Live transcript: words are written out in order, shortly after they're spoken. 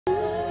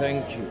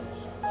Thank you.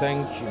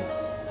 Thank you.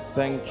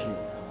 Thank you.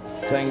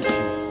 Thank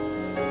you.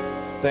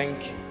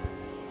 Thank you.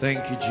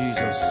 Thank you,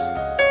 Jesus.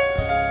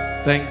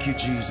 Thank you,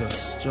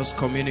 Jesus. Just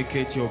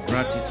communicate your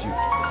gratitude.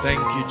 Thank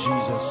you,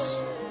 Jesus.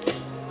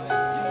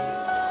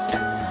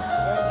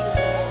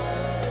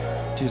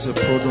 It is a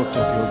product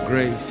of your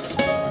grace.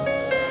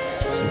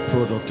 It's a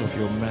product of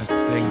your mercy.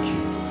 Thank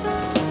you.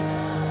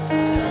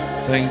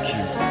 Thank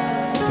you.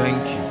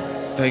 Thank you.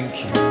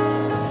 Thank you.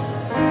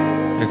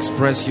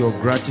 Express your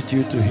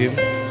gratitude to Him.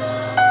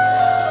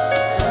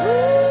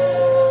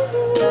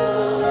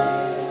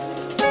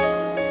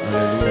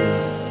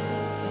 Hallelujah.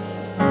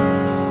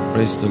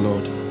 Praise the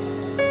Lord.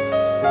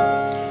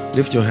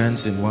 Lift your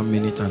hands in 1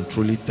 minute and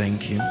truly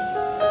thank Him.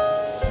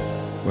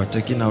 We're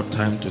taking our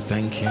time to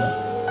thank Him.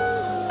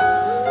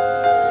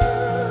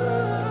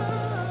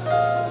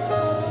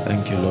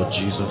 Thank you, Lord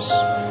Jesus.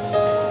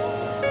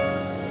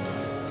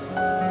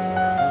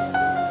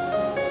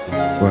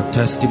 We're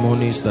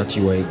testimonies that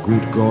you are a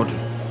good God.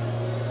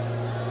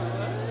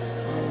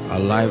 Our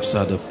lives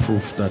are the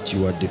proof that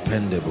you are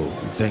dependable.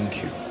 We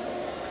thank you.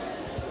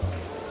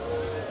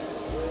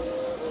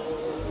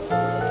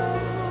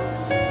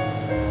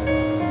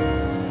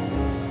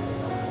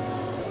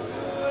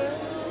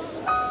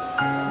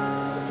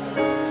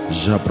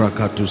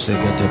 Jabrakatu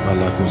segete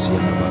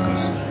balakuziana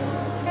bakasa.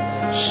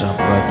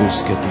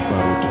 Shabradusketi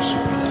barutu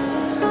supria.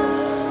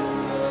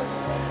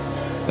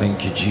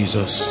 Thank you,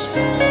 Jesus.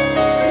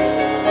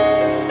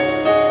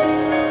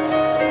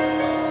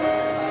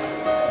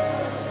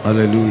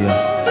 Hallelujah.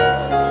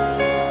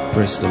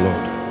 Praise the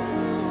Lord.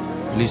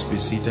 Please be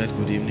seated.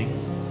 Good evening.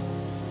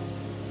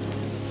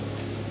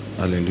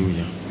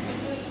 Hallelujah.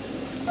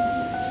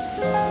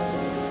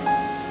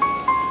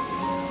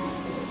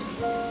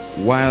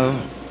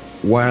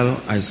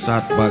 While I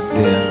sat back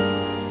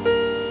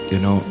there, you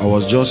know, I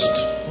was just,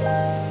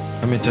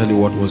 let me tell you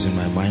what was in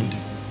my mind.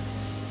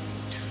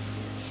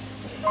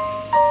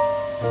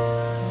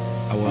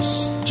 I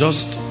was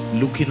just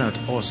looking at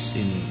us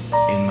in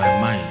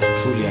my mind,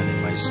 truly, and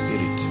in my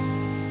spirit,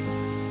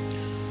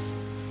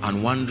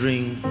 and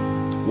wondering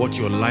what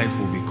your life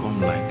will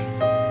become like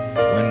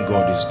when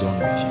God is done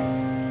with you.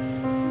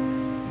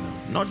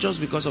 No, not just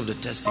because of the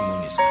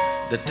testimonies.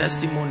 The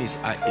testimonies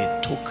are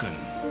a token.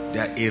 They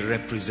are a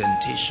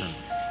representation.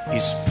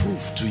 It's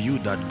proof to you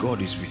that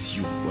God is with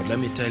you. But let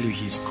me tell you,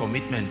 His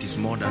commitment is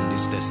more than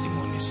these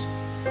testimonies.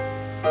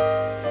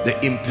 The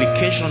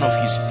implication of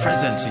His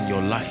presence in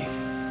your life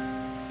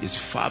is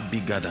far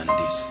bigger than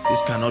this.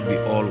 This cannot be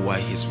all why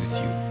He's with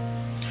you.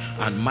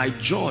 And my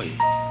joy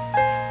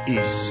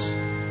is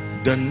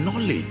the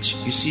knowledge.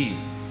 You see,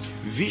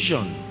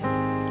 vision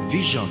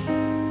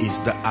is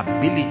the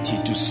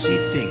ability to see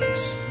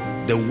things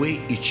the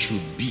way it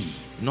should be,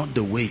 not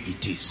the way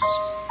it is.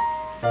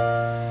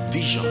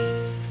 Vision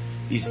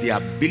is the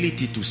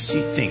ability to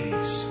see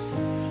things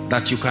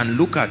that you can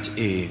look at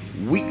a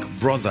weak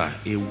brother,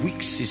 a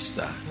weak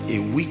sister, a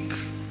weak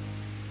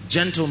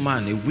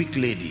gentleman, a weak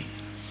lady,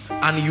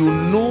 and you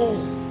know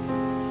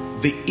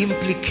the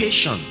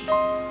implication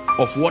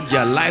of what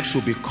their lives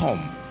will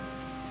become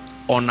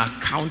on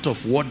account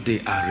of what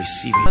they are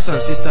receiving. Brothers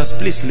and sisters,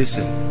 please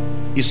listen.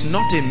 It's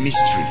not a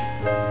mystery.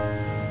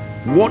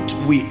 What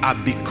we are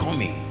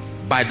becoming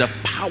by the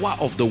power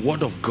of the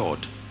Word of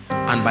God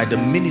and by the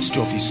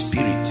ministry of His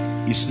Spirit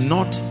is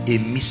not a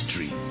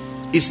mystery.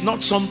 It's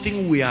not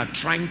something we are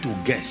trying to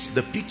guess.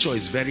 The picture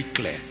is very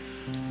clear.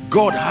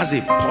 God has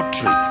a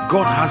portrait.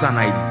 God has an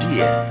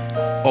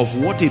idea of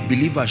what a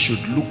believer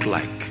should look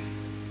like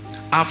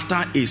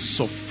after a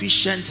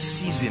sufficient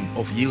season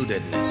of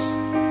yieldedness.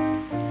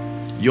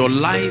 Your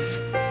life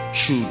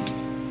should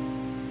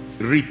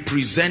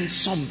represent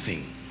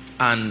something,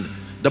 and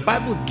the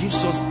Bible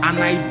gives us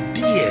an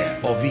idea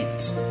of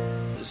it.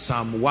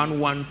 Psalm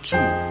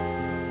 112.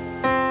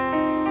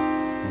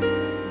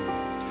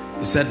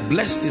 It said,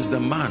 blessed is the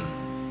man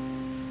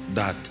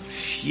that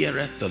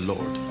feareth the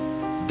Lord,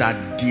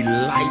 that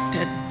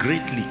delighted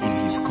greatly in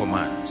His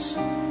commands.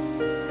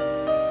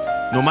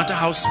 No matter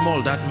how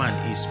small that man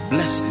is,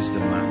 blessed is the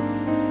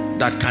man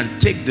that can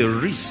take the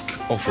risk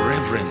of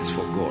reverence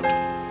for God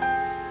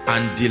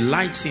and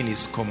delights in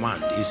His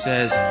command. He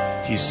says,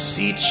 His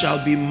seed shall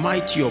be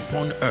mighty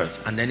upon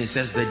earth. And then He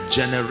says, the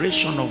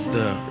generation of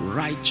the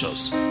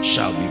righteous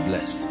shall be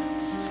blessed.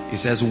 He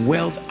says,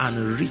 wealth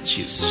and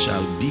riches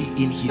shall be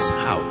in His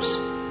house,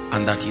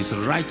 and that His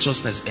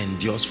righteousness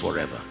endures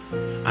forever.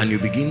 And you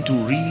begin to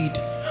read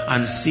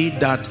and see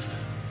that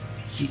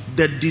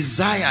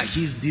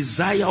His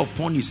desire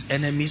upon His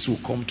enemies will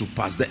come to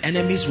pass. The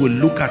enemies will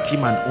look at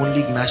Him and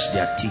only gnash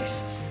their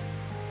teeth.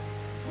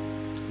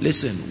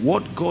 Listen,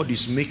 what God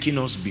is making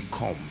us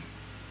become,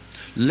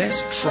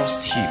 let's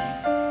trust Him.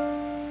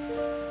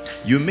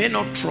 You may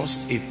not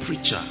trust a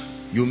preacher,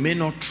 you may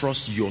not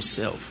trust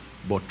yourself,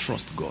 but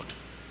trust God.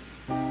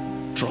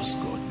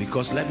 Trust God.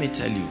 Because let me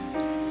tell you,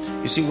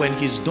 you see, when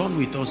He's done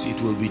with us, it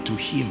will be to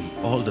Him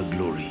all the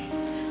glory.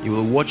 He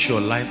will watch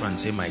your life and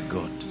say, my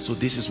God. So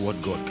this is what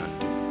God can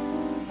do.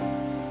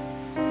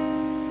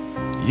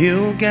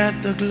 You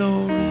get the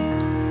glory.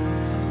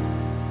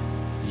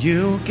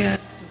 You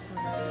get the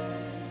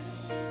praise.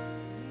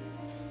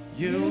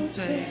 You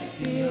take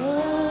the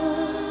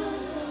honor.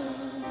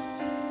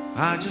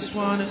 I just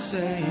want to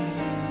say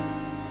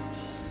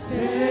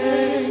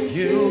thank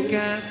you. You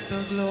get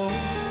the glory.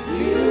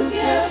 You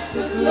get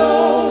the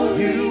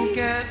glory. You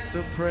get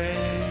the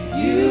praise.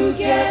 You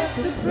get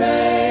the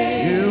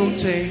praise. You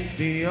take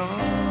the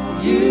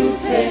honor. You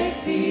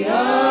take the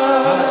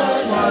honor. I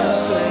just want to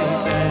say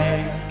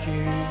thank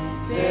you.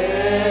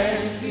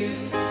 Thank you.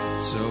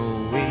 So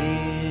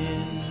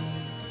in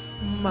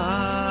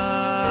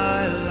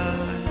my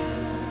life,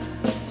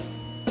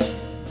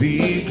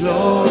 be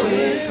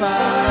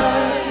glorified.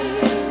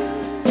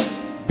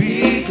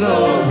 Be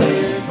glorified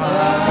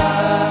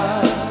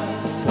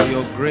for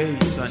your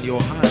grace and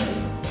your hand.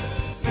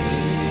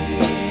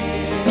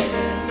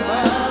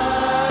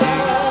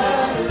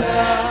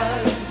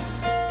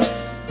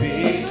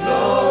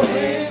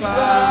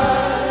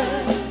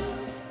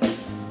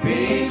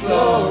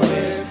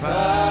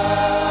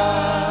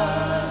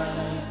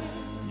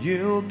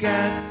 You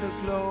get the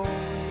glory.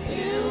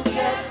 You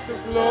get the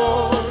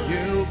glory.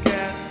 You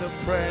get the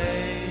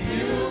praise.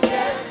 You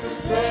get the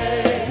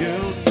praise.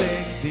 You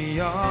take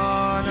the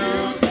honor.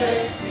 You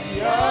take the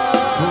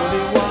honor.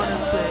 Truly want to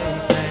say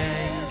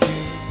thank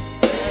you.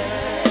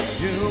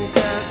 You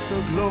get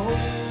the glory.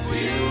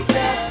 You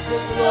get the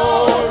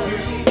glory.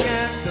 You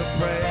get the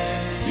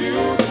praise. You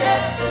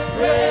get the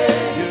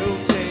praise. You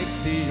take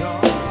the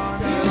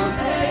honor. You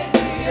take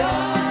the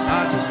honor.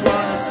 I just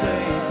want to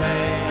say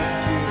thank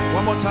you.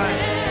 One more time.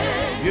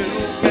 You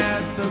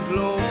get the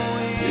glory.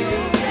 You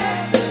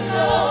get the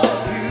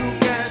glory. You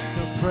get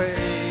the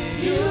praise.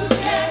 You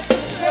get the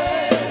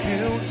praise.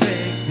 You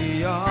take the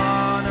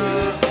honor.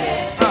 You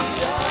take the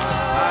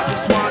honor. I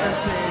just want to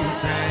say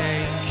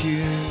thank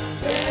you.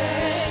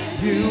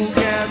 Thank you. You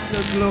get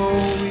the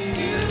glory.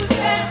 You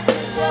get the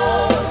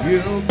glory.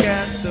 You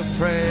get the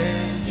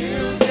praise. You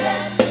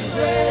get the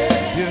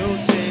praise. You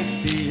take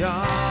the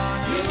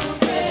honor. You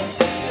take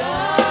the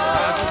honor.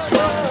 I just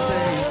want to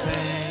say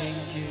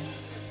thank you.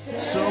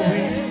 So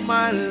in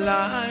my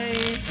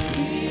life,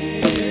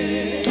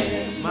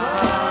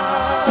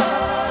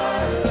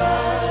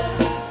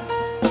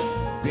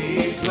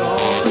 be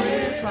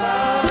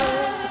glorified,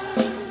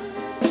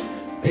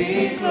 be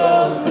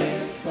glorified.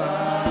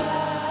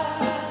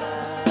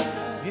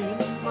 In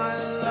my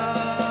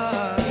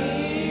life,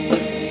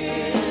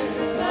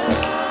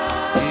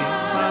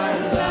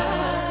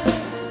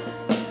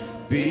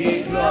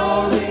 be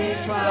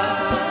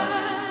glorified,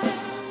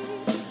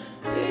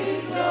 be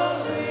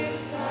glorified.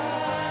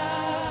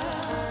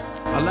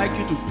 I'd like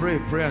you to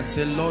pray and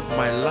say, Lord,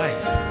 my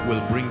life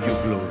will bring you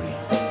glory.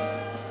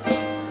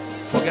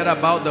 Forget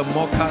about the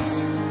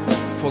mockers.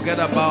 Forget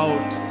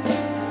about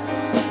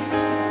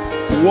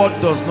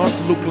what does not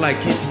look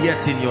like it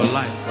yet in your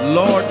life.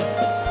 Lord,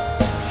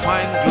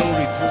 find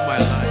glory through my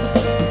life.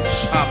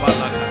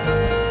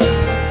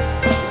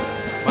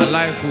 My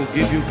life will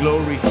give you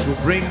glory, to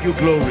bring you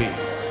glory.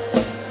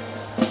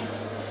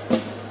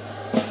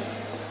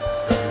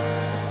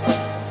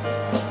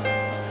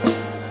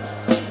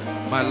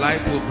 My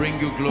life will bring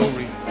you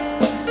glory.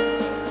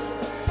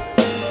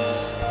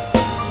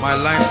 My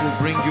life will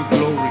bring you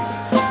glory.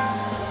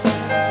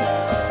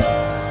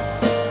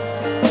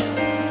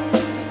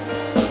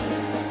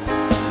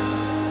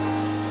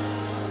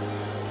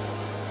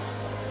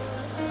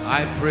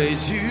 I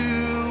praise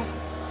you.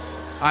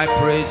 I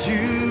praise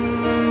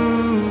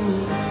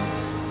you.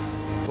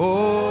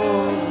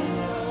 Oh,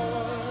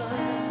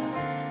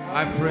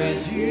 I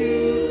praise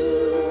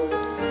you.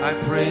 I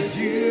praise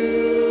you.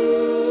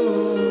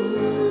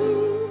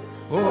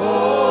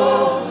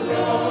 Oh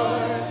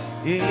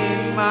Lord,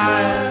 in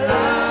my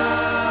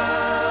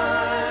life,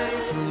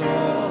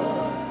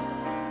 Lord,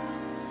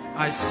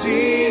 I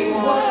see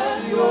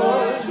what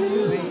you're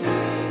doing.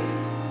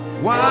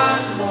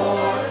 One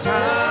more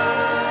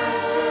time,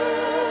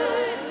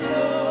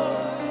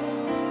 Lord,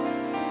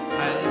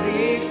 I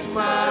lift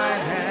my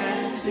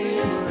hands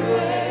in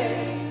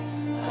praise.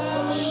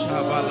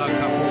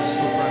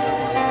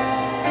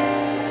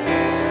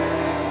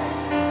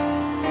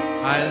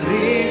 I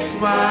lift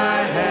my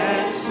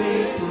hands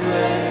in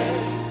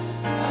praise.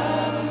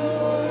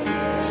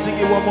 Sing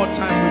it one more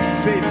time with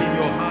faith in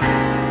your heart.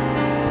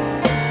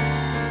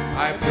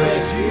 I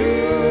praise you.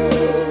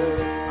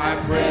 I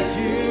praise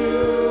you.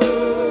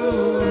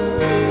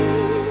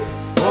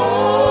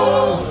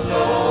 Oh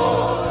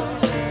Lord,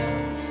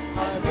 I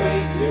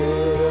praise you.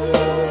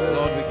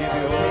 Lord, we give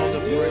you all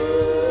the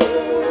praise.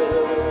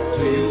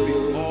 To you be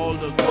all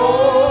the glory.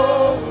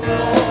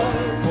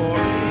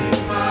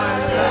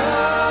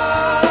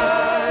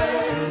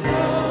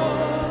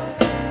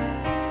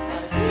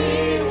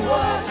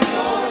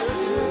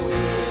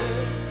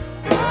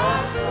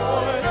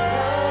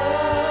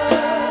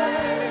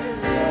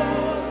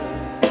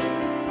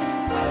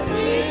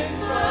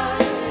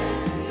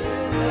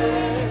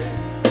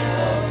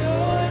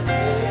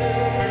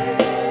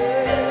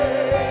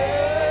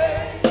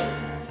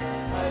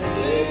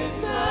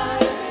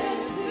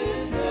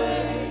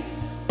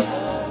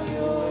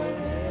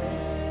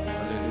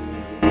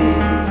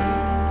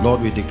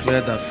 Lord, we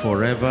declare that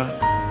forever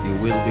you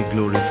will be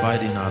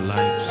glorified in our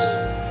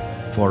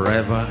lives.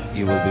 Forever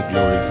you will be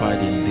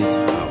glorified in this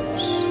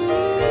house.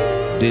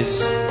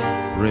 This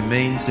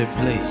remains a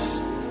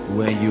place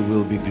where you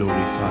will be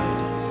glorified.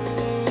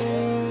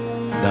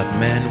 That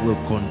men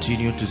will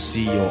continue to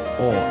see your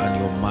awe and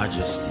your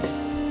majesty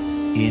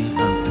in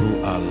and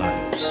through our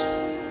lives.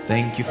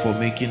 Thank you for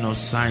making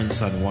us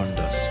signs and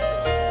wonders,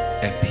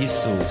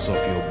 epistles of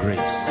your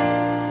grace,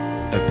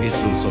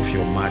 epistles of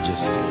your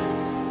majesty.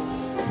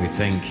 We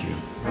thank you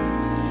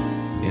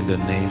in the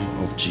name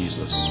of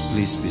Jesus.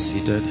 Please be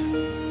seated.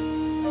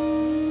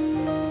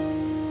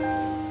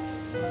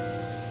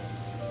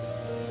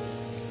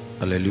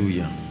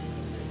 Hallelujah.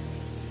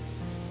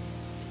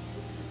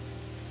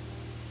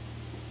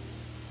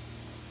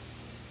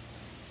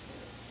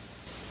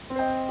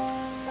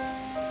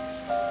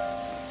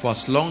 For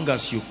as long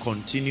as you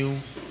continue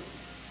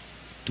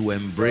to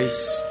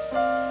embrace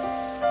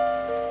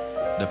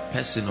the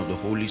person of the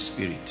Holy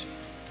Spirit,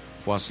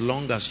 for as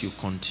long as you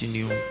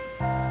continue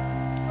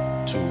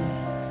to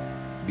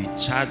be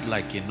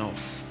childlike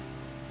enough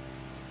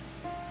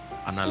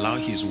and allow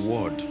his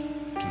word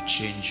to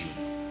change you,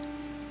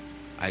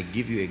 I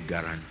give you a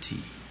guarantee.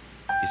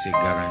 It's a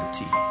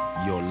guarantee.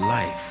 Your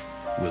life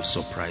will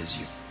surprise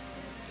you.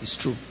 It's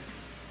true.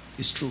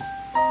 It's true.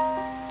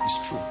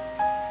 It's true.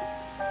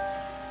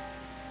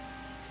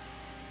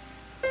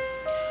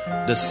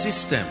 The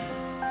system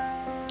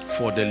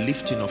for the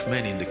lifting of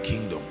men in the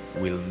kingdom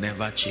will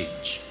never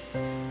change.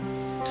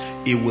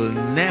 It will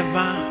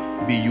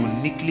never be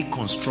uniquely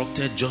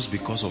constructed just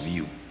because of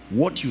you.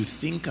 What you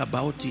think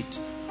about it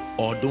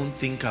or don't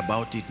think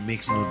about it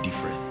makes no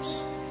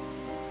difference.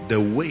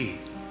 The way,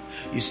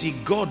 you see,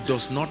 God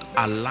does not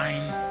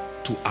align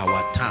to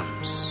our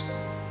terms.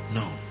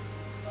 No.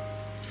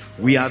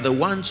 We are the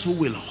ones who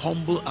will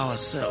humble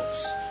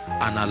ourselves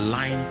and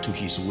align to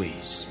his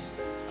ways.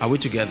 Are we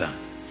together?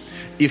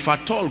 If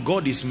at all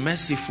God is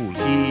merciful,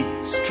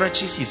 he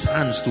stretches his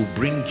hands to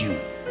bring you.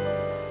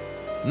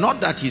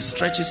 Not that he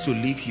stretches to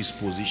leave his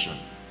position.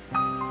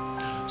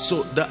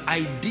 So the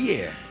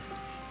idea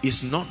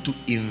is not to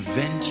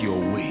invent your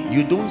way.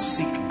 You don't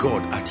seek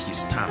God at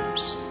his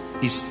terms.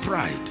 It's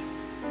pride.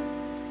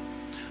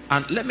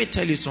 And let me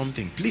tell you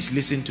something. Please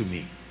listen to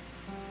me.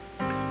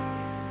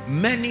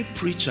 Many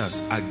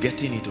preachers are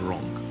getting it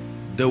wrong.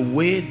 The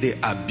way they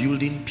are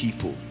building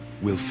people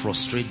will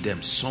frustrate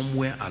them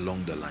somewhere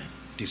along the line.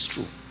 It is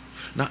true.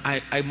 Now,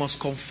 I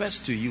must confess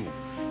to you,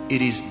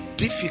 it is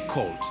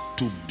difficult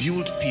to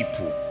build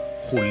people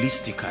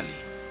holistically.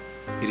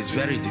 It is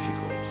very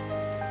difficult.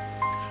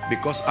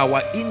 Because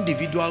our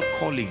individual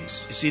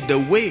callings, you see, the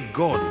way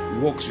God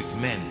works with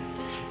men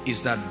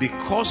is that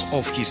because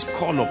of his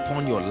call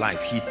upon your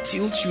life, he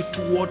tilts you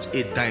towards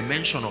a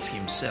dimension of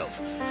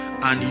himself.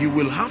 And you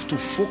will have to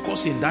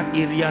focus in that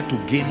area to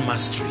gain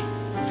mastery.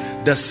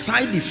 The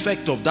side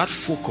effect of that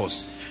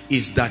focus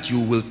is that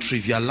you will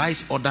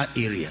trivialize other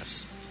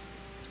areas.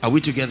 Are we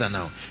together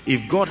now?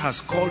 If God has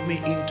called me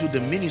into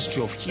the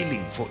ministry of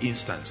healing, for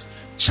instance,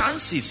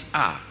 chances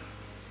are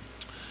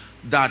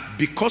that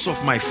because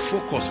of my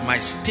focus, my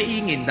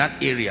staying in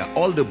that area,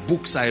 all the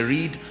books I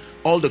read,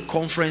 all the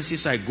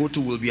conferences I go to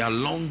will be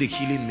along the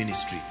healing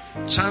ministry.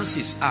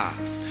 Chances are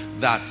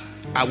that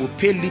I will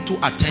pay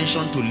little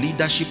attention to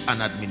leadership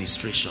and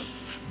administration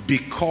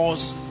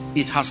because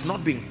it has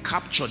not been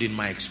captured in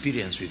my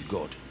experience with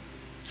God.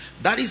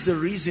 That is the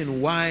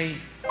reason why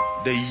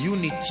the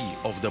unity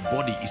of the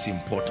body is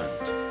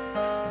important.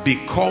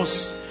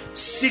 Because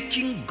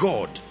seeking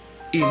God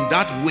in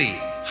that way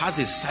has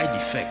a side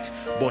effect,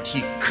 but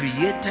he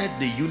created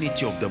the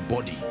unity of the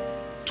body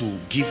to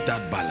give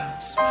that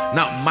balance.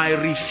 Now, my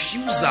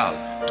refusal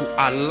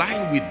to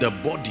align with the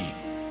body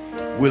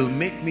will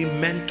make me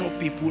mentor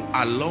people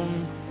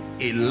along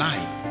a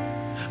line,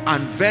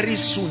 and very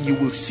soon you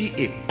will see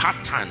a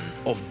pattern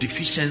of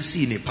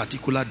deficiency in a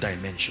particular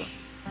dimension.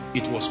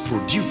 It was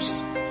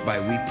produced by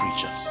we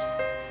preachers.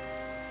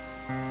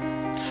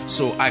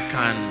 So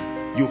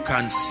you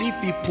can see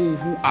people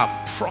who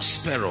are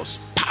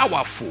prosperous,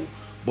 powerful,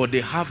 but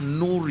they have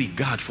no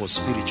regard for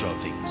spiritual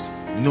things.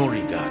 No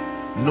regard,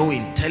 no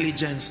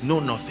intelligence, no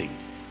nothing.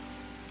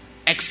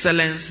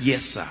 Excellence,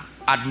 yes sir.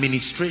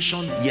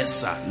 Administration,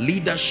 yes sir.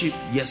 Leadership,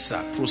 yes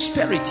sir.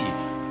 Prosperity,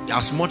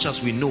 as much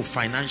as we know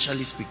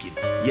financially speaking,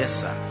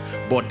 yes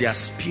sir. But their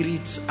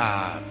spirits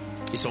are,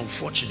 it's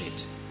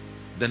unfortunate.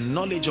 The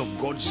knowledge of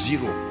God,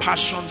 zero.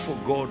 Passion for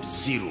God,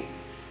 zero.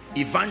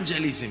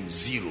 Evangelism,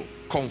 zero.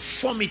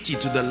 Conformity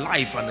to the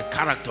life and the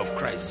character of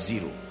Christ,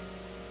 zero.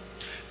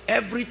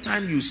 Every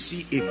time you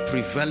see a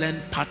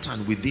prevalent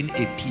pattern within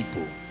a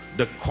people,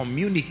 the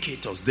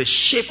communicators, the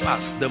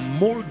shapers, the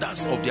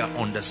molders of their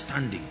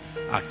understanding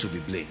are to be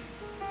blamed.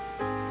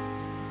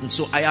 And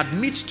so I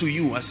admit to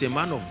you as a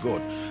man of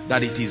God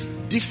that it is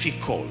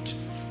difficult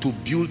to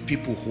build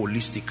people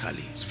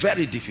holistically. It's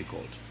very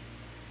difficult.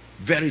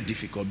 Very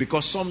difficult,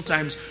 because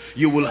sometimes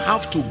you will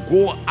have to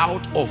go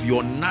out of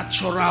your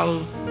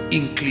natural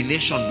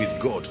inclination with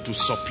God to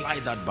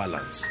supply that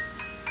balance.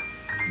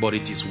 But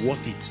it is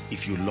worth it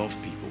if you love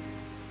people.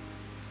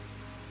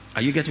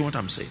 Are you getting what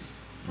I'm saying?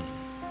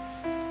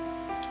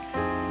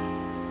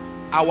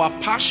 Our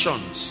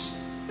passions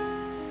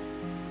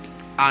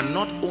are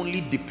not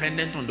only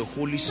dependent on the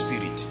Holy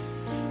Spirit,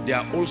 they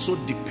are also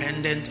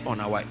dependent on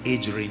our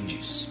age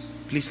ranges.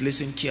 Please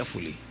listen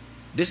carefully.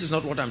 This is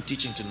not what I'm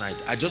teaching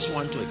tonight. I just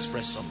want to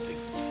express something.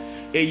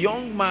 A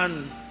young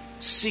man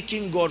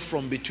seeking God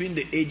from between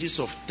the ages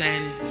of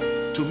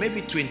 10 to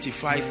maybe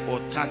 25 or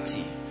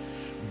 30,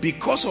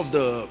 because of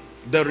the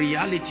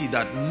reality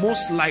that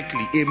most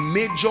likely a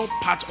major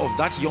part of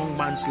that young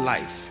man's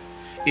life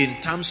in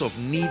terms of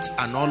needs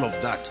and all of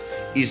that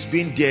is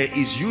being, there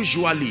is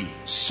usually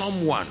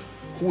someone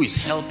who is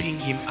helping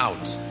him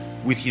out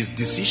with his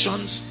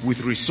decisions,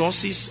 with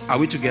resources. Are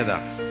we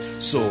together?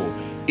 So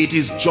it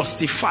is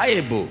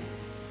justifiable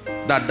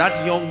that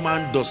that young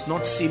man does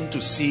not seem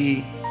to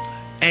see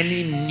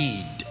any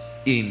need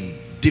in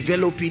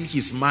developing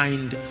his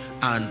mind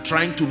and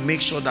trying to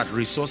make sure that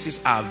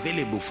resources are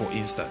available. For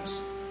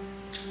instance,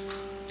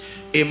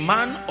 a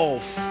man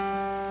of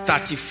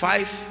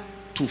 35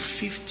 to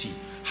 50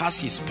 has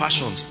his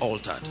passions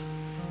altered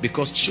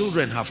because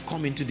children have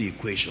come into the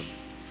equation.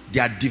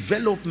 Their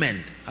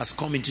development has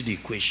come into the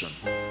equation.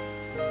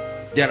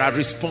 There are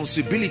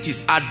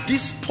responsibilities. At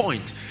this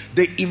point,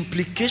 the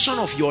implication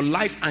of your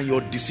life and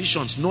your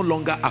decisions no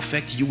longer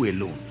affect you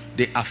alone.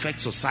 They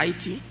affect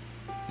society.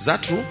 Is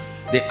that true?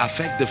 They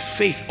affect the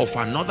faith of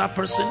another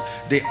person.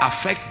 They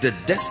affect the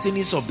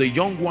destinies of the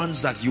young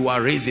ones that you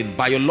are raising,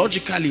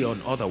 biologically or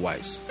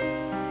otherwise.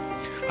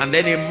 And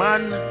then a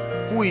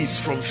man who is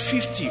from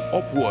 50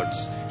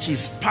 upwards,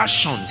 his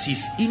passions,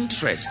 his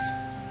interest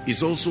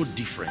is also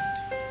different.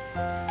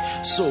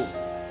 So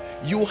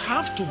you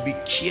have to be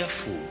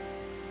careful.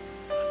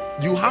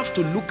 You have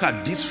to look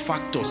at these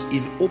factors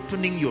in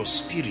opening your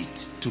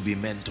spirit to be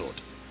mentored.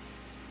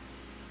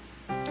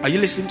 Are you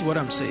listening to what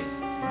I'm saying?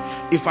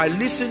 If I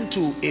listen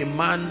to a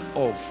man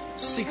of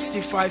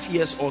 65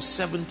 years or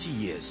 70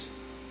 years,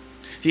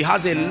 he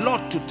has a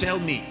lot to tell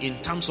me in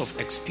terms of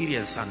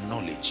experience and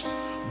knowledge.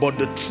 But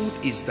the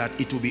truth is that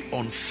it will be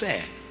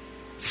unfair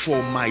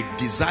for my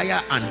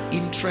desire and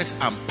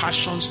interest and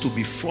passions to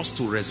be forced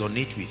to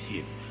resonate with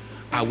him.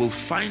 I will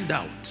find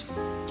out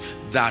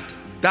that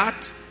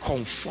that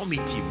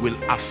conformity will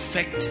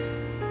affect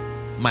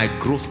my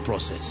growth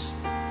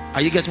process.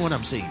 Are you getting what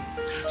I'm saying?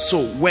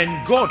 So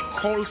when God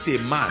calls a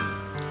man,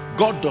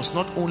 God does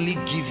not only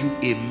give you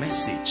a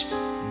message,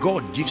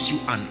 God gives you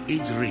an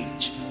age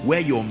range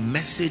where your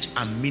message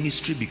and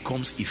ministry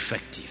becomes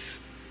effective.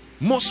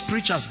 Most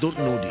preachers don't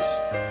know this.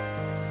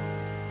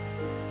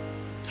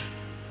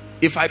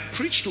 If I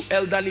preach to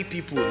elderly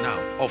people now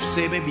of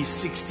say maybe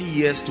 60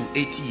 years to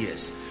 80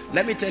 years,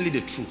 let me tell you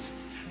the truth.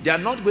 They are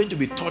not going to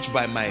be touched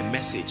by my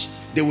message.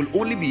 They will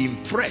only be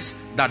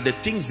impressed that the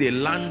things they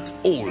learned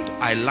old,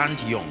 I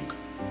learned young.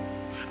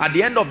 At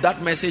the end of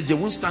that message, they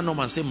won't stand up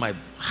and say,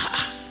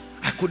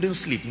 I couldn't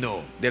sleep.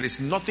 No, there is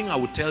nothing I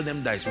would tell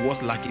them that is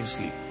worth lacking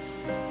sleep.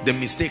 The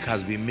mistake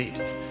has been made.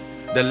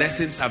 The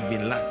lessons have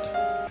been learned.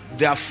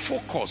 Their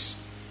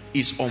focus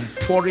is on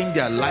pouring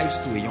their lives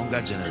to a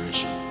younger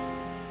generation.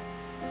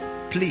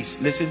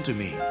 Please listen to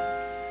me.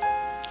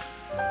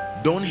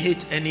 Don't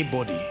hate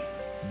anybody,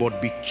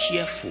 but be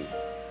careful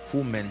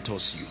who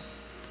mentors you,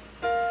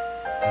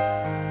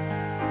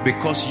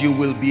 because you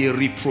will be a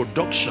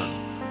reproduction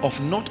of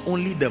not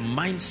only the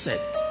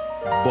mindset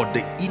but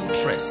the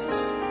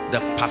interests, the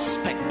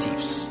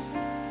perspectives.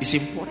 Is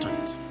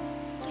important.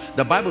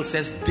 The Bible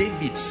says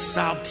David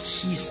served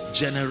his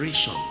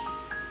generation.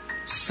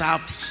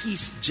 Served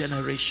his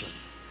generation.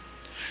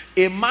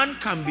 A man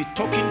can be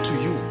talking to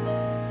you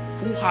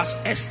who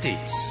has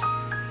estates.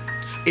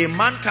 A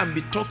man can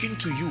be talking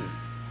to you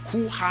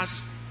who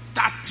has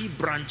 30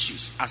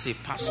 branches as a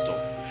pastor.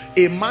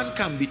 A man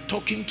can be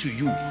talking to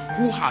you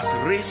who has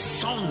raised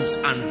sons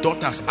and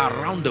daughters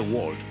around the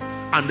world,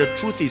 and the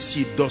truth is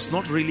he does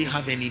not really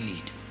have any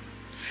need.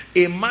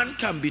 A man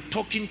can be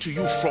talking to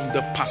you from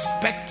the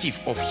perspective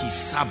of his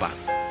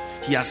Sabbath.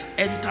 He has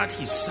entered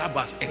his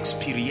Sabbath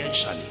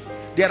experientially.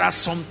 There are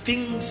some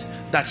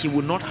things that he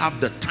will not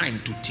have the time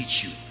to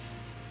teach you.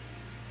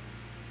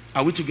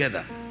 Are we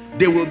together?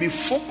 They will be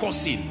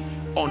focusing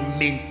on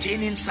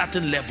maintaining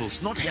certain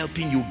levels, not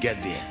helping you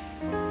get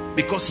there,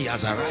 because he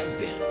has arrived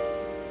there.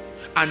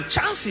 And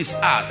chances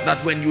are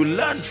that when you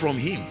learn from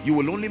him, you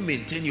will only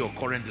maintain your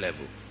current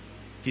level.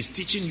 He's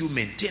teaching you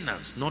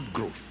maintenance, not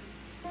growth.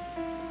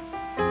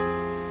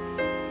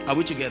 Are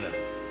we together?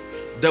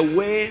 The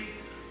way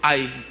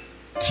I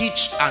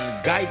teach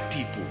and guide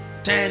people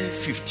 10,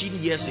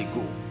 15 years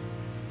ago,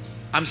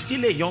 I'm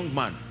still a young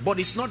man, but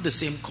it's not the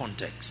same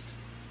context.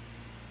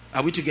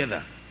 Are we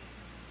together?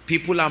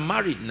 People are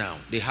married now.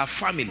 They have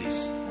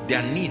families.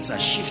 Their needs are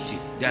shifting.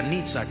 Their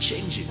needs are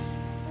changing.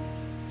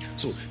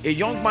 So a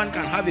young man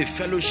can have a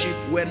fellowship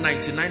where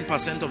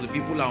 99% of the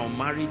people are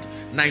unmarried,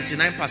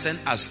 99%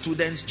 are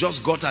students,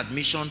 just got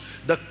admission.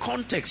 The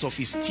context of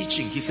his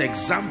teaching, his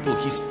example,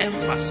 his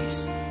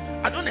emphasis.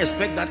 I don't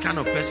expect that kind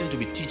of person to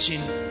be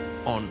teaching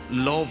on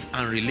love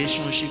and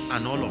relationship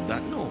and all of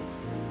that. No.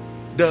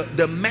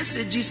 the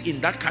messages in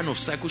that kind of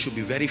cycle should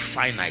be very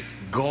finite.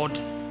 God,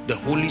 the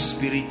Holy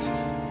Spirit,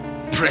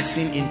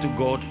 pressing into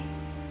God.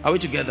 Are we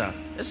together?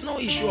 There's no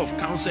issue of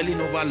counseling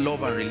over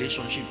love and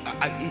relationship.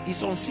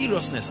 It's on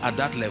seriousness at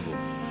that level,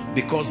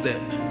 because the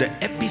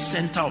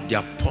epicenter of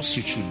their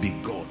pursuit should be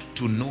God,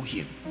 to know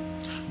him.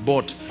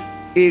 But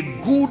a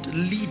good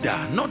leader,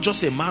 not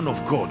just a man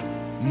of God,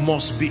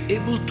 must be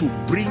able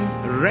to bring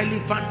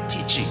relevant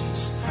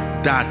teachings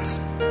that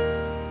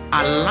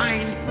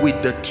align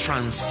with the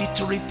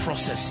transitory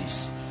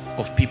processes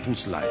of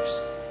people's lives.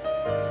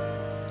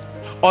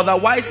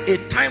 Otherwise, a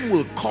time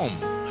will come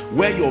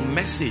where your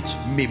message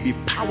may be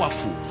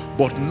powerful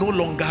but no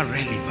longer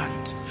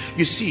relevant.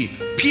 You see,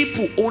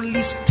 people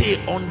only stay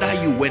under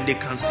you when they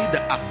can see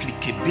the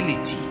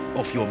applicability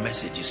of your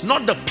messages,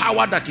 not the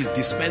power that is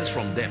dispensed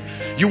from them.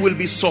 You will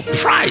be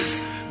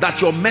surprised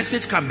that your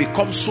message can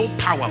become so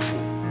powerful,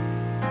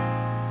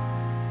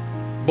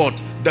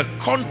 but the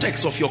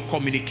context of your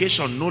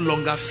communication no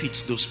longer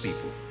fits those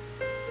people.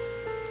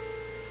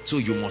 So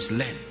you must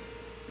learn.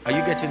 Are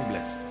you getting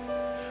blessed?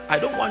 I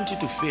don't want you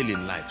to fail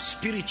in life,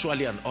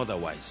 spiritually and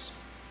otherwise.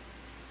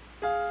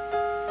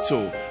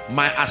 So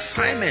my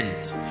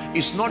assignment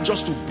is not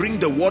just to bring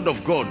the word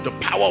of God, the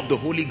power of the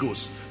Holy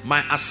Ghost.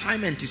 My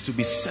assignment is to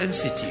be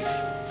sensitive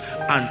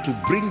and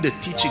to bring the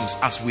teachings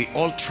as we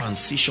all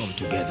transition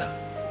together.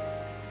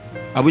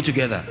 Are we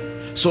together?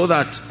 So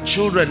that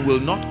children will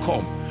not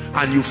come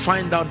and you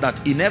find out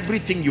that in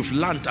everything you've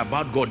learned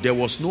about God, there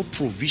was no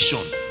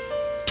provision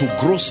to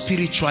grow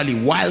spiritually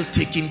while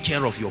taking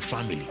care of your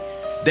family.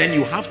 Then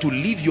you have to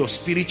live your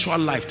spiritual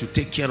life to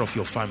take care of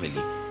your family,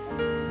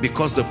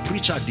 because the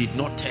preacher did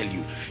not tell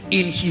you.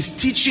 In his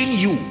teaching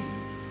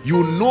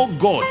you know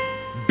God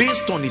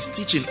based on his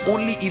teaching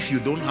only if you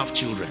don't have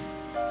children.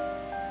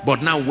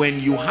 But now when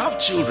you have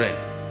children,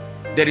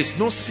 there is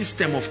no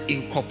system of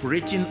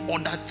incorporating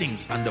other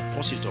things and the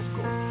pursuit of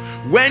God.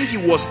 When he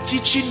was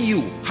teaching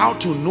you how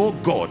to know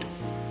God,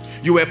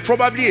 you were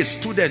probably a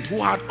student who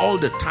had all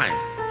the time,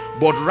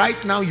 but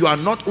right now you are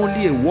not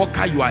only a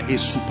worker, you are a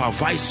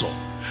supervisor.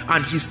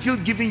 And he's still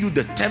giving you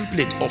the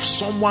template of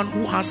someone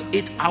who has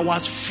 8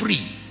 hours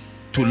free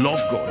to love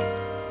God.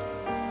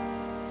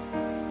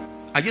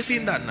 Are you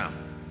seeing that now?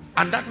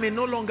 And that may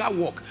no longer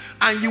work.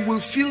 And you will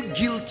feel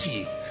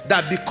guilty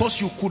that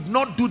because you could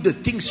not do the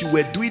things you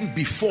were doing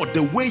before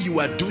the way you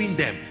are doing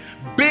them,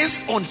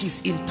 based on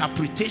his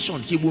interpretation,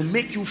 he will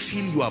make you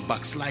feel you are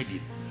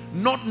backsliding,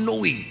 not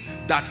knowing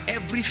that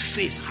every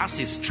phase has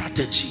a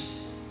strategy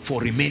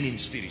for remaining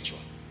spiritual.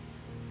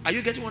 Are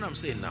you getting what I'm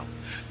saying now?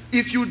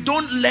 If you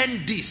don't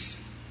learn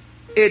this,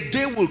 a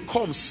day will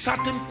come,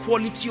 certain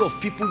quality of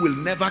people will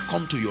never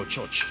come to your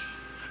church,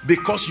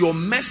 because your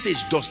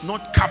message does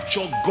not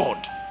capture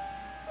God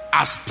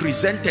as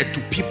presented to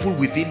people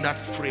within that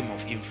frame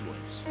of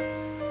influence.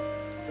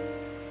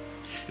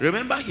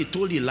 Remember, he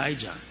told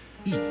Elijah,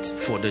 eat,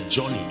 for the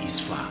journey is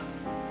far.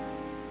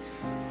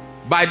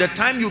 By the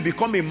time you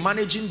become a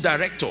managing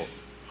director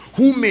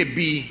who may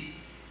be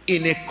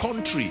in a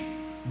country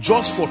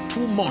just for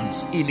 2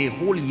 months in a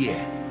whole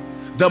year,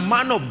 the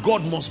man of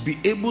God must be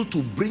able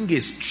to bring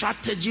a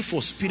strategy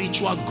for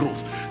spiritual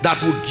growth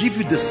that will give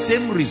you the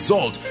same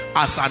result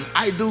as an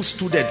idle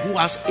student who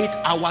has 8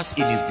 hours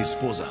in his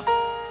disposal.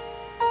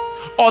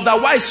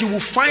 Otherwise, you will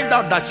find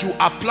out that you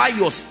apply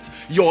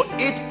your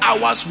 8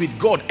 hours with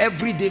God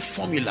everyday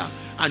formula,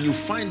 and you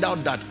find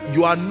out that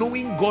you are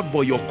knowing God,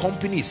 but your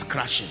company is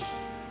crashing.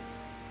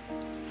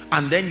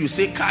 And then you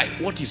say, Kai,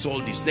 what is all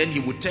this? Then he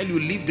will tell you,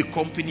 leave the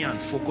company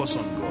and focus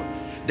on God.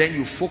 Then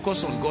you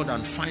focus on God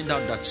and find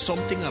out that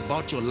something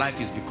about your life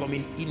is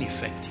becoming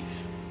ineffective.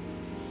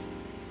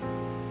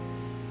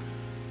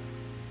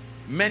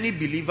 Many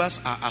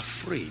believers are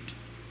afraid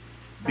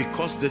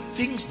because the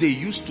things they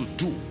used to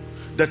do,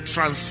 the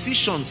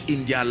transitions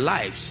in their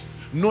lives,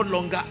 no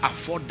longer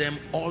afford them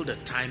all the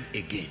time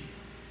again.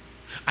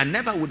 I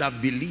never would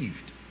have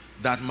believed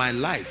that my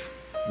life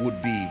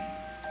would be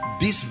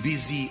this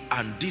busy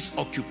and this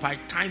occupied.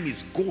 Time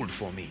is gold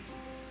for me.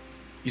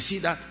 You see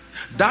that?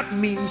 That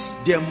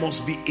means there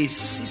must be a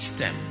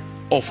system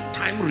of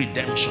time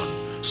redemption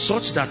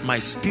such that my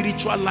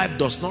spiritual life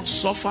does not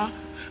suffer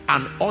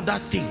and other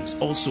things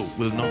also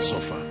will not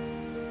suffer.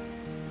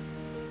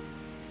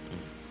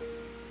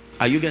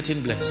 Are you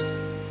getting blessed?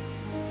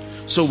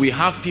 So we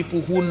have people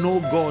who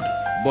know God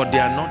but they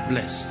are not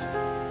blessed.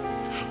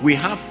 We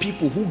have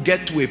people who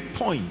get to a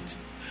point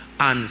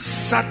and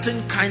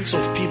certain kinds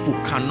of people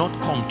cannot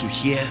come to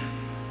hear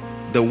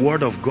the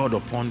word of God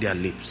upon their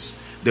lips.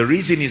 The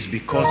reason is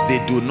because they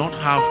do not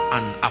have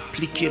an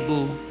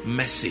applicable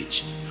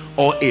message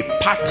or a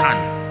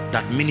pattern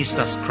that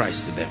ministers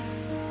Christ to them.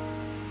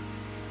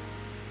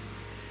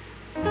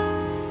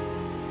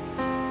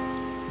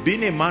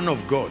 Being a man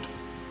of God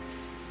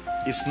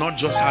is not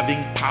just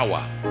having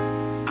power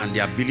and the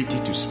ability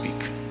to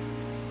speak.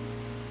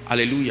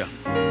 Hallelujah.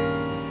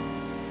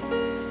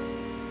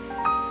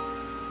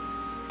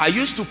 I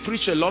used to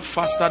preach a lot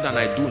faster than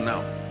I do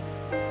now.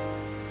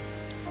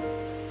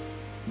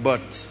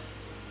 But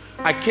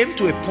I came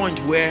to a point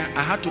where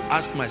I had to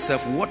ask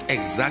myself, what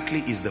exactly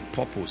is the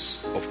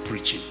purpose of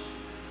preaching?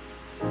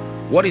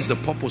 What is the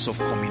purpose of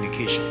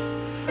communication?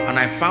 And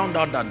I found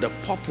out that the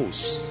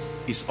purpose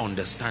is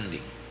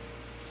understanding.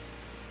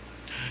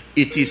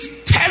 It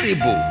is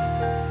terrible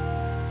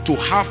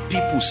to have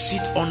people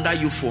sit under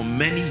you for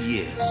many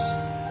years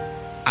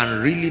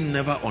and really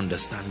never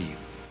understand you.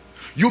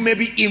 You may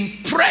be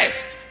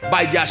impressed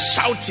by their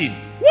shouting,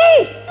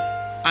 woo!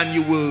 And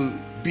you will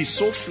be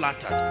so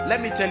flattered.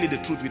 Let me tell you the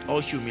truth with all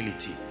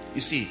humility.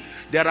 You see,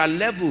 there are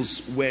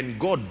levels when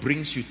God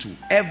brings you to.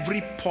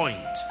 Every point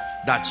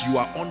that you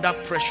are under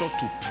pressure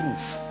to prove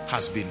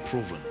has been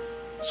proven.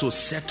 So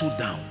settle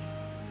down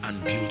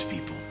and build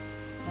people.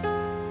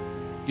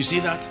 You see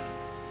that?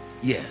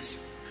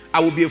 Yes. I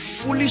will be a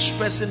foolish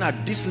person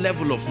at this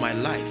level of my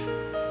life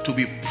to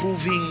be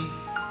proving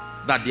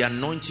that the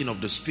anointing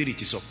of the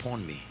Spirit is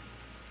upon me,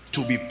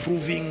 to be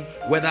proving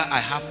whether I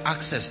have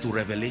access to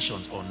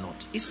revelations or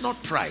not. It's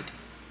not pride.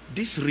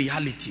 These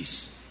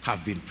realities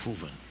have been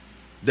proven.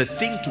 The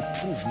thing to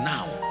prove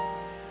now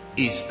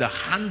is the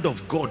hand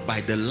of God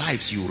by the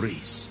lives you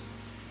raise.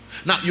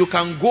 Now, you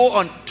can go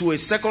on to a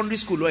secondary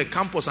school or a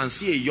campus and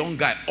see a young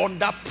guy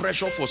under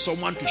pressure for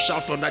someone to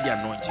shout under the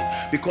anointing,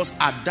 because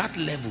at that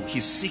level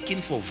he's seeking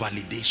for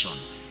validation.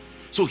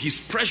 So his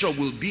pressure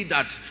will be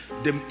that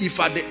if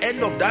at the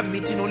end of that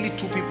meeting only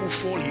 2 people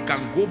fall, he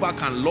can go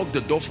back and lock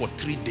the door for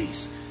 3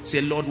 days.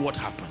 Say, Lord, what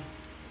happened?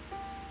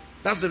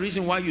 That's the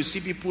reason why you see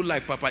people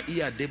like Papa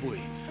Adeboye.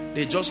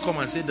 They just come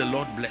and say, the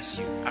Lord bless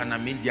you. And I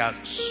mean, they are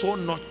so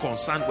not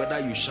concerned whether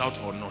you shout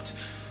or not.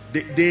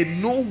 They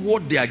know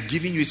what they are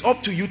giving you. It's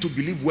up to you to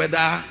believe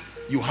whether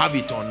you have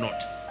it or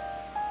not.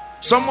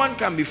 Someone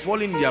can be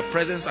falling in their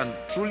presence and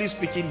truly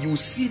speaking, you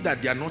see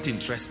that they are not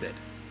interested.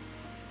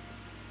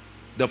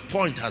 The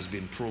point has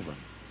been proven.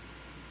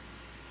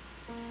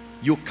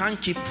 You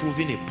can't keep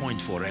proving a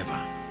point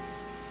forever.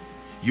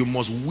 You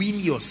must wean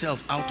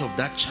yourself out of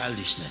that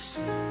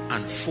childishness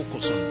and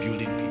focus on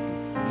building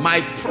people.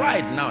 My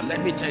pride now,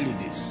 let me tell you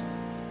this.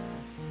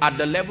 At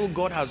the level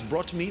God has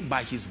brought me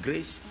by his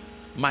grace,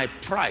 my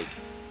pride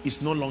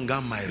is no longer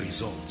my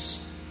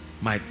results.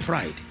 My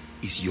pride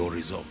is your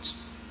results.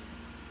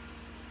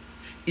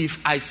 If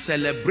I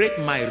celebrate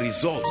my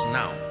results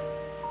now,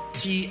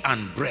 tea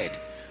and bread,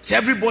 say,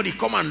 everybody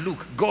come and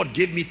look, God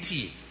gave me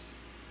tea,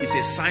 it's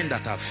a sign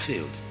that I've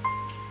failed.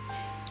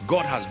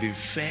 God has been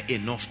fair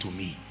enough to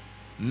me.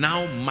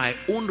 Now my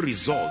own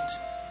result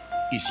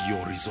is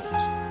your result.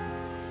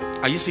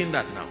 Are you seeing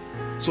that now?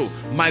 So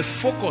my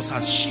focus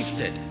has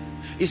shifted.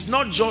 It's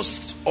not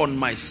just on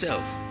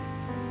myself.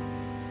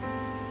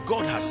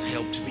 God has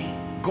helped me.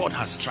 God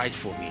has tried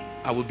for me.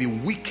 I will be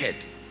wicked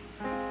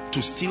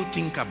to still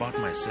think about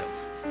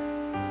myself.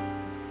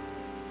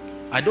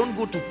 I don't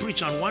go to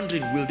preach and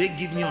wondering, will they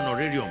give me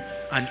honorarium?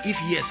 And if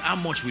yes, how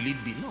much will it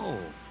be? No,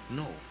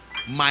 no.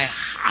 My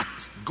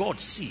heart, God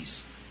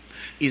sees,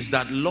 is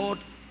that, Lord,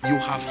 you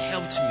have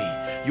helped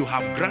me. You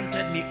have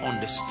granted me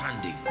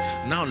understanding.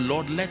 Now,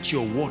 Lord, let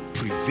your word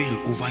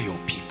prevail over your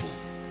people.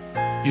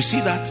 You see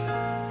that?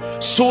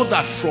 So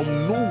that from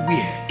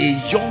nowhere,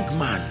 a young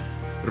man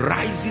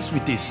rises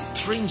with a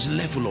strange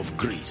level of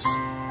grace.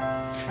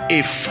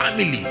 A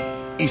family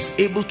is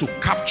able to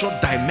capture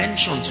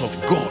dimensions of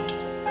God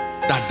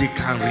that they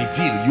can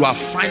reveal. You are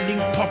finding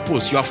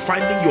purpose. You are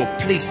finding your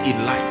place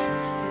in life.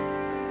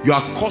 You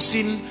are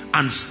causing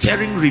and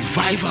stirring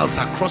revivals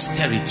across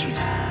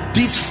territories.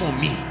 This for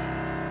me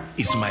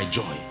is my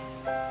joy.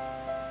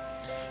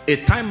 A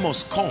time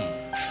must come.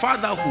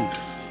 Fatherhood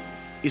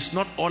is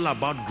not all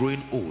about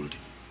growing old.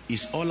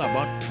 It's all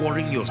about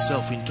pouring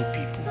yourself into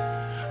people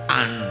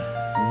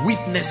and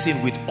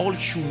witnessing with all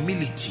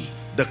humility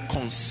the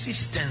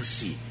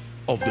consistency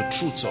of the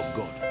truths of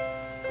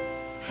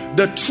God.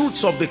 The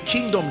truths of the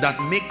kingdom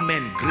that make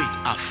men great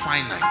are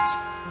finite.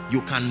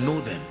 You can know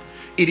them.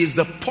 It is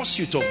the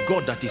pursuit of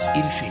God that is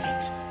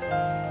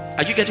infinite.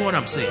 Are you getting what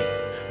I'm saying?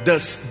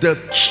 The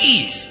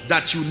keys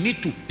that you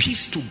need to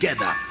piece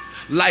together,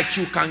 like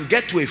you can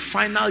get to a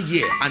final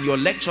year and your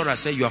lecturer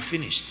say you are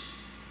finished.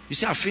 You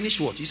say, I finished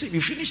what? You say,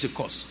 you finished the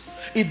course.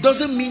 It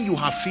doesn't mean you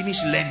have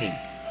finished learning,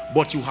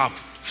 but you have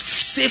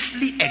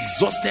safely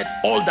exhausted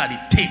all that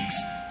it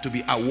takes to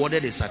be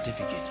awarded a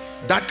certificate.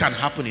 That can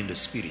happen in the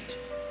spirit.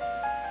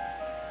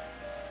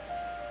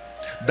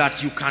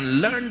 That you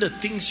can learn the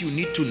things you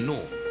need to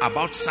know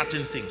about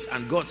certain things,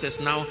 and God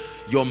says, now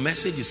your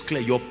message is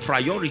clear. Your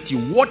priority,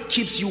 what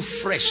keeps you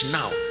fresh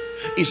now,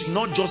 is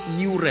not just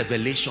new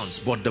revelations,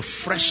 but the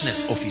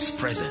freshness of his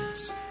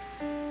presence.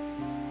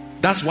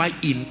 That's why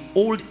in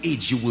old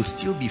age you will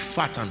still be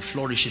fat and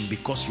flourishing,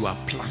 because you are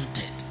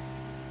planted.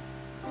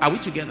 Are we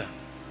together?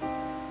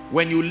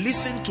 When you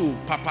listen to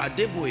Papa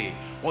Adeboye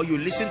or you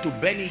listen to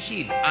Benny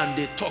Hinn and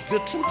they talk, the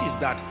truth is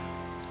that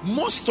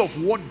most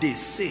of what they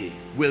say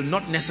will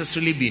not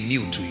necessarily be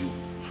new to you.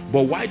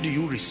 But why do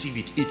you receive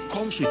it? It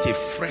comes with a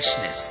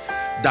freshness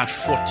that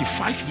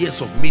 45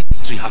 years of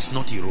ministry has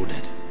not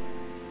eroded.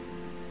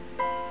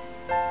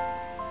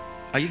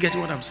 Are you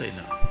getting what I'm saying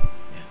now?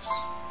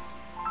 Yes.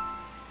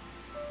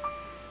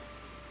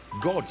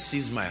 God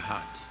sees my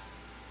heart.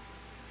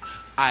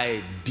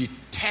 I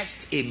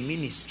detest a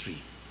ministry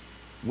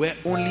where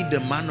only the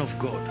man of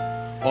God,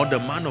 or the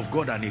man of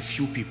God and a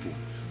few people,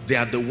 they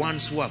are the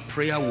ones who are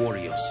prayer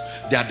warriors.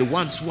 They are the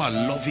ones who are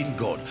loving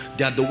God.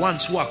 They are the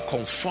ones who are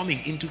conforming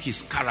into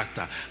his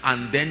character.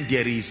 And then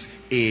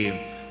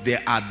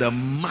there are the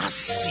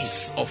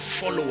masses of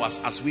followers,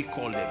 as we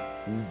call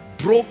them,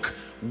 broke,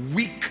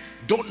 weak,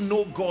 don't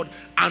know God,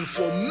 and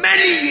for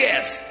many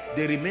years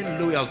they remain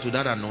loyal to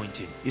that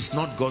anointing. It's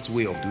not God's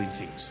way of doing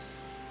things.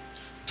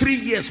 3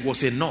 years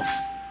was enough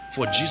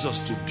for Jesus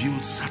to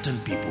build certain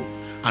people,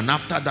 and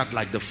after that,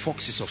 like the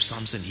foxes of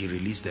Samson, he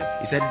released them.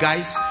 He said,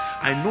 guys,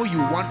 I know you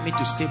want me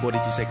to stay, but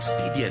it is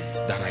expedient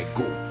that I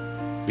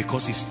go,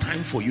 because it's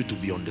time for you to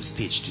be on the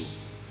stage too.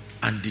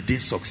 And did they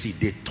succeed?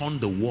 They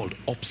turned the world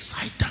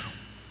upside down.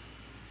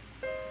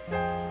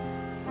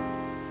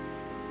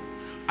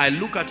 I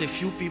look at a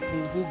few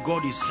people who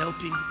God is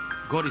helping.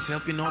 God is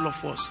helping all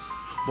of us.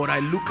 But I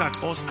look at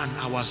us and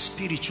our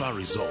spiritual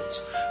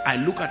results. I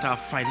look at our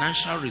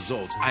financial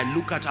results. I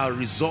look at our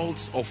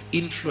results of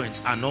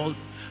influence and all.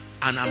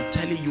 And I'm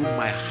telling you,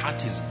 my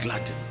heart is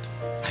gladdened.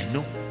 I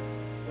know.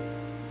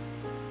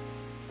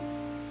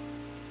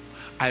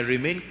 I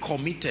remain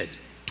committed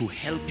to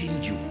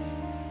helping you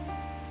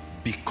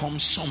become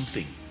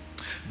something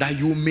that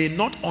you may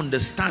not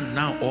understand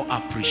now or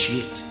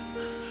appreciate.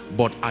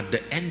 But at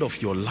the end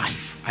of your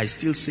life, I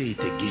still say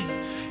it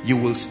again, you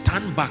will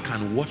stand back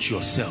and watch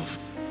yourself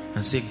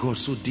and say, God,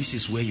 so this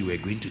is where you were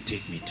going to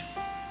take me to.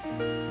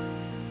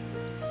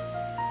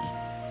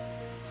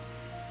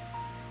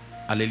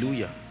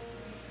 Hallelujah.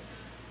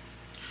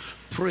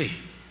 Pray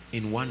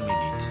in 1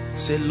 minute.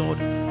 Say, Lord,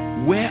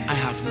 where I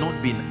have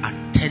not been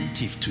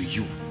attentive to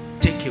you,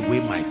 take away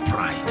my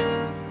pride.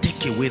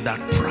 Take away that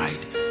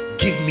pride.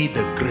 Give me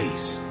the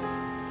grace.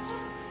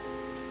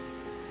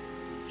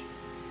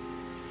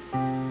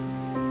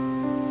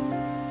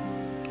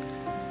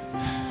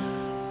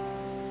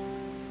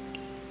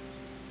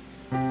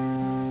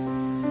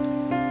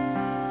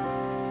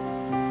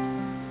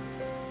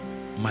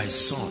 My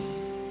son,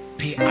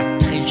 pay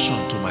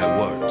attention to my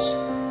words.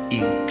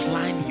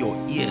 Incline your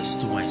ears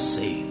to my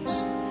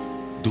sayings.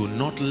 Do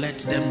not let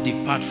them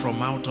depart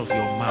from out of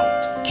your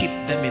mouth. Keep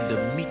them in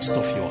the midst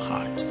of your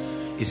heart.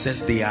 It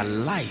says they are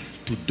life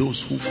to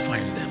those who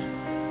find them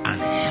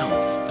and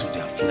health to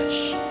their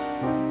flesh.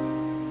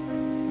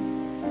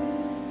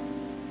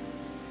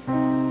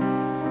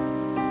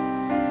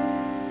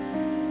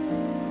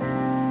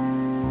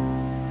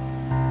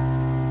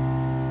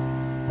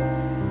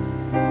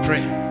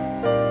 Pray.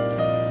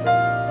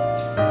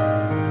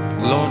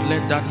 Lord,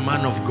 let that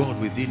man of God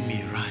within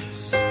me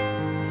rise.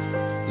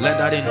 Let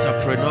that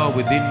entrepreneur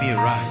within me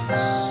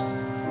rise.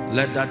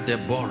 Let that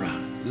Deborah,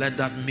 let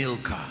that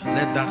Milka,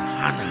 let that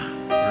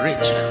Hannah,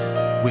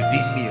 Rachel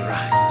within me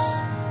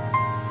rise.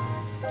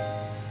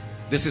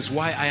 This is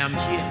why I am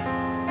here.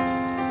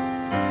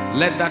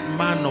 Let that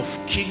man of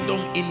kingdom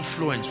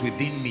influence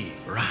within me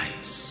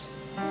rise.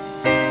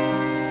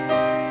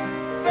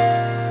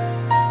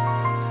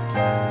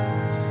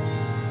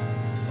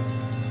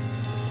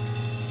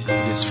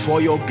 It is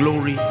for your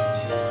glory.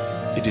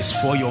 It is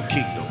for your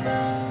kingdom.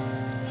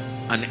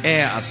 An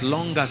heir, as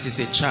long as he's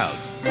a child,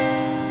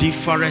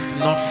 differeth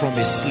not from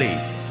a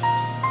slave,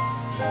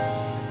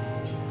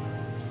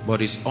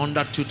 but is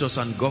under tutors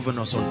and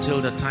governors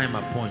until the time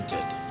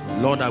appointed.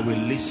 Lord, I will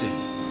listen.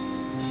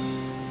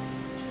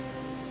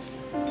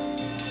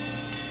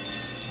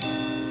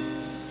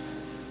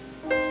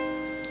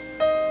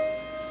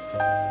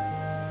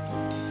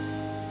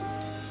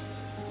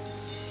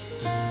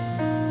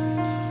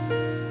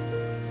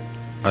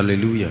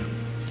 Hallelujah.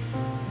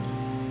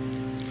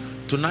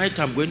 Tonight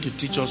I'm going to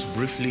teach us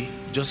briefly,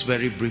 just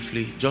very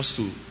briefly, just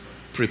to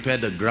prepare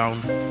the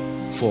ground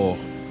for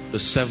the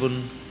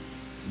 7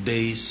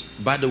 days.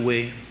 By the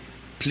way,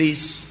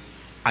 please,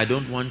 I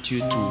don't want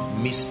you to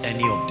miss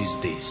any of these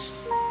days.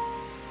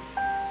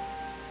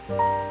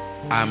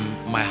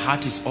 My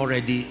heart is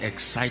already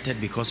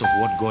excited because of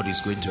what God is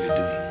going to be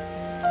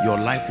doing. Your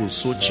life will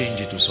so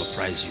change, it will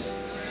surprise you.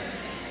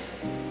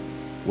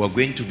 We're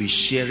going to be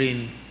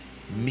sharing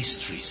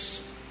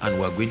mysteries and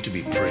we're going to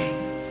be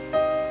praying.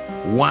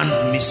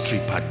 1 mystery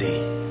per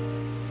day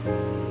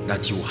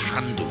that you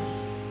handle,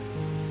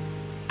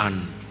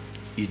 and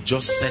it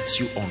just sets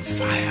you on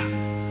fire.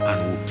 And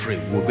we'll pray.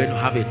 We're going to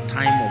have a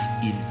time of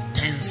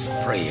intense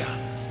prayer,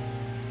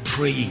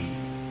 praying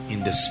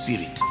in the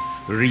spirit,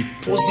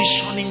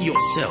 repositioning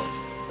yourself,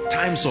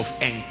 times of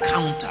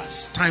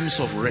encounters, times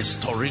of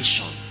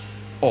restoration,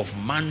 of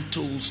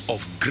mantles,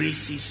 of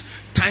graces,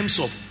 times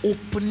of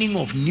opening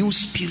of new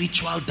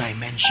spiritual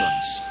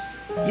dimensions.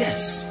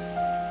 Yes,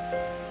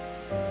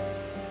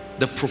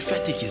 the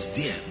prophetic is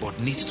there but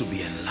needs to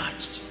be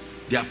enlarged.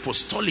 The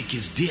apostolic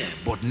is there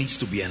but needs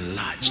to be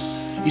enlarged.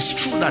 It's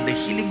true that the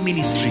healing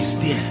ministry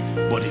is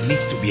there, but it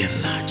needs to be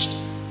enlarged.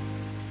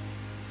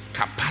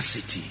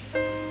 Capacity,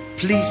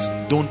 please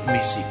don't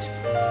miss it.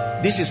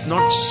 This is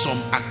not some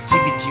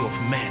activity of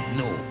men.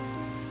 No.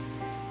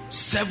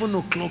 7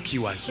 o'clock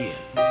you are here.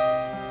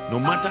 No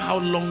matter how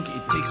long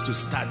it takes to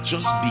start,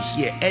 just be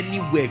here.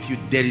 Anywhere,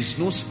 if there is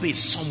no space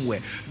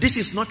somewhere. This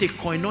is not a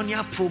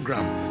koinonia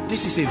program.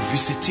 This is a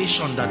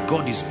visitation that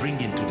God is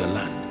bringing to the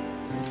land.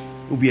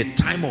 It will be a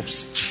time of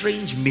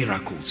strange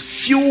miracles.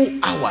 Few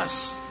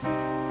hours,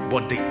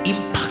 but the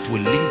impact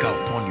will linger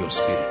upon your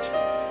spirit.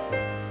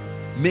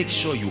 Make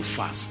sure you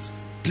fast.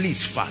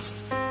 Please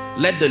fast.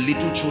 Let the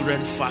little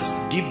children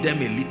fast. Give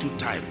them a little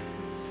time.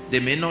 They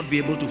may not be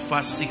able to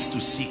fast 6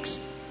 to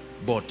 6.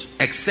 But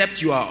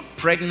except you are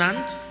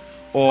pregnant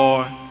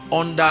or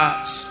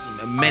under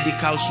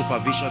medical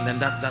supervision, then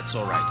that's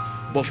all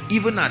right. But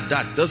even at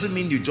that, doesn't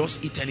mean you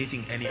just eat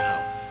anything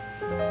anyhow.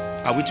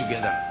 Are we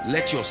together?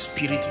 Let your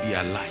spirit be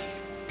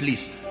alive.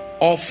 Please,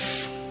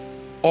 off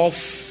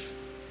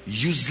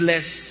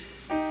useless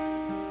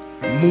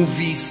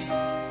movies,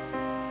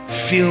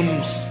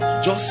 films.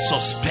 Just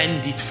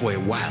suspend it for a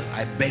while.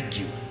 I beg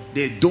you.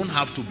 They don't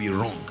have to be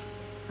wrong.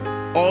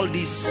 All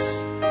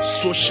these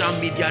social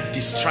media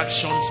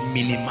distractions,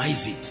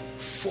 minimize it.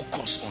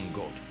 Focus on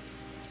God.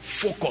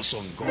 Focus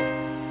on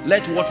God.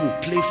 Let what will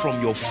play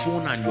from your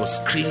phone and your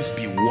screens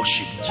be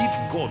worship. Give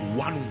God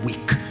 1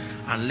 week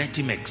and let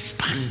him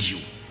expand you.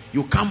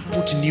 You can't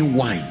put new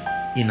wine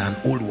in an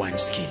old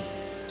wineskin.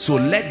 So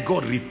let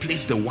God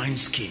replace the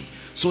wineskin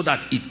so that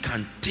it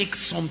can take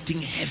something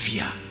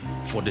heavier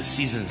for the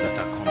seasons that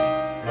are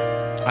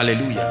coming.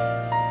 Hallelujah.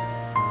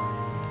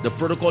 The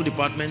protocol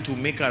department will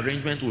make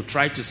arrangement, will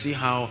try to see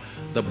how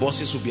the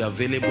buses will be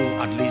available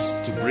at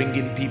least to bring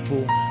in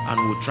people, and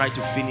will try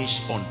to finish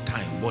on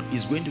time. But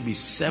it's going to be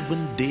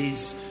 7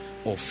 days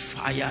of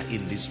fire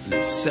in this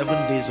place.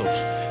 7 days of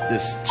the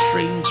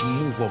strange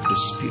move of the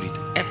Spirit.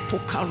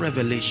 Epochal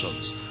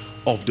revelations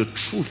of the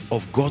truth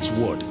of God's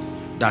word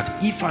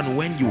that if and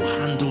when you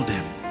handle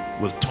them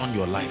will turn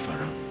your life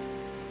around.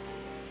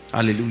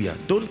 Hallelujah.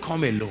 Don't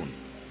come alone.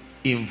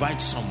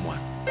 Invite someone.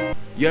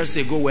 Years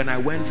ago when I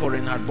went for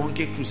an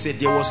Bonke crusade,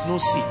 there was no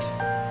seat.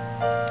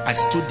 I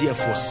stood there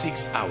for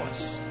 6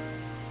 hours.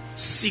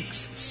 6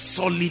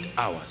 solid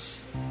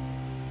hours.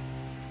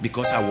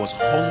 Because I was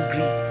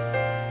hungry.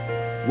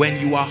 When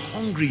you are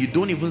hungry, you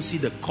don't even see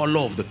the color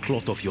of the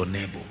cloth of your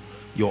neighbor.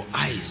 Your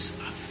eyes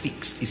are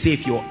fixed. He said,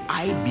 if your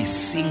eye be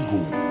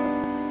single,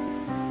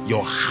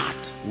 your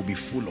heart will be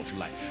full of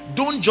light.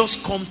 Don't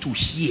just come to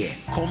hear,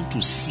 come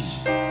to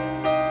see.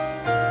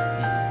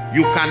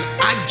 You can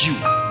argue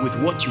with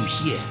what you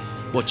hear,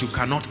 but you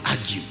cannot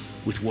argue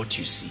with what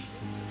you see.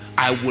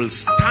 I will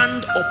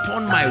stand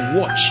upon my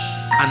watch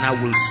and I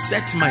will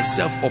set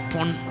myself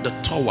upon the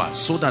tower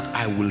so that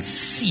I will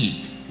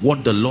see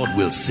what the Lord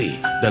will say.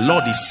 The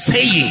Lord is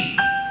saying,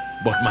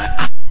 but my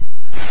eyes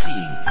are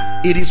seeing.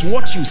 It is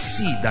what you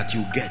see that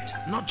you get,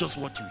 not just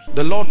what you hear.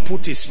 The Lord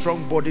put a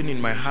strong burden in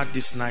my heart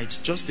this night.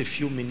 Just a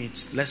few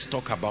minutes, let's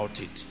talk about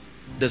it.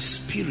 The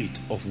spirit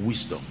of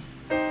wisdom.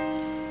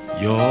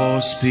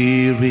 Your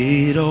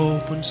spirit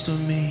opens to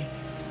me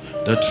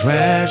the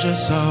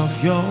treasures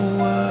of your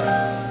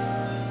word,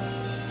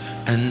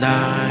 and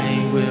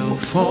I will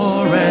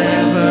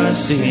forever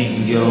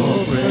sing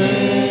your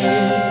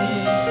praise.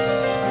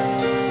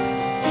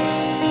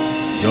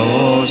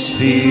 Your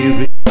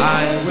spirit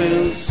I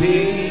will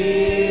sing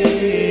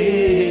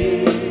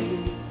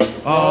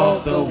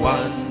of the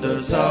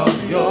wonders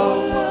of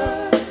your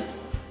word.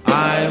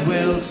 I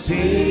will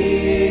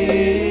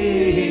sing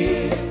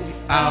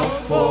out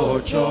for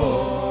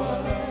joy.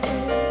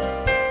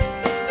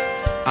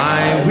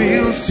 I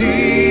will sing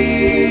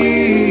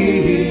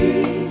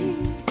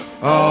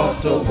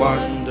of the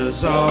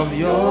wonders of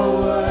your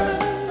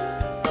word,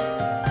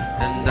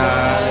 and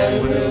I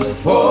will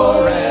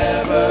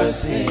forever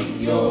sing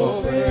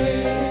your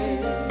praise.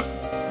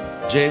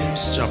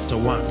 James chapter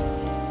 1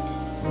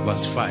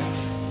 verse 5.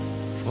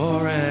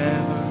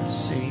 Forever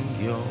sing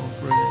your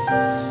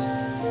praise,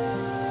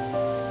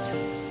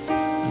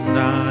 and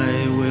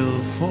I will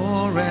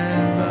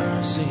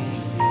forever sing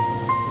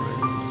your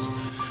praise.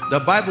 The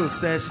Bible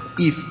says,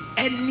 if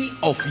any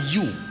of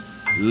you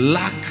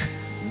lack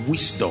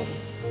wisdom.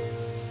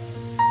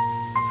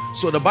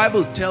 So the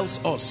Bible tells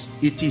us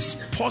it is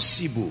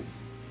possible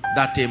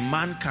that a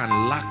man can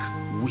lack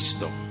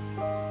wisdom.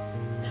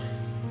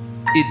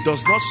 It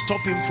does not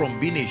stop him from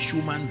being a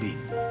human being.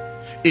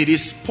 It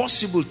is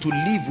possible to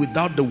live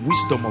without the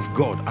wisdom of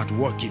God at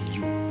work in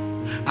you.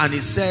 And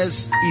it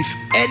says, if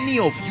any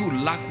of you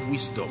lack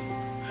wisdom.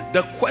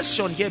 The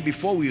question here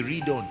before we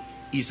read on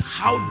is,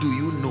 how do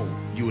you know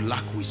you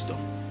lack wisdom?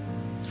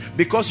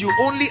 Because you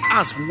only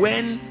ask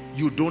when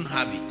you don't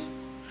have it.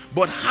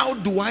 But how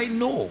do I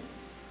know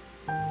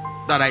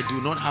that I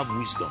do not have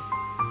wisdom?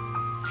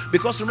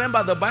 Because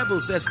remember, the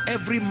Bible says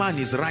every man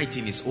is right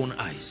in his own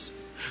eyes.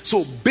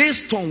 So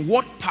based on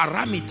what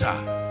parameter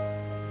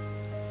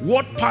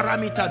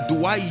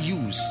do I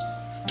use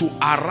to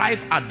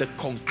arrive at the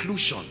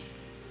conclusion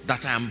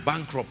that I am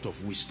bankrupt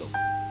of wisdom?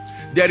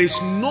 There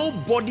is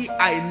nobody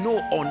I know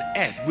on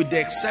earth, with the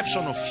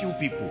exception of few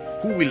people,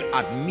 who will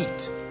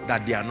admit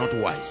that they are not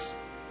wise.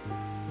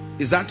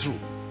 Is that true?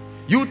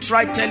 You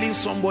try telling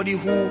somebody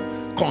who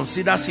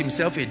considers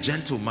himself a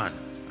gentleman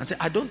and say,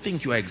 I don't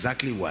think you are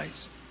exactly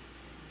wise.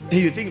 And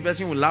you think the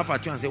person will laugh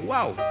at you and say,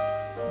 wow,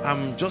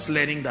 I'm just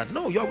learning that.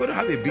 No, you're going to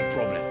have a big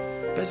problem.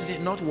 The person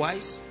say, not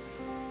wise?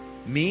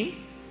 Me?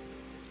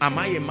 Am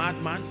I a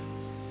madman?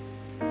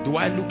 Do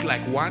I look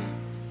like one?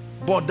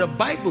 But the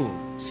Bible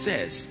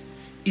says,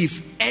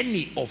 if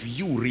any of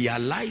you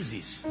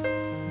realizes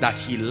that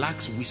he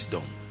lacks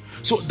wisdom.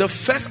 So the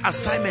first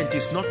assignment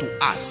is not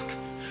to ask.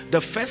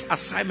 The first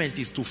assignment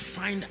is to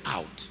find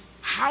out,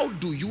 how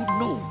do you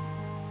know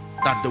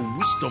that the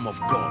wisdom of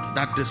God,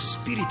 that the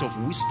spirit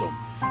of wisdom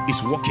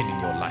is working in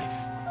your life?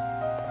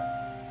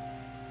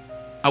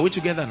 Are we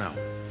together now?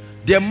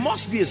 There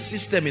must be a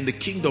system in the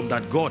kingdom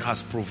that God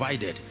has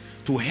provided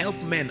to help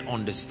men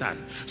understand.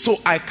 So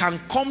I can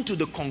come to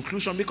the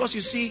conclusion, because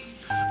you see,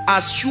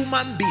 as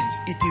human beings,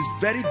 it is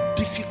very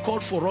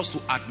difficult for us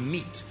to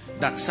admit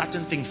that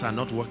certain things are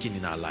not working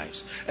in our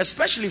lives.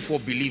 Especially for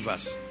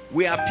believers.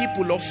 We are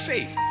people of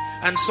faith.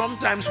 And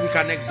sometimes we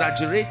can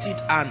exaggerate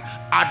it, and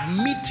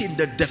admitting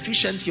the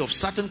deficiency of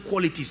certain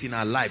qualities in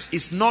our lives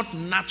is not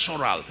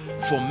natural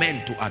for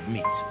men to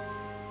admit.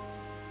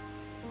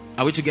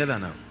 Are we together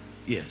now?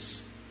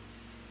 Yes.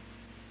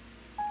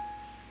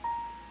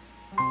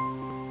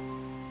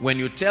 When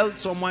you tell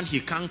someone he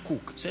can't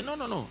cook, say,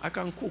 no, I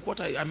can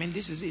cook. I mean,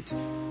 this is it.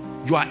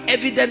 You are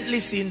evidently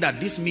seeing that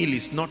this meal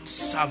is not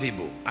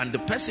servable. And the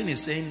person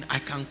is saying, I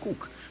can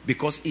cook.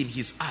 Because in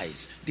his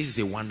eyes, this is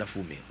a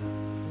wonderful meal.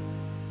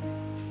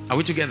 Are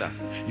we together?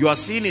 You are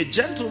seeing a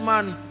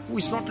gentleman who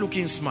is not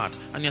looking smart.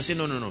 And you're saying,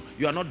 no,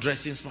 you are not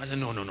dressing smart. Say,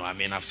 no. I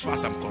mean, as far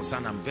as I'm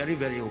concerned, I'm very,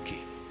 very okay.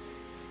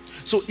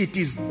 So it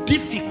is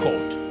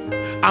difficult.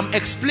 I'm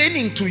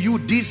explaining to you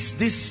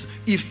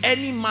this if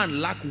any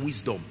man lack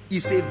wisdom,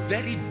 is a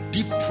very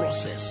deep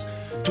process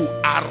to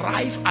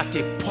arrive at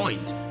a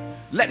point.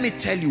 Let me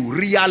tell you,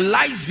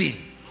 realizing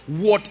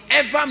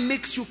whatever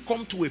makes you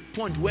come to a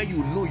point where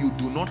you know you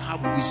do not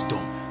have wisdom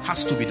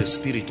has to be the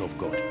Spirit of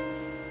God.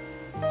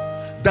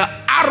 The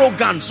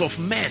arrogance of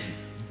men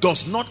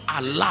does not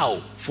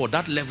allow for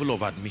that level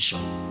of admission.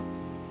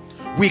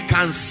 We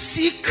can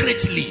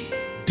secretly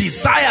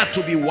desire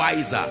to be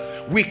wiser.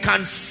 We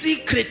can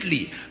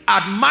secretly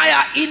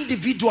admire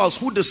individuals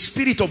who the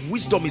spirit of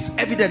wisdom is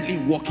evidently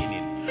working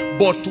in.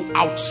 But to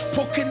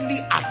outspokenly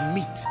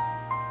admit,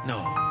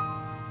 no.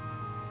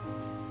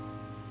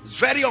 It's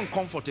very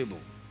uncomfortable.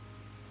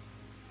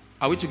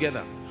 Are we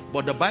together?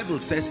 But the Bible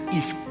says,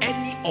 if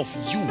any of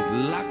you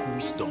lack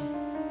wisdom,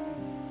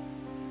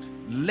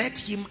 let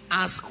him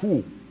ask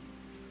who?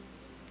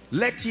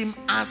 Let him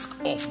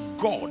ask of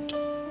God,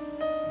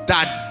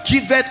 that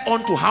giveth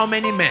unto how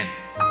many men?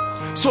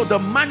 So the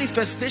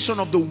manifestation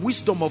of the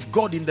wisdom of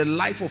God in the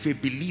life of a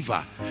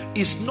believer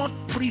is not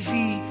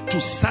privy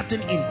to certain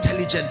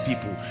intelligent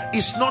people.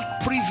 It's not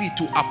privy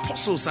to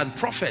apostles and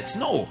prophets.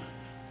 No.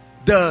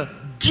 The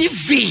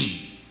giving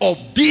of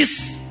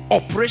this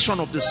operation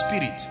of the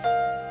Spirit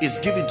is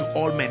given to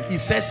all men. He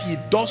says he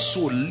does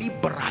so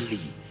liberally.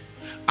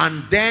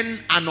 And then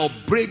an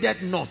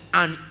upbraided not,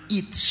 and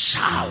it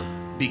shall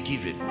be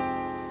given.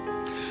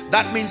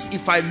 That means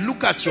if I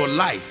look at your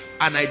life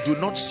and I do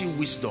not see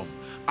wisdom,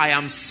 I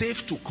am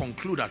safe to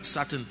conclude at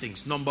certain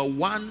things. Number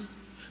one,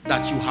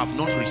 that you have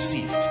not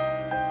received.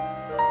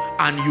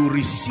 And you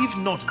receive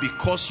not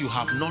because you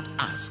have not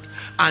asked.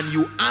 And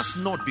you ask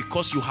not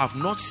because you have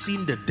not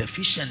seen the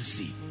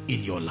deficiency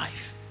in your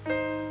life.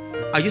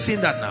 Are you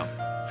seeing that now?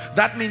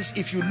 That means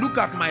if you look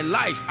at my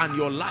life and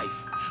your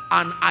life,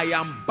 and I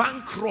am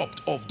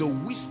bankrupt of the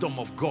wisdom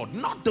of God,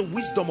 not the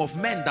wisdom of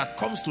men that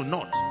comes to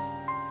naught,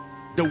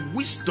 the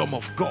wisdom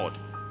of God,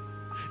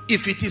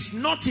 if it is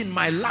not in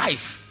my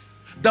life,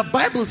 the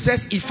Bible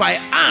says if I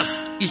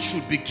ask, it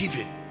should be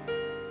given.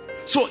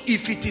 So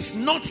if it is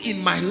not in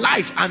my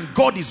life and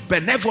God is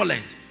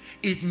benevolent,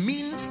 it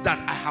means that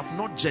I have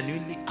not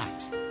genuinely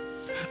asked.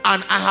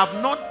 And I have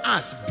not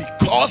asked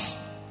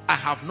because I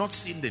have not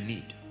seen the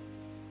need.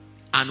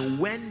 And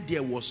when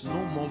there was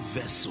no more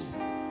vessel,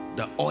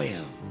 the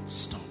oil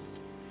stopped.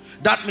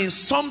 That means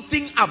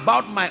something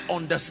about my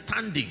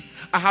understanding.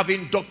 I have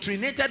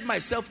indoctrinated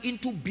myself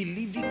into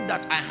believing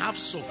that I have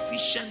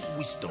sufficient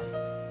wisdom.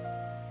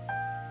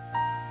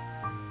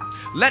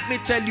 Let me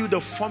tell you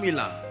the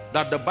formula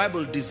that the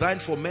Bible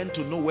designed for men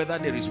to know whether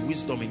there is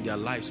wisdom in their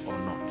lives or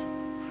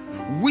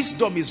not.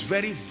 Wisdom is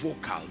very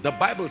vocal. The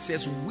Bible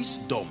says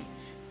wisdom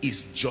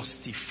is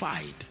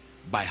justified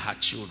by her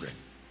children.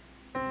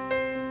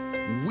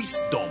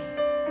 Wisdom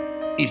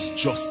is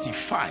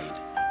justified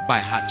by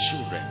her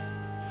children.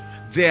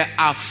 There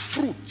are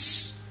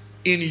fruits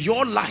in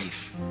your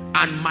life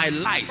and my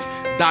life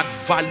that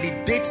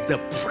validates the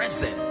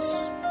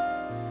presence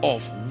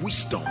of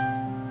wisdom.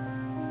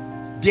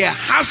 There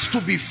has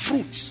to be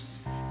fruits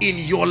in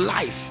your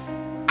life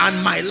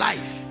and my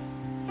life.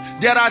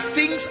 There are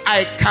things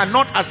I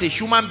cannot as a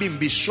human being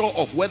be sure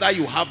of whether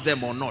you have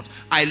them or not.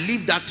 I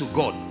leave that to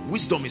God.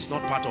 Wisdom is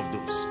not part of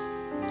those.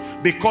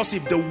 Because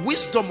if the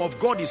wisdom of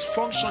God is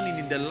functioning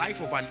in the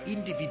life of an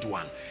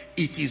individual,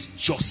 it is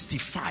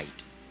justified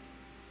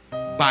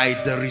by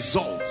the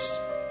results.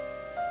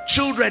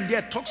 Children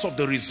there talks of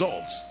the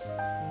results.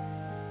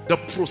 The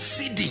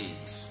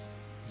proceedings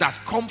that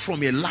come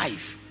from a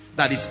life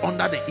that is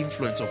under the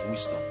influence of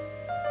wisdom.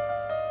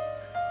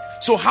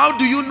 So how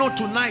do you know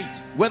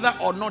tonight whether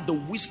or not the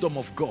wisdom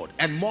of God,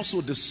 and more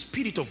so the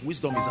spirit of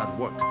wisdom, is at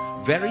work?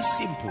 Very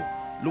simple.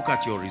 Look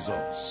at your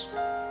results.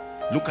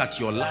 Look at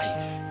your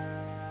life.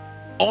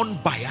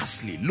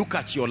 Unbiasedly. Look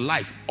at your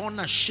life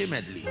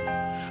unashamedly.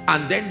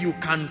 And then you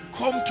can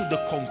come to the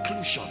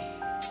conclusion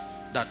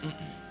that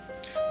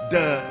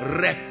the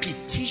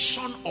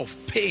repetition of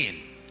pain,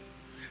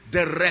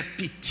 the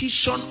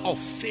repetition of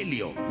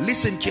failure,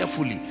 listen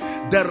carefully,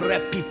 the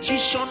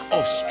repetition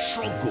of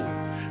struggle,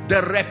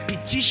 the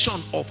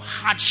repetition of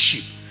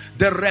hardship,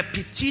 the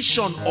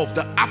repetition of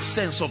the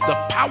absence of the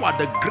power,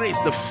 the grace,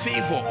 the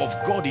favor of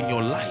God in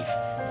your life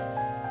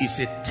is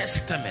a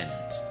testament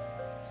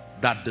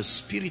that the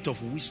spirit of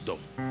wisdom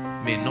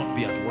may not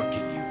be at work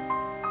in you.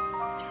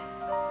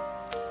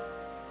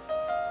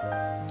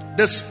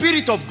 The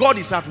spirit of God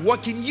is at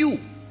work in you,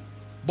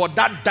 but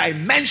that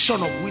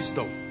dimension of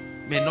wisdom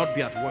may not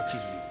be at work in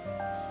you.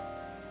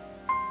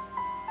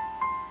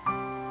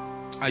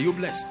 Are you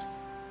blessed?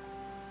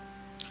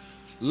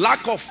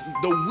 Lack of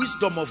the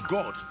wisdom of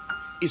God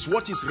is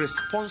what is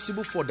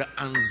responsible for the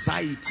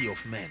anxiety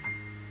of men.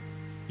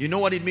 You know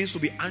what it means to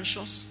be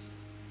anxious?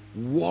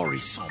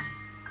 Worrisome.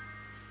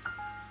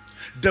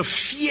 The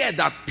fear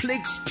that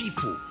plagues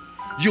people,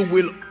 you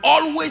will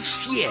always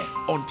fear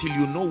until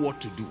you know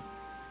what to do.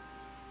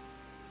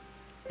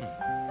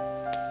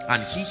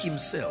 And he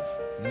himself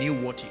knew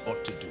what he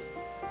ought to do.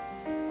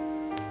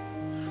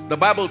 The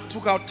Bible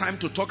took out time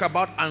to talk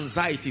about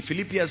anxiety.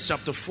 Philippians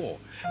chapter 4.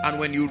 And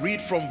when you read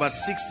from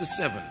verse 6 to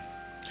 7,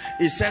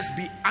 it says,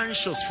 be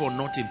anxious for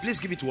nothing. Please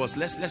give it to us.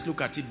 Let's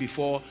look at it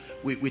before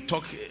we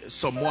talk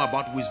some more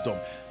about wisdom.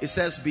 It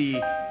says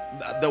the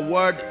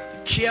word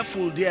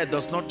careful there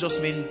does not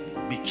just mean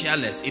be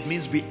careless. It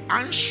means be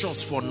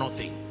anxious for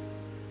nothing.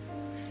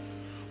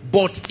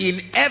 But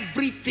in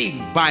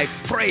everything by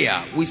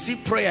prayer. We see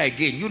prayer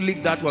again. You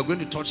leave that. We're going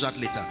to touch that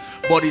later.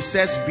 But it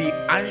says be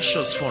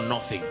anxious for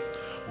nothing.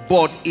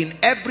 But in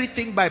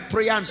everything by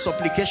prayer and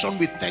supplication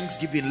with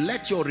thanksgiving,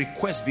 let your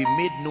request be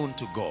made known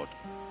to God.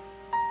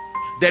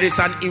 There is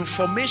an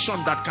information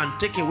that can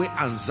take away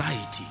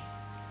anxiety.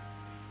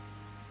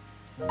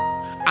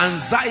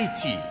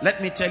 Anxiety,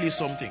 let me tell you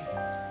something.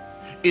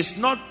 It's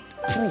not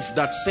proof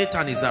that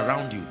Satan is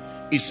around you.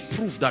 It's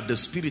proof that the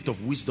spirit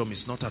of wisdom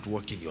is not at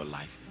work in your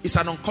life. It's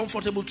an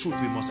uncomfortable truth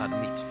we must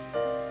admit.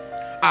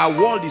 Our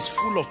world is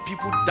full of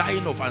people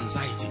dying of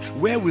anxiety.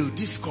 Where will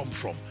this come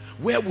from?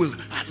 Where will,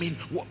 I mean,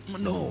 what?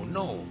 No.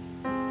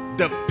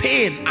 The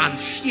pain and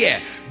fear.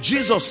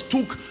 Jesus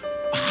took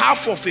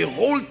half of a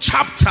whole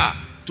chapter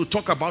to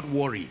talk about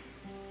worry.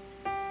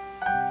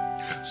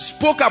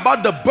 Spoke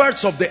about the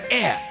birds of the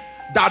air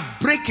that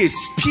break a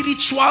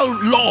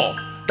spiritual law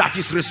that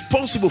is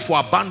responsible for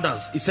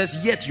abundance. It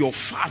says, yet your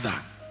father,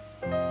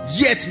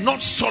 yet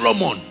not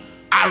Solomon,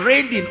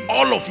 arrayed in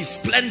all of his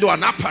splendor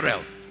and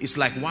apparel, is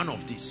like one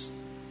of these.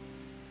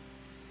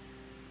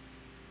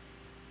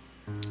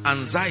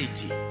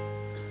 Anxiety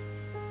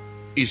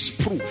is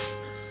proof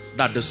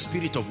that the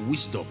spirit of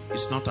wisdom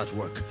is not at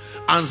work.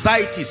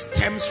 Anxiety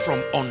stems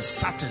from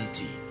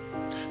uncertainty.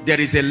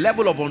 There is a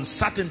level of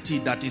uncertainty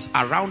that is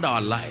around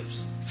our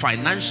lives,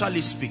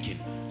 financially speaking,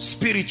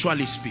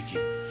 spiritually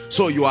speaking.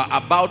 So you are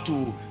about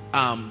to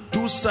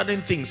do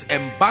certain things,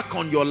 embark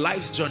on your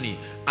life's journey,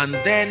 and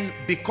then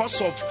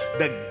because of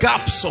the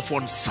gaps of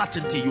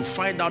uncertainty, you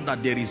find out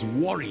that there is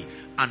worry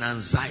and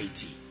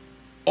anxiety.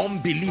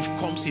 Unbelief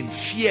comes in,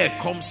 fear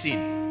comes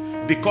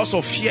in. Because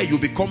of fear, you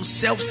become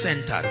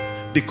self-centered,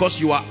 because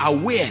you are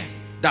aware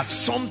that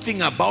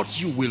something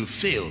about you will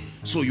fail.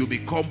 So you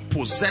become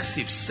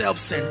possessive,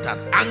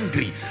 self-centered,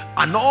 angry,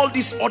 and all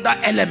these other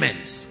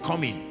elements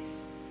come in.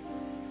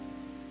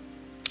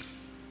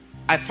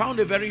 I found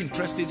a very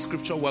interesting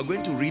scripture. We're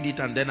going to read it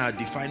and then I'll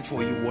define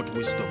for you what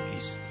wisdom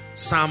is.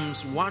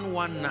 Psalms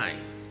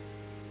 119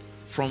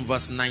 from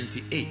verse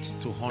 98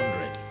 to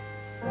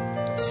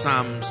 100.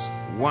 Psalms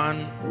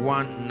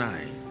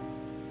 119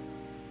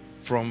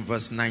 from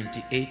verse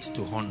 98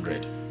 to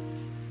 100.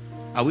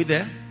 Are we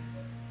there?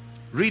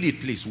 Read it,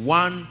 please.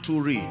 1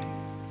 to read.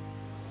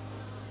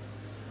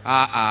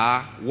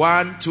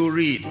 1 to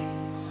read.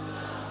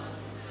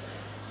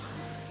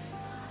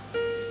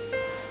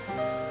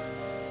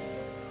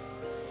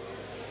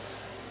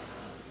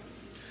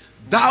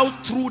 Thou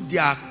through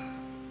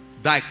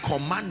thy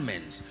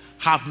commandments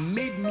have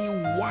made me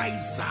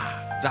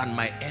wiser than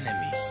my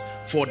enemies,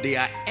 for they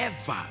are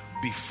ever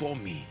before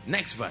me.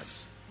 Next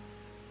verse.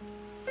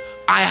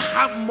 I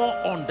have more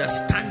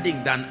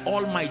understanding than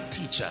all my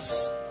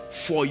teachers,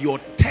 for your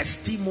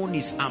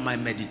testimonies are my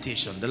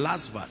meditation. The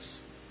last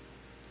verse.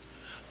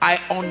 I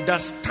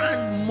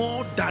understand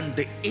more than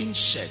the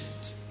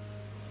ancient.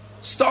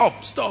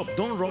 Stop,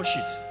 don't rush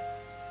it.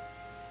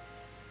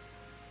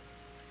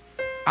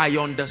 I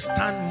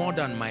understand more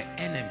than my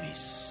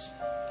enemies.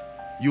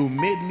 You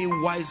made me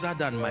wiser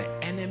than my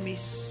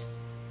enemies.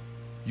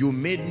 You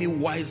made me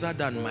wiser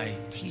than my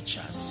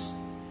teachers.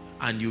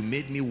 And you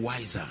made me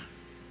wiser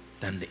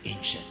than the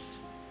ancient.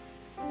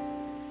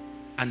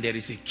 And there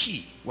is a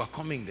key. We're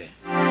coming there.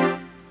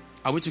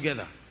 Are we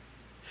together?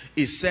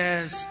 It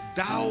says,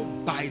 thou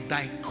by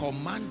thy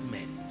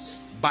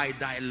commandments, by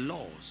thy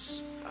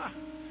laws,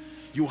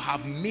 you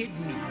have made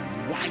me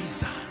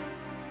wiser,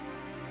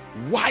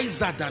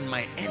 wiser than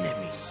my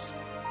enemies,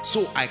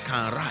 so I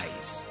can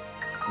rise,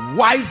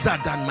 wiser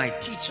than my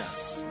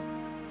teachers,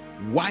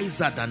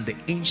 wiser than the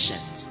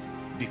ancients,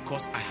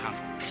 because I have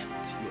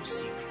kept your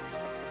secret.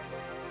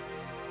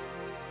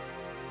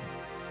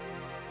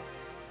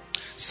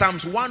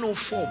 Psalms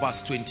 104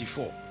 verse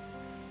 24.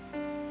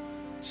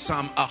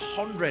 Psalm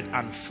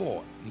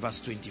 104 verse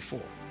 24.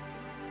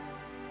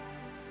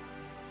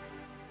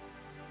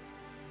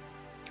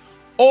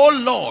 O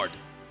Lord,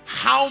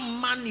 how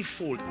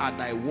manifold are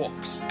thy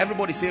works.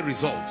 Everybody say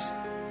results.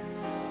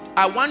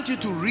 I want you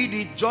to read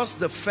it, just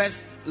the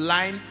first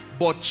line,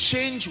 but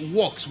change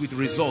works with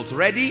results.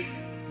 Ready?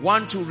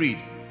 1, 2, read.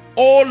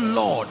 O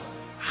Lord,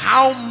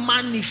 how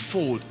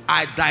manifold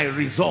are thy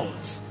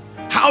results.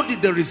 How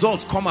did the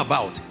results come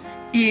about?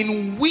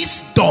 In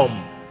wisdom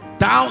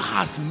thou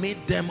hast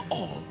made them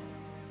all.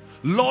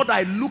 Lord,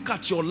 I look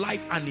at your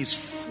life and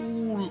it's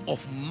full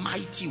of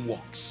mighty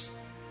works,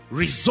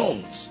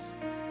 results.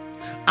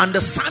 And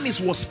the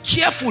psalmist was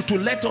careful to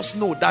let us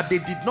know that they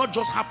did not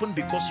just happen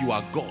because you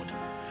are God.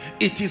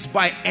 It is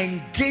by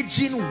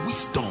engaging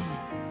wisdom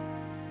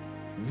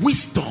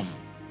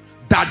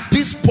that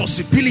these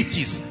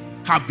possibilities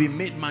have been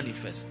made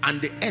manifest.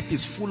 And the earth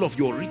is full of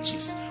your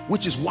riches,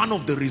 which is one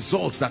of the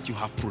results that you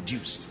have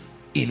produced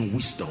in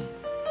wisdom.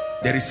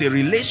 There is a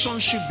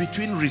relationship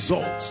between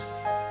results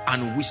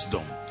and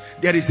wisdom.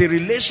 There is a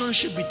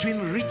relationship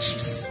between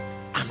riches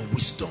and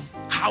wisdom.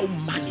 How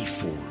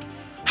manifold,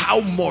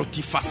 how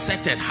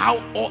multifaceted, how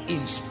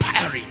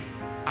awe-inspiring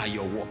are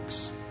your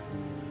works.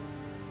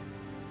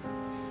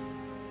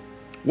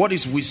 What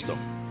is wisdom?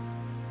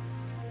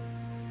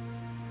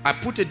 I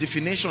put a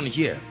definition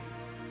here.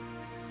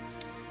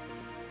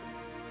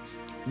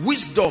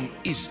 Wisdom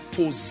is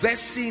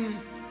possessing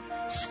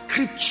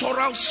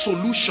scriptural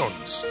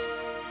solutions.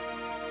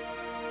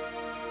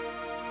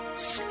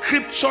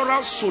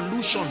 Scriptural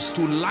solutions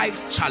to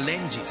life's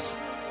challenges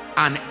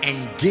and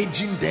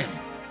engaging them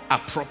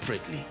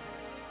appropriately.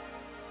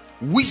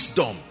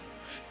 Wisdom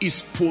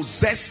is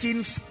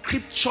possessing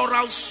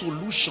scriptural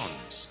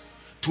solutions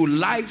to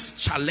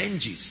life's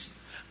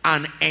challenges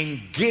and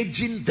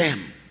engaging them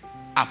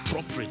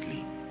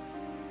appropriately.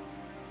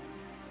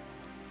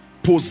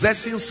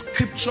 Possessing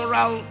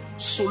scriptural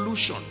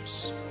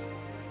solutions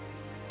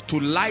to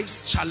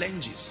life's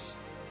challenges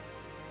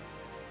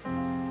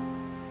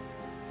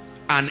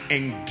and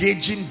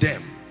engaging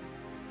them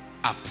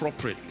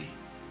appropriately.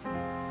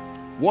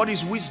 What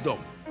is wisdom?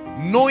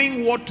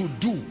 Knowing what to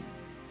do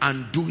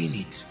and doing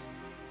it.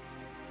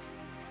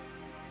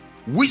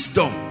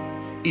 Wisdom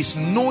is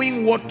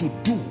knowing what to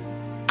do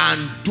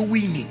and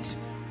doing it.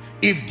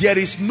 If there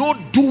is no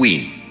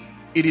doing,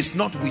 it is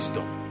not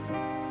wisdom.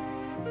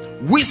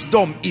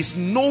 Wisdom is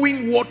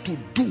knowing what to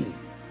do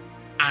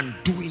and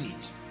doing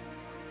it.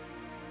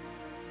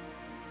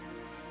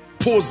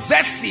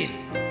 Possessing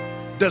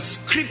the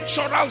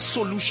scriptural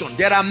solution.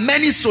 There are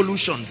many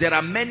solutions. There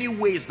are many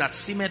ways that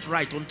seemeth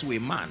right unto a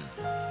man,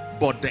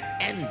 but the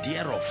end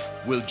thereof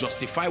will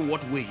justify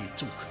what way he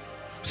took.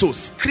 So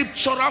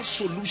scriptural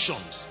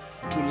solutions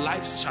to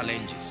life's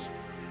challenges,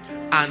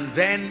 and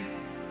then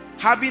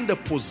having the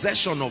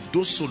possession of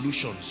those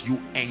solutions, you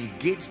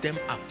engage them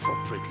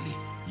appropriately.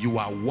 You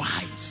are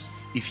wise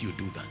if you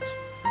do that.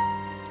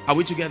 Are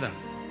we together?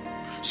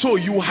 So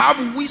you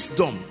have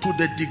wisdom to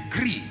the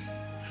degree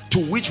to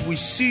which we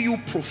see you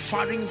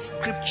providing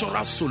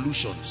scriptural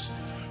solutions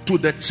to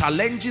the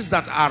challenges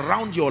that are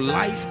around your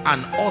life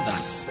and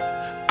others,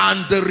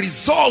 and the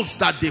results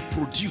that they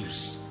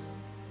produce.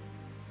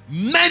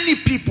 Many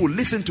people,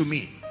 listen to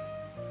me,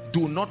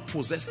 do not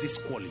possess this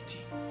quality.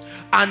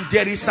 And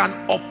there is an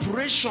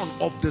operation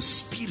of the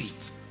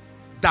Spirit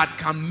that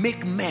can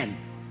make men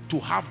to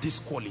have this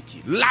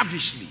quality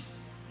lavishly,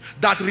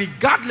 that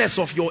regardless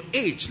of your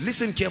age,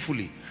 listen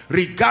carefully,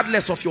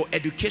 regardless of your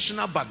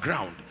educational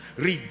background,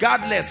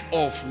 regardless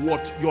of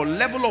what your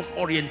level of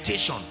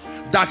orientation,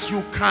 that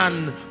you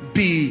can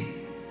be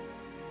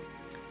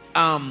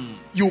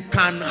you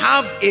can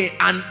have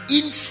an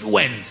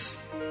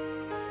influence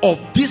of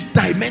this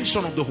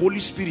dimension of the Holy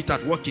Spirit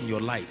at work in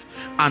your life,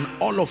 and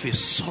all of a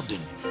sudden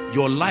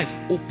your life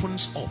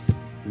opens up,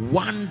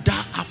 wonder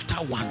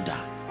after wonder,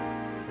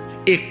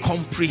 a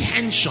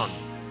comprehension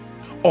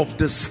of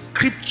the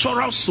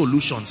scriptural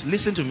solutions.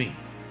 Listen to me.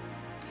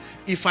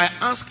 If I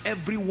ask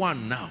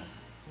everyone now,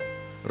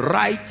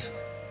 write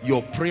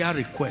your prayer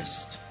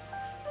request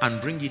and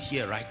bring it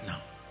here right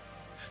now.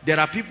 There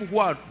are people who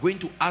are going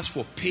to ask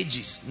for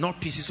pages,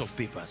 not pieces of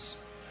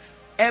papers.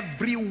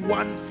 Every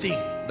one thing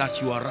that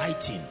you are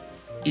writing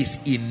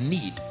is in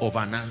need of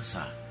an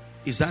answer.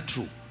 Is that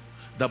true?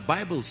 The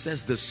Bible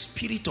says the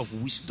spirit of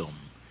wisdom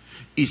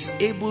is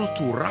able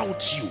to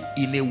route you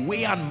in a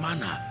way and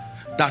manner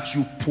that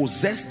you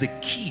possess the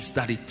keys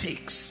that it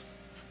takes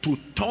to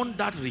turn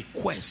that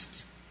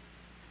request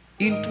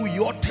into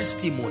your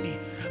testimony,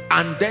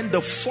 and then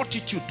the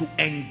fortitude to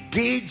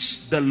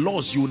engage the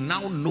laws you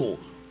now know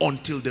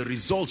until the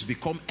results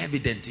become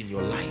evident in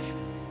your life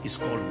is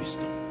called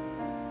wisdom.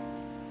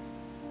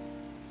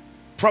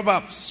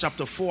 Proverbs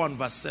chapter 4 and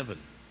verse 7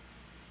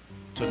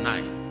 to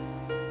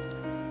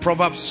 9.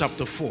 Proverbs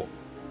chapter 4.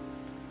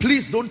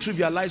 Please don't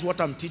trivialize what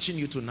I'm teaching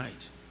you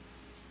tonight.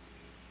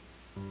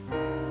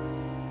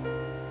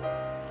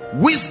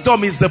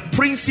 Wisdom is the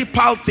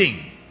principal thing.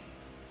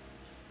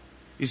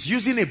 It's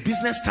using a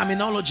business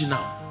terminology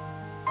now.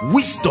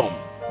 Wisdom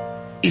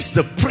is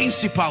the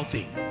principal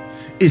thing.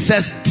 It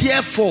says,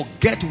 therefore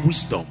get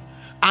wisdom,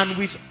 and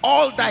with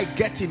all thy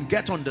getting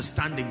get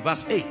understanding.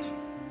 Verse 8.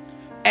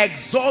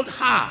 Exalt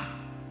her,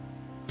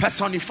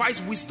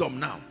 personifies wisdom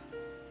now.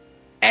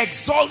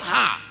 Exalt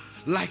her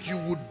like you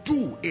would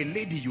do a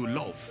lady you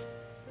love.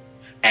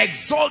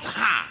 Exalt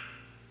her.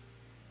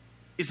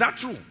 Is that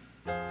true?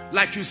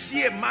 Like you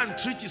see a man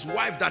treat his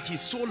wife that he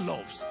so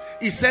loves.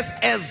 It says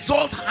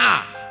exalt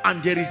her,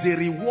 and there is a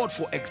reward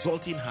for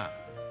exalting her.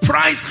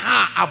 Prize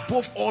her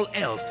above all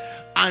else,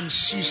 and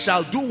she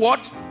shall do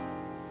what?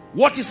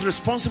 What is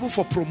responsible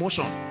for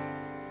promotion?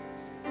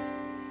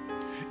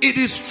 It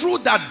is true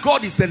that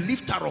God is the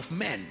lifter of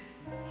men,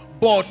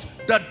 but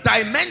the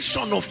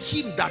dimension of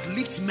him that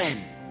lifts men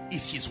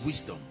is his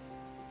wisdom.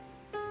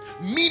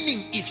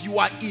 Meaning, if you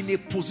are in a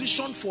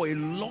position for a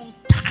long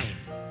time,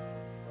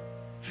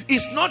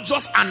 it's not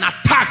just an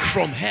attack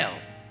from hell,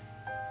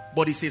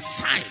 but it's a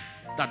sign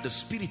that the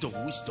spirit of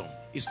wisdom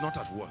is not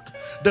at work.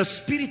 The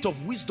spirit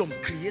of wisdom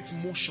creates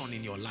motion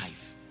in your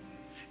life.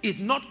 It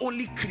not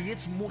only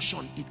creates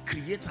motion, it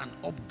creates an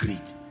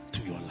upgrade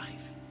to your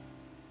life.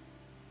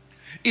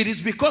 It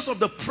is because of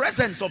the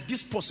presence of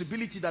this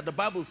possibility that the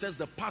Bible says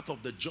the path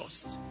of the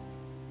just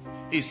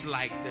is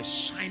like the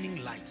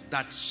shining light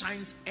that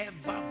shines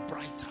ever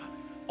brighter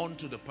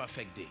unto the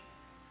perfect day.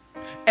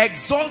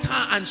 Exalt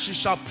her, and she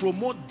shall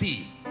promote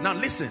thee. Now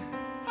listen.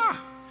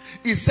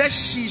 It says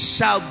she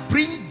shall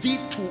bring thee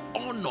to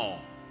honor.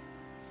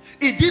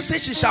 It did say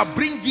she shall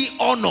bring thee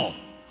honor.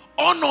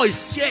 Honor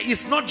is here.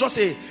 It's not just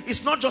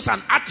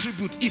an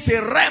attribute. It's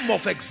a realm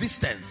of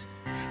existence.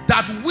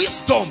 That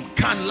wisdom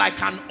can,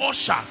 like an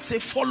usher, say,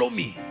 follow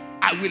me.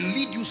 I will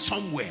lead you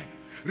somewhere.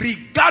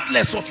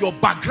 Regardless of your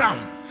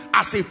background,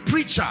 as a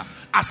preacher,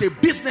 as a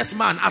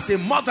businessman, as a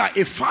mother,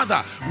 a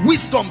father,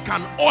 wisdom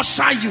can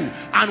usher you.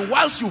 And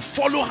whilst you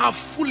follow her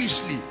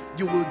foolishly,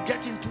 you will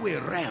get into a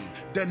realm.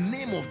 The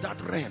name of that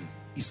realm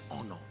is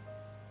honor.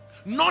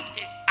 Not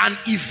an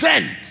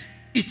event.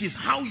 It is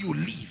how you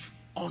live.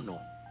 Honor.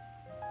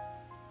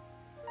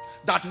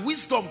 That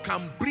wisdom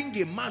can bring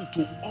a man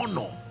to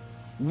honor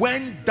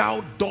when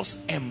thou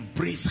dost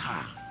embrace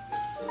her.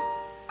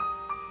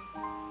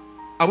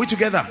 Are we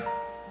together?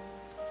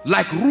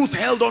 Like Ruth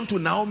held on to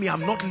Naomi,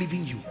 I'm not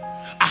leaving you.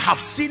 I have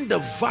seen the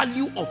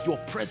value of your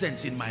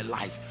presence in my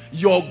life.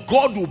 Your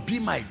God will be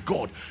my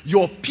God.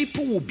 Your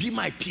people will be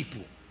my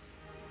people.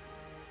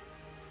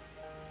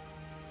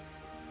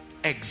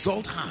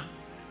 Exalt her,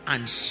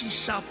 and she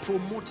shall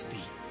promote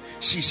thee.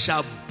 She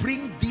shall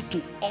bring thee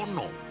to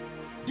honor.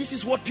 This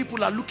is what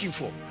people are looking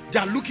for. They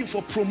are looking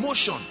for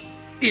promotion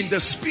in the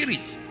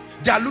spirit.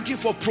 They are looking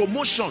for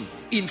promotion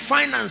in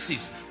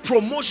finances,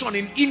 promotion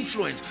in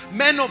influence.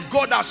 Men of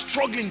God are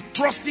struggling,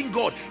 trusting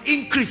God.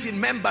 Increase in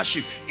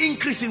membership,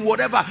 increase in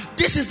whatever.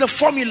 This is the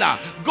formula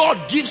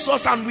God gives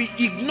us, and we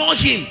ignore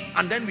him,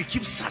 and then we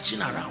keep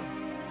searching around.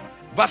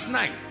 Verse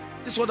 9,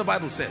 this is what the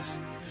Bible says.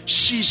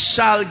 She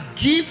shall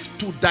give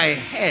to thy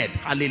head,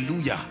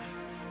 hallelujah,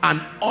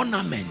 an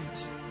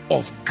ornament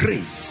of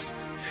grace.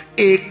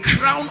 A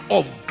crown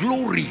of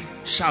glory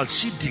shall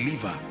she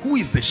deliver. Who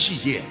is the she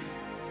here?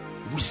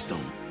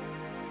 Wisdom.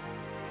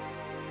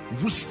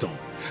 Wisdom.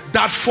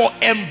 That for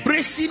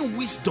embracing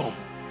wisdom,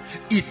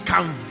 it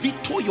can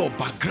veto your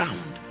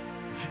background.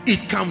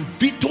 It can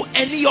veto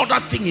any other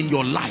thing in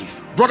your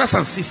life, brothers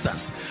and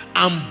sisters,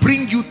 and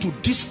bring you to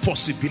this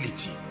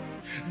possibility.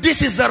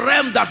 This is the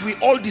realm that we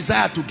all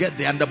desire to get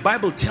there, and the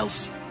Bible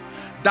tells you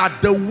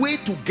that the way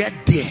to get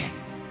there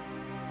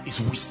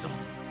is wisdom.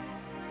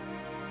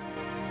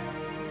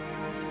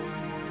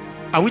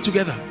 Are we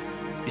together?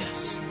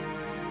 Yes.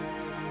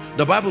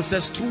 The Bible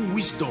says through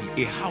wisdom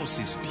a house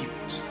is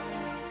built.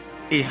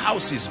 A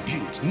house is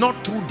built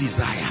not through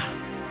desire.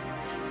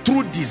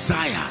 Through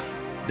desire,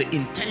 the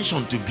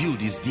intention to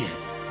build is there,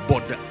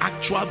 but the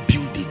actual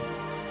building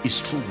is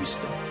through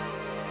wisdom.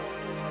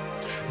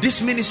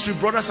 This ministry,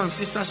 brothers and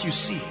sisters, you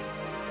see,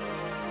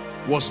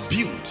 was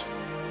built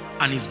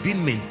and is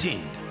being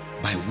maintained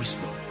by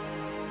wisdom.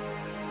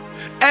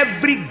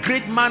 Every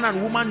great man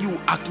and woman you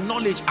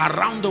acknowledge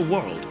around the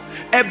world,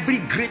 every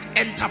great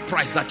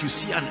enterprise that you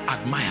see and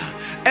admire,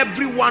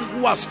 everyone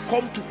who has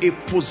come to a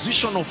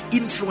position of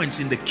influence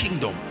in the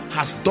kingdom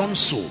has done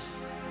so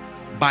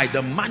by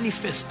the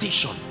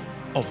manifestation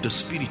of the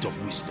spirit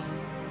of wisdom.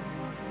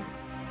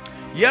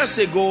 Years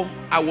ago,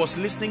 I was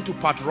listening to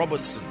Pat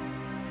Robertson,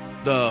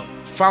 the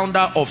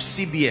founder of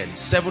CBN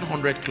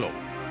 700 Club,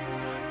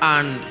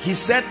 and he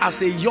said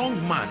as a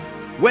young man,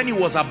 when he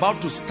was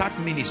about to start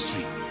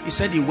ministry, He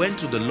said he went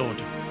to the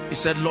Lord. He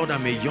said, Lord,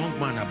 I'm a young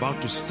man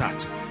about to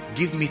start.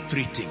 Give me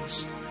 3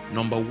 things.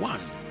 Number 1,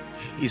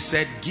 he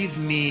said, give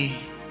me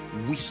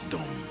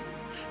wisdom.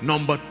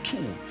 Number 2,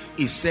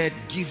 he said,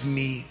 give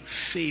me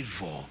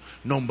favor.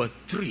 Number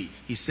 3,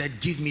 he said,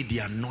 give me the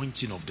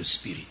anointing of the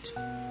Spirit.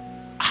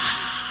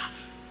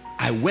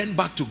 I went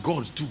back to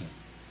God too.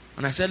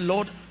 And I said,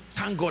 Lord,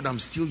 thank God I'm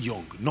still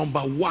young. Number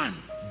 1,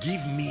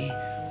 give me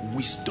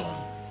wisdom.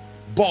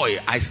 Boy,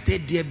 I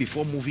stayed there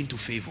before moving to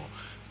favor.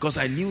 Because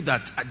I knew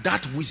that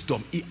that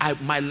wisdom,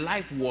 my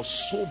life was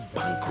so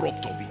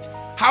bankrupt of it.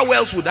 How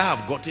else would I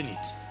have gotten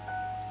it?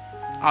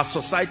 Our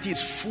society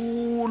is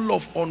full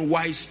of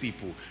unwise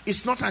people.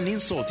 It's not an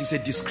insult, it's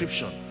a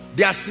description.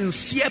 They are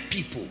sincere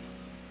people,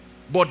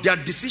 but their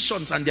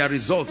decisions and their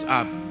results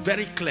are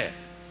very clear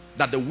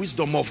that the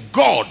wisdom of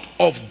God,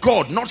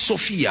 not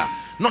Sophia,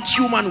 not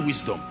human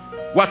wisdom.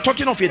 We're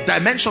talking of a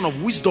dimension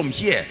of wisdom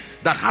here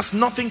that has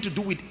nothing to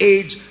do with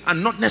age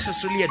and not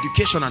necessarily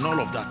education and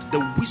all of that. The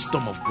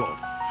wisdom of God,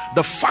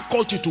 the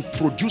faculty to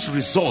produce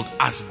result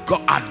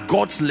at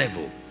God's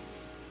level.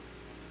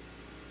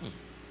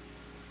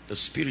 The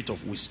spirit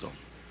of wisdom.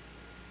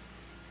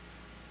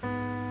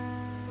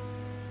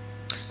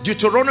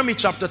 Deuteronomy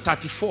chapter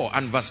 34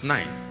 and verse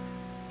 9.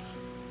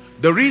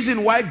 The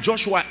reason why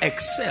Joshua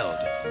excelled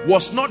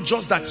was not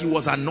just that he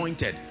was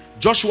anointed.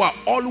 Joshua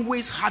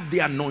always had the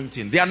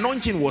anointing. The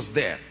anointing was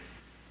there.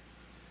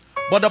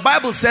 But the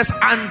Bible says,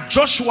 and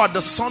Joshua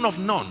the son of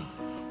Nun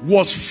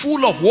was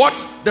full of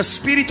what? The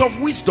spirit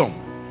of wisdom.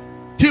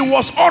 He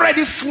was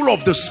already full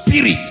of the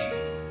Spirit.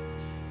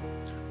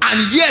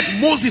 And yet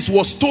Moses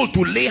was told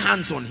to lay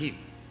hands on him.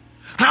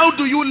 How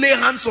do you lay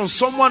hands on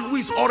someone who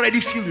is already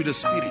filled with the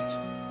Spirit?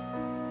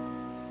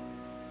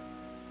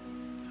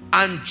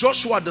 And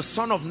Joshua the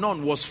son of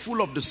Nun was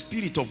full of the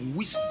spirit of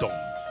wisdom.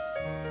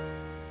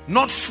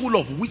 Not full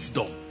of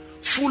wisdom,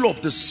 full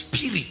of the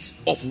spirit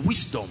of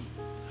wisdom.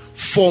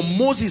 For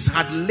Moses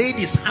had laid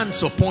his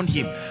hands upon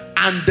him,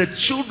 and the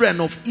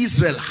children of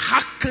Israel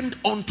hearkened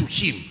unto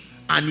him,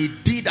 and he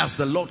did as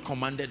the Lord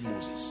commanded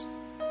Moses.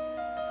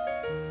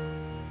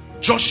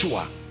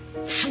 Joshua,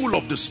 full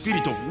of the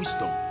spirit of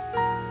wisdom.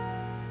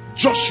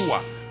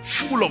 Joshua,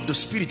 full of the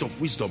spirit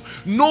of wisdom.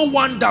 No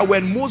wonder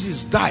when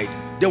Moses died,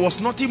 there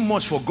was nothing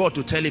much for God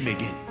to tell him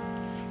again.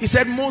 He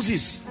said,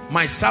 Moses,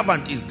 my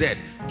servant is dead.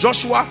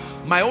 Joshua,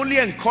 my only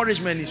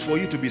encouragement is for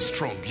you to be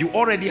strong. You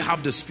already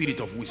have the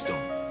spirit of wisdom.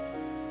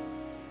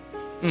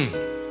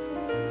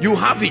 You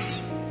have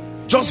it.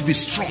 Just be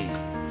strong.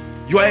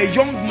 You are a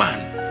young man,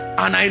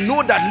 and I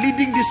know that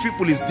leading these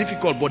people is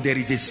difficult, but there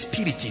is a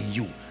spirit in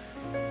you.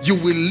 You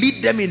will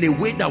lead them in a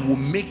way that will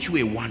make you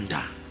a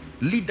wonder.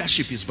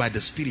 Leadership is by the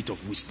spirit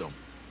of wisdom.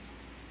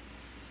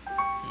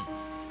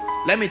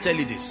 Let me tell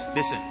you this.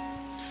 Listen.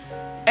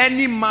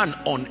 Any man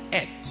on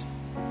earth,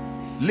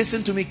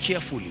 listen to me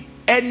carefully.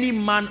 Any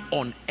man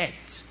on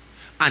earth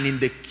and in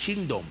the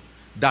kingdom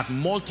that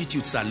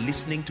multitudes are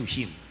listening to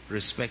him,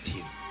 respect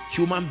him.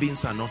 Human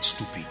beings are not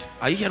stupid.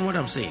 Are you hearing what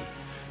I'm saying?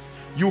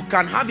 You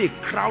can have a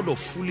crowd of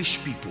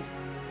foolish people,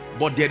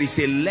 but there is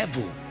a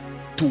level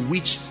to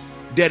which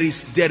there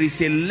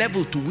is a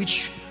level to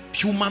which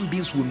human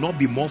beings will not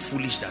be more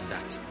foolish than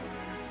that.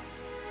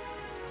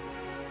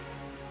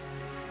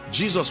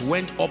 Jesus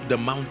went up the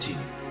mountain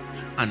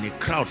and a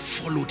crowd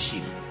followed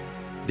him.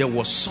 There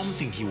was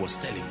something he was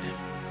telling them.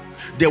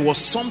 There was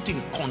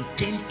something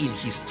contained in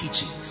his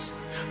teachings.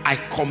 I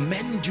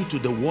commend you to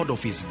the word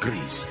of his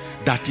grace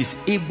that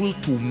is able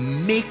to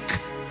make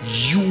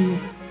you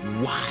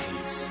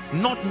wise,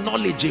 not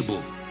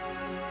knowledgeable.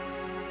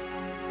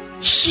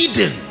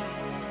 Hidden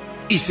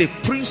is a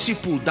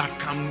principle that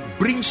can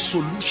bring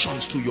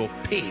solutions to your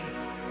pain.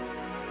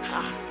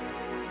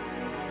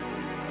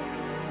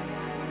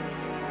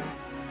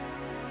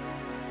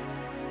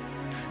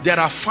 There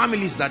are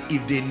families that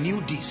if they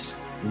knew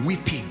this,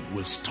 weeping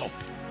will stop.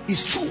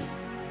 It's true.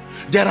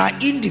 There are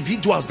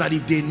individuals that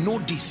if they know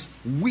this,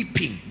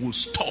 weeping will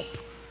stop.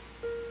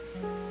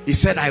 He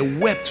said, I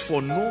wept,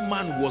 for no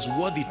man was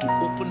worthy to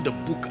open the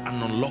book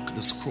and unlock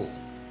the scroll.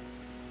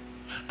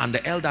 And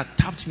the elder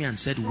tapped me and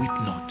said, weep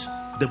not.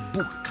 The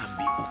book can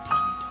be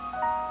opened.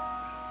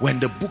 When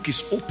the book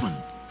is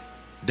opened,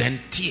 then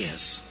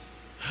tears.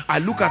 I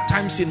look at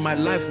times in my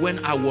life when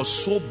I was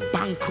so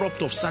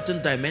bankrupt of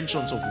certain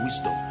dimensions of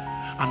wisdom,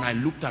 and I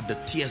looked at the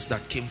tears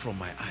that came from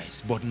my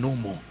eyes, but no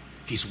more.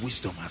 His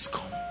wisdom has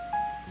come.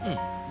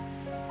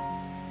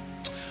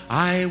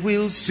 I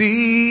will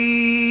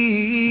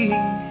sing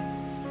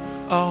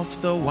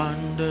of the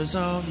wonders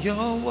of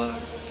your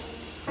word.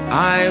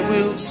 I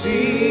will sing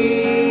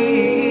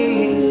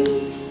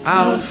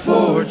out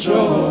for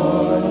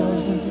joy.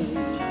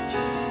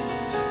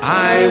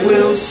 I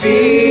will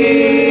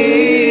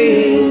sing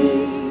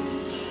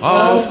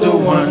of the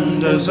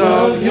wonders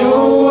of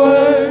your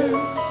word,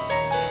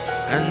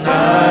 and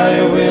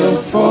I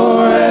will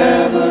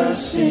forever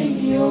sing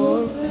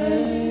your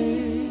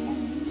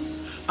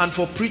praise. And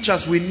for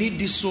preachers, we need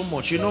this so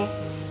much. You know,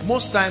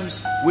 most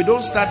times we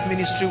don't start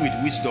ministry with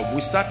wisdom. We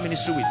start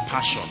ministry with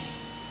passion.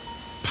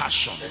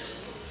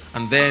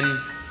 And then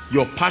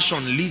Your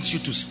passion leads you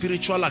to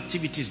spiritual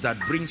activities that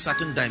bring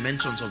certain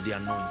dimensions of the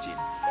anointing.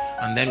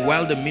 And then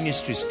while the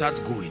ministry starts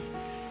going,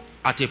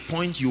 at a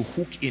point you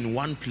hook in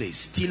one place,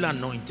 still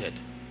anointed,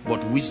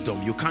 but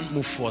wisdom. You can't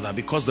move further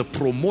because the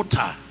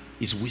promoter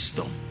is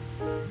wisdom.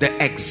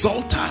 The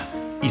exalter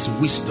is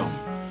wisdom.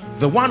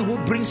 The one who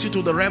brings you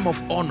to the realm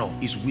of honor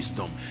is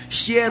wisdom.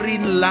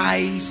 Herein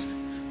lies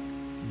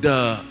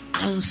the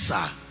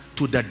answer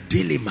to the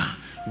dilemma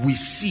we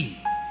see,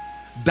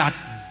 that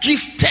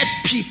gifted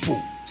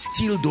people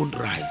still don't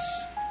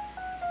rise.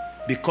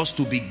 Because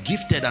to be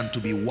gifted and to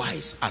be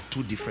wise are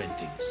two different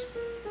things.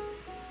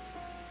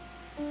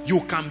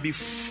 You can be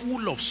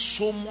full of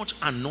so much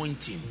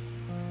anointing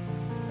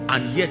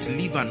and yet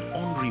live an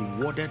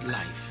unrewarded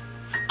life,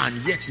 and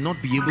yet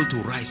not be able to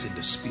rise in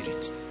the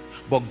spirit.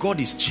 But God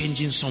is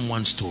changing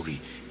someone's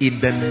story in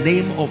the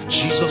name of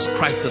Jesus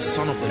Christ, the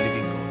Son of the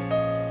living God.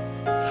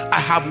 I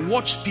have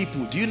watched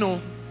people, do you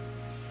know,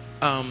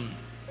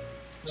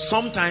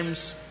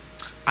 sometimes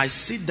I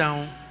sit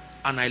down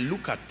and I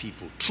look at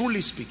people,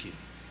 truly speaking.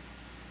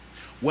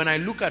 When I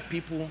look at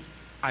people,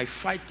 I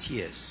fight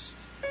tears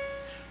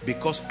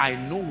because I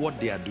know what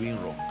they are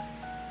doing wrong.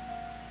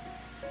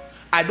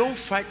 I don't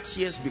fight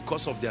tears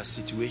because of their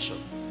situation.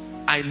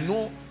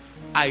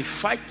 I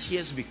fight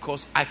tears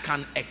because I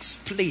can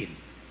explain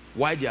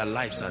why their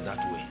lives are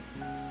that way.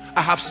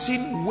 I have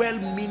seen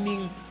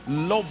well-meaning,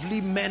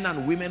 lovely men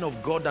and women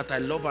of God that I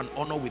love and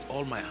honor with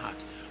all my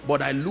heart,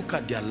 but I look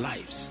at their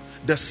lives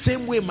the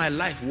same way my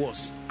life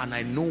was, and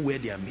I know where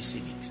they are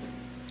missing it.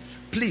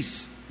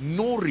 Please,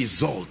 no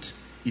result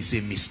is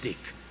a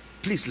mistake.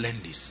 Please learn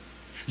this.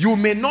 You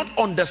may not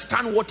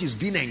understand what is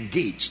being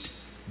engaged,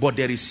 but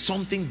there is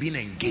something being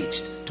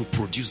engaged to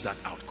produce that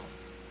outcome.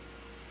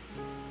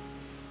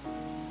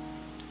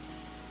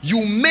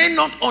 You may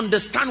not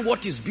understand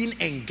what is being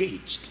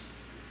engaged,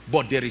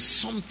 but there is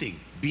something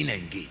being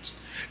engaged.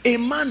 A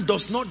man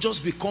does not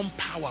just become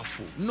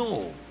powerful.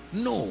 No,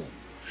 no.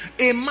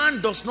 A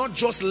man does not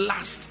just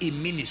last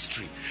in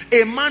ministry.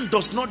 A man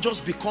does not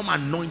just become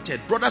anointed.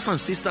 Brothers and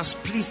sisters,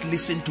 please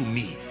listen to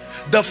me.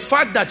 The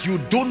fact that you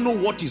don't know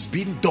what is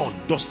being done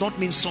does not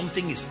mean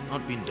something is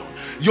not being done.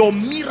 Your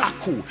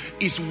miracle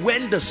is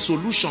when the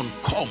solution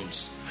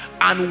comes,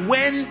 and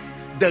when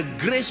the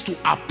grace to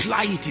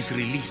apply it is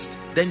released,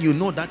 then you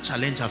know that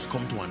challenge has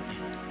come to an end.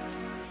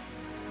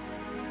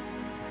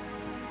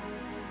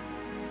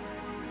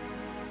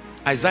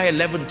 Isaiah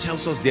 11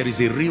 tells us there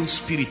is a real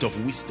spirit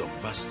of wisdom,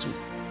 verse 2.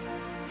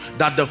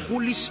 That the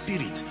Holy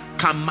Spirit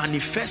can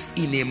manifest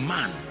in a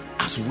man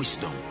as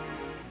wisdom.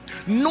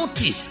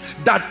 Notice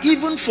that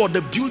even for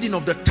the building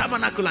of the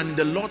tabernacle and in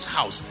the Lord's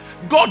house,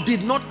 God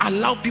did not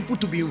allow people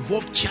to be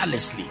involved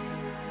carelessly.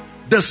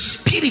 The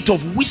spirit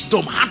of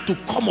wisdom had to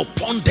come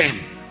upon them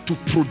to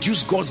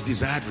produce God's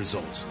desired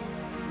result.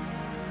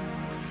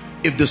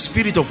 If the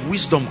spirit of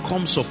wisdom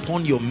comes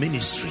upon your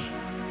ministry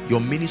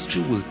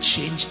will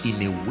change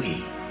in a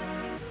way,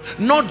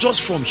 not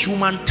just from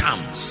human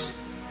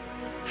terms.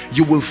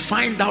 You will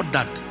find out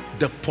that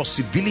the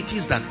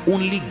possibilities that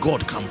only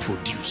God can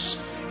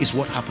produce is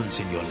what happens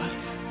in your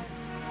life.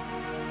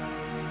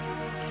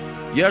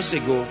 Years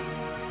ago,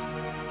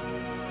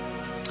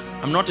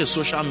 I'm not a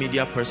social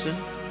media person,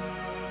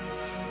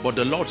 but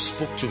the Lord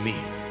spoke to me,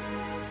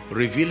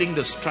 revealing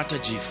the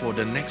strategy for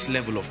the next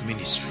level of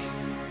ministry.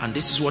 And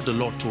this is what the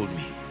Lord told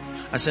me.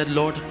 I said,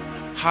 Lord,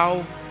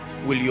 how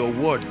will your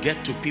word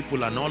get to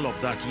people and all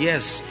of that?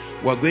 Yes,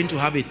 we're going to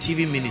have a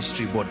TV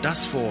ministry, but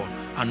that's for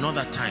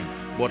another time.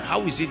 But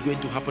how is it going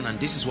to happen? And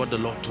this is what the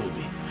Lord told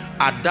me.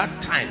 At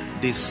that time,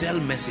 they sell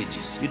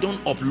messages. You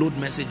don't upload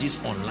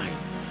messages online.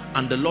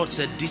 And the Lord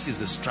said, this is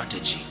the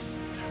strategy.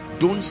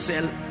 Don't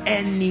sell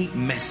any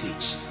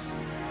message.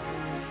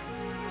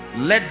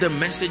 Let the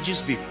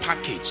messages be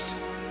packaged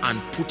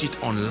and put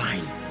it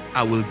online.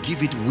 I will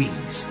give it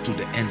wings to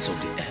the ends of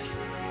the earth.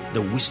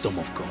 The wisdom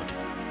of God.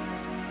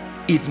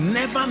 It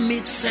never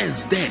made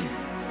sense then.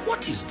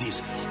 What is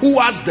this? Who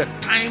has the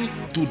time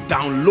to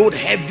download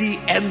heavy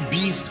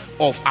MBs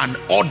of an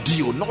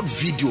audio, not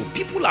video?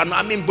 People are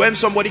not, I mean, when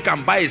somebody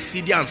can buy a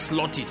CD and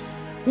slot it,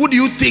 who do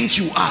you think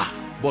you are?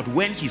 But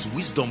when his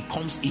wisdom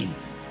comes in,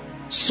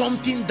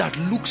 something that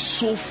looks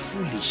so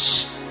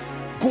foolish,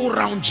 go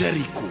round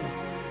Jericho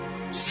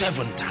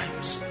 7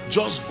 times.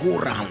 Just go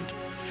round.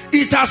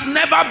 It has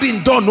never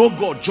been done. Oh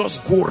God,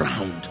 just go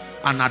round.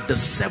 And at the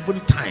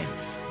 7th time,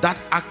 that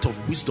act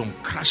of wisdom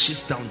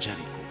crashes down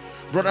Jericho.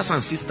 Brothers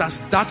and sisters,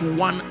 that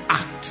one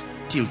act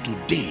till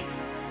today,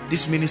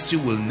 this ministry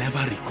will never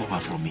recover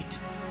from it.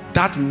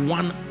 That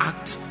one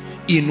act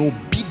in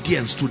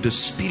obedience to the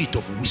spirit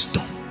of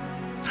wisdom.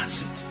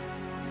 That's it.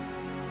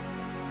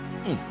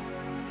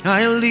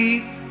 I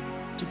live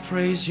to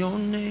praise your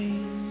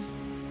name.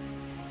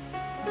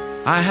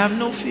 I have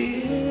no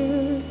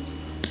fear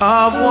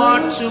of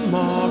what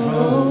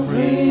tomorrow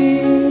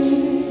brings.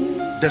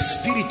 The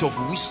spirit of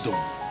wisdom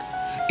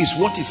is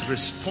what is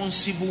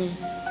responsible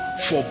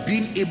for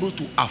being able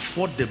to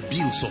afford the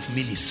bills of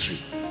ministry.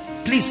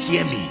 Please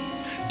hear me.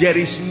 There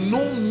is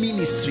no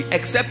ministry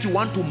except you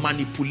want to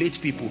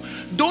manipulate people.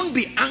 Don't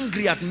be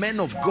angry at men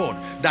of God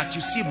that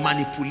you see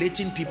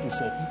manipulating people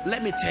for.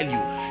 Let me tell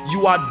you,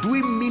 you are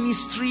doing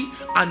ministry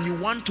and you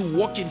want to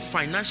walk in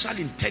financial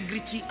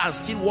integrity and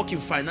still walk in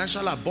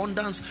financial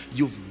abundance.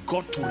 You've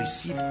got to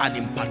receive an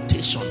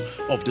impartation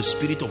of the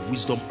spirit of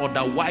wisdom.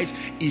 Otherwise,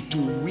 it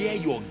will wear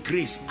your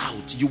grace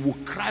out. You will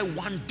cry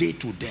one day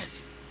to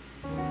death.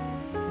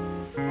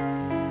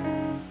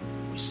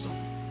 Wisdom.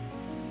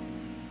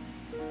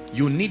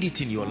 You need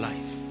it in your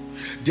life.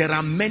 There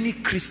are many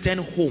Christian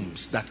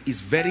homes that is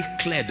very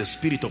clear the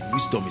spirit of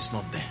wisdom is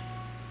not there.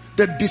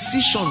 The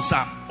decisions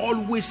are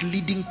always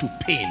leading to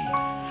pain.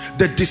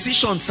 The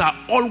decisions are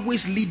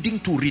always leading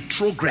to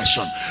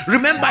retrogression.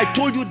 Remember, I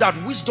told you that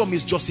wisdom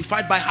is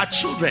justified by her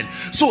children.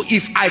 So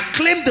if I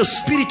claim the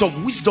spirit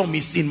of wisdom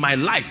is in my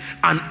life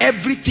and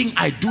everything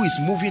I do is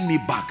moving me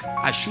back,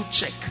 I should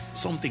check.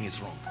 Something is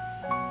wrong.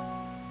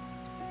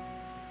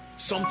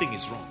 Something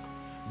is wrong.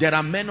 There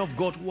are men of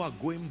God who are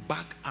going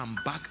back and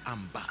back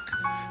and back.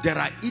 There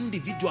are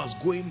individuals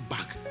going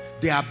back.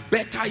 They are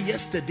better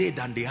yesterday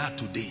than they are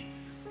today.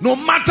 No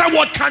matter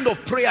what kind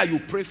of prayer you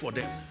pray for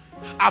them.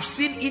 I've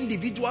seen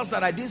individuals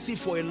that I didn't see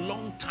for a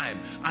long time,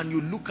 and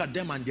you look at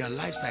them and their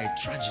lives are a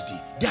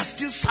tragedy. They are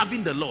still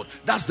serving the Lord.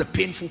 That's the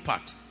painful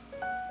part.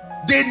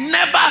 They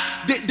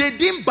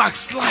didn't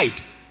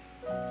backslide.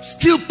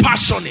 Still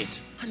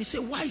passionate. And you say,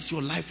 why is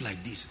your life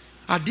like this?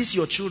 Are these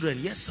your children?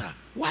 Yes, sir.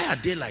 Why are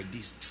they like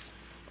this?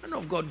 Man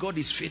of God, God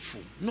is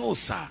faithful. No,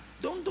 sir.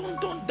 Don't.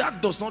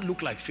 That does not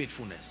look like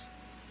faithfulness.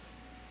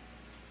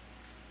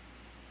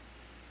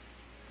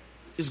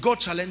 Is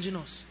God challenging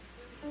us?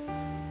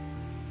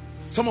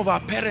 Some of our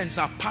parents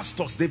are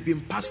pastors. They've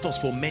been pastors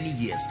for many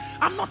years.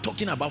 I'm not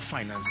talking about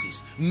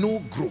finances. No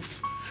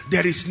growth.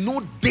 There is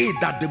no day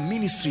that the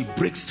ministry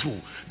breaks through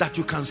that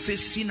you can say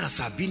sinners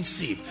are being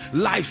saved.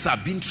 Lives are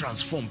being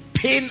transformed.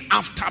 Pain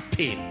after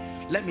pain.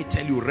 Let me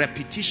tell you,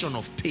 repetition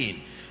of pain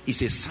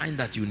is a sign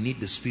that you need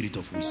the spirit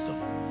of wisdom.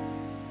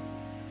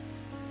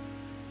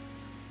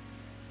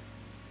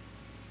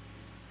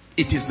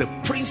 It is the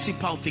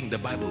principal thing, the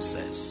Bible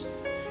says.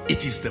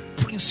 It is the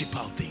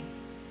principal thing.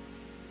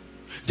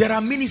 There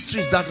are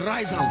ministries that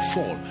rise and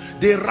fall.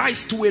 They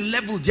rise to a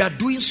level, they are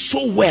doing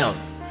so well,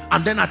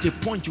 and then at a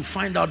point you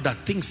find out that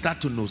things start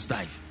to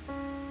nosedive.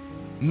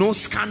 No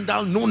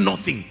scandal, no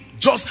nothing.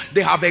 Just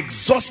they have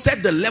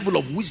exhausted the level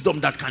of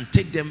wisdom that can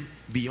take them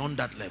beyond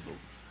that level,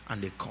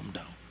 and they come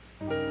down.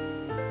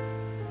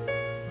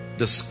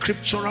 The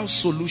scriptural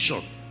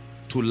solution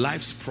to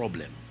life's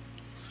problem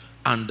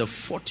and the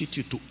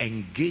fortitude to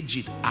engage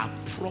it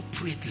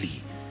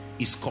appropriately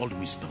is called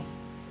wisdom.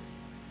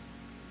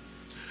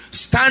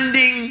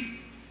 Standing,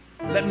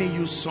 let me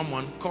use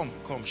someone,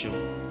 come show.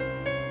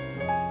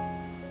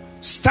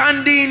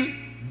 Standing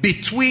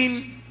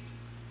between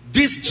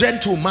this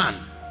gentleman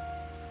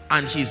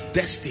and his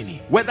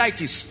destiny, whether it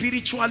is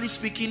spiritually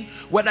speaking,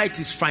 whether it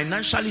is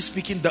financially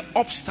speaking, the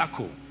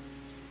obstacle.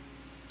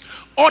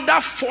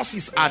 Other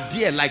forces are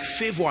there like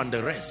favor and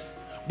the rest,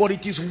 but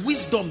it is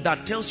wisdom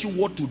that tells you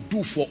what to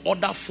do for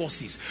other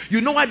forces. You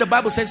know why the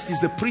Bible says it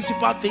is the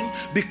principal thing?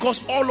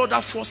 Because all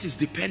other forces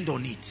depend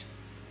on it.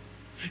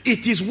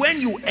 It is when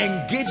you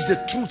engage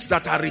the truths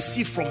that are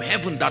received from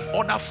heaven that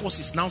other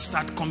forces now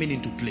start coming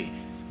into play.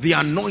 The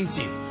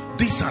anointing,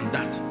 this and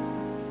that.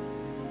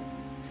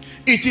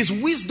 It is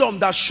wisdom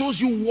that shows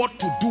you what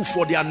to do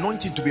for the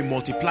anointing to be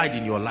multiplied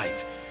in your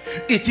life.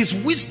 It is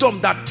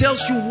wisdom that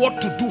tells you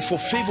what to do for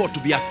favor to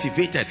be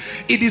activated.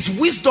 It is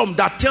wisdom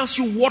that tells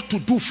you what to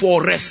do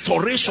for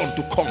restoration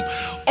to come.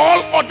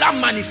 All other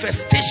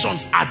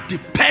manifestations are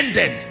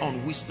dependent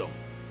on wisdom.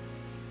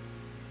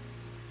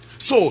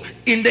 So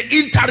in the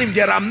interim,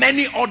 there are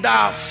many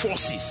other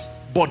forces,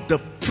 but the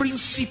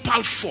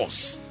principal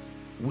force,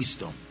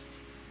 wisdom.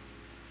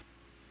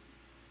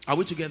 Are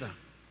we together?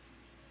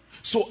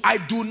 So I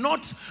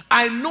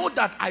know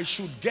that I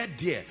should get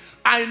there.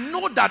 I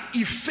know that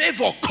if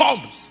favor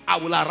comes, I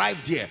will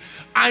arrive there.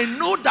 I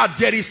know that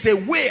there is a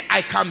way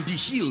I can be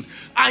healed.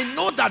 I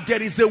know that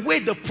there is a way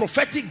the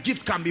prophetic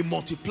gift can be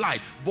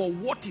multiplied. But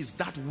what is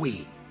that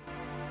way?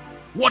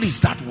 What is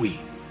that way?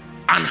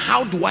 And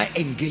how do I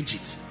engage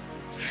it?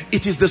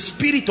 It is the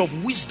spirit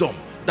of wisdom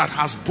that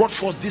has brought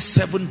forth these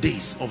 7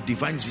 days of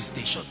divine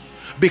visitation.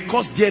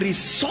 Because there is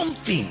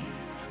something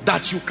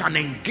that you can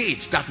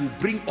engage that will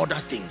bring other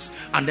things,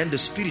 and then the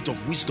spirit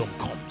of wisdom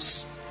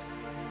comes.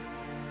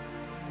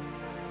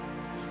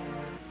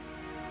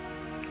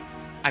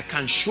 I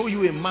can show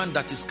you a man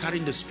that is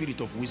carrying the spirit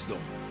of wisdom.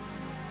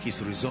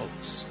 His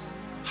results,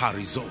 her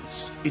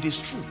results. It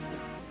is true.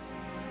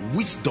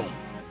 Wisdom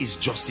is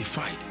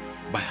justified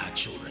by her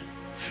children.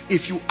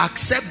 If you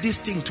accept this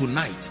thing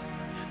tonight,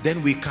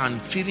 then we can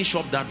finish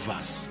up that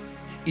verse.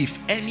 If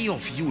any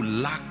of you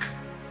lack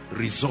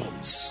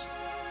results,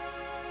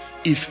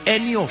 if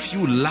any of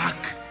you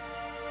lack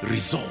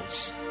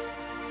results,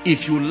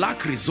 if you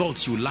lack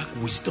results, you lack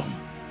wisdom.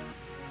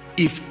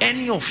 If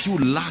any of you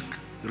lack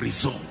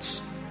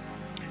results,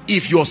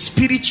 if your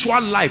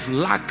spiritual life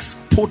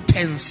lacks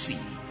potency,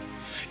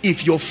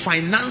 if your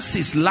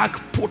finances lack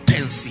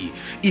potency,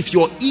 if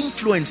your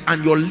influence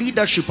and your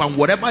leadership and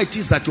whatever it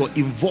is that you're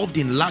involved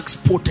in lacks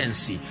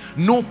potency,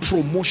 no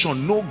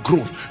promotion, no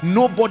growth,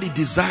 nobody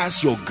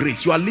desires your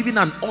grace, you are living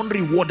an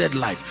unrewarded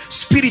life,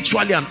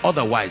 spiritually and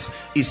otherwise,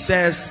 it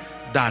says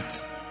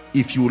that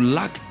if you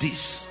lack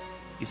this,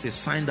 it's a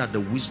sign that the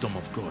wisdom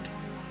of God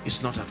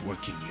is not at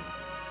work in you.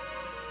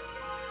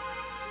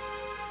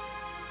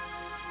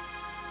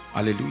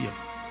 Hallelujah.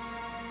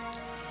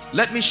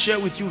 Let me share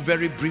with you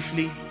very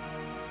briefly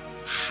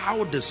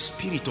how the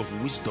spirit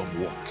of wisdom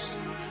works.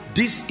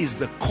 This is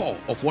the core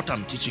of what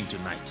I'm teaching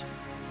tonight.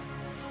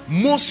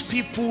 Most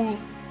people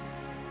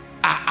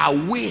are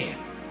aware.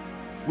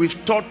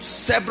 We've taught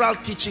several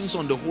teachings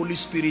on the Holy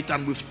Spirit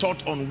and we've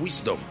taught on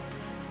wisdom.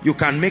 You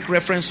can make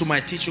reference to my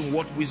teaching,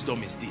 what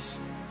wisdom is this?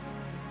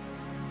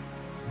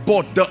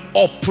 But the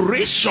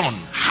operation,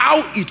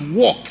 how it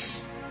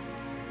works,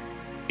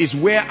 is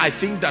where I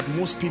think that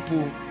most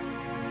people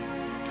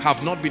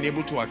have not been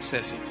able to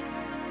access it.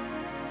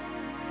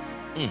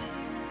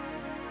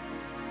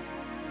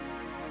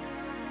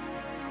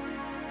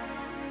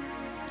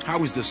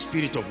 How is the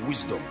spirit of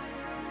wisdom?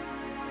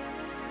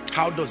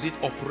 How does it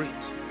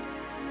operate?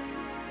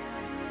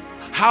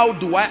 How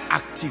do I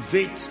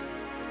activate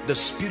the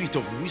spirit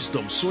of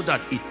wisdom so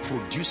that it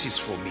produces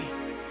for me?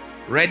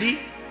 Ready?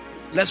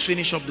 Let's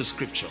finish up the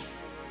scripture.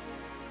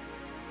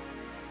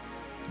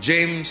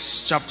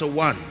 James chapter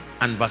 1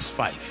 and verse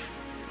 5.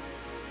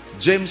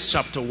 James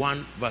chapter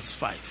 1 verse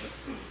 5.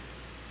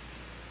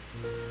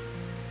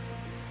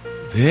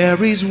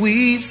 There is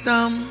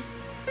wisdom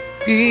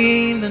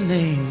in the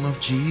name of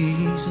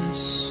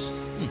Jesus.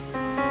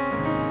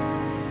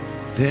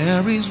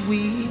 There is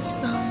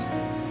wisdom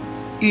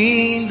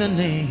in the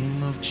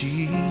name of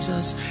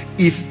Jesus.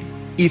 If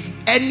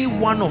any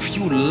one of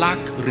you lack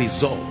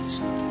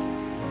results,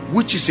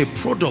 which is a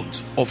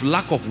product of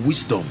lack of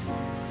wisdom,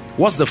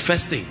 what's the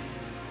first thing?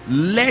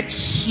 Let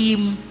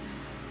him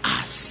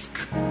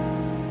ask.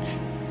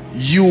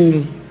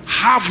 You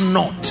have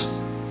not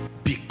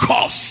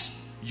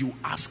because you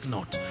ask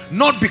not.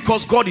 Not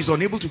because God is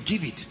unable to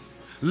give it.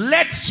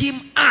 Let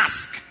him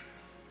ask.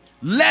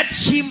 Let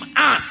him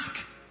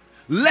ask.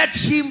 Let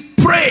him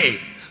pray.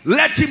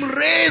 Let him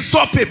raise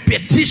up a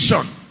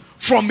petition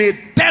from a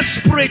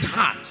desperate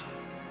heart,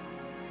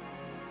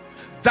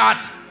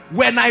 that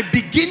when I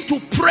begin to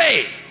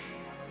pray,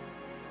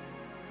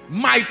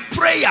 my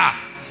prayer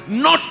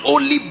not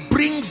only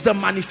brings the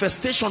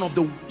manifestation of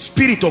the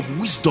spirit of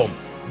wisdom,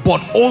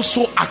 but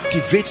also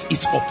activates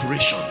its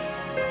operation.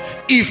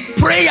 If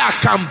prayer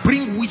can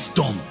bring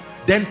wisdom,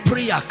 then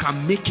prayer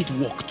can make it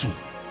work too.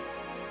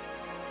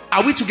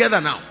 Are we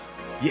together now?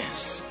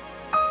 Yes.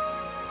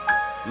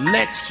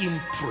 Let him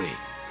pray.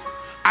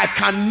 I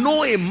can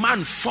know a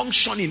man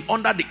functioning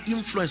under the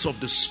influence of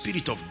the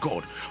Spirit of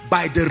God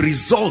by the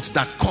results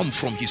that come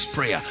from his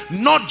prayer.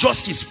 Not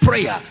just his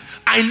prayer.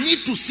 I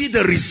need to see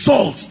the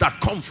results that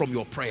come from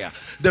your prayer.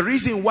 The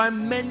reason why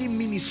many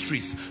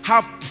ministries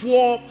have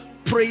poor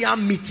prayer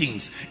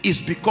meetings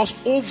is because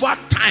over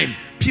time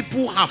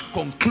people have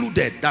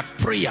concluded that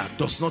prayer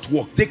does not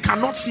work. They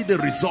cannot see the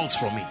results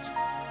from it.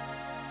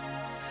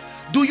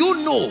 Do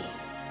you know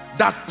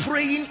that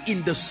praying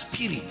in the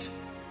Spirit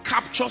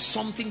captures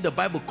something the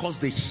Bible calls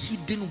the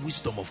hidden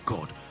wisdom of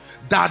God,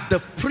 that the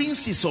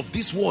princes of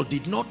this world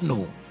did not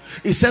know?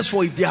 It says,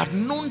 for if they had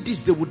known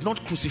this, they would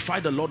not crucify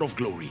the Lord of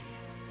glory.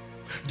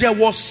 There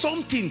was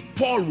something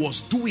Paul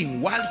was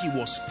doing while he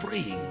was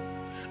praying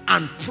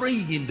and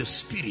praying in the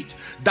Spirit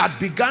that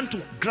began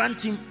to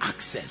grant him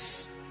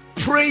access.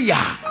 Prayer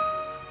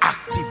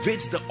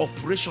activates the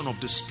operation of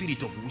the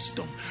spirit of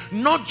wisdom.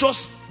 Not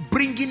just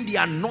bringing the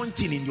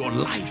anointing in your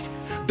life,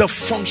 the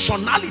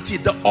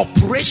functionality, the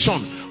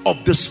operation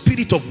of the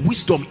spirit of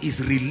wisdom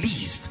is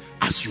released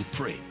as you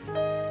pray.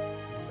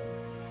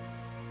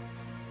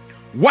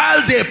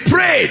 While they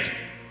prayed,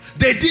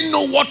 they didn't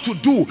know what to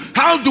do.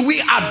 How do we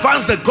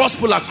advance the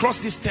gospel across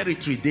this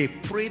territory? They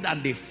prayed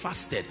and they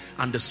fasted,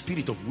 and the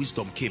spirit of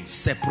wisdom came.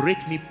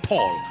 Separate me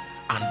Paul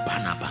and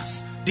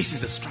Barnabas. This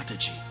is a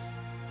strategy.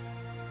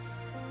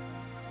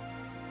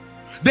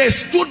 They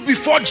stood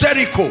before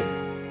Jericho.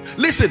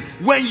 Listen,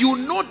 when you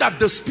know that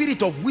the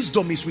spirit of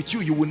wisdom is with you,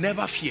 you will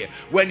never fear.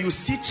 When you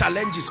see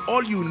challenges,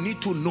 all you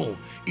need to know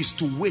is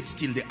to wait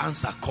till the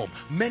answer comes.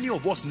 Many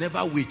of us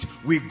never wait.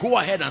 We go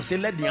ahead and say,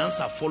 let the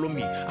answer follow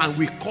me, and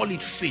we call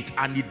it faith,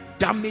 and it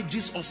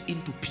damages us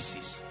into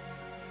pieces.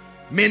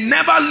 May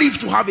never live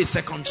to have a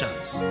second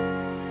chance.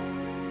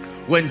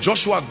 When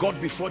Joshua got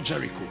before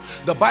Jericho,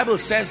 the Bible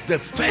says the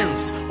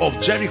fence of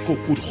Jericho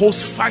could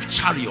host 5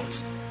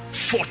 chariots,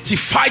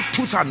 fortified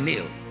tooth and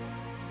nail,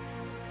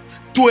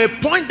 to a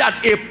point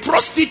that a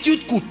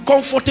prostitute could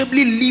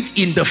comfortably live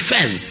in the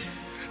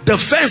fence. The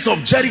fence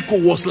of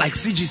Jericho was like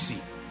CGC.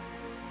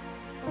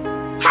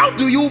 How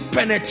do you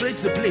penetrate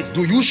the place?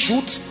 Do you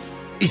shoot?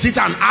 Is it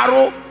an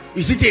arrow?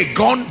 Is it a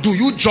gun? Do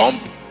you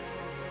jump?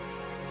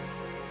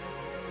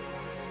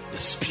 The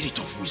spirit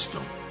of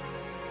wisdom.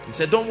 He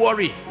said, don't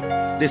worry.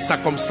 They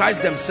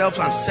circumcised themselves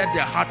and set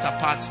their heart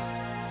apart,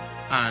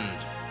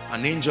 and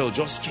An angel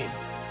just came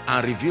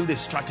and revealed a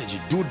strategy.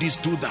 Do this,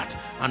 do that.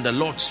 And the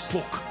Lord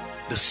spoke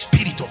the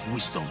spirit of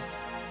wisdom.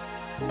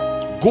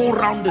 Go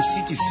around the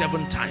city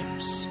 7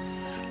 times.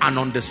 And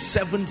on the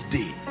 7th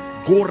day,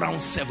 go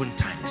around 7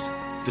 times.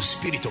 The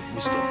spirit of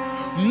wisdom.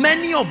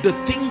 Many of the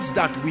things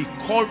that we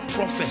call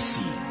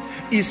prophecy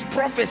is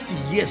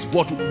prophecy, yes,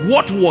 but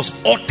what was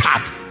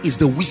uttered is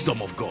the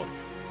wisdom of God.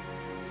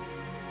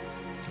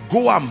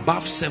 Go and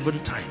bath 7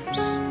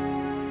 times.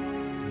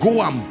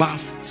 Go and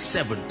bath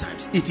 7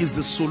 times. It is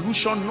the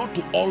solution not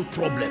to all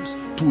problems,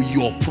 to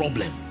your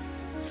problem.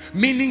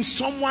 Meaning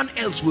someone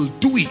else will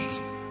do it,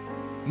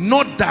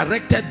 not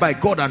directed by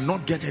God, and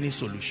not get any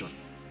solution.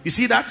 You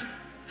see that?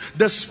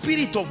 The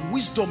spirit of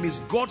wisdom is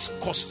God's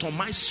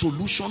customized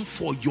solution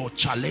for your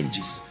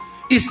challenges.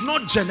 It's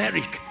not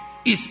generic,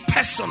 it's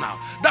personal.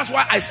 That's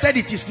why I said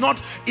it is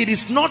not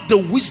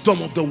the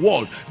wisdom of the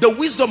world. The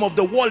wisdom of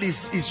the world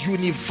is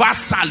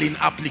universal in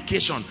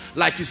application.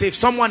 Like you say, if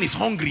someone is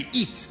hungry,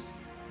 eat.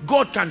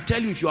 God can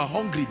tell you, if you are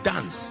hungry,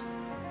 dance.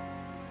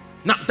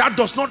 Now that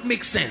does not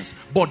make sense,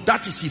 but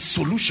that is his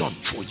solution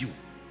for you.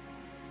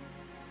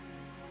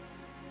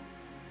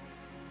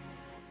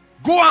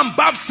 Go and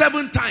bath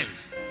 7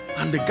 times.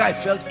 And the guy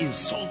felt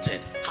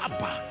insulted.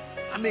 Haba,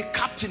 I'm a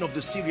captain of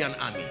the Syrian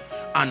army.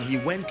 And he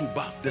went to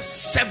bath. The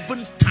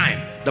 7th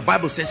time, the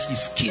Bible says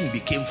his skin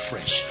became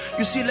fresh.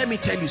 You see, let me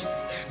tell you,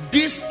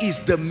 this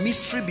is the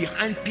mystery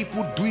behind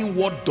people doing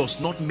what does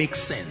not make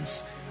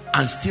sense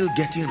and still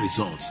getting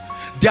results.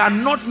 They are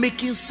not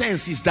making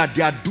sense, is that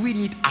they are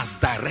doing it as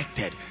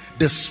directed.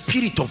 The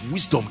spirit of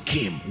wisdom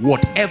came.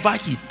 Whatever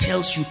he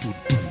tells you to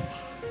do,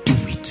 do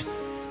it.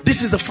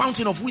 This is the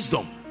fountain of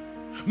wisdom.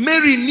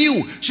 Mary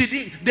knew.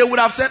 They would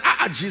have said,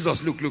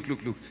 Jesus, look.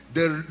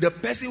 The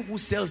person who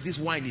sells this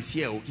wine is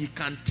here. He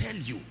can tell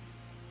you.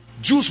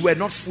 Jews were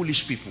not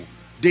foolish people.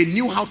 They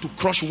knew how to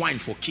crush wine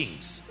for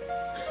kings.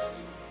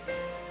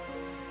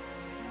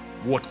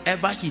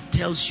 Whatever he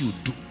tells you,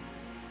 do.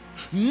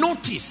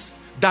 Notice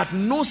that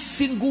no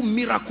single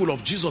miracle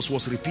of Jesus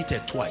was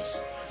repeated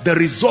twice. The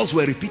results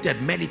were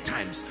repeated many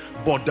times,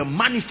 but the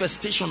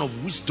manifestation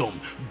of wisdom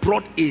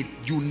brought a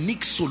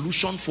unique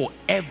solution for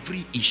every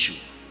issue.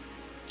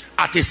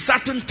 At a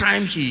certain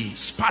time, he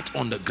spat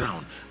on the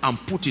ground and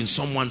put in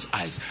someone's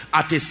eyes.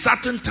 At a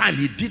certain time,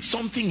 he did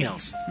something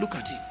else. Look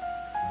at it.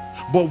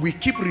 But we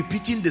keep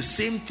repeating the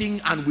same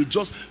thing, and we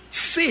just...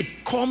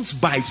 Faith comes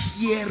by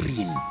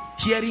hearing.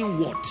 Hearing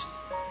what?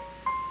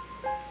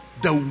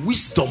 The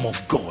wisdom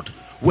of God.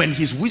 When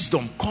his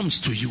wisdom comes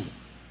to you,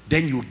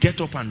 then you get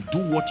up and do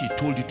what he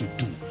told you to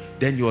do.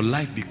 Then your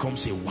life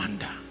becomes a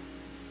wonder.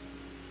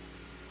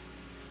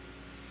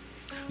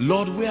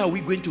 Lord, where are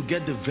we going to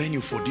get the venue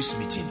for this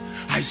meeting?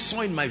 I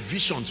saw in my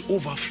visions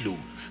overflow.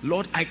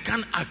 Lord, I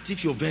can't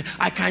active your venue.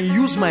 I can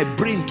use my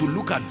brain to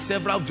look at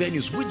several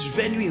venues. Which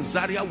venue in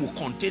Zaria will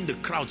contain the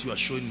crowds you are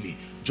showing me?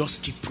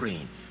 Just keep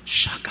praying.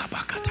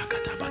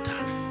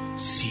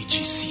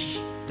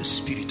 CGC, the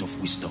spirit of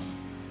wisdom.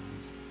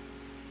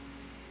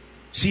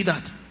 See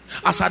that?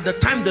 As at the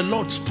time the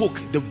Lord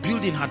spoke, the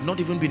building had not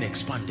even been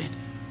expanded.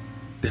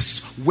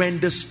 When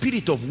the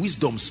spirit of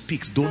wisdom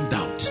speaks, don't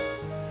doubt.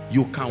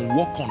 You can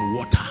walk on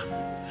water,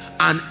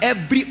 and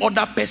every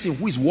other person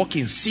who is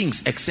walking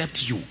sinks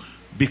except you,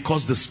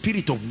 because the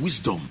spirit of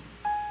wisdom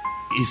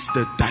is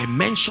the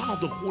dimension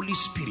of the Holy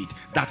Spirit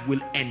that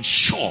will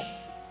ensure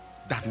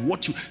that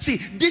what you see.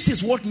 This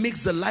is what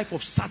makes the life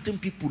of certain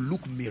people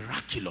look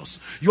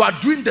miraculous. You are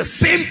doing the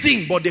same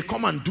thing, but they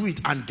come and do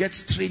it and get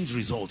strange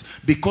results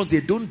because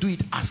they don't do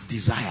it as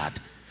desired.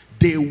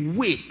 They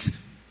wait.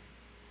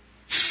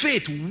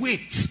 Faith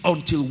waits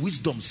until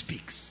wisdom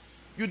speaks.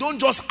 You don't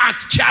just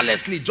act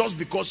carelessly just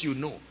because you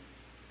know.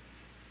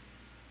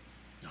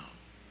 No.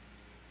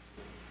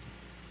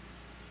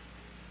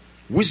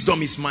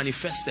 Wisdom is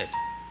manifested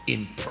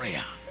in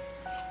prayer.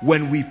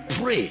 When we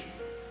pray,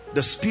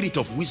 the spirit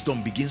of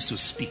wisdom begins to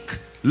speak.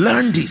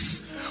 Learn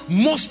this.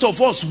 Most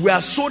of us, we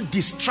are so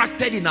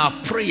distracted in our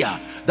prayer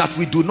that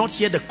we do not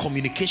hear the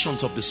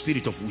communications of the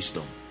spirit of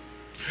wisdom.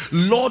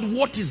 Lord,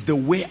 what is the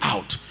way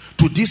out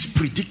to this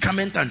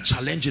predicament and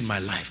challenge in my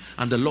life?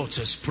 And the Lord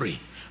says, pray.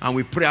 And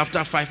we pray.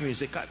 After 5 minutes,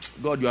 say,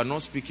 God, you are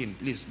not speaking,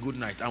 please, good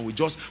night. And we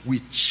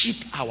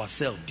cheat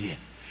ourselves there.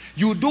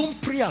 You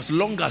don't pray as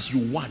long as you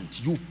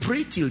want. You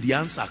pray till the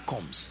answer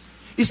comes.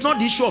 It's not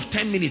the issue of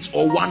 10 minutes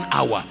or 1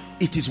 hour.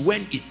 It is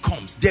when it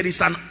comes. There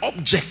is an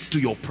object to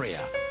your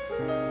prayer.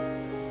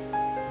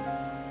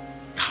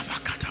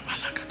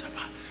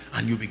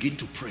 And you begin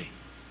to pray.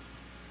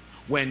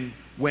 When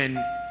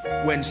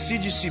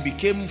CGC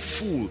became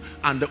full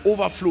and the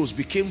overflows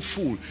became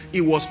full,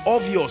 it was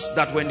obvious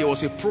that when there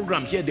was a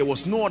program here, there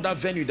was no other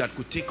venue that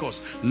could take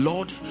us.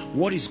 Lord,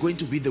 what is going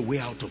to be the way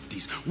out of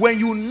this? When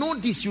you know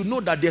this, you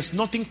know that there's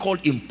nothing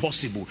called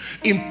impossible.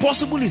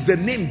 Impossible is the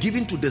name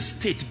given to the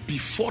state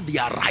before the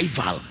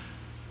arrival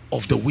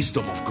of the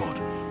wisdom of God.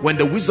 When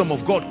the wisdom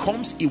of God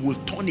comes, it will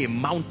turn a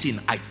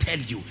mountain, I tell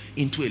you,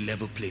 into a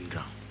level playing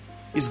ground.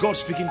 Is God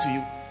speaking to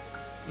you?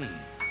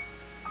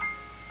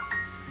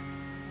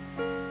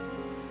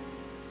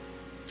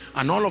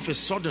 And all of a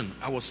sudden,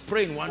 I was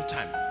praying one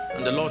time,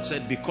 and the Lord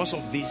said, because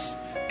of this,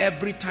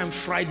 every time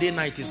Friday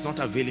night is not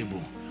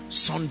available,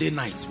 Sunday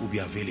night will be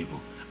available.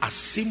 As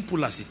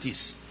simple as it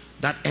is,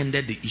 that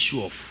ended the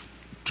issue of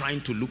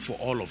trying to look for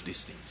all of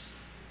these things.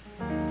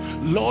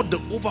 Lord, the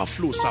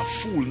overflows are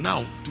full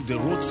now to the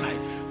roadside.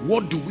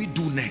 What do we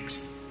do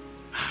next?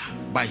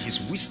 By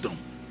his wisdom,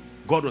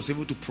 God was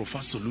able to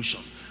provide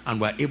solution,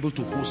 and we're able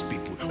to host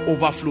people.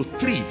 Overflow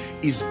 3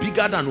 is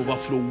bigger than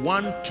overflow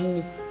 1,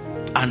 2,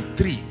 and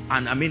 3.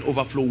 And I mean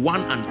overflow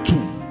 1 and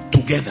 2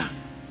 together.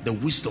 The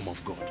wisdom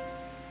of God.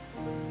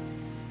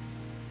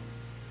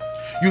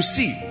 You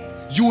see,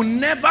 you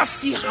never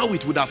see how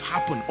it would have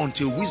happened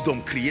until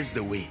wisdom creates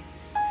the way.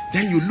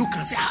 Then you look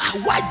and say,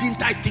 why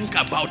didn't I think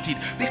about it?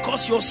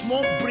 Because your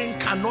small brain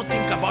cannot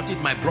think about it,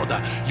 my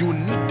brother. You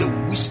need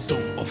the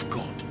wisdom of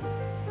God.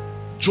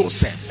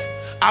 Joseph,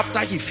 after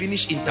he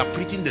finished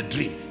interpreting the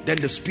dream, then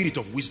the spirit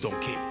of wisdom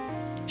came.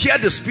 Hear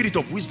the spirit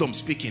of wisdom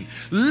speaking.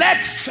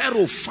 Let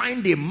Pharaoh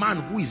find a man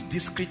who is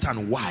discreet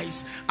and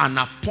wise, and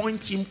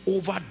appoint him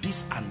over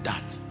this and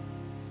that.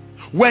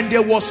 When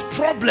there was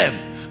problem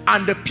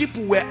and the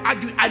people were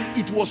arguing, and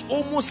it was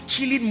almost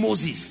killing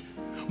Moses,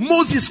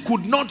 Moses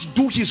could not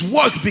do his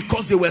work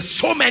because there were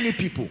so many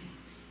people.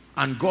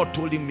 And God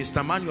told him,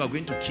 Mr. Man, you are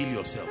going to kill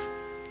yourself.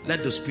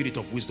 Let the spirit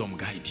of wisdom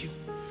guide you.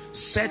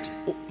 Set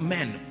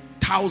men,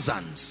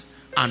 thousands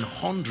and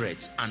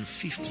hundreds and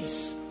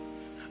 50s,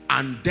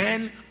 and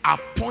then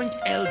appoint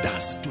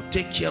elders to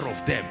take care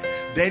of them.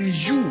 Then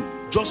you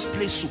just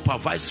play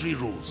supervisory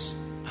roles.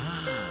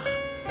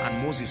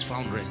 And Moses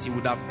found rest. He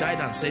would have died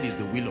and said it's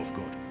the will of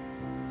God.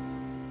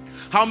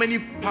 How many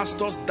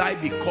pastors die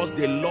because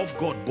they love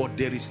God, but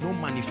there is no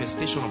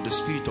manifestation of the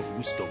spirit of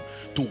wisdom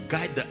to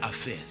guide the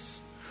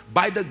affairs?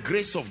 By the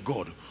grace of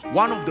God,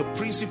 one of the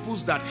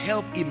principles that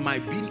help in my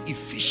being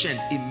efficient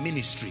in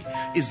ministry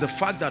is the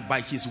fact that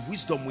by his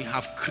wisdom we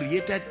have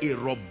created a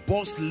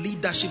robust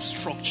leadership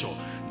structure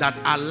that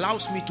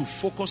allows me to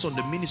focus on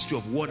the ministry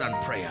of word and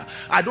prayer.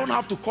 I don't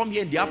have to come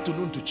here in the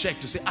afternoon to check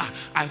to say,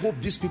 I hope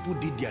these people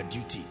did their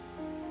duty.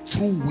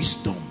 Through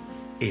wisdom,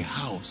 a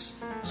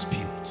house is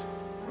built.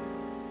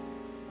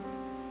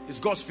 Is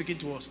God speaking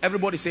to us?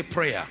 Everybody say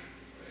prayer.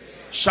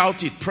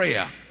 Shout it,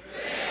 prayer.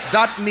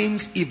 That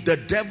means if the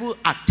devil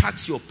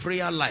attacks your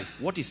prayer life,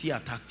 what is he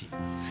attacking?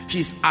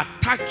 He's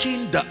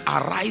attacking the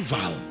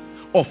arrival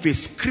of a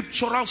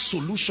scriptural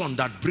solution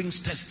that brings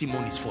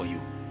testimonies for you.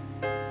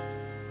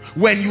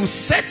 When you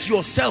set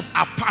yourself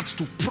apart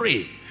to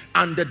pray,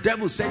 and the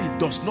devil said it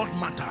does not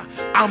matter,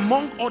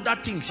 among other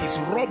things, he's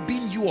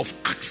robbing you of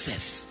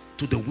access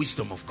to the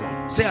wisdom of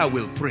God. Say, I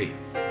will pray.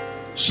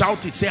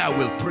 Shout it, say, I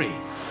will pray.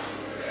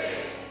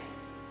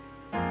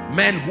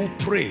 Men who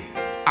pray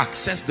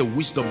access the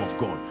wisdom of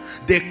God.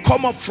 They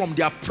come up from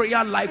their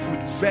prayer life with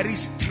very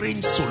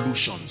strange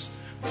solutions.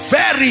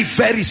 Very,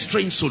 very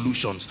strange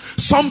solutions.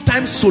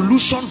 Sometimes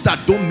solutions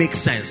that don't make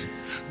sense.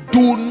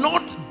 Do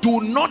not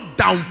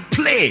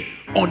downplay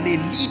on a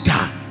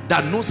leader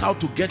that knows how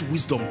to get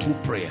wisdom through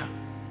prayer.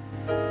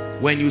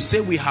 When you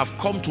say we have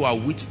come to our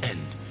wit's end,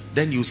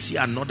 then you see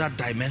another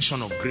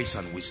dimension of grace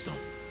and wisdom.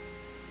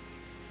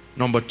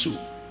 Number 2.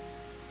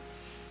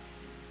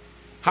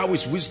 How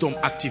is wisdom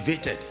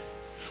activated?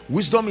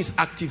 Wisdom is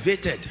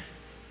activated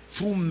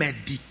through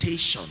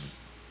meditation.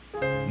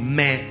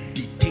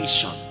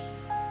 Meditation.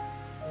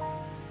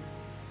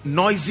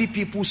 Noisy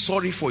people,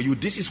 sorry for you.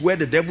 This is where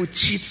the devil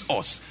cheats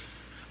us.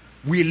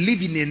 We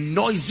live in a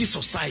noisy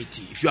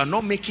society. If you are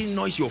not making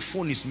noise, your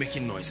phone is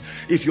making noise.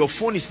 If your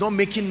phone is not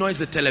making noise,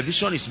 the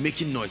television is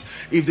making noise.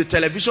 If the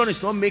television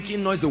is not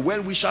making noise, the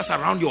well-wishers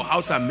around your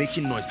house are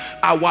making noise.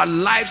 Our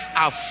lives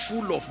are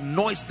full of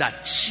noise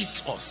that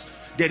cheats us.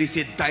 There is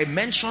a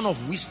dimension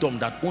of wisdom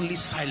that only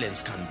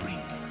silence can bring.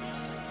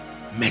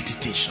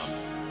 Meditation.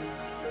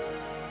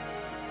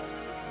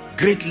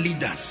 Great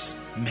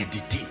leaders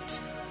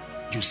meditate.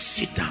 You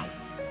sit down.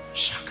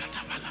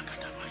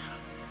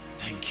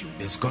 Thank you.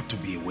 There's got to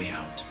be a way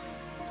out.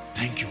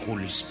 Thank you,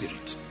 Holy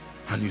Spirit.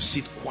 And you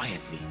sit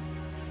quietly.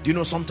 Do you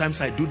know,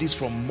 sometimes I do this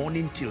from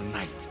morning till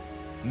night,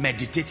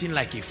 meditating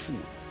like a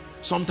fool.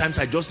 Sometimes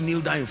I just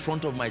kneel down in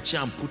front of my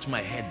chair and put my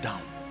head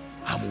down.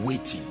 I'm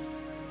waiting.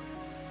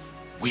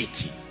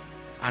 Waiting,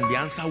 and the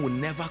answer will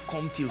never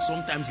come till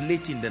sometimes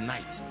late in the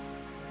night.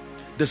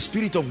 The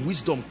spirit of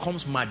wisdom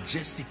comes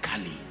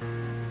majestically,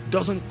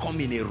 doesn't come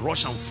in a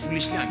rush and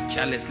foolishly and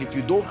carelessly. If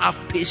you don't have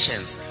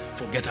patience,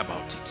 forget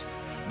about it,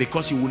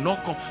 because he will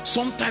not come.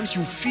 Sometimes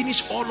you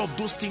finish all of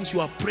those things you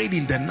have prayed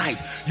in the night,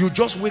 you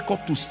just wake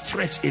up to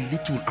stretch a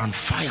little and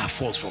fire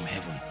falls from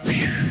heaven,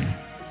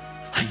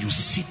 and you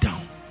sit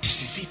down.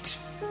 This is it.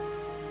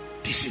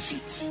 This is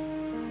it.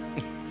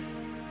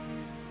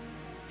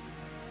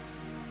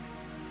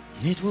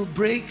 It will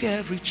break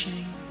every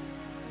chain,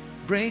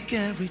 break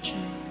every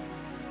chain,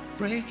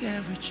 break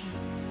every chain.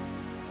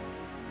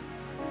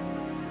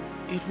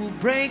 It will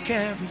break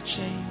every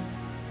chain,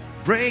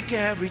 break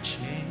every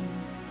chain,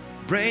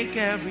 break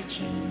every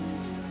chain.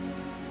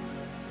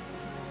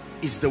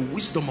 Is the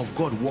wisdom of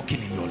God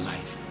working in your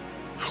life?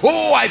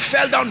 Oh, I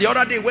fell down the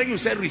other day. When you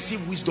said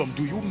receive wisdom,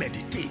 do you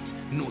meditate?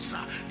 No, sir.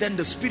 Then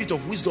the spirit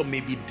of wisdom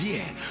may be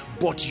there,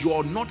 but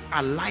you're not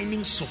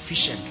aligning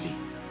sufficiently.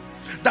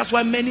 That's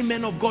why many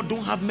men of God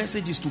don't have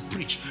messages to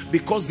preach,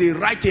 because they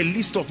write a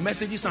list of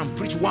messages and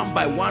preach one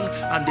by one,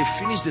 and they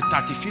finish the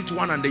 35th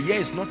one, and the year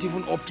is not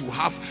even up to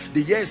half.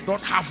 The year is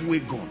not halfway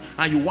gone,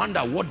 and you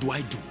wonder, what do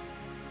I do?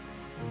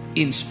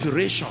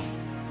 Inspiration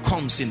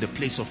comes in the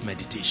place of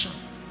meditation.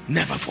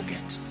 Never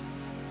forget.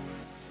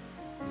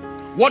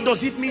 What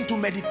does it mean to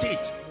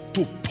meditate?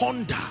 To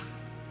ponder.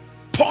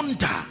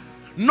 Ponder,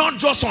 not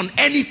just on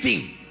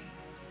anything.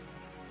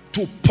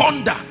 To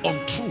ponder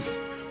on truth.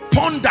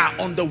 Ponder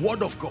on the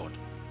word of God.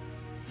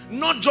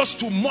 Not just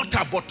to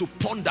mutter, but to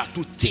ponder,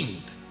 to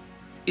think.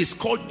 It's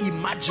called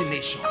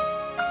imagination.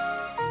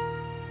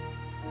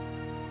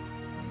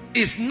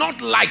 It's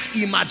not like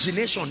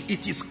imagination.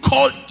 It is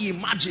called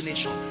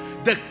imagination.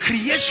 The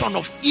creation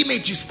of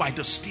images by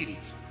the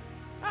Spirit.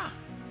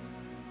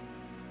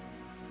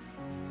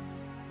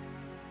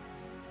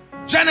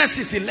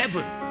 Genesis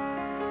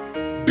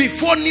 11.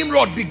 Before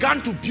Nimrod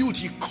began to build,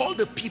 he called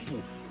the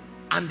people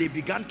and they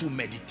began to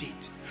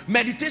meditate.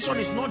 Meditation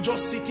is not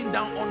just sitting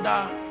down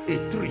under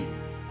a tree.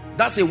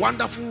 That's a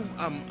wonderful,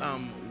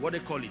 what they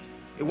call it?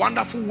 A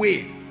wonderful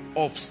way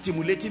of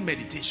stimulating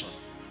meditation.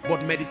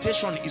 But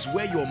meditation is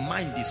where your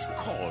mind is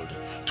called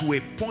to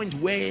a point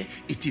where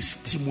it is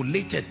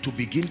stimulated to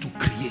begin to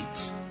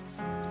create.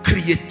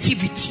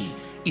 Creativity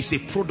is a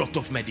product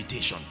of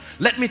meditation.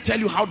 Let me tell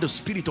you how the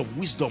spirit of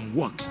wisdom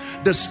works.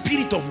 The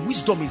spirit of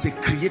wisdom is a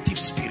creative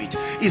spirit.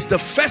 It's the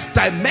first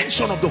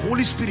dimension of the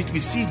Holy Spirit we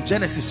see in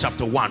Genesis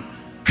chapter 1.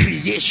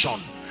 Creation.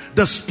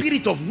 The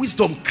spirit of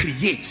wisdom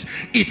creates.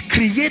 It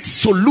creates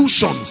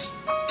solutions.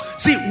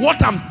 See,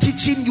 what I'm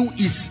teaching you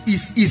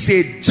is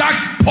a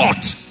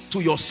jackpot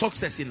to your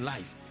success in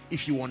life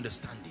if you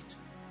understand it.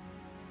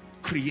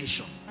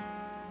 Creation.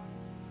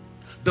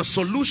 The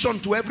solution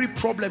to every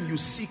problem you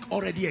seek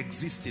already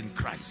exists in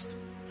Christ.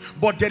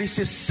 But there is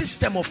a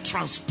system of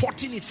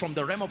transporting it from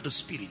the realm of the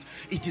spirit.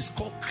 It is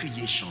called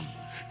creation.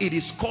 It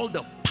is called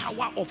the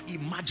power of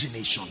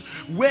imagination,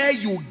 where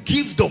you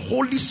give the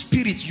Holy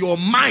Spirit your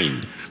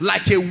mind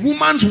like a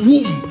woman's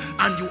womb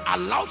and you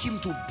allow him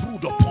to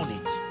brood upon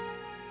it.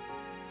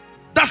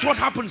 That's what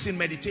happens in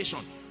meditation.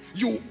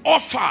 You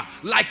offer,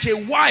 like a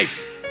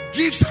wife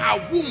gives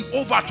her womb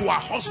over to her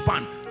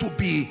husband to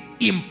be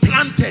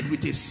implanted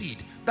with a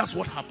seed. That's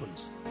what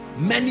happens.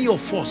 Many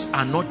of us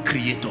are not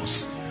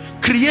creators.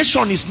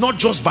 Creation is not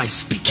just by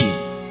speaking.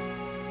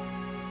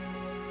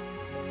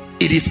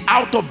 It is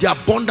out of the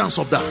abundance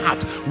of the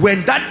heart.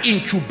 When that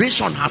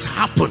incubation has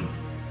happened,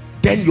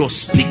 then your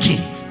speaking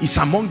is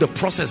among the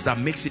process that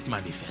makes it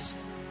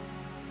manifest.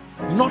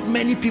 Not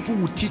many people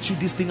will teach you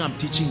this thing I'm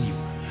teaching you.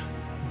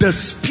 The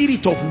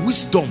spirit of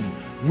wisdom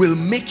will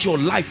make your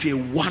life a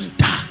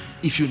wonder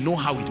if you know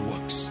how it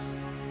works.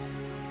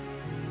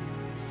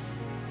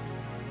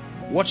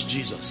 Watch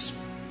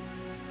Jesus.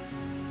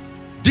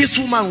 This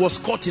woman was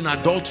caught in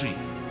adultery.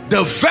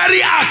 The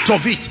very act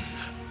of it.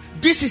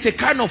 This is a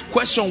kind of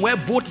question where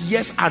both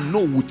yes and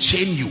no would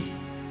chain you.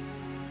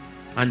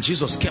 And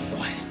Jesus kept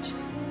quiet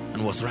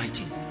and was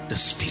writing. The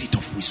spirit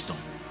of wisdom.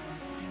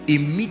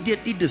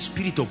 Immediately the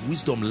spirit of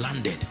wisdom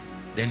landed.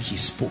 Then he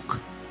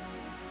spoke.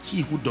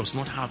 He who does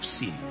not have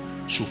sin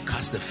should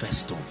cast the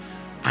first stone.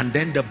 And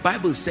then the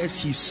Bible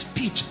says his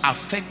speech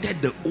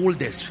affected the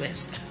oldest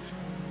first.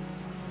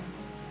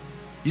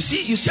 You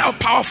see how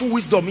powerful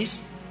wisdom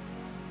is?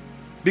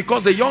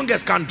 Because the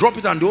youngest can drop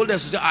it and the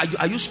oldest will say,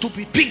 are you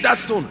stupid? Pick that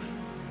stone.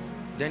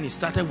 Then he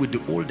started with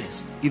the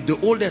oldest. If the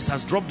oldest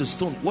has dropped the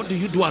stone, what do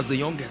you do as the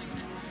youngest?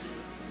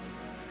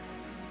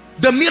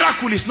 The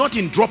miracle is not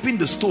in dropping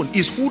the stone,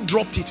 it's who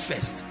dropped it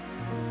first.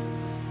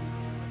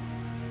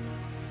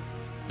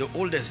 The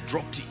oldest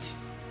dropped it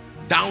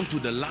down to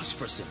the last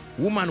person.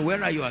 Woman,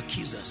 where are your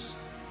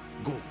accusers?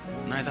 Go,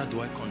 neither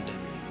do I condemn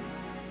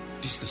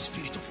you. This is the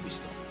spirit of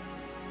wisdom.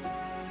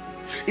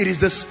 It is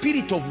the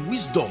spirit of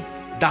wisdom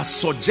that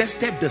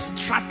suggested the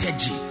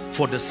strategy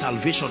for the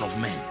salvation of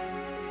men.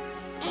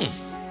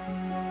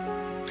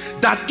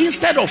 That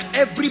instead of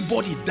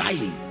everybody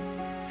dying,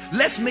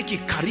 let's make a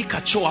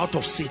caricature out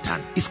of Satan.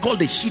 It's called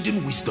the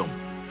hidden wisdom.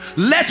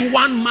 Let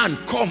one man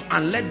come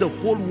and let the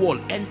whole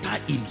world enter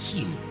in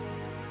him.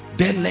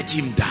 Then let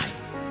him die.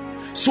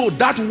 So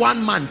that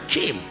one man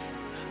came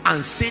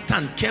and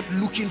Satan kept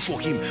looking for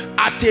him.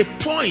 At a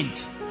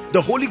point,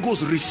 the Holy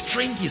Ghost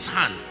restrained his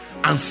hand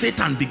and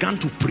Satan began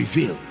to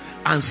prevail.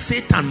 And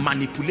Satan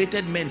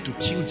manipulated men to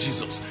kill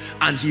Jesus.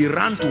 And he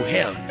ran to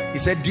hell. He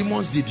said,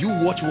 demons, did you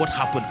watch what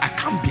happened? I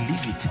can't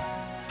believe it.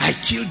 I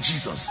killed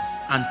Jesus.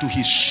 And to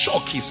his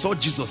shock, he saw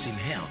Jesus in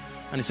hell.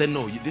 And he said,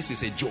 no, this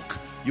is a joke.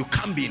 You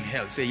can't be in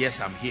hell. He said, yes,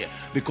 I'm here.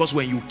 Because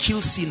when you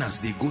kill sinners,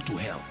 they go to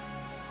hell.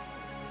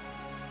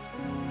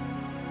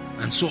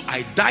 And so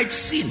I died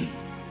sin.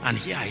 And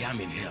here I am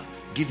in hell.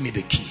 Give me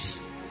the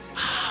keys.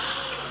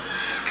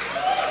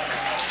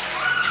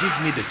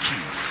 Give me the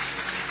keys.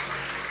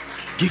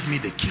 Give me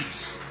the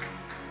keys.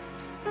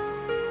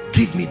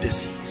 Give me the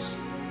keys.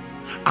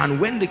 And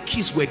when the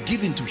keys were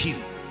given to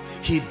him,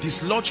 he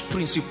dislodged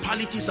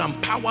principalities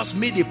and powers,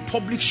 made a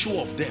public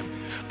show of them.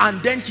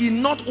 And then he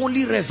not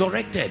only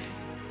resurrected,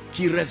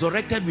 he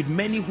resurrected with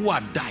many who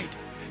had died.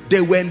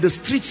 They were in the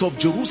streets of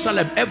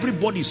Jerusalem.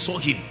 Everybody saw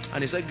him.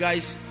 And he said,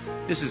 guys,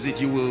 this is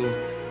it. You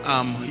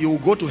will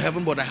go to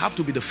heaven, but I have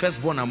to be the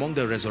firstborn among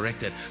the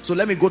resurrected. So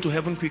let me go to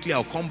heaven quickly.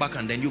 I'll come back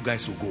and then you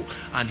guys will go.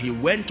 And he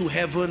went to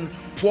heaven,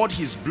 poured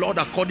his blood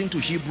according to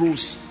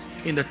Hebrews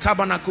in the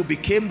tabernacle,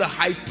 became the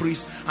high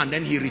priest, and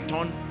then he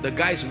returned. The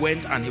guys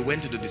went and he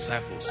went to the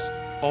disciples.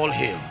 All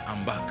hail,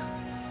 I'm back.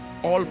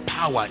 All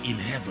power in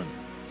heaven.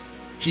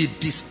 He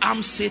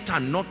disarmed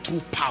Satan not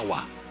through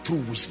power, through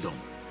wisdom.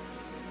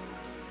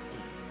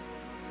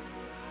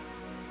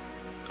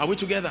 Are we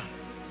together?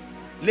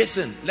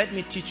 Listen, let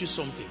me teach you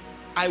something.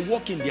 I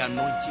walk in the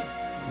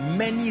anointing.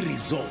 Many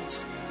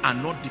results are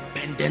not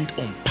dependent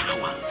on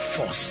power,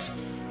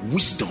 force.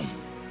 Wisdom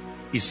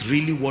is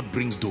really what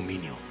brings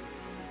dominion.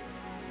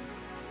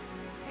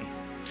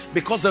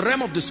 Because the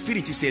realm of the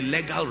spirit is a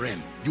legal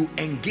realm. You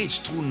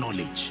engage through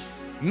knowledge,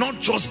 not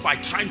just by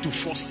trying to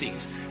force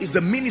things. It's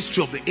the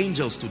ministry of the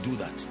angels to do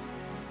that.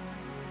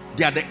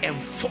 They are the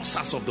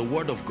enforcers of the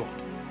word of God.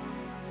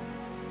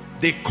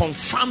 They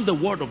confirm the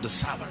word of the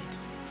servant,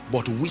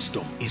 but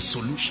wisdom is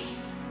solution.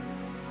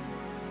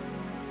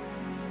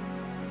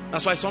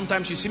 That's why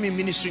sometimes you see me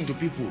ministering to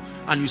people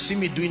and you see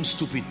me doing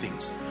stupid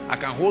things. I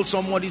can hold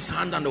somebody's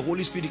hand and the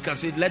Holy Spirit can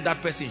say, let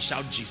that person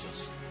shout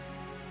Jesus.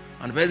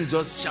 And the person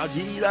just shout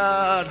Jesus,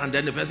 and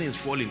then the person is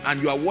falling. And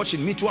you are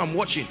watching. Me too, I'm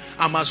watching.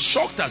 I'm as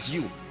shocked as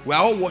you. We're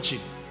all watching.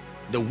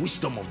 The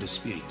wisdom of the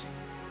Spirit.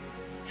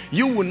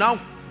 You will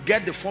now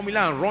get the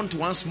formula and run to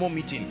one small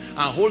meeting and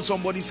hold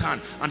somebody's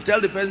hand and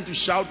tell the person to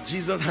shout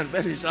Jesus, and the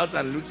person shouts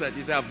and looks at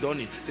you, say, I've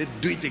done it. Say,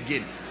 do it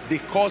again.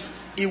 Because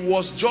it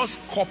was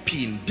just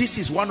copying. This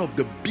is one of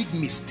the big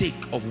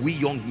mistakes of we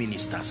young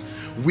ministers.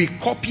 We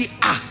copy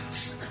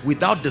acts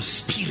without the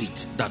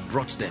spirit that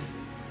brought them.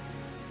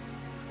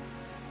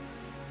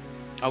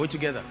 Are we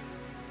together?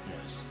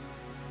 Yes.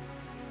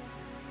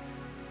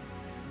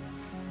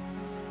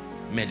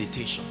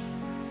 Meditation.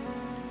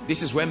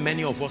 This is where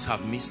many of us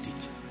have missed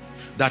it.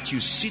 That you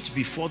sit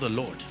before the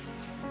Lord.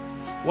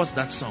 What's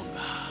that song?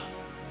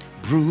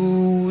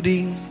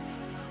 Brooding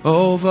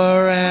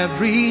over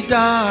every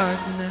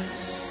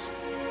darkness.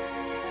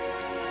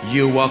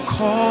 You are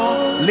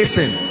called,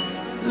 listen,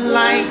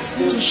 light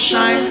to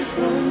shine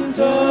from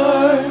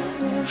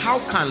darkness. How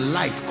can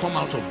light come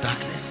out of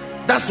darkness?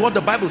 That's what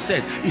the Bible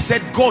said. It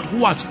said God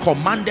who has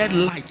commanded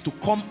light to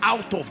come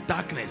out of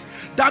darkness.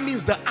 That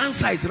means the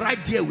answer is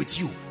right there with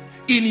you.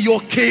 In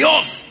your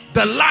chaos,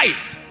 the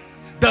light,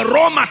 the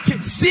raw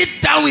material, sit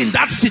down in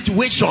that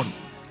situation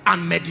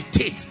and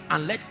meditate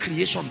and let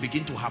creation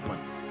begin to happen.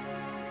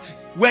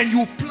 When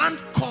you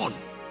plant corn,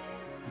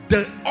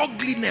 the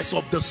ugliness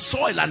of the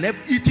soil and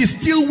everything, it is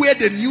still where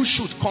the new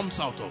shoot comes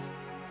out of.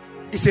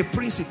 It's a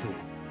principle.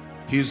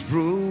 He's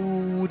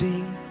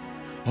brooding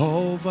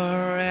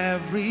over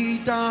every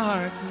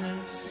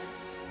darkness.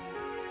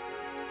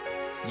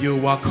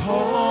 You are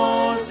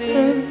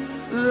causing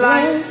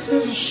light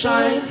to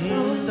shine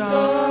in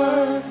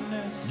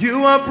darkness.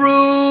 You are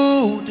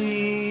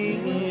brooding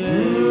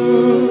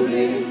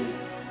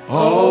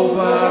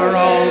over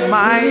all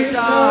my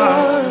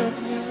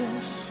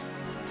darkness.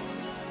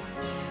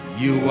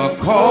 You are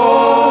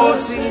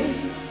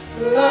causing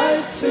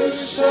light to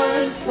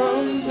shine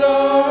from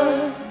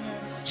darkness.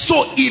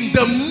 So in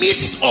the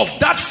midst of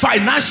that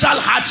financial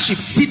hardship,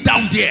 sit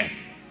down there.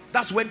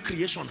 That's when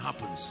creation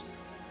happens.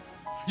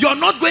 You're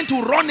not going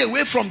to run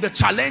away from the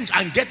challenge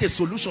and get a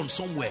solution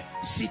somewhere.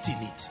 Sit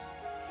in it.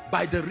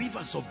 By the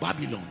rivers of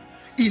Babylon,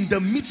 in the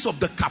midst of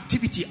the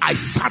captivity, I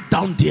sat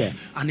down there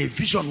and a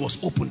vision was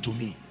opened to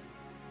me.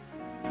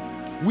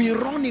 We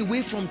run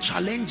away from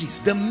challenges.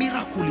 The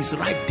miracle is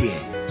right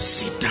there.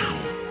 Sit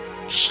down.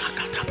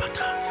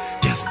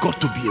 Shakatabata. There's got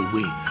to be a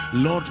way.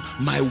 Lord,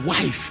 my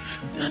wife,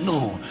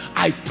 no,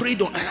 I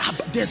prayed on,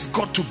 there's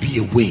got to be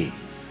a way.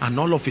 And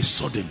all of a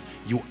sudden,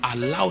 you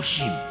allow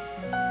him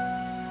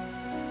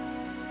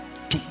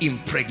to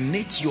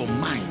impregnate your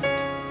mind.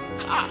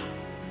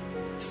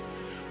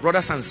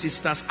 Brothers and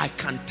sisters, I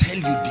can tell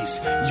you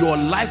this. Your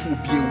life will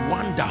be a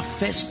wonder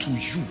first to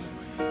you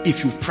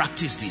if you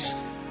practice this.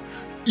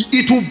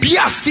 It will be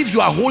as if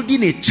you are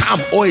holding a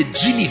charm or a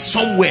genie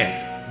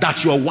somewhere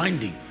that you are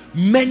winding.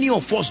 Many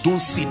of us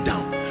don't sit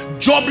down.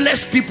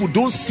 Jobless people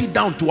don't sit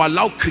down to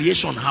allow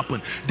creation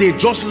happen. They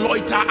just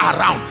loiter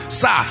around.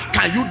 Sir,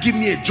 can you give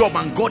me a job?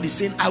 And God is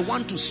saying, I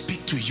want to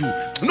speak to you.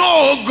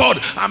 No,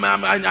 God,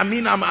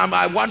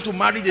 I want to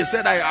marry. They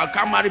said I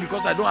can't marry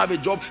because I don't have a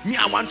job. Me,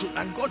 I want to.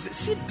 And God said,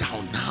 sit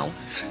down now.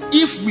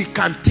 If we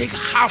can take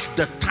half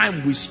the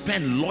time we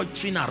spend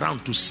loitering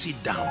around to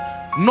sit down,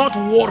 not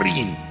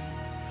worrying,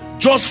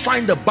 just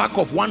find the back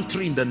of one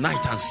tree in the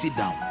night and sit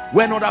down.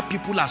 When other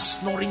people are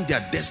snoring their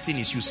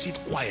destinies, you sit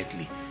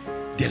quietly.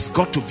 There's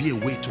got to be a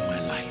way to my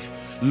life.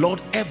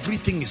 Lord,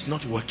 everything is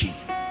not working.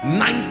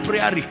 9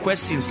 prayer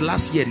requests since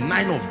last year,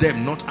 9 of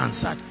them not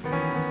answered.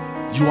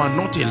 You are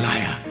not a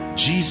liar.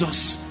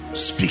 Jesus,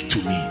 speak to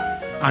me.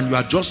 And you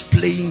are just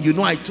playing. You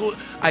know,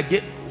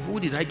 who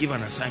did I give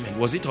an assignment?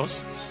 Was it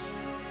us?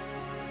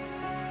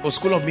 Or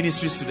School of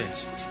Ministry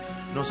students?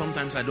 No,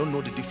 sometimes I don't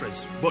know the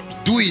difference. But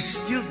do it,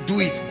 still do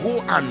it. Go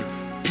and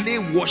play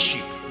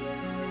worship.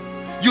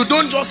 You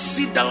don't just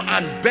sit down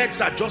and birds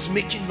are just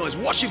making noise.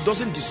 Worship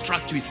doesn't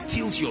distract you, it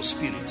steals your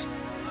spirit.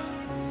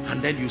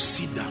 And then you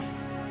sit down.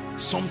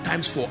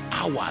 Sometimes for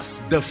hours.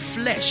 The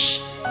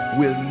flesh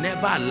will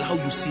never allow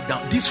you sit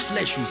down. This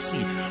flesh you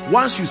see,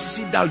 once you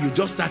sit down, you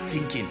just start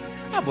thinking,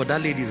 ah, but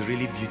that lady is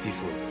really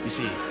beautiful. You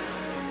see,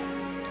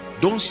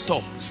 don't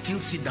stop, still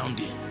sit down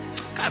there.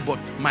 God, but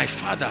my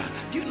father,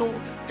 do you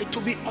know,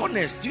 to be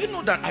honest, do you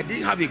know that I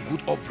didn't have a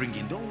good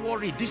upbringing? Don't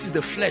worry, this is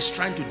the flesh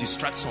trying to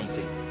distract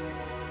something.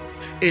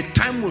 A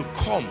time will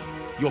come,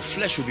 your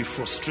flesh will be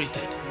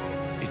frustrated.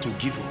 It will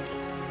give up.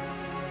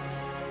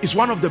 It's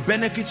one of the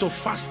benefits of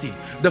fasting.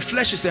 The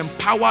flesh is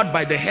empowered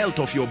by the health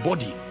of your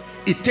body.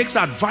 It takes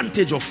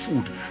advantage of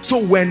food.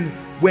 So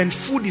when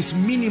food is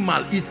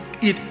minimal,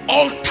 it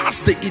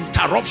alters the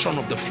interruption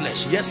of the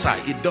flesh. Yes, sir,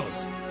 it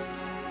does.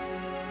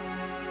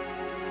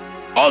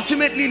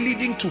 Ultimately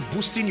leading to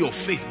boosting your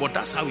faith, but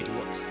that's how it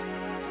works.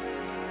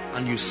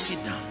 And you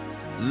sit down.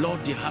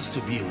 Lord, there has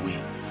to be a way.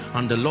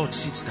 And the Lord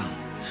sits down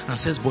and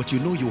says, but you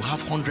know you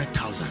have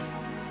 100,000.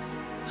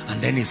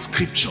 And then his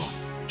scripture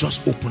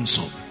just opens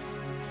up.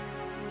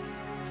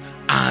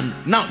 And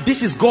now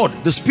this is God,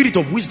 the spirit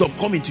of wisdom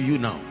coming to you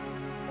now.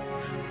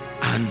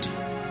 And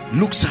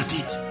looks at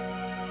it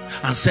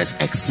and says,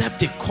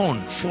 except a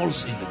corn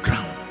falls in the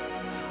ground.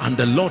 And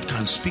the Lord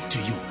can speak to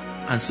you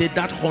and say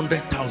that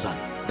 100,000,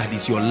 that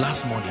is your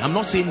last money. I'm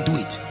not saying do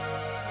it.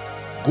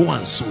 Go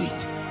and sow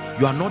it.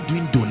 You are not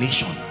doing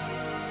donation.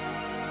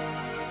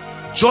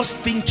 Just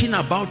thinking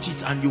about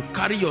it, and you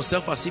carry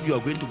yourself as if you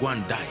are going to go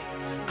and die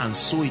and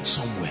sow it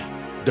somewhere.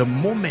 The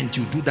moment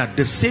you do that,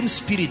 the same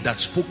spirit that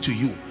spoke to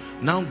you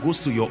now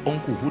goes to your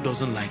uncle who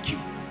doesn't like you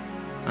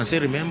and say,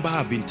 remember,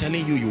 I've been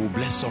telling you, you will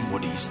bless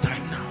somebody. It's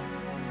time now.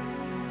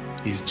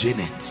 It's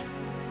Janet.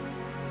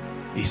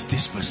 It's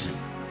this person.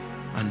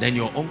 And then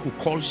your uncle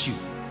calls you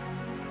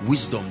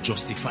wisdom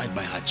justified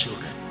by her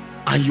children,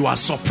 and you are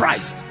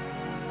surprised.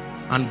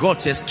 And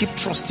God says, keep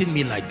trusting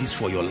me like this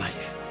for your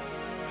life.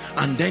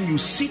 And then you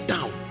sit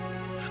down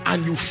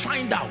and you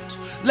find out.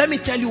 Let me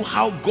tell you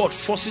how God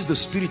forces the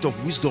spirit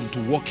of wisdom to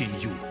work in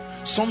you.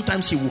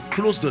 Sometimes he will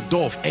close the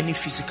door of any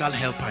physical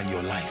helper in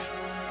your life.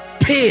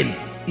 Pain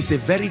is a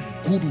very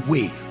good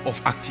way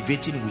of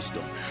activating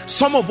wisdom.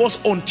 Some of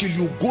us, until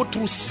you go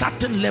through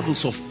certain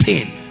levels of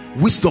pain,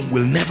 wisdom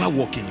will never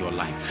work in your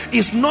life.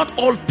 It's not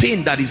all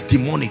pain that is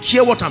demonic.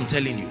 Hear what I'm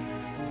telling you.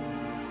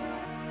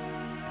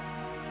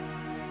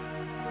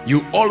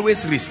 You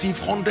always receive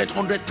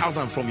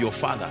 100,000 from your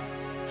father.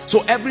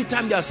 So every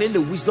time they are saying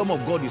the wisdom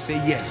of God, you say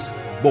yes.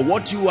 But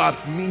what you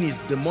mean is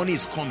the money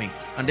is coming.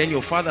 And then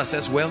your father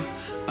says, well,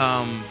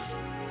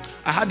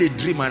 I had a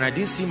dream and I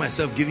didn't see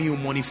myself giving you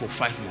money for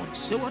 5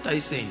 months. Say, what are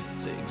you saying?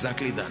 Say,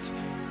 exactly that.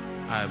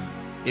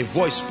 A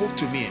voice spoke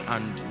to me,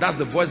 and that's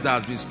the voice that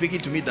has been speaking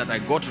to me that I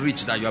got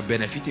rich, that you are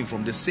benefiting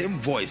from. The same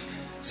voice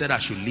said I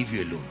should leave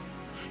you alone.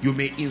 You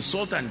may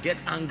insult and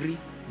get angry,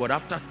 but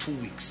after 2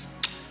 weeks,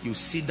 you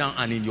sit down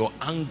and in your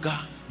anger,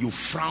 you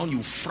frown,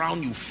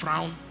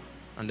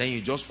 and then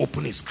you just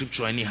open a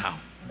scripture anyhow.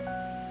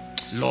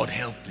 Lord,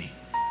 help me.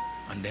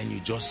 And then you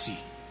just see.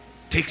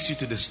 Takes you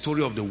to the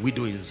story of the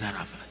widow in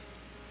Zarephath.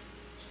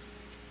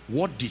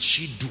 What did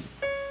she do?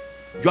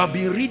 You have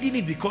been reading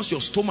it because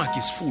your stomach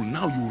is full.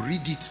 Now you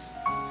read it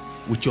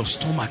with your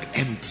stomach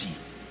empty.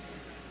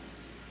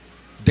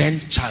 Then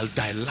shall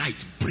thy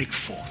light break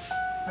forth,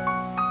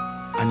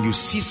 and you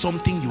see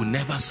something you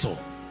never saw.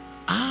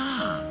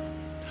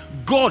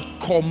 God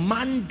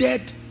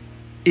commanded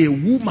a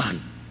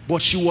woman,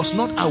 but she was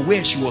not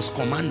aware she was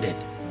commanded.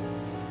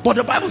 But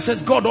the Bible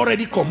says God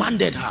already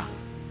commanded her.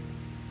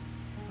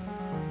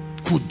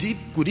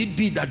 Could it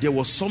be that there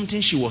was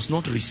something she was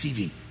not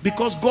receiving?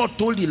 Because God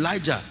told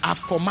Elijah,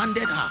 I've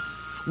commanded her.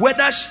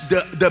 Whether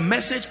the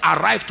message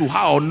arrived to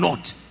her or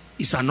not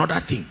is another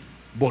thing.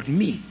 But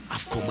me,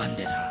 I've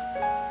commanded her.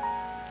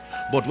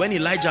 But when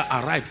Elijah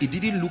arrived, it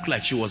didn't look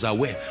like she was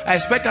aware. I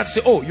expect her to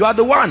say, oh, you are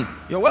the one.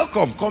 You're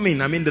welcome. Come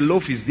in. I mean, the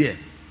loaf is there.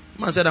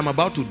 The man said, I'm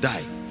about to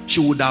die. She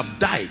would have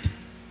died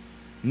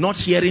not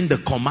hearing the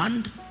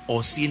command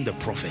or seeing the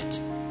prophet.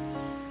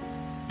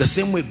 The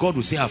same way God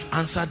will say, I've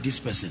answered this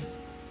person.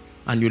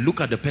 And you look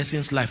at the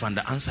person's life and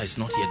the answer is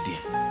not yet there.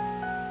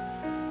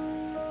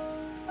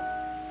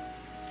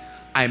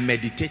 I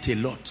meditate a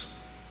lot.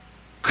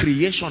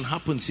 Creation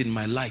happens in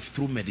my life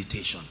through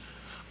meditation.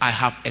 I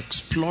have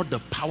explored the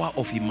power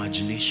of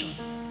imagination.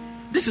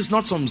 This is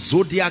not some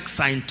zodiac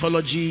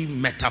Scientology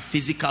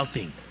metaphysical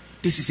thing.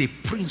 This is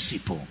a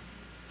principle.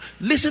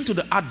 Listen to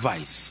the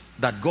advice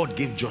that God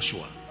gave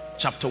Joshua,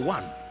 chapter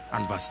 1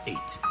 and verse 8.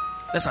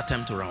 Let's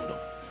attempt to round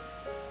up.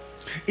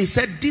 He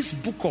said, this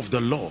book of the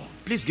law,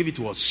 please give it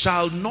to us,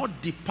 shall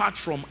not depart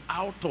from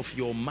out of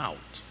your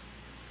mouth,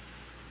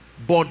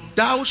 but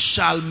thou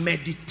shalt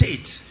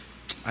meditate.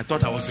 I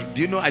thought I was,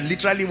 do you know, I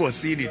literally was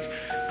seeing it.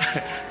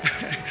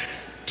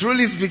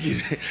 Truly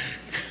speaking,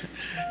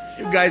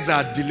 you guys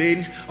are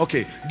delaying.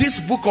 Okay, this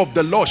book of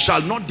the law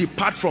shall not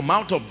depart from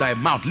out of thy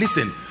mouth.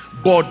 Listen,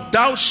 but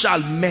thou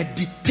shalt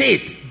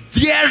meditate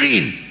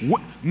therein.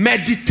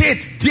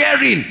 Meditate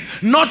therein,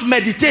 not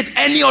meditate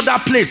any other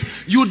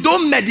place. You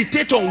don't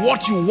meditate on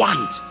what you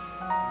want.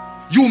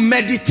 You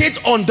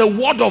meditate on the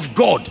word of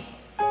God.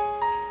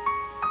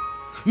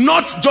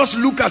 Not just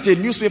look at a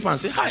newspaper and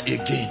say, hi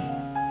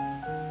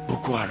again,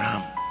 Boko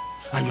Haram,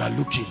 and you are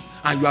looking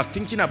and you are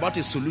thinking about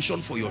a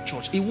solution for your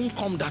church. It won't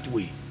come that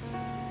way.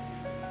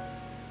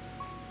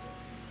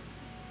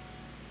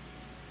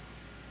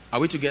 Are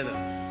we together?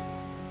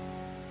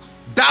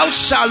 Thou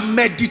shalt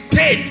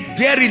meditate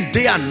therein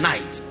day and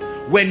night.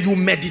 When you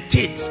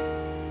meditate,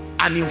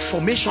 an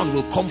information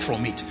will come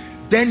from it.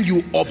 Then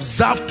you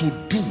observe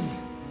to do,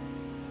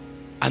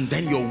 and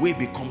then your way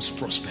becomes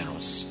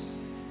prosperous.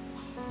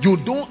 You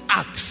don't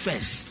act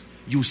first.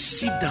 You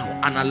sit down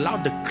and allow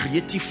the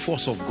creative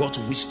force of God's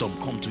wisdom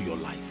come to your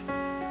life.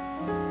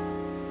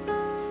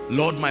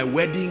 Lord, my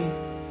wedding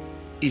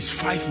is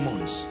 5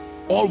 months.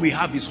 All we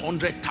have is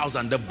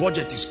 100,000. The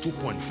budget is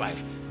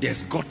 2.5.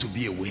 There's got to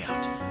be a way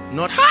out.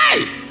 Not,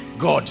 hi,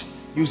 God,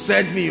 you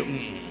sent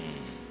me.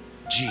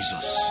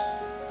 Jesus,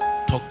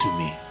 talk to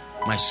me.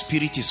 My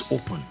spirit is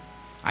open.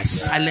 I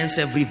silence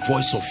every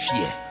voice of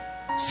fear.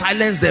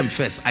 Silence them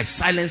first. I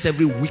silence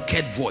every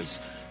wicked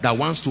voice that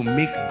wants to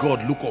make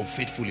God look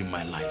unfaithful in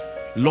my life.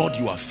 Lord,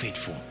 you are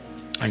faithful.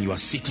 And you are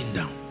sitting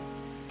down.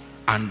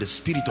 And the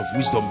spirit of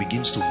wisdom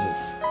begins to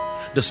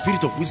move. The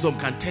spirit of wisdom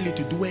can tell you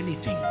to do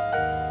anything.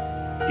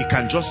 It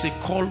can just say,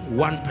 call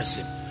one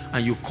person.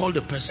 And you call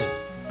the person.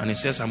 And he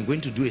says, I'm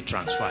going to do a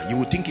transfer. You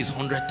will think it's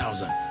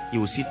 100,000. You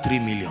will see 3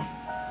 million.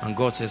 And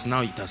God says,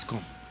 now it has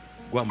come.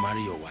 Go and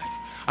marry your wife.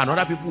 And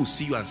other people will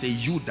see you and say,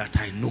 you that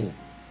I know.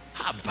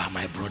 Abba,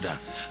 my brother.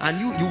 And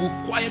you will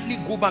quietly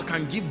go back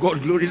and give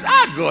God glory.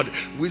 Ah, God,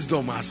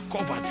 wisdom has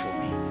covered for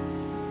me.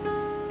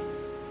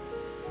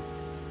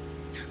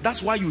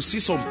 That's why you see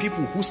some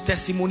people whose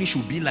testimony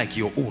should be like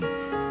your own,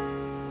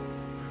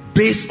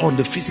 based on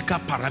the physical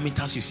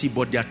parameters you see,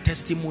 but their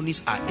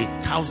testimonies are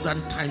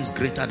 1,000 times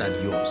greater than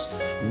yours.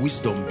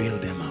 Wisdom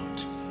bailed them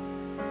out.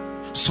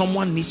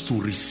 Someone needs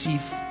to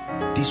receive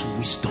this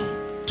wisdom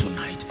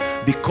tonight,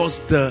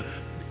 because the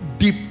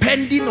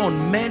depending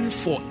on men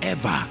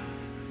forever,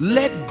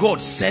 let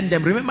God send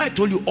them. Remember, I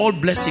told you all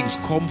blessings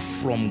come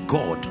from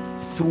God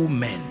through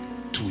men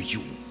to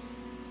you.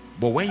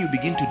 But when you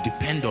begin to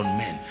depend on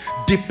men,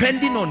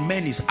 depending on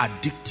men is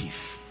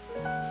addictive.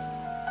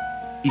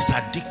 It's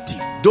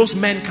addictive. Those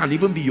men can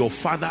even be your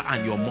father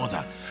and your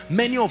mother.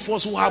 Many of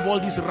us who have all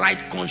this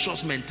right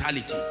conscious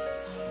mentality,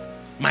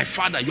 my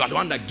father, you are the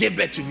one that gave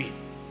birth to me.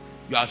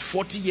 You are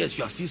 40 years,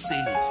 you are still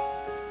saying it.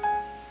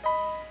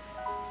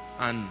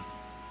 And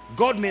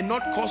God may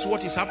not cause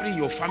what is happening in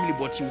your family,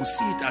 but you will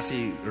see it as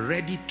a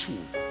ready tool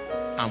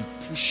and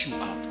push you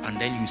out. And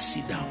then you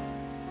sit down.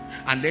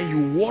 And then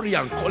you worry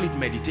and call it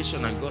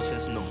meditation. And God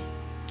says, no.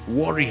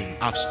 Worrying,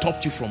 I've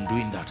stopped you from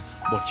doing that.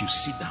 But you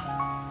sit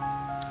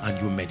down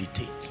and you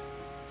meditate.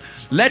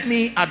 Let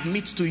me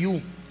admit to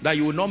you that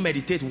you will not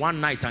meditate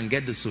one night and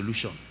get the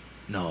solution.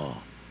 No.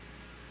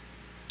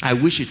 I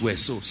wish it were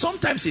so.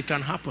 Sometimes it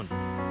can happen.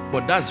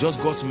 But that's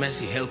just God's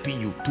mercy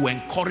helping you, to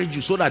encourage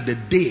you, so that the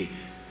day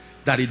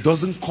that it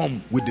doesn't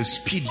come with the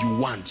speed you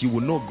want, you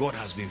will know God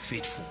has been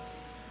faithful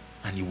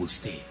and you will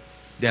stay.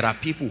 There are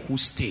people who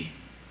stay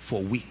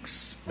for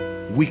weeks.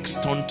 Weeks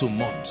turn to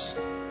months.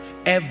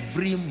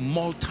 Every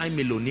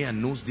multi-millionaire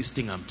knows this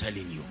thing I'm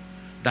telling you,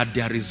 that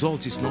their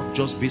results is not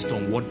just based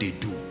on what they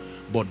do,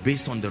 but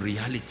based on the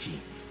reality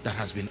that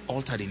has been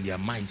altered in their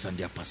minds and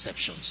their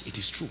perceptions. It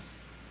is true.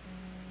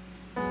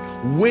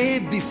 Way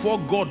before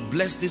God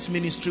blessed this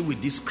ministry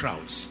with these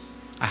crowds,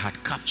 I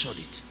had captured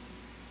it.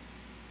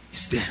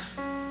 It's there.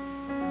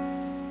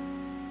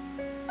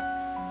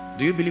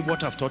 Do you believe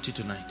what I've taught you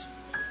tonight?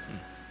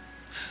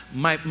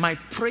 My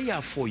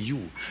prayer for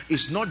you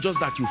is not just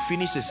that you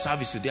finish a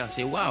service today and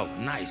say, wow,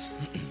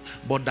 nice.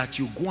 But that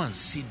you go and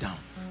sit down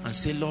and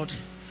say, Lord,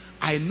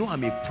 I know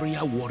I'm a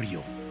prayer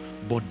warrior,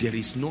 but there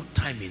is no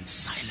time in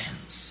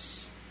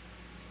silence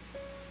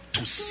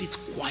to sit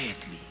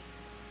quietly.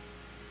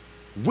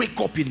 Wake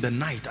up in the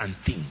night and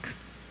think,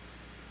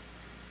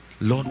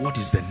 Lord, what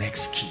is the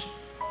next key?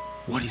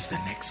 What is the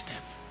next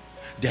step?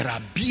 There are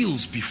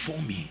bills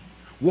before me.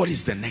 What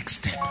is the next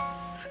step?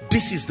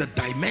 This is the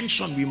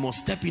dimension we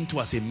must step into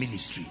as a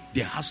ministry.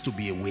 There has to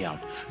be a way out.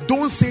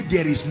 Don't say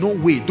there is no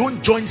way.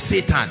 Don't join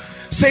Satan.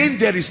 Saying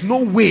there is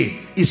no way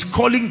is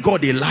calling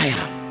God a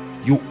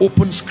liar. You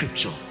open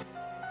scripture.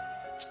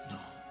 No,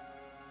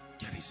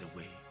 there is a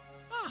way.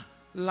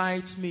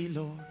 Light me,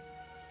 Lord.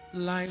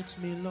 Light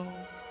me, Lord.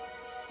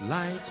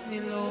 Light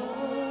me,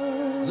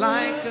 Lord,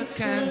 like a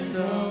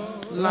candle.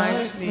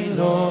 Light me,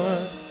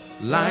 Lord.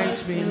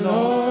 Light me,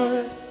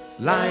 Lord.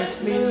 Light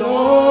me,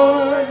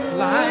 Lord,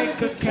 like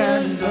a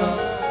candle.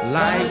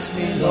 Light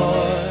me,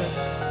 Lord.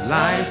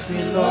 Light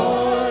me,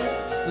 Lord.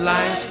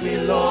 Light me,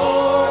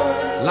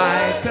 Lord,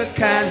 like a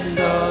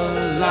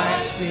candle.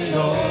 Light me,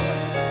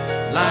 Lord.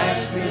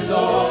 light me,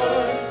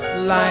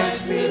 Lord,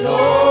 light me,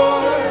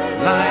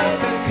 Lord, like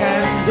a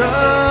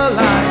candle,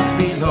 light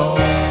me, Lord,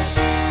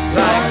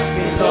 light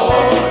me,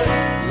 Lord,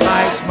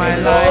 light my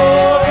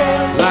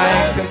life,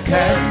 like a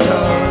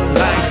candle,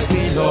 light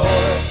me, Lord,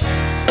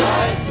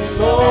 light me,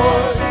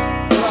 Lord,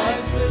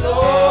 light me,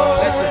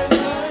 Lord. Listen,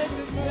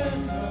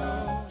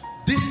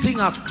 this thing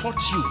I've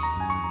taught you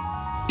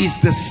is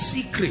the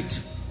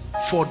secret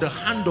for the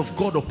hand of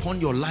God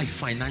upon your life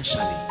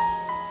financially.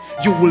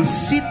 You will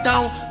sit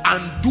down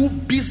and do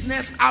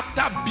business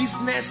after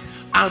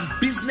business and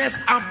business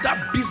after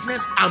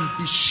business and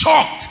be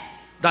shocked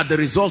that the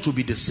result will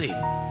be the same.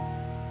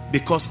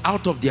 Because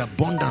out of the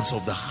abundance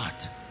of the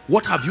heart,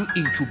 what have you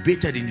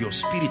incubated in your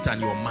spirit and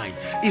your mind?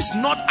 It's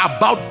not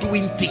about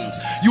doing things.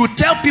 You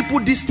tell people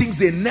these things,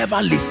 they never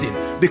listen,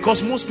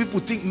 because most people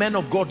think men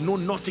of God know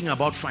nothing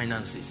about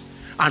finances.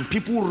 And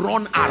people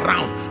run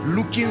around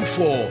looking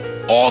for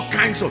all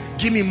kinds of,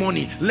 give me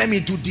money, let me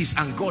do this.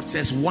 And God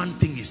says one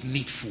thing is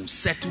needful: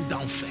 settle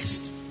down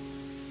first.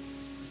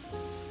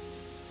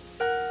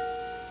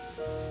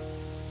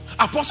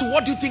 Apostle,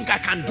 what do you think I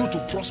can do to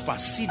prosper?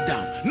 Sit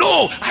down.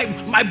 No,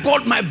 my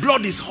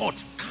blood is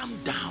hot. Calm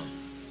down.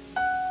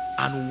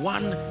 And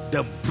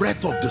the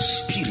breath of the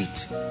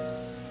Spirit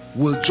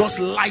will just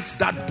light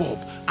that bulb,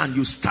 and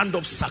you stand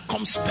up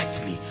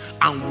circumspectly,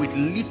 and with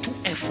little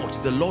effort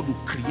the Lord will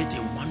create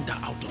a wonder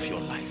out of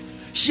your life.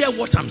 Hear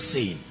what I'm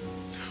saying.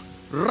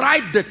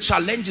 Write the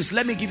challenges.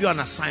 Let me give you an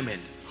assignment.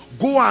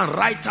 Go and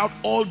write out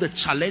all the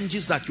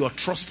challenges that you are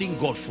trusting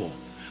God for,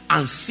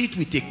 and sit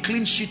with a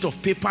clean sheet of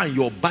paper and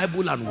your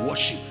Bible and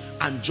worship,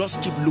 and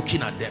just keep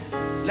looking at them.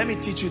 Let me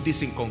teach you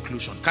this in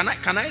conclusion. Am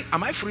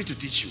I free to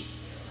teach you?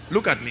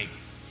 Look at me.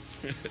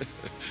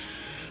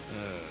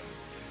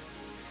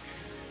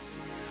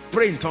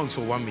 Pray in tongues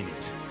for 1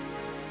 minute.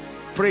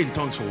 Pray in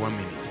tongues for 1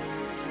 minute.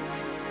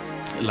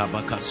 Light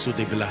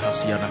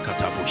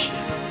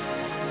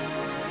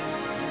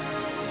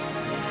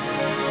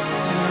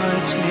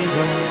me,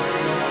 Lord,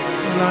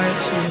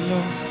 light me,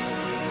 Lord,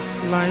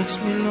 light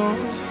me,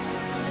 Lord,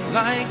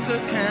 like a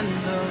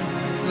candle.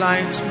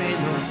 Light me,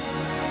 Lord,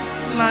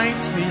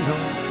 light me,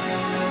 Lord,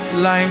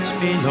 light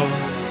me, Lord.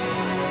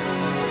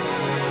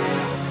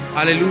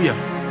 Hallelujah.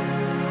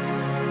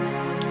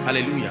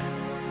 Hallelujah.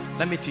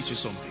 Let me teach you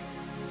something.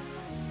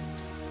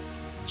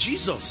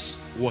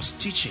 Jesus was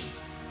teaching,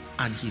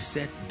 and he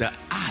said the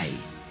eye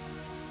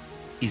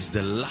is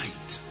the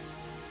light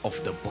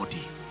of the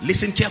body.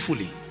 Listen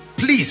carefully.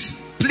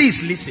 Please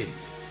listen.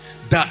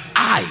 The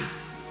eye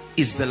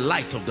is the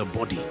light of the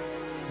body.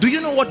 Do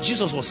you know what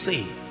Jesus was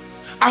saying?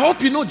 I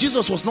hope you know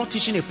Jesus was not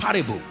teaching a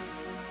parable.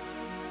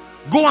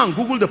 Go and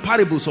Google the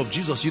parables of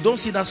Jesus. You don't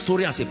see that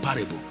story as a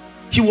parable.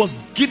 He was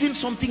giving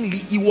something.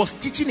 He was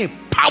teaching a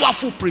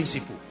powerful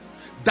principle.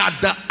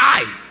 That the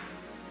eye,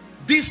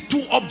 these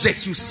two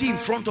objects you see in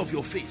front of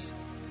your face,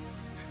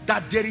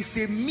 that there is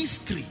a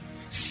mystery.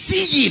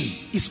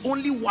 Seeing is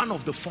only one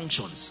of the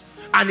functions,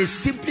 and it's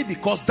simply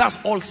because that's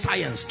all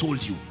science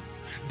told you.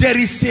 There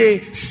is a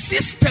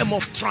system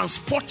of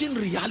transporting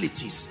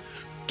realities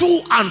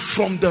to and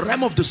from the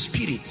realm of the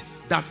spirit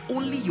that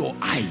only your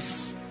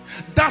eyes.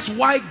 That's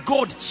why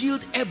God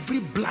healed every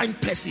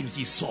blind person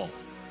he saw.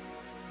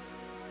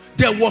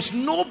 There was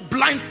no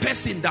blind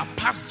person that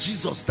passed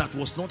Jesus that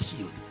was not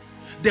healed.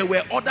 There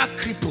were other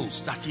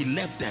cripples that he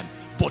left them,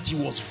 but he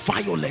was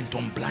violent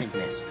on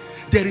blindness.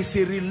 There is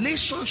a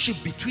relationship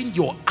between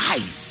your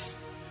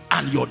eyes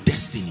and your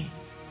destiny.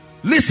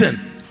 Listen,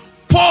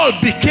 Paul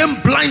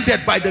became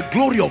blinded by the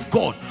glory of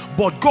God,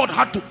 but God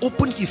had to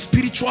open his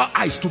spiritual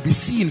eyes to be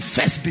seen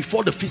first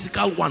before the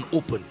physical one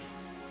opened.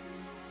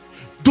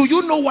 Do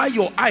you know why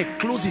your eye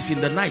closes in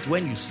the night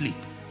when you sleep?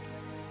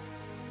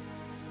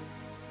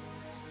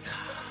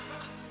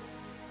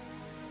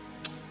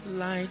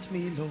 Light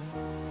me, Lord,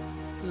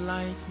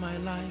 light my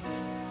life,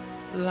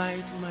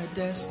 light my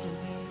destiny.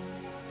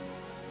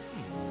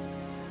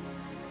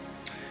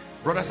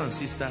 Brothers and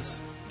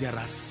sisters, there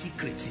are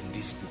secrets in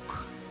this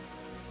book.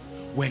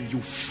 When you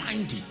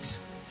find it,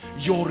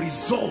 your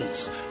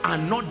results are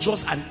not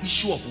just an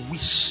issue of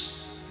wish.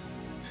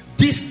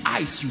 These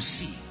eyes you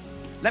see,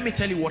 let me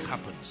tell you what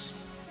happens.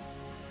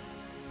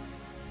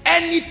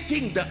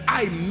 Anything the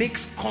eye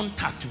makes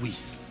contact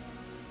with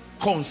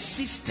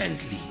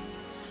consistently,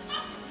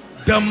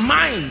 the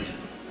mind,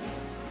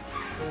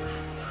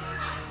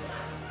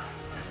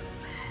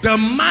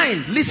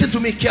 listen to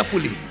me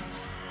carefully.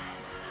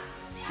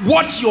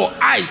 What your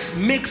eyes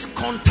makes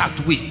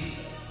contact with,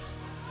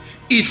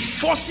 it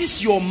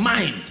forces your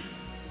mind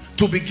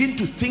to begin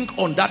to think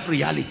on that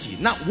reality.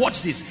 Now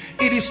watch this.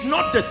 It is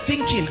not the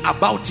thinking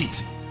about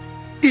it.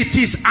 It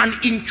is an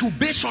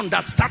incubation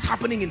that starts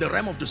happening in the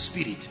realm of the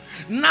spirit.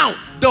 Now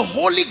the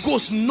Holy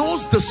Ghost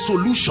knows the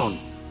solution.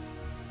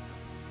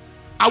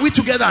 Are we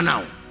together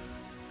now?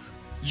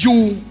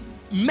 You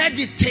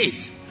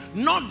meditate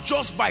not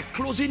just by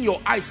closing your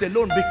eyes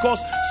alone,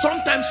 because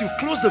sometimes you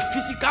close the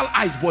physical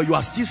eyes but you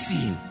are still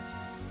seeing.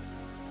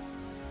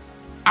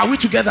 Are we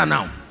together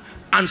now?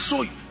 And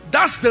so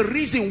That's the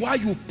reason why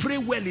you pray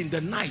well in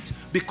the night,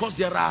 because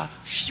there are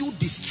few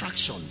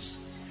distractions.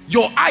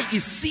 Your eye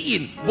is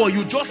seeing, but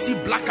you just see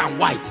black and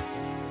white.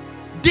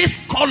 This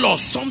color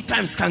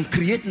sometimes can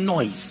create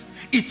noise.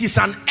 It is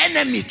an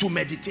enemy to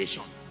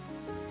meditation.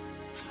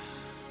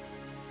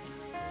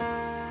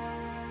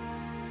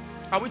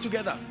 Are we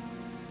together?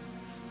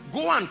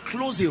 Go and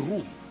close a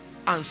room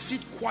and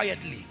sit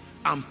quietly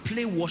and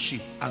play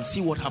worship and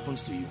see what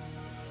happens to you.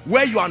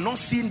 Where you are not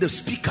seeing the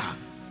speaker,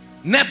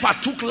 NEPA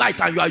took light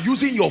and you are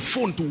using your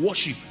phone to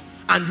worship,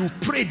 and you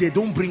pray they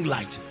don't bring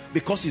light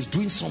because it's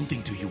doing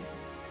something to you.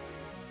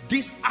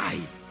 This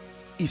eye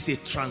is a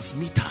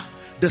transmitter.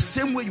 The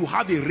same way you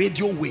have a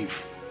radio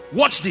wave.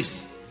 Watch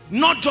this.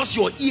 Not just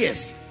your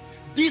ears.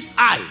 This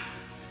eye,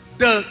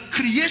 the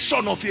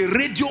creation of a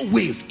radio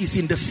wave is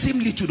in the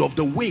similitude of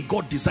the way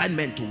God designed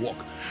men to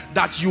walk.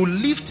 That you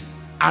lift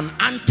an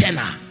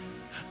antenna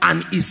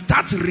and it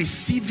starts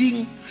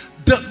receiving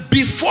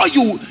before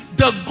you,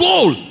 the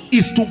goal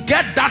is to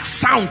get that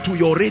sound to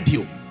your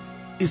radio.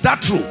 Is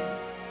that true?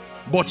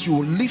 But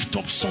you lift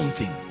up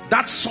something.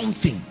 That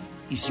something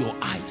is your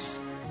eyes.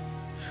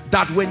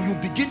 That when you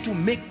begin to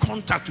make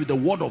contact with the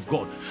word of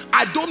God,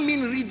 I don't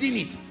mean reading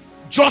it,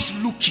 just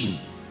looking.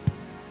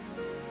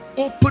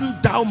 Open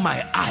thou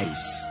my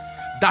eyes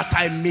that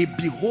I may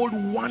behold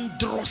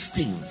wondrous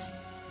things.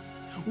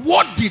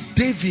 What did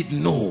David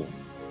know?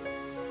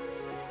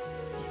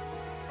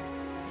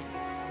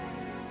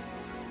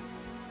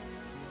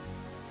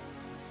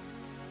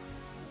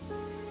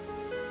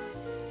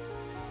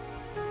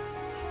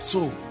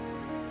 So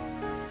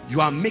you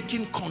are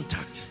making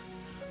contact,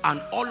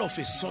 and all of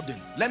a sudden,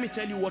 let me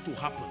tell you what will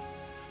happen.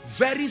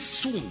 Very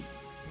soon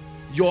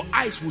your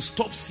eyes will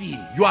stop seeing.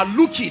 You are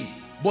looking,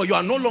 but you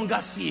are no longer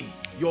seeing.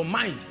 Your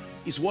mind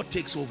is what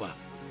takes over.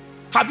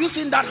 Have you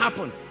seen that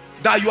happen?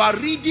 That you are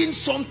reading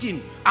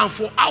something and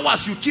for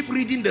hours you keep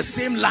reading the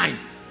same line.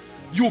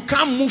 You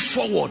can't move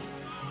forward.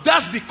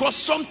 That's because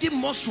something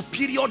more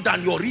superior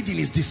than your reading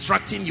is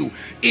distracting you.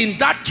 In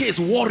that case,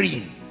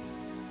 worrying.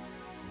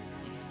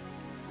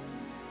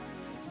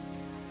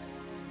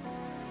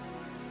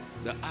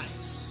 The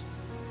eyes,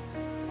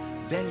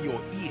 then your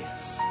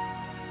ears.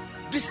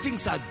 These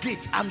things are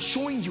gates. I'm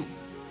showing you.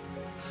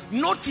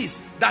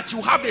 Notice that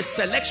you have a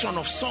selection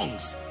of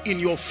songs in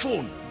your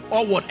phone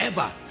or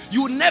whatever.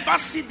 You never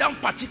sit down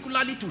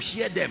particularly to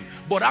hear them,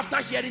 but after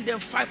hearing them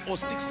 5 or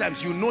 6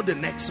 times, you know the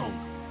next song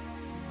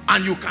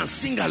and you can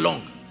sing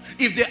along.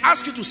 If they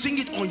ask you to sing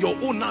it on your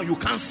own now, you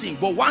can't sing,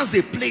 but once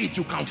they play it,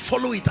 you can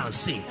follow it and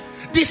sing.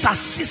 These are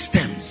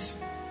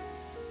systems.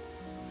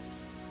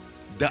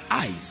 The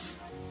eyes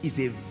is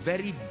a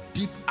very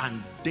deep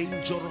and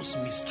dangerous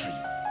mystery.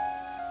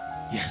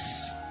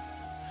 Yes.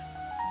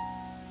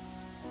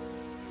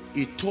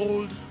 He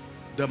told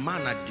the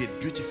man at Gate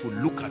Beautiful,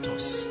 look at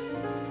us.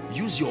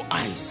 Use your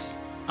eyes.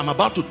 I'm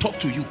about to talk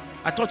to you.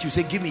 I thought you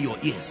said, give me your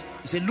ears.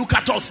 He said, look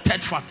at us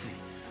steadfastly.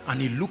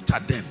 And he looked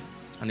at them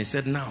and he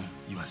said, now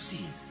you are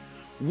seeing.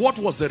 What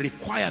was the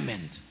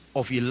requirement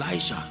of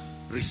Elijah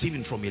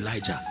receiving from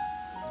Elijah?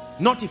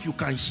 Not if you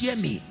can hear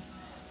me.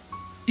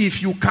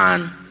 If you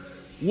can.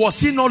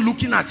 Was he not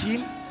looking at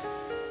him?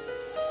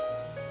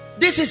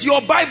 This is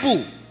your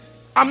Bible.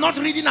 I'm not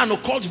reading an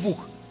occult book.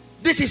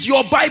 This is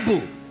your Bible.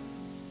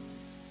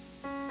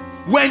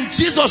 When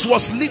Jesus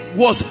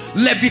was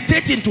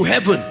levitating to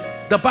heaven,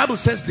 the Bible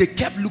says they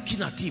kept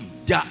looking at him.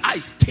 Their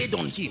eyes stayed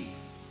on him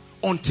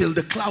until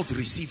the clouds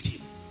received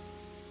him.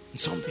 And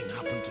something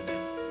happened to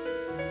them.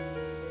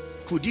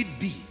 Could it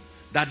be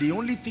that the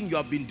only thing you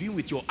have been doing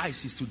with your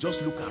eyes is to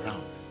just look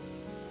around?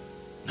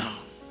 No.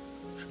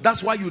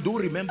 That's why you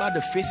don't remember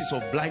the faces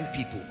of blind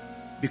people,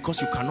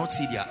 because you cannot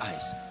see their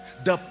eyes.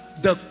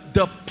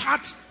 The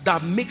part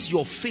that makes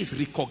your face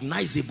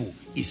recognizable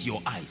is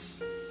your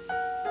eyes.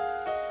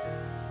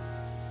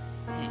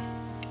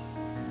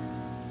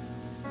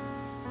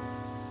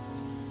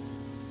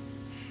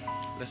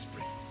 Let's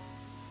pray.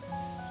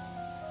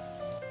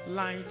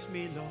 Light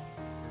me,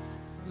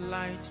 Lord.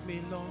 Light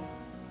me, Lord.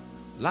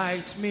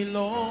 Light me,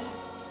 Lord.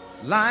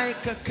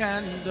 Like a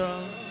candle.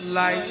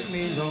 Light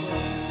me, Lord.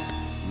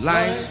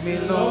 Light me,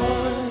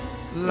 Lord.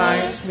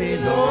 Light me,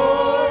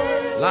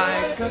 Lord.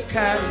 Like a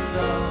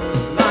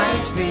candle.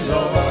 Light me,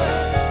 Lord.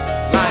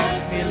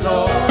 Light me,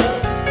 Lord.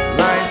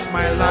 Light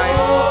my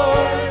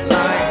life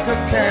like a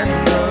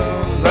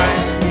candle.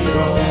 Light me,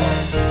 Lord.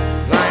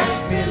 Light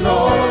me,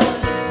 Lord.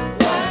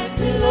 Light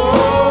me,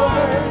 Lord.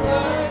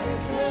 Like a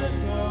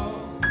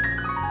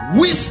candle.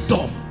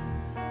 Wisdom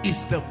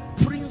is the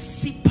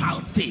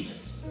principal thing.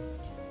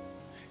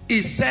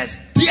 It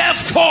says,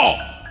 therefore,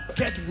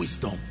 get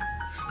wisdom.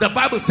 The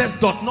Bible says,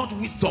 doth not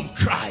wisdom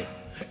cry?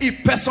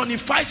 It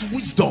personifies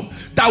wisdom.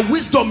 That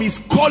wisdom is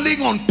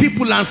calling on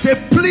people and say,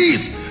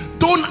 please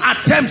don't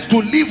attempt to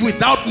live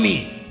without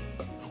me.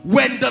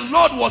 When the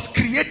Lord was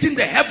creating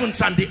the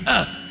heavens and the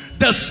earth,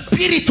 the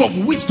spirit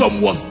of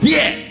wisdom was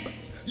there.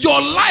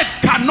 Your life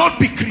cannot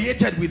be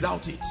created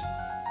without it.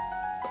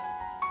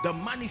 The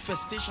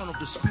manifestation of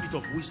the spirit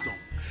of wisdom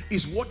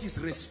is what is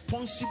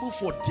responsible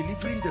for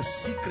delivering the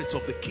secrets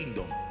of the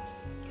kingdom.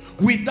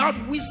 Without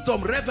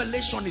wisdom,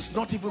 revelation is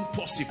not even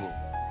possible.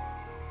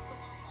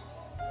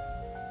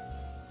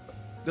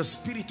 The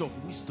spirit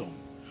of wisdom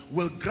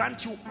will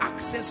grant you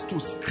access to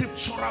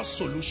scriptural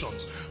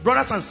solutions.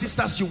 Brothers and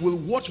sisters, you will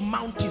watch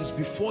mountains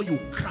before you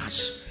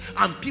crash,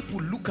 and people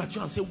look at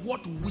you and say,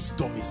 what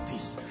wisdom is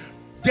this?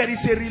 There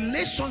is a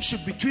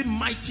relationship between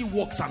mighty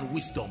works and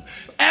wisdom.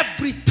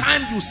 Every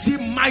time you see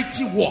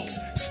mighty works,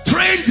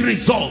 strange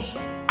results,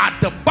 at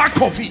the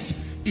back of it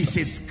is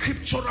a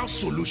scriptural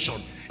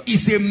solution,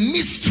 is a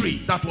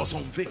mystery that was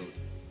unveiled.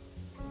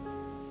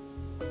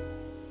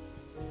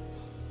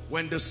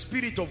 When the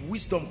spirit of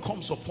wisdom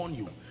comes upon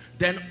you,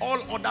 then all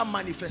other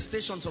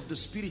manifestations of the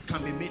spirit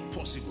can be made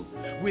possible.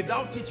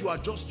 Without it, you are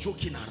just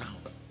joking around.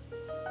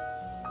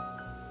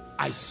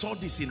 I saw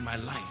this in my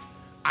life.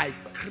 I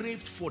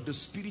craved for the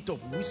spirit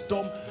of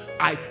wisdom.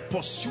 I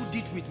pursued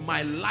it with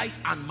my life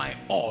and my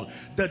all.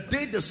 The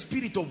day the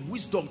spirit of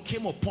wisdom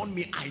came upon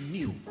me, I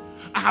knew.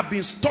 I have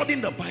been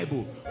studying the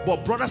Bible,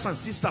 but brothers and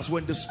sisters,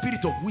 when the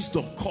spirit of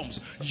wisdom comes,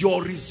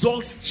 your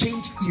results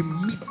change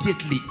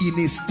immediately in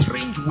a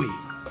strange way.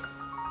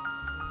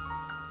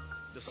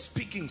 The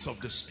speakings of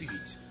the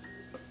spirit.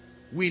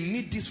 We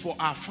need this for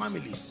our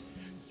families.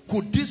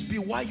 Could this be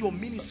why your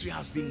ministry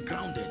has been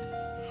grounded?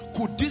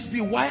 Could this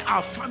be why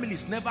our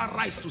families never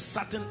rise to a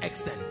certain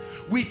extent?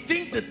 We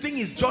think the thing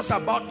is just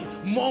about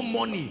more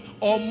money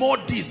or more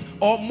this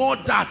or more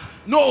that.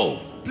 No,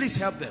 please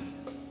help them.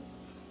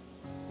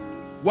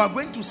 We are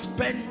going to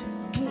spend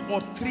 2 or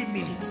 3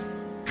 minutes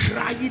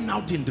crying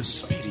out in the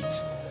spirit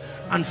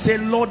and say,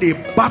 Lord, a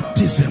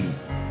baptism.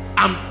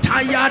 I'm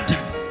tired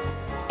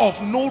of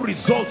no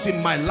results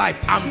in my life.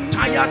 I'm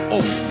tired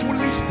of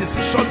foolish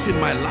decisions in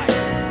my life.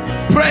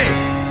 Pray.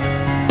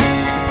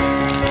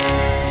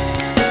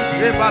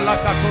 Pray and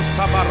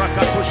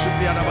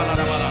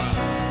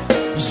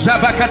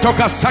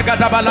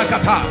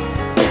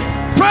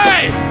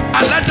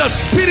let the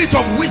spirit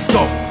of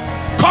wisdom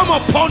come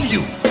upon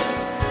you.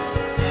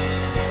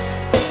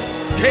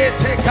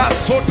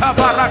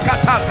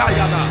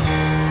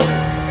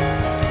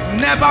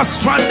 Never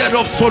stranded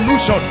of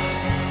solutions.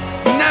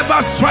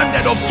 Never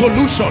stranded of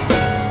solution.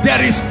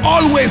 There is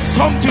always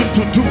something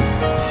to do.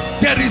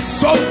 There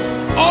is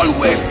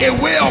always a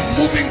way of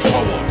moving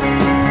forward.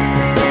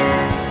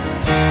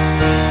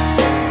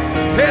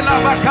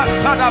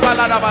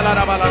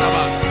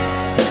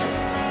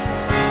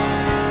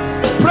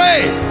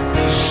 Pray.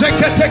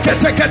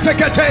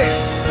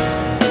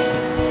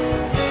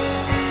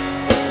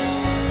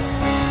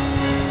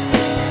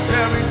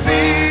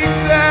 Everything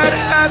that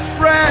has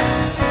breath,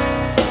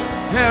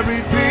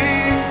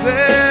 everything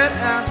that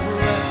has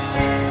breath,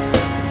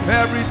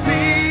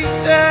 everything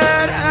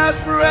that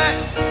has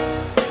breath,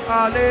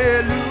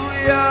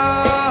 hallelujah.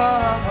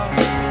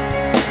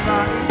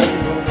 Light me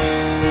low,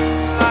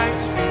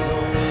 light me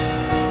low,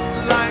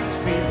 light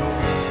me low,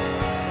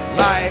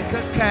 like a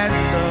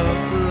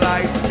candle,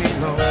 light me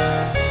low,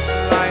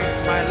 light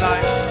my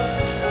life.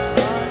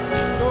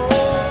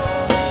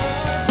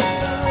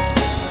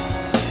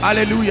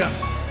 Hallelujah.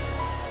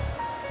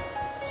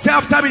 Say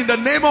after me, in the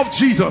name of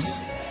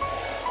Jesus.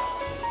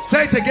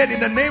 Say it again, in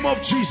the name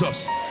of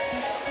Jesus.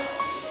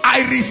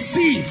 I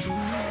receive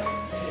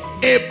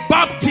a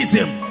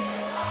baptism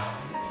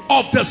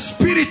of the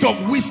spirit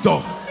of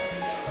wisdom.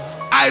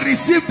 I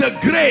receive the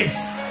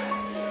grace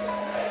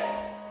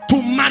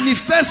to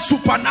manifest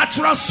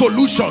supernatural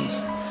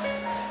solutions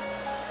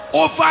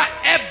over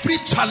every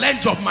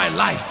challenge of my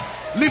life.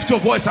 Lift your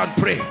voice and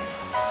pray.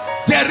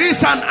 There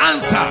is an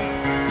answer.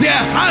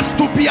 There has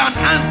to be an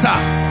answer.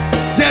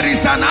 There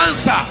is an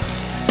answer.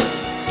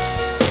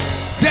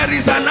 There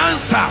is an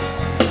answer.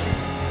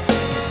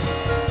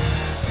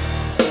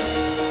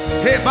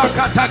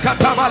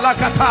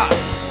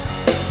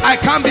 I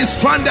can't be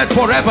stranded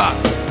forever.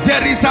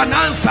 There is an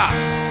answer.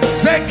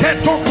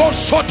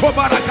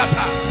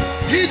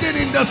 Hidden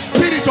in the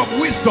spirit of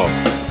wisdom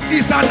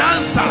is an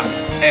answer.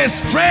 A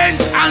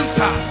strange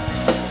answer.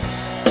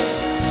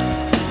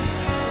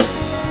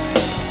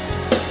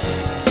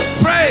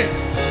 Pray.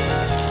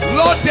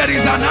 Lord, there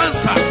is an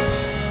answer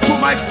to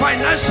my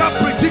financial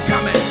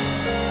predicament.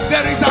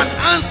 There is an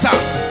answer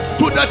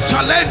to the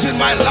challenge in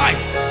my life.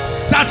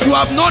 That you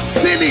have not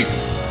seen it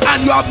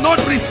and you have not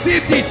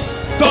received it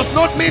does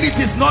not mean it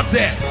is not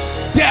there.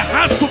 There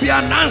has to be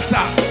an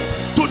answer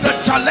to the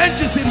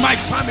challenges in my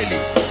family.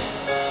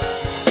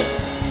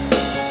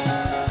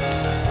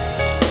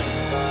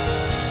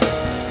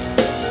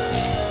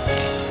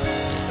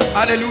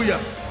 Hallelujah.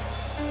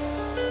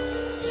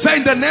 Say,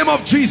 in the name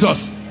of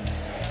Jesus,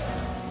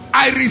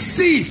 I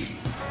receive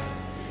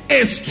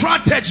a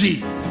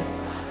strategy.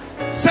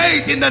 Say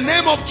it, in the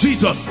name of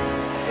Jesus,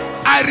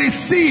 I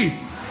receive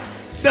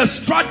the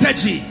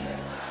strategy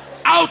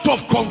out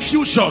of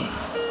confusion,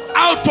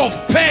 out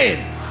of pain,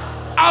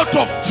 out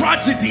of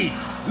tragedy.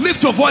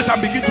 Lift your voice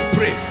and begin to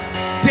pray.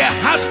 There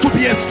has to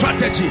be a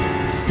strategy.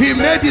 He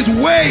made his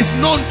ways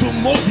known to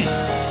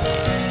Moses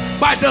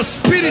by the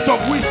spirit of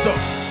wisdom.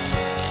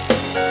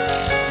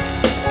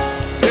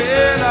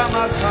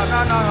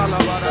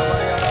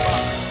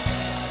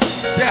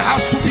 There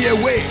has to be a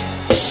way.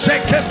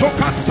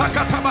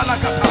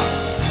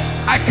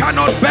 I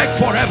cannot beg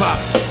forever.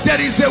 There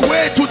is a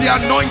way to the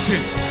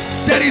anointing.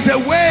 There is a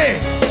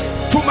way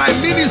to my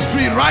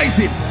ministry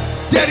rising.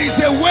 There is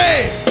a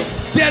way.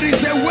 There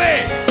is a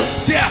way.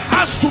 There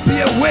has to be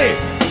a way.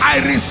 I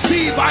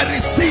receive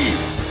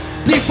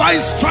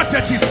divine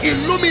strategies,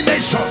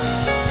 illumination.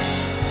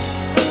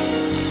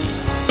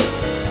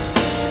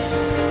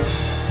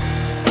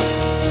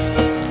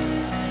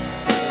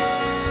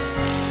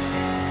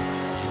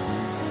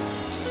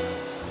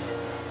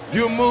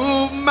 You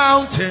move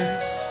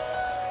mountains,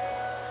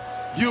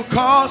 you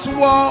cause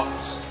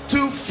walls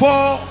to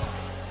fall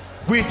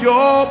with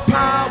your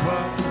power.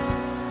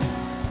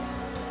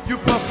 You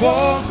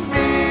perform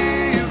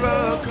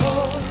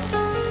miracles.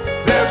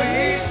 There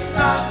is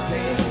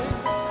nothing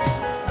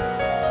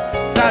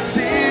that's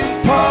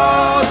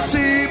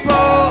impossible.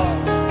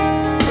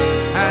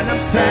 And I'm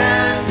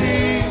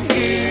standing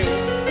here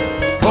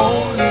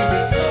only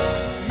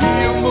because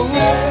you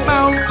move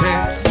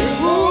mountains.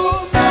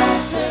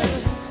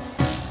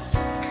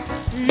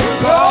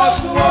 Cause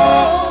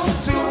walls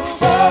to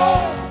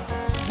fall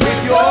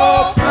with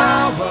your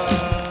power.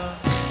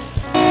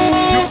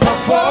 You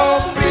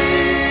perform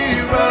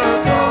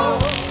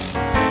miracles.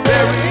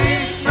 There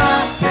is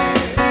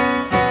nothing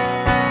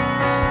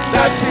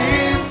that's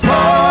impossible.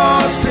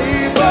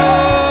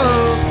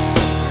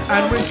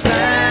 And we're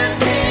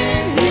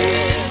standing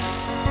here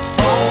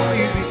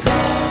only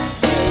because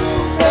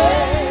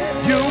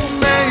you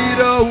made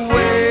a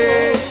way.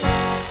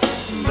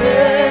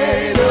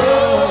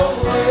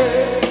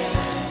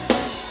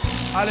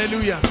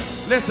 Hallelujah.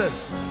 Listen,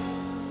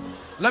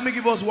 let me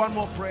give us one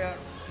more prayer.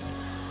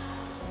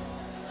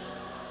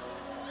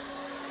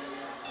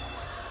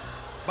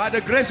 By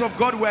the grace of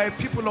God, we are a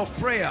people of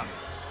prayer.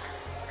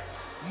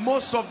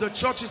 Most of the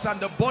churches and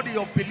the body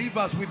of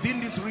believers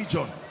within this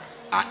region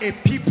are a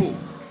people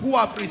who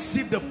have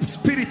received the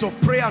spirit of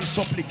prayer and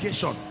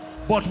supplication,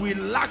 but we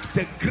lack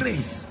the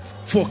grace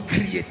for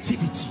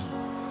creativity.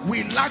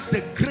 We lack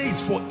the grace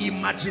for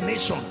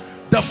imagination,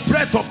 the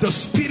breath of the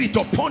spirit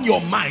upon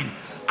your mind.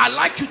 I'd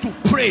like you to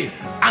pray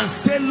and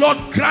say, Lord,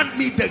 grant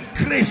me the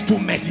grace to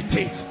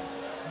meditate,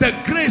 the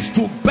grace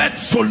to birth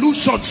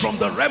solutions from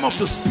the realm of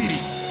the spirit,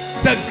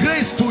 the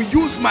grace to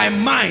use my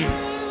mind,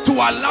 to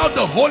allow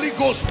the Holy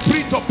Ghost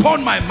breathe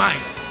upon my mind.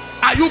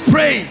 Are you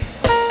praying?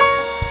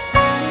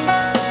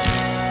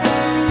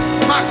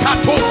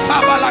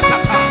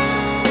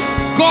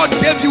 God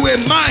gave you a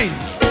mind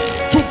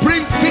to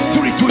bring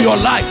victory to your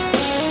life.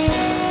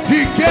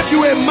 He gave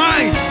you a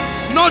mind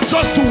not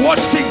just to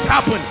watch things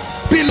happen.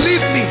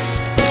 Believe me,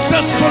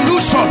 the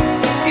solution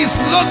is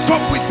locked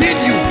up within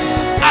you.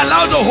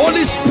 Allow the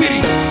Holy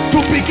Spirit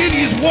to begin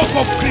his work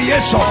of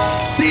creation.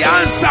 The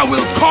answer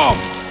will come.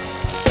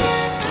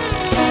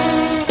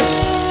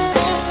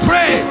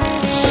 Pray.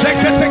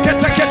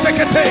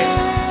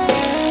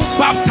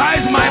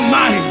 Baptize my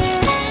mind.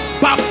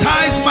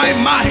 Baptize my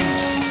mind.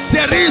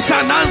 There is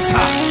an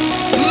answer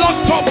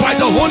locked up by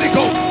the Holy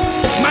Ghost.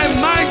 My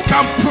mind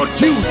can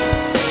produce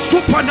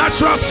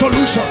supernatural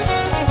solutions.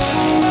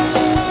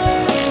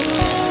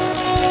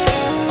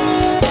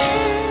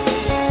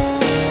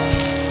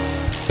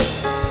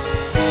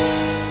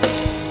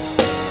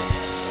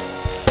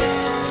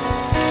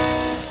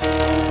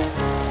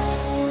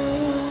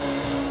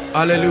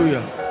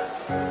 Hallelujah.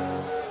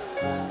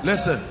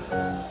 Listen,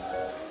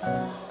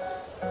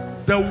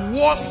 the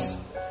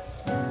worst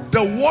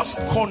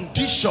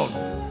condition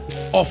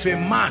of a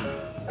man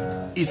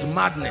is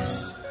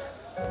madness.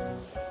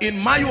 In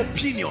my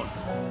opinion,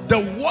 the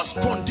worst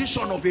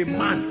condition of a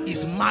man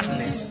is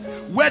madness,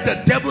 where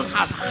the devil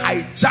has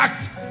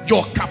hijacked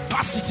your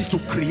capacity to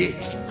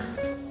create.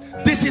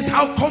 This is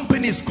how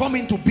companies come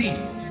into being.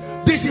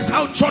 This is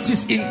how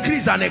churches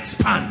increase and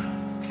expand.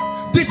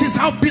 This is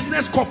how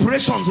business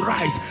corporations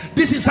rise.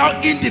 This is how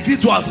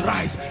individuals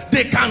rise.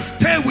 They can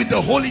stay with the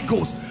Holy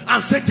Ghost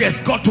and say there's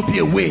got to be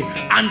a way,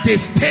 and they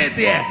stay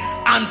there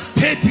and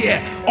stay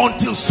there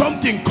until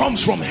something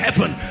comes from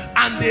heaven,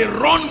 and they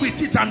run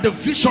with it, and the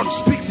vision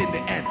speaks in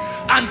the end,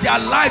 and their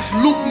lives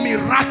look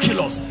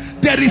miraculous.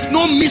 There is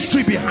no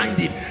mystery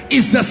behind it.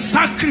 It's the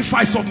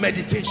sacrifice of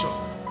meditation.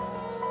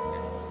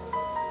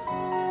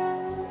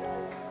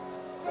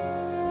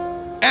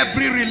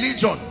 Every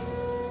religion,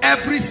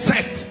 every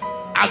sect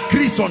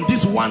agrees on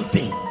this one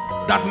thing,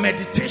 that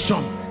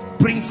meditation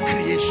brings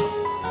creation.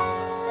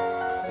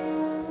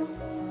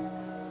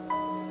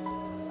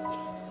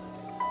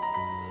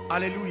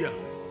 Hallelujah.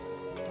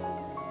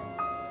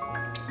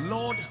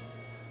 Lord,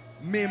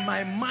 may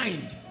my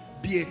mind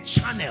be a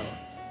channel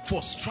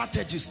for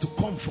strategies to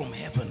come from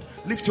heaven.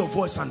 Lift your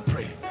voice and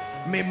pray.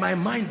 May my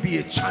mind be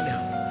a channel.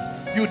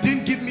 You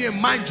didn't give me a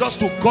mind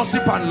just to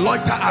gossip and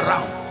loiter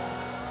around.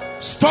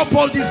 Stop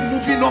all this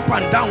moving up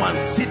and down and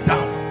sit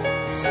down.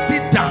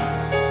 Sit down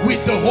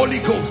with the Holy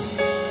Ghost.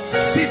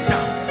 Sit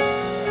down.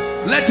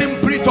 Let him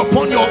breathe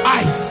upon your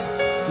eyes.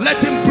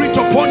 Let him breathe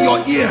upon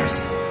your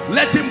ears.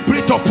 Let him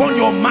breathe upon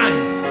your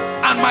mind.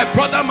 And my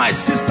brother, my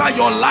sister,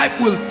 your life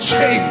will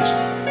change.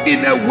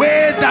 in a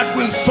way that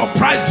will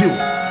surprise you.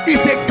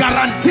 It's a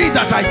guarantee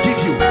that I give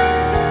you.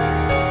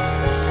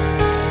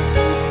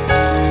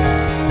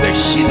 The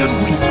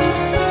hidden wisdom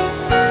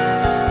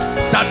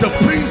that the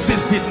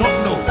princes did not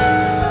know.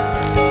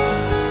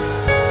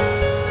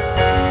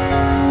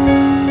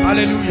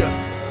 Hallelujah.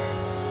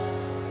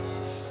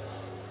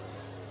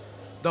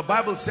 The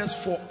Bible says,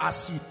 for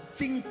as he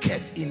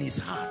thinketh in his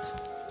heart,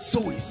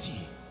 so is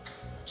he.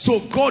 So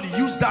God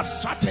used that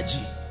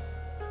strategy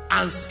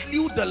and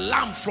slew the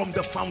lamb from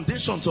the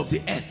foundations of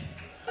the earth.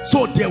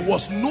 So there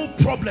was no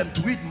problem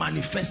to it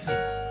manifesting,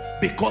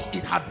 because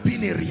it had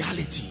been a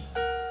reality.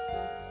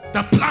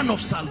 The plan of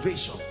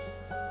salvation.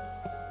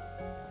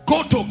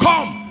 Go to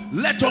come,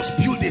 let us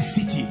build a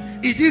city.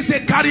 It is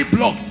a carry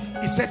blocks.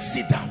 He said,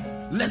 sit down,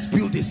 let's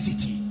build a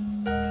city.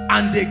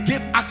 And they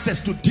gave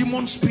access to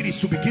demon spirits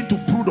to begin to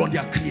brood on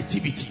their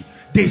creativity.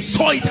 They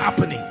saw it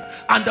happening.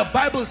 And the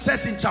Bible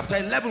says in chapter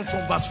 11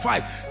 from verse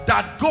 5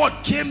 that God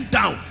came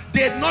down.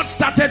 They had not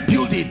started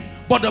building,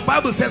 but the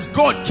Bible says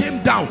God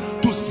came down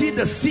to see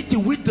the city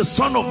which the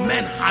Son of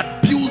Man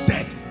had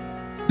builded.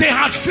 They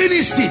had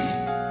finished it.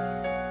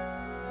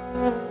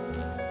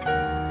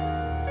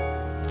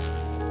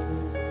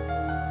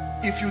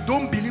 If you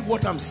don't believe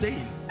what I'm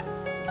saying,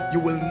 you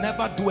will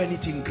never do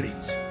anything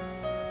great.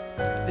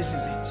 This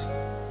is it.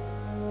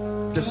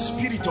 The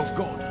Spirit of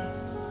God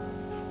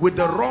with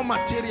the raw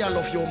material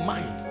of your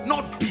mind,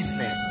 not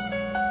business,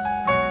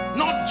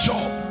 not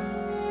job.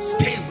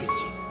 Stay with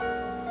him.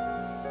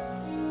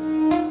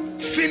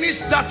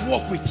 Finish that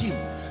work with him.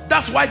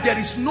 That's why there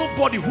is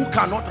nobody who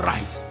cannot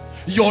rise.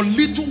 Your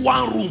little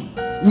one room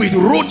with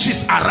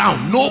roaches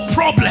around, no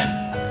problem.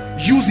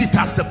 Use it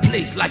as the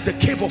place, like the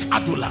cave of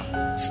Adullam.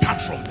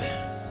 Start from there.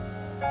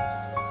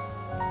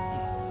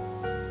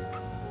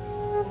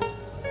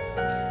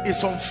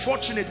 It's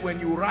unfortunate when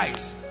you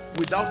rise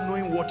without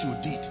knowing what you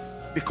did,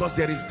 because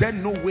there is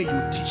then no way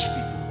you teach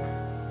people.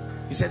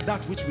 He said,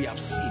 that which we have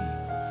seen,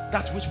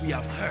 that which we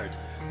have heard,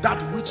 that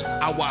which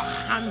our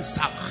hands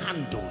have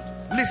handled.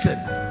 Listen,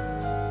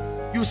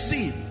 you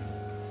see,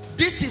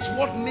 this is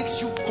what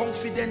makes you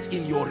confident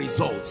in your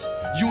results.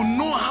 You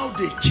know how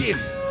they came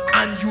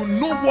and you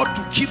know what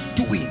to keep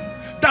doing.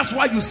 That's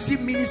why you see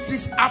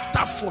ministries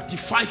after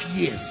 45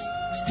 years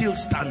still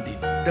standing.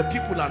 The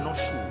people are not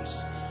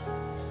fools.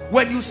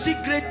 When you see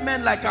great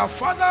men like our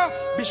father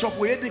Bishop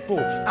Oyedeko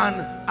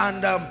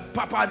and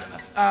Papa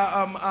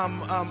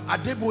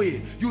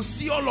Adeboye, you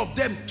see all of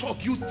them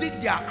talk, you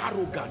think they are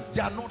arrogant.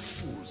 They are not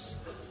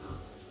fools.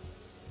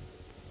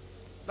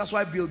 That's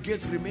why Bill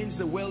Gates remains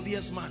the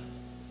wealthiest man.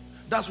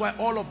 That's why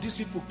all of these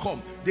people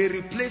come, they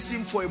replace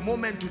him for a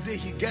moment, today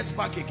he gets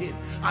back again,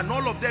 and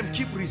all of them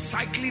keep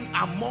recycling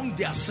among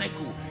their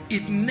circle.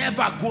 It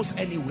never goes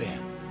anywhere,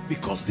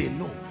 because they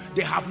know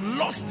they have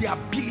lost the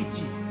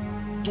ability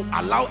to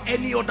allow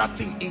any other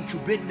thing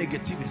incubate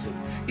negativism.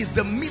 It's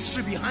the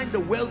mystery behind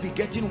the wealthy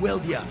getting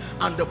wealthier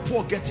and the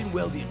poor getting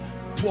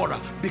poorer,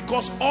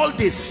 because all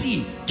they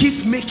see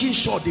keeps making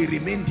sure they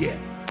remain there.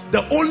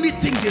 The only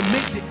thing they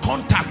make the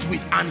contact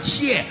with and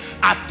hear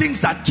are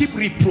things that keep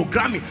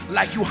reprogramming.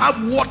 Like you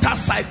have water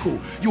cycle,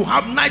 you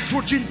have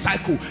nitrogen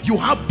cycle, you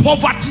have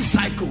poverty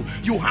cycle,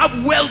 you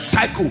have wealth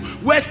cycle,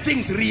 where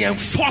things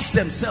reinforce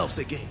themselves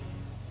again.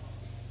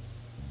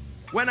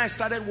 When I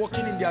started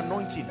working in the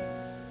anointing,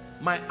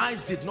 my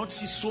eyes did not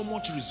see so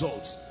much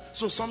results.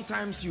 So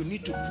sometimes you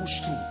need to push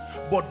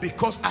through. But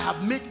because I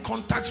have made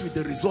contacts with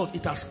the result,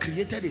 it has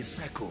created a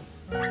cycle.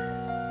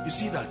 You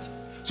see that?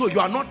 So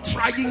you are not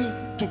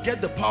trying to get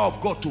the power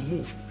of God to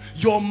move.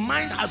 Your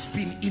mind has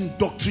been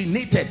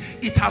indoctrinated.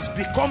 It has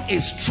become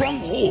a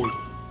stronghold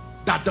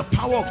that the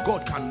power of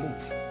God can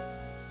move.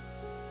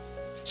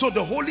 So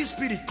the Holy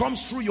Spirit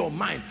comes through your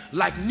mind,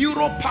 like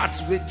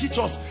neuropaths will teach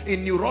us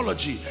in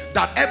neurology,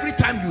 that every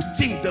time you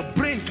think, the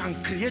brain can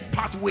create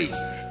pathways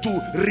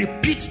to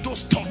repeat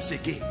those thoughts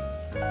again.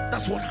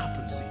 That's what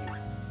happens to you.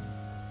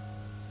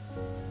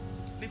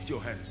 Lift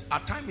your hands. Our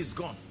time is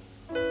gone.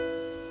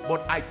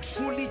 But I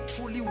truly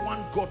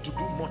want God to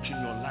do much in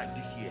your life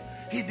this year.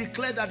 He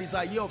declared that it's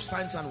a year of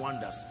signs and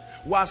wonders.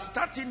 We are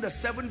starting the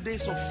 7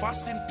 days of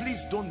fasting.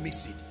 Please don't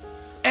miss it.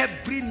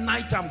 Every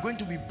night I'm going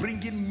to be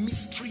bringing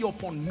mystery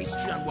upon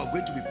mystery, and we're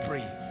going to be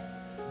praying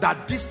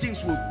that these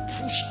things will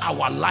push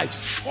our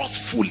lives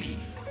forcefully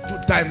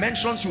to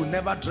dimensions you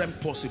never dreamt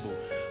possible.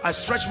 I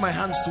stretch my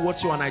hands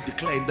towards you and I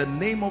declare, in the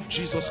name of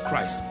Jesus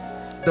Christ,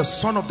 the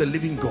Son of the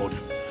living God,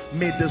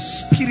 may the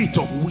spirit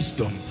of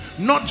wisdom,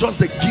 not just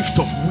the gift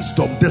of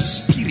wisdom, the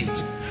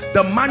spirit,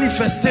 the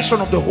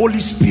manifestation of the Holy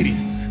Spirit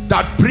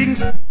that brings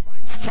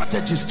divine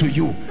strategies to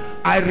you,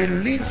 I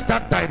release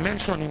that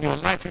dimension in your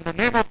life in the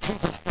name of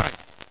Jesus Christ.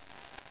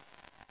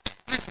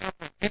 Please help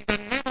me. In the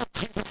name of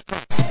Jesus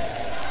Christ,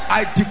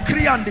 I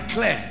decree and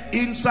declare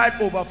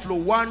inside overflow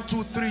 1,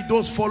 2, 3,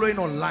 those following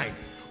online,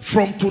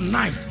 from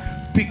tonight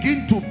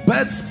begin to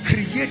birth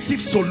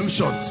creative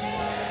solutions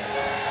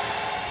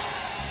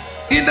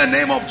in the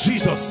name of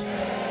Jesus.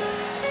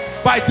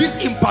 By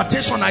this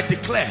impartation I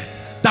declare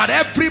that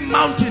every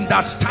mountain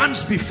that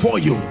stands before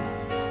you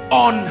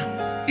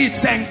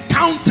its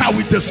encounter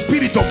with the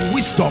spirit of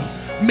wisdom,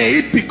 may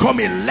it become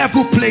a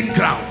level playing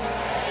ground.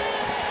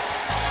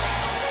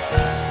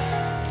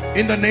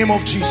 In the name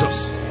of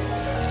Jesus.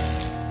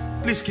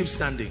 Please keep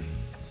standing.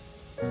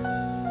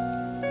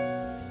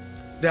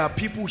 There are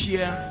people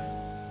here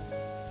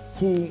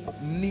who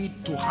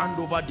need to hand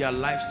over their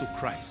lives to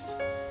Christ.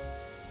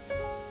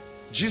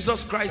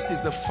 Jesus Christ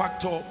is the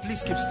factor.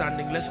 Please keep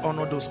standing. Let's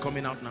honor those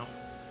coming out now.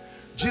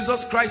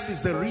 Jesus Christ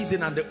is the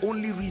reason and the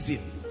only reason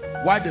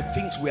why the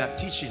things we are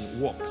teaching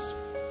works.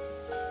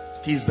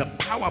 He is the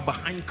power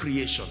behind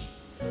creation.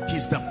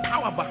 He's the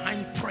power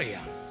behind prayer.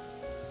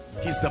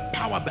 He's the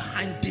power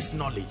behind this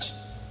knowledge.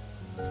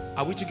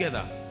 Are we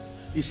together?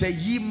 He said,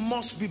 ye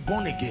must be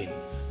born again.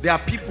 There are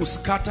people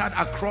scattered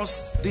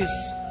across this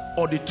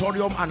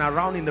auditorium and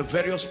around in the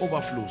various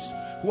overflows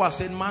who are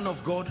saying, man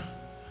of God,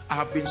 I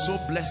have been so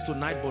blessed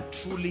tonight, but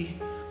truly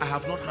I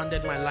have not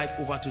handed my life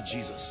over to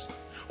Jesus.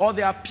 Or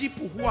there are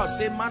people who are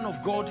saying, man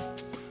of God,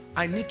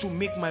 I need to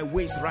make my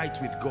ways right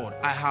with God.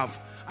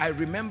 I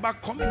remember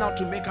coming out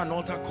to make an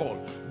altar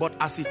call, but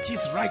as it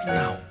is right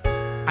now,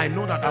 I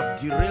know that I've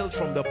derailed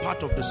from the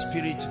path of the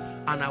Spirit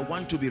and I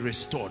want to be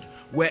restored.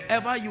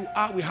 Wherever you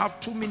are, we have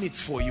 2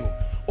 minutes for you.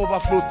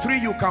 Overflow 3,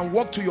 you can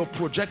walk to your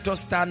projector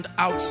stand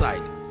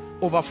outside.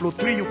 Overflow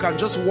 3, you can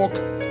just walk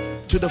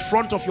to the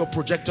front of your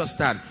projector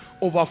stand.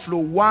 Overflow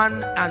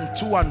 1 and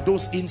 2 and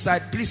those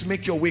inside, please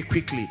make your way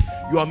quickly.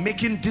 You are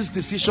making this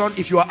decision.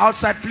 If you are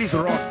outside, please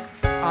run.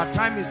 Our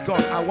time is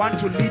gone. I want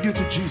to lead you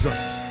to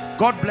Jesus.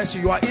 God bless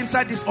you. You are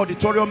inside this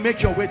auditorium,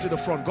 make your way to the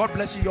front. God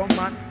bless you, young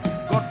man.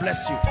 God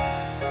bless you.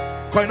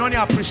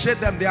 Koinonia, appreciate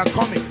them. They are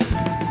coming.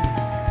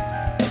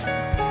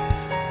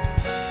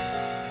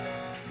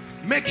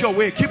 Make your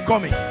way. Keep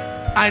coming.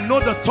 I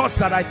know the thoughts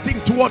that I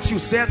think towards you,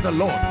 said the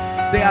Lord.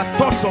 They are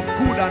thoughts of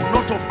good and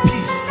not of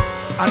peace,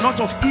 and not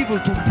of evil,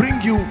 to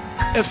bring you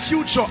a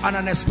future and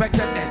an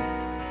expected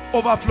end.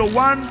 Overflow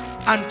 1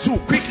 and 2.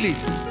 Quickly.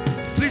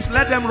 Please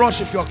let them rush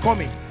if you're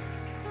coming.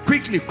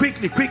 Quickly,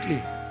 quickly,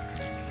 quickly.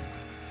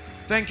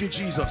 Thank you,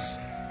 Jesus.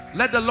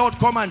 Let the Lord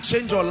come and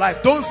change your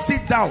life. Don't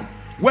sit down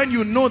when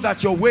you know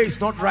that your way is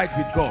not right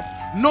with God.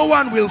 No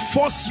one will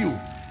force you,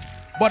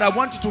 but I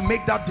want you to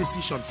make that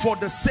decision for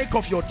the sake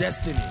of your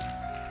destiny.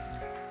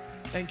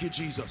 Thank you,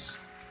 Jesus.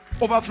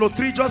 Overflow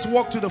 3, just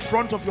walk to the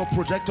front of your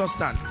projector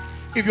stand.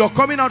 If you're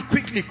coming out,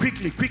 quickly,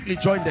 quickly, quickly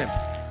join them.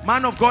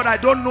 Man of God, I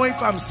don't know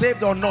if I'm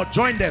saved or not.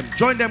 Join them.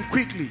 Join them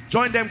quickly.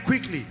 Join them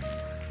quickly.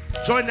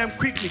 Join them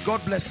quickly.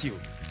 God bless you.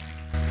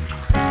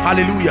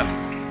 Hallelujah.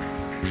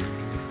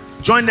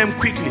 Join them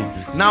quickly.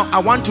 Now I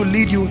want to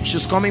lead you.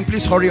 She's coming.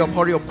 Please hurry up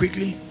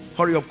quickly.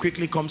 Hurry up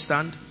quickly. Come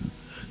stand.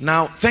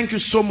 Now, thank you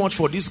so much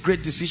for this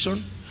great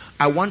decision.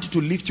 I want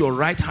you to lift your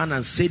right hand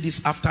and say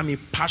this after me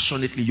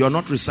passionately. You're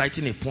not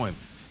reciting a poem.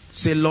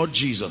 Say, Lord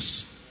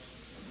Jesus,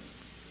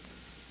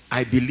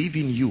 I believe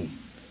in you,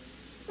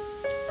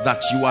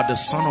 that you are the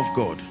Son of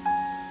God,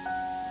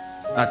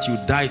 that you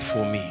died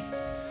for me.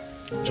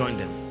 Join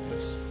them.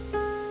 Yes.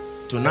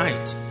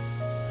 Tonight,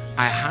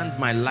 I hand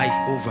my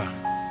life over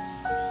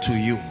to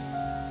you.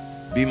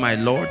 Be my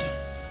Lord,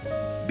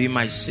 be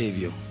my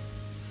Savior.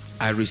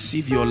 I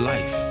receive your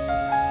life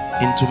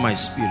into my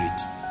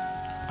spirit,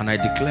 and I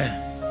declare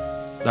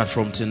that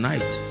from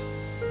tonight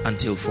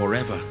until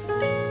forever,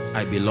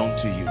 I belong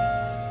to you.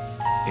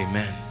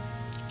 Amen.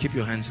 Keep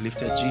your hands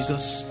lifted.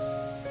 Jesus,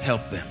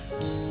 help them.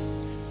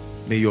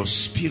 May your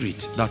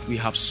spirit that we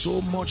have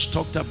so much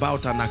talked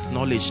about and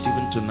acknowledged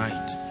even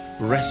tonight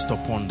rest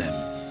upon them.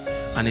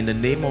 And in the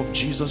name of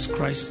Jesus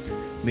Christ,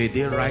 may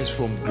they rise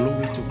from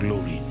glory to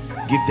glory.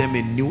 Give them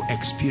a new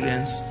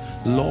experience.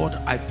 Lord,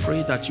 I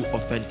pray that you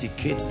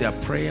authenticate their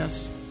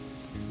prayers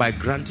by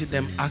granting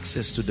them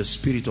access to the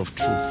Spirit of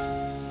truth.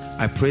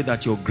 I pray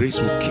that your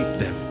grace will keep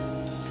them.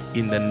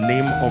 In the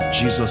name of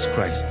Jesus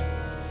Christ,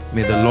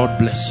 may the Lord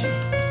bless you.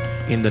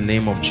 In the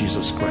name of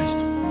Jesus Christ.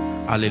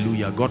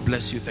 Hallelujah. God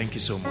bless you. Thank you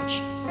so much.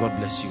 God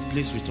bless you.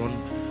 Please return.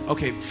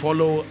 Okay,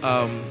 follow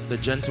the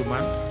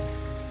gentleman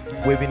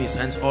waving his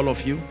hands, all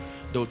of you.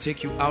 They'll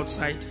take you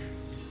outside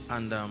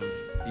and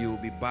you'll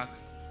be back.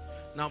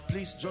 Now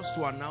please, just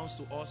to announce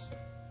to us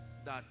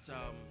that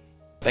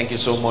thank you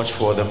so much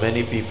for the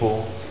many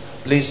people.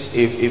 Please,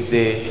 if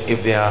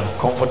they are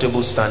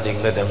comfortable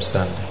standing, let them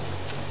stand.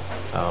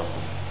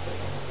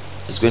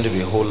 It's going to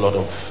be a whole lot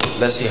of,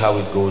 let's see how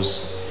it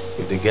goes.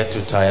 If they get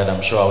too tired,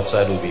 I'm sure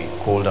outside will be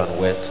cold and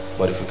wet,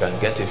 but if we can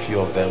get a few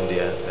of them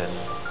there, then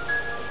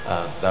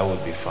that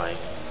would be fine.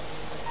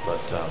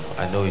 But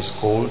I know it's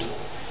cold,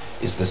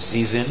 it's the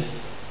season,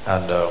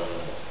 and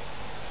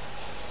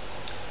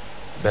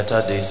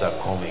better days are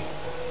coming.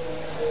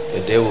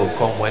 The day will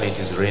come when it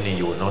is raining,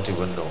 you will not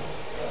even know.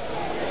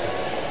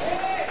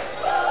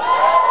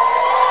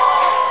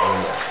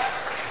 Oh yes.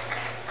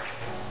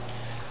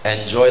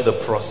 Enjoy the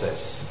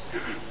process.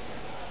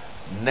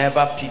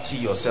 Never pity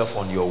yourself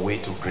on your way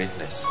to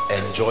greatness.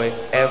 Enjoy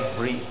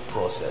every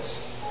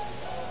process.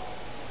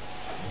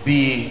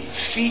 Be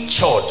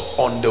featured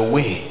on the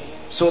way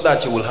so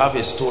that you will have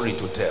a story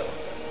to tell.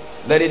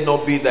 Let it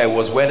not be that it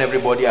was when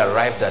everybody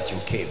arrived that you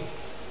came.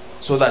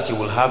 so that you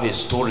will have a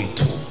story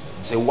too.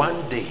 Say,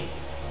 one day,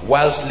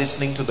 whilst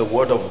listening to the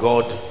word of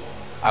God,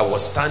 I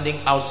was standing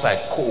outside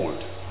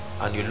cold,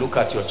 and you look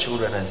at your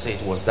children and say,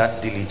 it was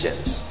that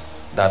diligence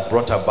that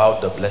brought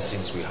about the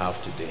blessings we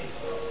have today.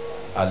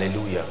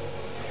 Hallelujah.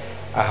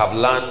 I have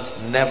learned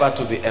never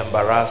to be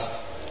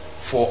embarrassed.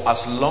 For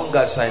as long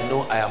as I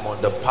know I am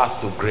on the path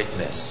to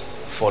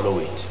greatness, follow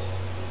it.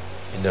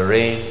 In the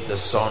rain, the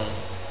sun,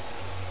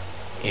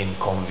 in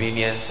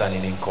convenience and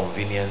in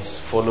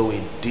inconvenience, follow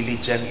it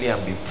diligently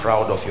and be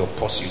proud of your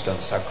pursuit and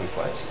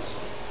sacrifices.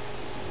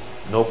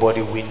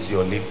 Nobody wins the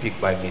Olympic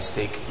by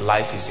mistake.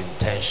 Life is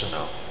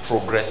intentional.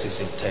 Progress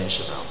is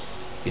intentional.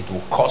 It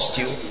will cost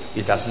you.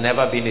 It has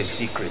never been a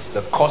secret.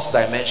 The cost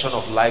dimension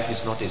of life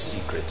is not a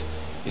secret.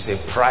 It's a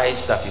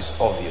price that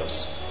is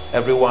obvious.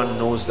 Everyone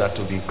knows that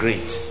to be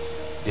great,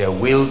 there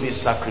will be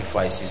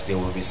sacrifices, there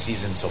will be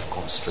seasons of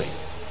constraint.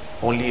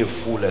 Only a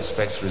fool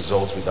expects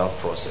results without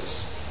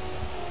process.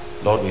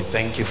 Lord, we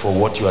thank you for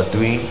what you are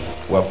doing.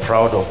 We're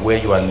proud of where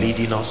you are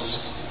leading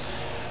us.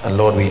 And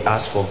Lord, we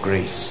ask for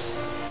grace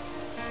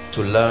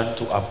to learn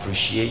to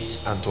appreciate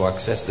and to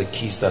access the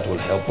keys that will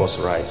help us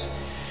rise.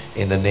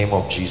 In the name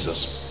of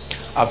Jesus.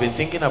 I've been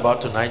thinking about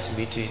tonight's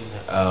meeting.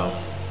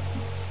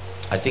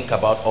 I think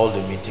about all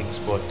the meetings,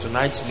 but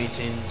tonight's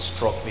meeting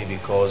struck me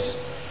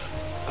because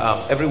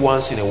every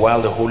once in a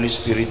while the Holy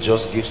Spirit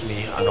just gives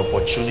me an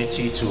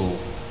opportunity to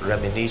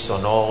reminisce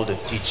on all the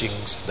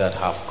teachings that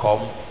have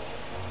come.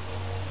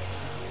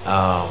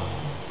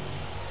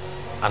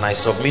 And I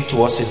submit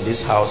to us in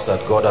this house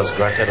that God has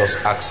granted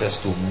us access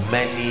to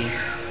many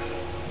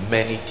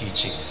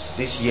teachings.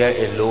 This year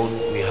alone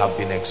we have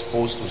been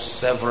exposed to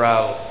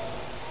several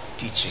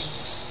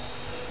teachings.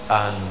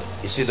 And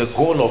you see, the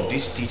goal of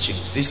these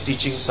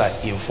teachings are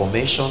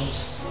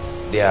informations,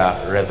 they are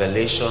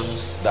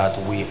revelations that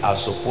we are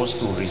supposed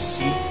to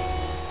receive,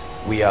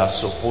 we are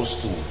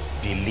supposed to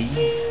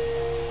believe,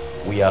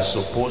 we are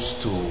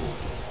supposed to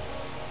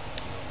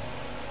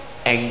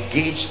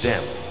engage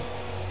them,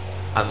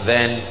 and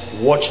then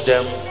watch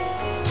them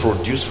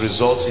produce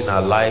results in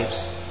our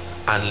lives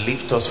and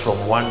lift us from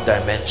one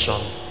dimension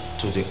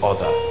to the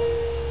other.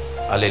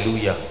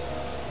 Hallelujah.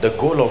 The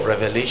goal of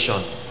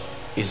revelation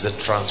is the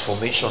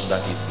transformation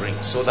that it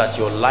brings, so that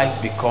your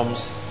life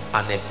becomes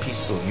an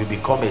epistle. You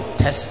become a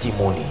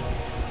testimony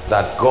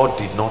that God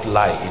did not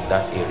lie in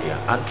that area.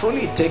 And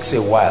truly it takes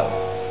a while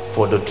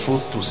for the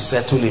truth to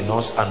settle in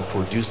us and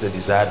produce the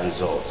desired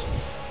result.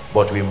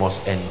 But we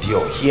must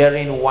endure.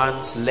 Hearing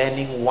once,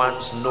 learning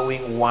once,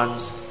 knowing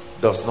once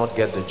does not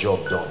get the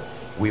job done.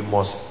 We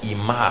must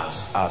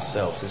immerse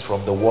ourselves. It's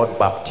from the word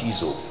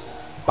baptizo,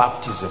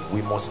 baptism.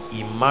 We must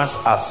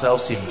immerse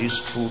ourselves in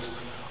this truth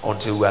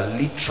until we are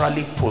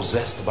literally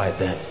possessed by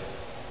them,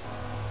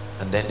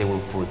 and then they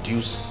will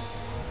produce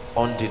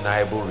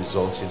undeniable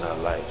results in our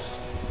lives.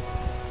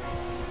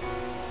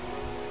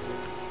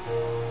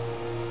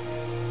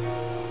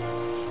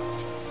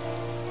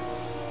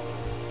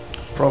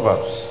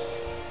 Proverbs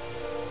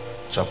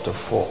chapter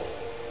 4.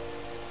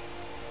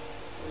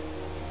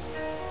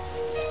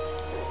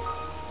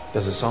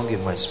 There's a song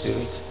in my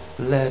spirit.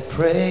 Let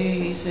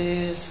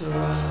praises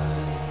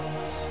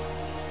rise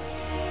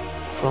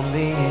from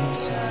the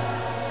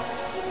inside.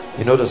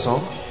 You know the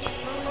song?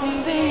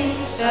 From the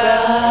inside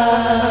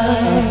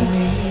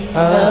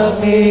of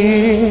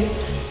me,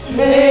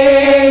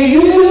 may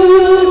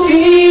you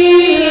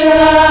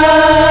delight.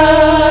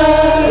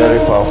 Very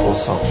powerful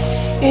song.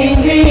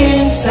 In the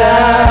inside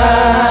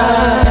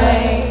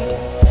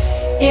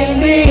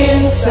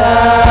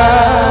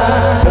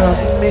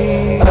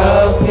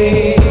of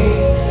me,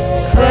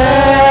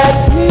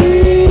 set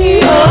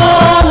me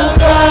on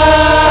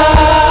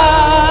fire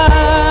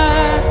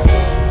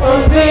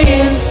from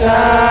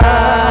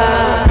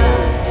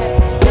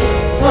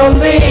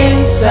the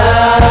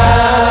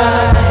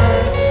inside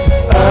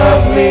of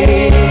me.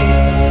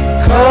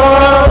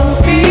 Come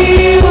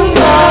feel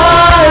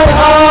my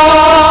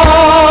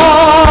heart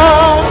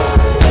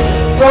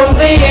from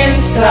the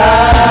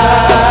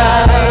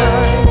inside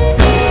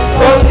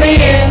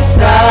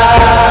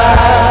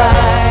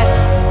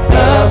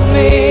of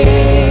me.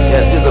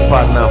 Yes, this is the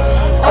part now.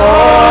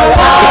 All I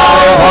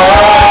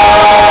want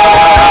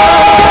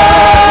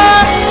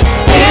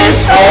is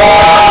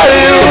for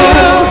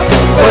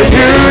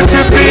you to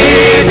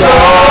be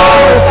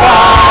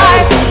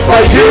glorified,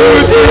 for you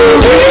to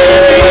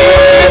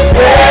be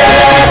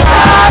lifted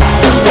high.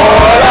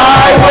 All I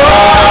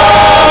want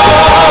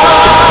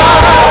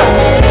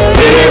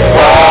is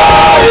for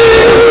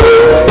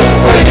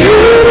you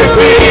to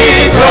be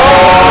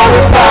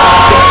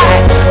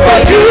glorified, for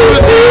you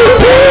to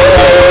be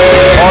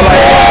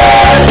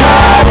lifted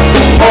high.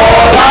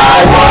 All I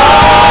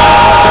want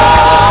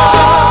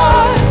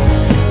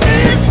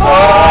is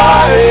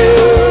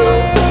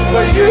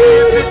for you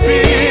to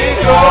be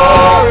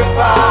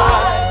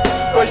glorified,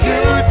 for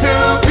you to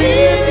be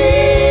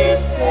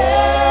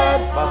lifted.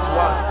 Verse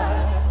 1.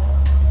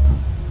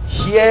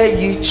 Hear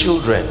ye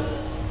children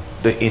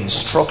the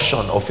instruction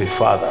of a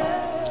father,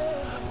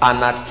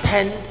 and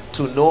attend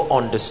to no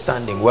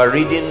understanding. We're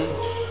reading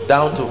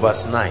down to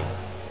verse 9.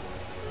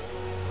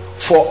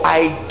 For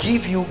I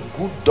give you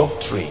good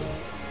doctrine,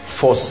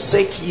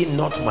 forsake ye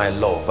not my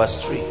law.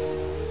 Verse 3.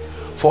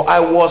 For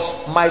I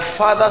was my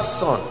father's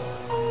son,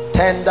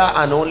 tender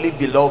and only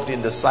beloved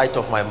in the sight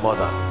of my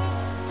mother.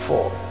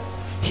 4.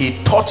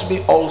 He taught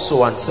me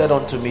also and said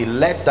unto me,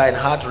 let thine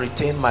heart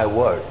retain my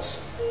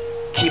words,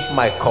 keep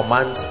my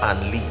commands and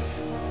live.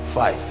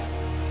 5.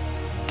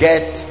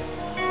 Get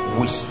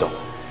wisdom,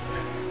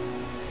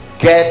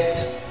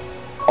 get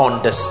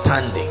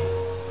understanding,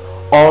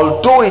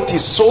 although it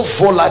is so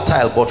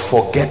volatile, but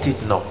forget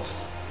it not.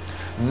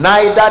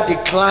 Neither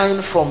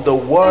decline from the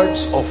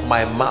words of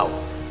my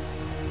mouth.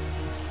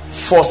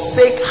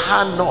 Forsake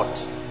her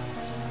not,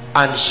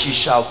 and she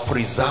shall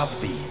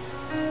preserve thee.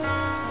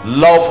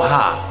 Love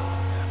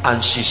her,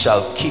 and she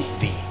shall keep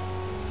thee.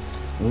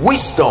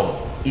 Wisdom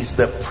is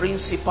the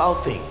principal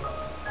thing.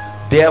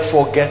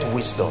 Therefore get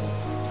wisdom,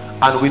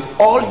 and with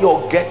all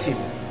your getting,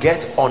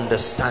 get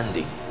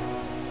understanding.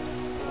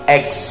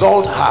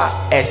 Exalt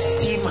her,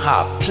 esteem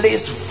her,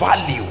 place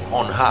value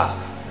on her,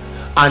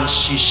 and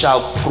she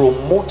shall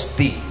promote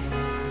thee.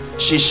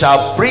 She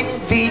shall bring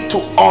thee to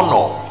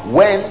honor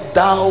when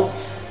thou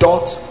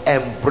dost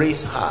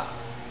embrace her.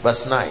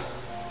 Verse 9.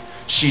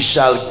 She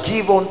shall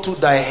give unto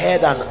thy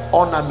head an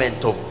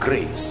ornament of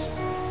grace,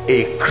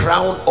 a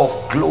crown of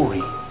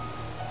glory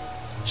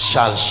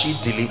shall she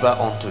deliver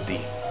unto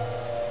thee.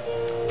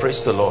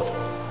 Praise the Lord.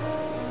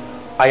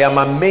 I am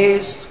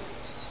amazed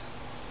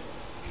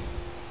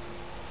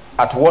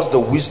at what the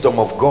wisdom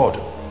of God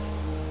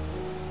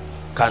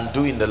can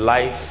do in the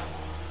life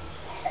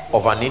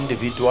of an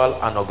individual,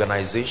 an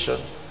organization,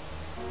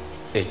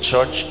 a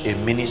church, a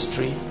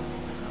ministry.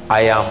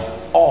 I am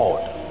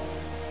awed.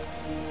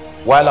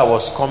 While I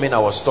was coming, I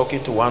was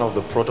talking to one of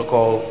the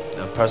protocol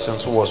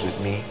persons who was with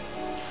me,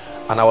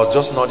 and I was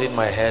just nodding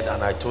my head,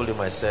 and I told him,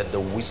 I said,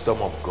 the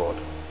wisdom of God.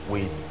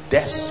 We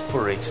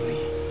desperately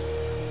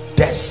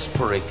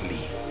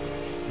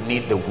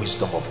need the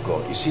wisdom of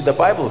God. You see, the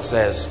Bible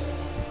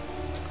says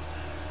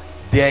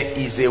there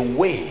is a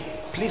way,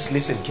 please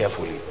listen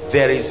carefully,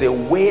 there is a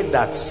way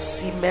that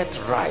seemeth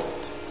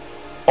right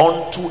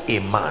unto a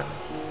man.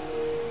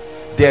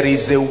 There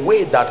is a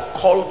way that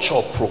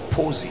culture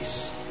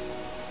proposes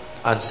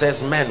and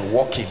says men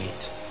walk in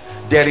it.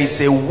 There is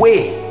a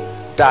way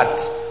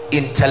that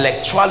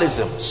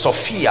intellectualism,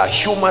 Sophia,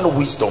 human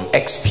wisdom,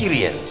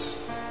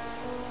 experience,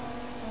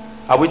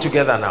 are we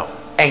together now,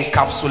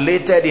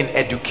 encapsulated in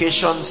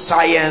education,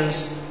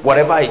 science,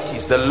 whatever it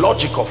is, the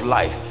logic of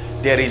life,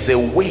 there is a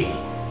way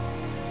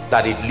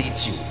that it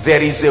leads you.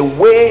 There is a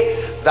way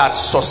that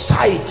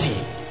society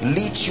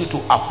leads you to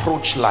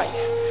approach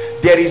life.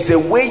 There is a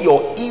way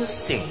your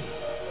instinct,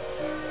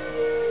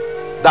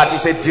 that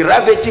is a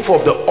derivative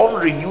of the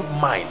unrenewed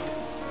mind,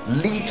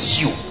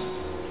 leads you.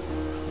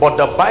 But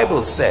the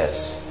Bible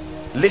says,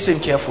 listen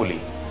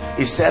carefully,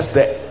 it says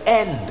the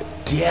end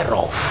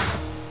thereof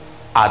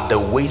are the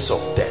ways of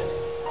death.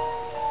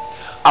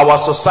 Our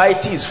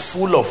society is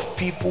full of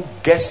people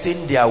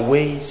guessing their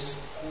ways.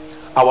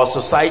 Our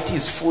society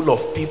is full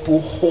of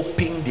people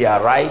hoping they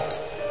are right.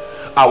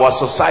 Our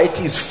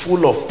society is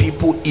full of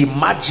people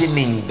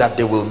imagining that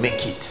they will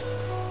make it.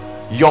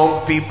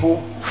 Young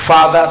people,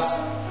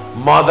 fathers,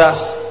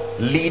 mothers,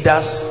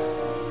 leaders,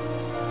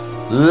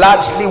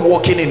 largely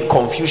walking in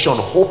confusion,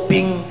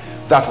 hoping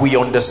that we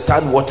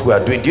understand what we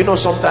are doing. Do you know,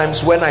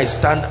 sometimes when I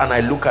stand and I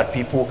look at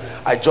people,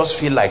 I just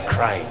feel like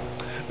crying,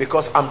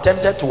 because I'm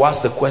tempted to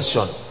ask the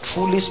question,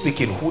 truly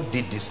speaking, who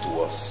did this to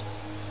us?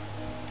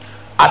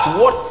 At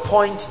what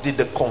point did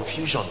the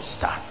confusion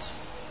start?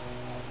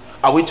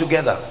 Are we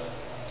together?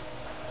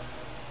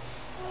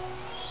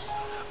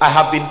 I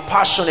have been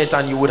passionate,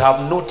 and you would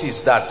have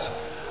noticed that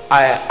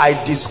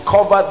I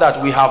discovered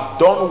that we have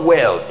done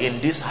well in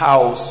this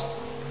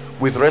house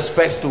with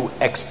respect to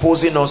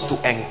exposing us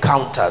to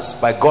encounters.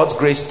 By God's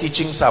grace,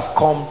 teachings have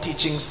come,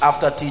 teachings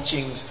after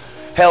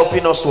teachings,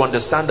 helping us to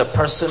understand the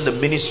person, the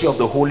ministry of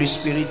the Holy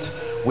Spirit.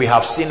 We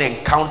have seen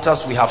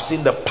encounters, we have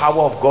seen the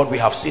power of God, we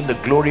have seen the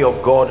glory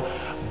of God.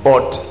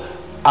 But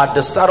at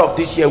the start of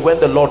this year, when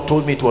the Lord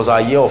told me it was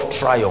our year of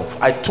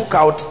triumph, I took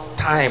out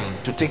time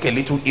to take a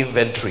little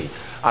inventory,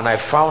 and I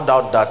found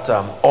out that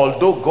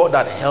although God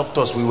had helped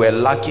us, we were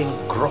lacking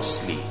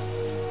grossly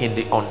in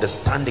the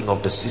understanding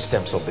of the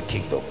systems of the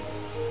kingdom.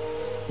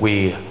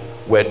 We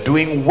were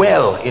doing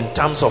well in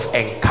terms of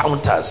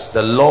encounters,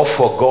 the love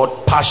for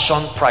God,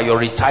 passion,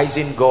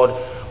 prioritizing God,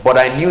 but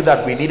I knew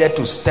that we needed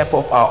to step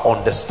up our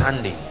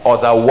understanding,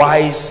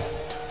 otherwise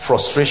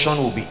frustration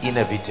will be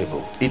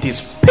inevitable. It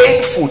is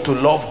painful to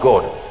love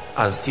God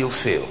and still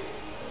fail.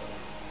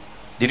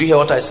 Did you hear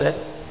what I said?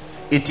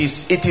 It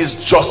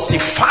is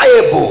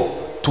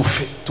justifiable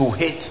to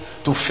hate,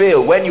 to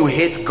fail. When you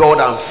hate God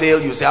and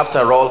fail, you say,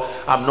 after all,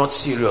 I'm not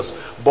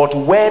serious. But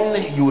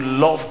when you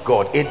love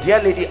God, a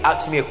dear lady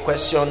asked me a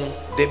question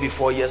day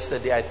before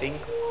yesterday, I think,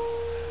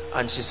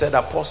 and she said,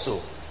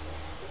 Apostle,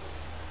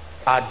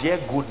 are there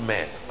good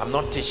men? I'm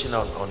not teaching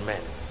on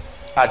men.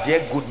 Are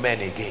there good men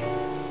again?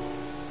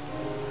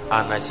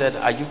 And I said,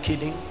 are you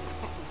kidding?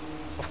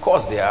 Of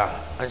course they are.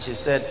 And she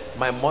said,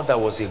 my mother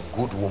was a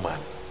good woman.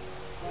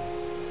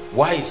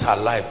 Why is her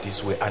life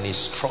this way? And it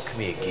struck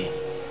me again.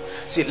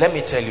 See, let me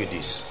tell you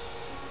this.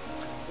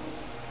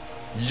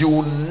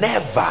 You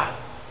never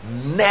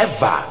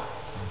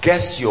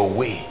guess your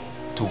way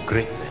to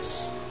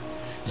greatness.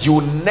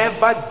 You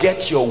never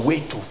guess your way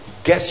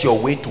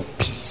to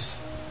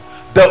peace.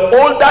 The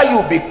older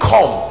you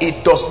become,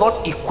 it does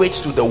not equate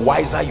to the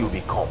wiser you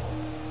become.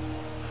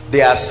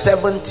 There are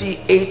 70,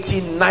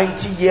 80,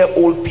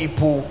 90-year-old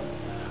people.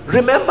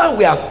 Remember,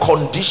 we are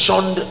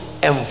conditioned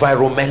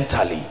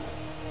environmentally.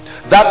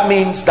 That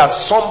means that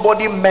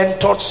somebody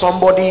mentored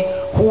somebody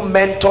who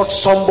mentored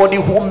somebody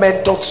who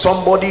mentored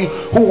somebody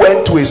who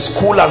went to a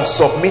school and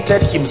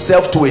submitted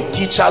himself to a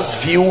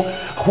teacher's view,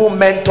 who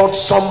mentored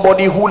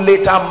somebody who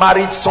later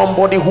married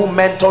somebody who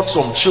mentored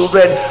some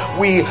children.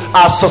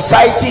 Our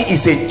society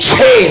is a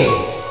chain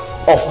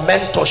of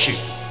mentorship,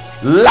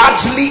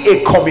 largely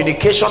a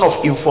communication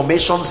of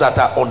informations that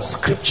are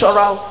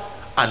unscriptural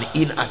and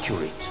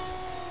inaccurate.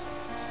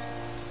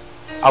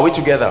 Are we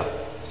together?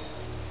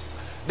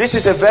 This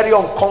is a very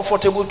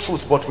uncomfortable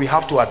truth, but we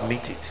have to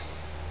admit it,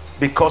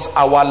 because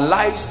our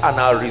lives and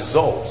our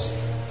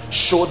results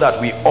show that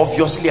we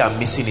obviously are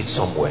missing it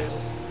somewhere.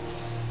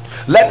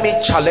 Let me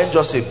challenge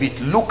us a bit.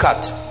 Look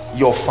at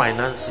your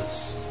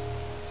finances.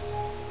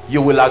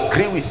 You will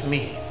agree with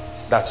me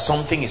that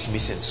something is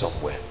missing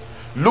somewhere.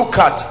 Look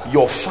at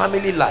your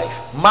family life,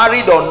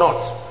 married or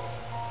not.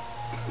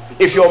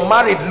 If you're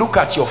married, look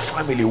at your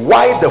family.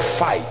 Why the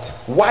fight?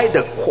 Why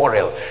the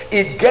quarrel?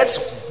 It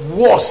gets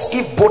worse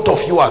if both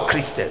of you are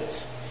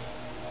Christians.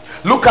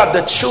 Look at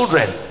the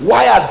children.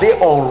 Why are they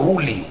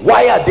unruly?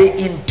 Why are they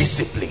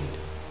indisciplined?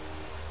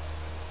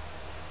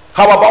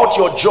 How about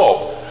your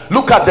job?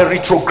 Look at the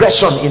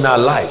retrogression in our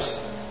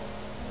lives.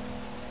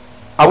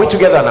 Are we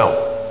together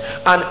now?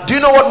 And do you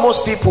know what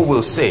most people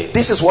will say?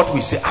 This is what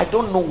we say: I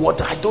don't know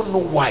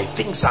why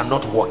things are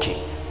not working.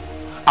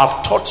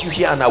 I've taught you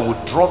here, and I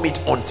will drum it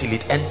until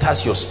it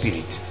enters your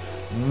spirit.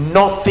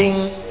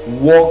 Nothing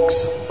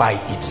works by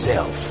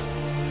itself.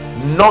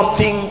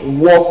 Nothing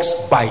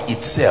works by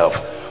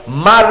itself.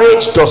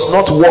 Marriage does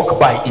not work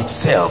by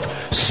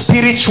itself.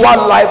 Spiritual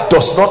life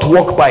does not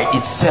work by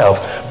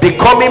itself.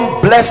 Becoming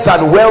blessed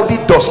and wealthy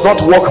does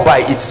not work by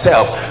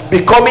itself.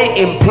 Becoming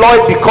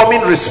employed,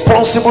 becoming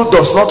responsible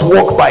does not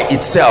work by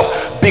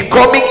itself.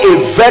 Becoming a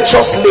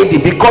virtuous lady,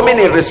 becoming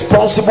a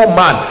responsible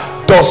man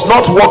does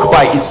not work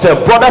by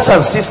itself. Brothers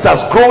and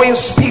sisters, growing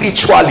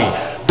spiritually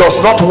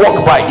does not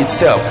work by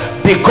itself.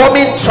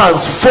 Becoming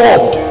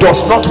transformed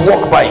does not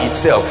work by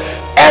itself.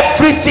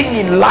 Everything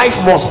in life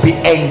must be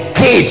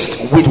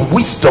engaged with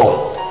wisdom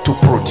to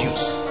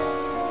produce.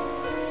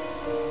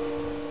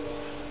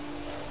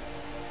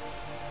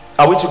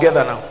 Are we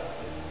together now?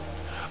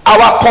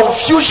 Our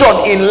confusion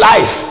in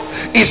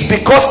life is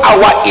because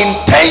our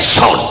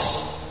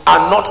intentions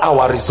are not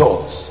our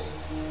results.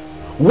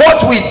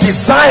 What we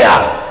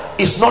desire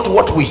is not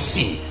what we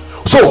see.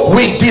 So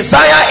we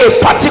desire a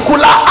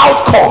particular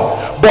outcome,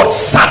 but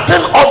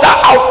certain other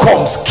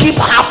outcomes keep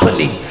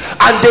happening,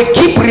 and they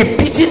keep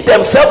repeating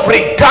themselves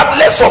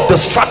regardless of the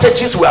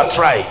strategies we are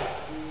trying.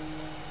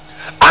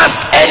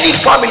 Ask any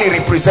family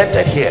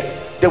represented here,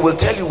 they will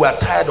tell you, we are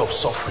tired of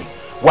suffering,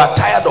 we are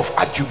tired of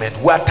argument,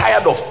 we are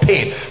tired of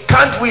pain.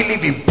 Can't we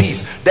live in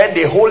peace? Then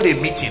they hold a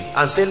meeting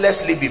and say,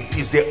 let's live in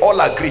peace. They all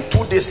agree.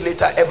 2 days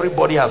later,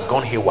 everybody has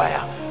gone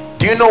haywire.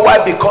 Do you know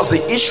why? Because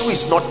the issue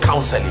is not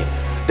counseling.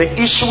 The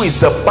issue is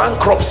the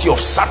bankruptcy of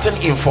certain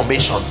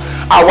informations.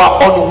 Our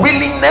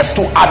unwillingness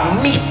to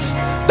admit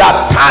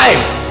that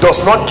time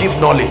does not give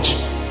knowledge.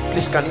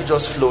 Please, can you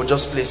just flow?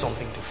 Just play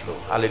something to flow.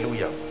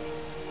 Hallelujah.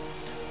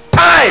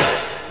 Time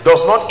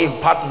does not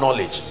impart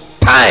knowledge.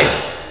 Time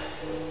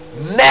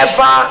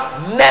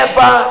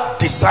never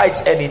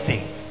decides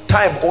anything.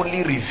 Time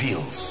only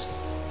reveals.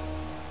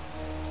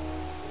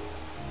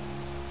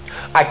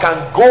 I can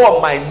go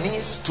on my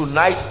knees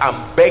tonight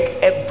and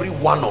beg every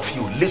one of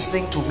you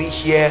listening to me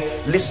here,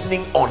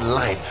 listening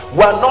online.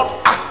 We are not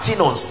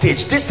acting on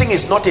stage. This thing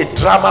is not a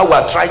drama we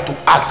are trying to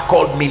act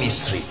called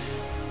ministry.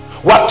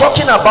 We are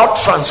talking about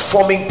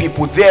transforming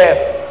people.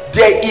 There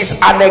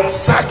is an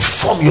exact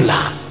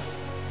formula.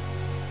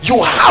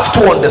 You have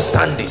to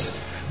understand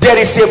this. There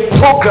is a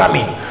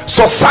programming.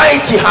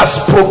 Society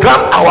has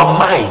programmed our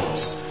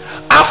minds.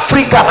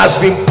 Africa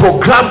has been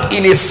programmed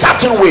in a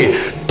certain way.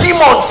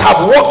 Demons have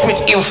worked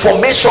with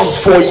informations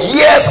for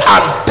years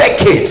and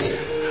decades.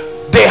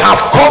 They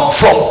have come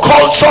from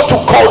culture to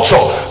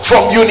culture,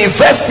 from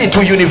university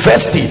to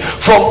university,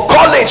 from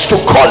college to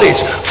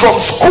college, from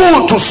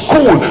school to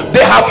school.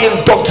 They have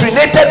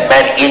indoctrinated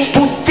men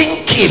into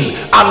thinking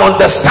and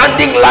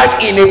understanding life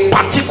in a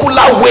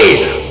particular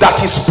way that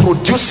is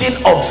producing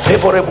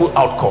unfavorable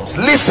outcomes.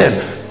 Listen,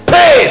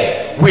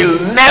 pain will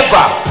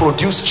never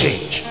produce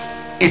change.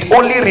 It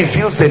only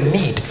reveals the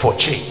need for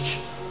change.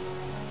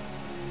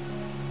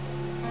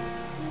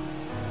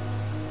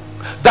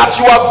 That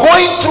you are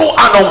going through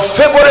an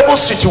unfavorable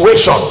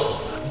situation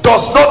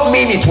does not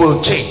mean it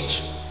will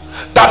change.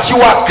 that you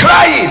are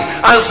crying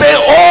and saying,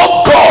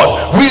 oh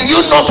God, will you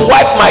not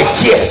wipe my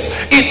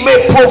tears? It may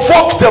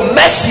provoke the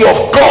mercy of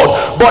God,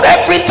 but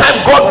every time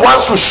God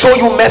wants to show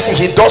you mercy,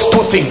 he does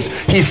two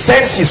things. He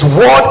sends his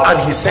word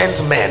and he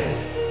sends men.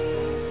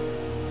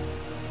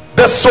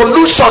 The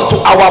solution to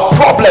our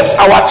problems,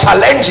 our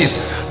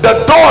challenges,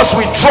 the doors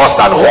we trust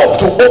and hope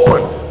to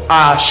open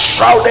are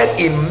shrouded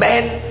in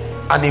men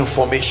and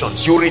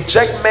informations. You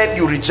reject men,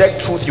 you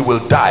reject truth, you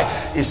will die.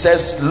 It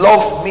says,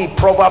 love me,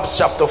 Proverbs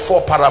chapter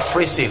 4,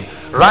 paraphrasing,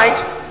 right?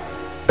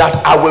 That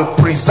I will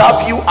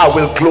preserve you, I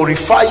will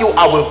glorify you,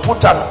 I will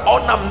put an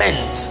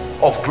ornament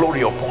of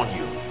glory upon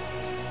you.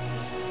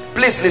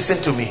 Please listen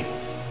to me.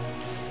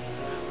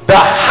 The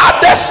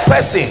hardest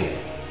person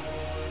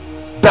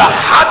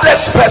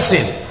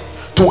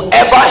to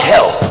ever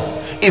help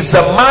is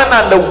the man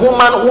and the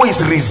woman who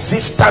is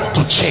resistant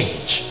to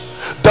change.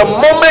 The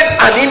moment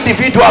an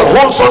individual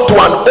holds on to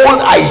an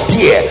old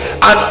idea,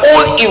 an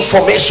old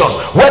information,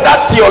 whether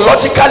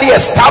theologically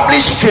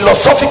established,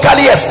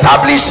 philosophically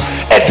established,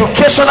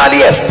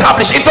 educationally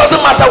established, it doesn't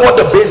matter what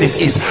the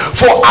basis is,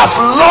 for as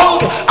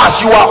long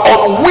as you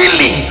are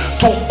unwilling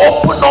to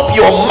open up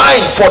your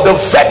mind for the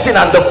vetting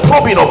and the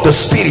probing of the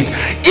spirit,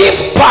 if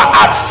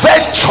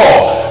peradventure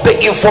the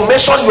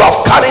information you have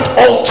carried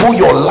all through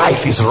your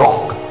life is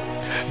wrong,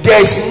 there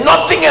is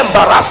nothing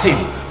embarrassing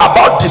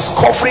about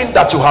discovering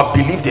that you have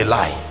believed a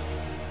lie.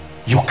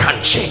 You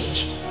can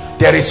change.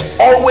 There is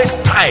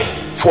always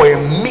time for a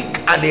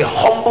meek and a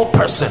humble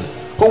person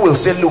who will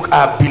say, look,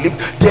 I have believed.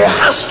 There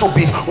has to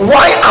be.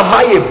 Why am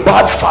I a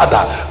bad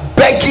father,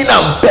 begging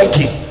and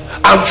begging,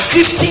 and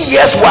 50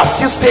 years we are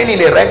still staying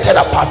in a rented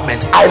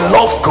apartment? I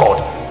love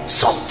God.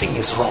 Something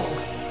is wrong.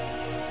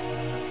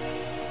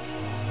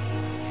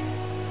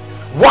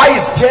 Why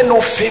is there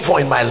no favor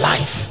in my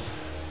life?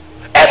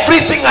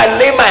 Everything I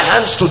lay my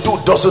hands to do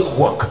doesn't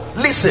work.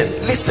 Listen.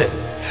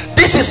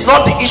 This is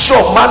not the issue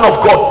of man of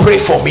God, pray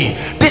for me.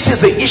 This is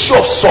the issue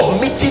of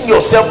submitting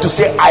yourself to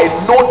say, I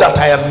know that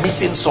I am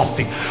missing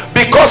something.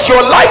 Because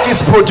your life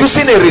is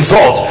producing a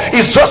result.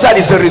 It's just that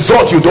it's a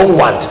result you don't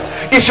want.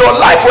 If your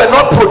life were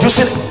not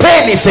producing,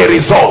 pain is a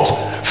result.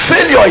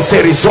 Failure is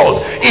a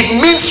result. It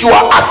means you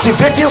are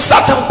activating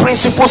certain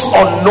principles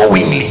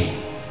unknowingly.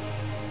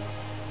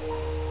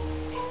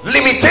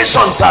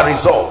 Limitations are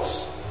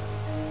results.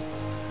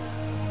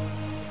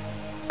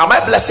 Am I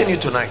blessing you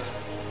tonight?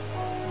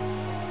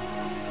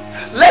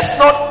 Let's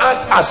not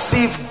act as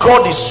if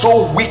God is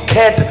so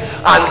wicked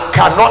and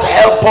cannot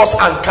help us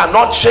and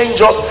cannot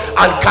change us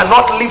and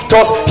cannot lift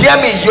us. Hear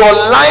me, your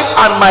life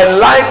and my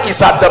life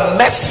is at the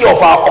mercy of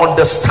our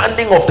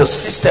understanding of the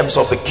systems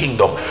of the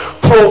kingdom.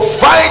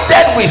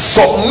 Provided we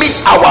submit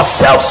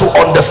ourselves to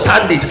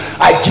understand it,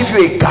 I give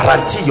you a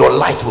guarantee your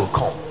light will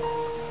come.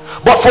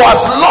 But for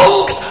as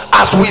long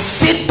as we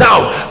sit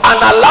down and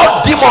allow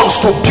demons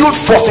to build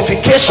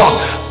fortification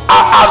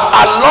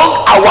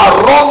along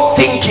our wrong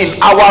thinking,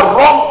 our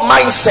wrong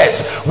mindset,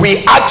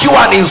 we argue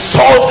and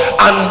insult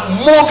and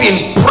move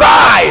in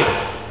pride,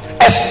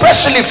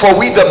 especially for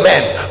we the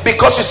men.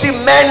 Because you see,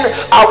 men,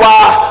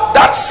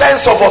 that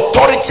sense of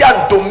authority and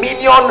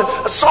dominion,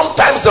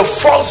 sometimes the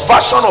false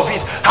version of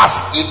it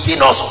has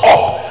eaten us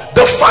up.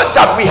 The fact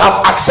that we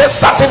have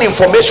accessed certain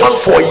information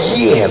for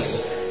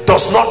years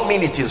does not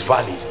mean it is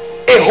valid.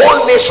 A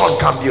whole nation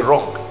can be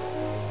wrong.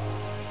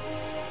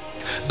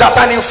 That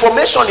an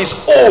information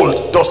is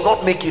old does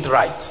not make it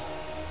right.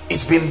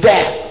 It's been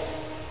there,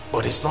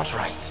 but it's not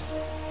right.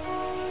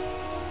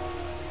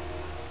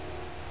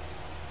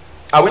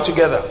 Are we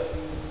together?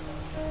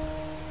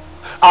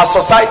 Our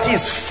society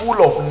is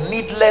full of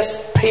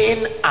needless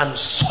pain and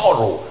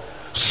sorrow.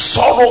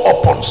 Sorrow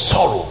upon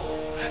sorrow.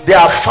 There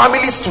are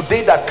families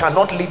today that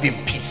cannot live in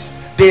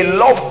peace. They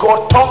love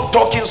God, tongue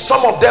talking.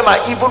 Some of them are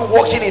even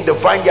walking in the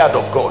vineyard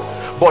of God.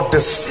 But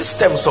the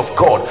systems of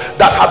God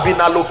that have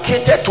been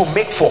allocated to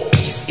make for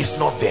peace is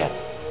not there.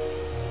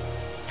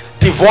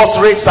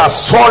 Divorce rates are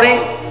soaring.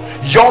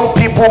 Young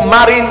people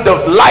marrying, the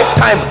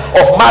lifetime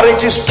of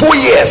marriage is 2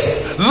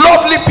 years.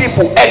 Lovely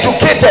people,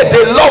 educated,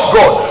 they love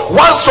God.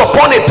 Once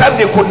upon a time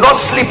they could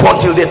not sleep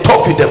until they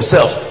talk with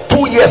themselves.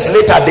 2 years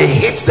later they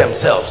hate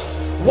themselves.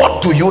 What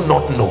do you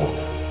not know?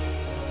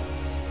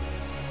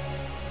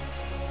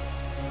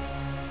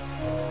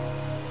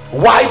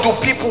 Why do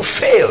people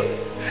fail?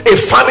 A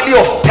family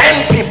of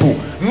 10 people,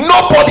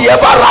 nobody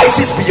ever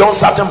rises beyond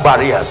certain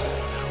barriers.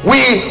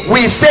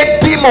 We say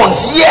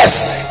demons.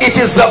 Yes, it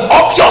is the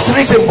obvious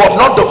reason, but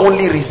not the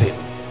only reason.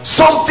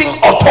 Something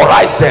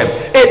authorized them.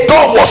 A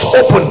door was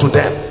opened to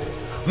them.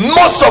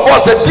 Most of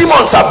us, the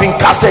demons have been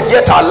casted,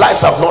 yet our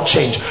lives have not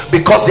changed,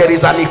 because there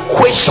is an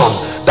equation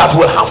that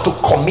will have to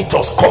commit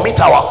us, commit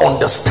our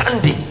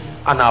understanding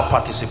and our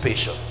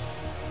participation.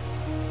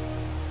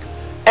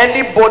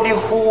 Anybody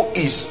who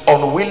is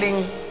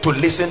unwilling to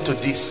listen to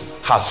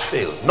this has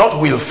failed. Not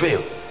will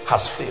fail,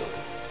 has failed.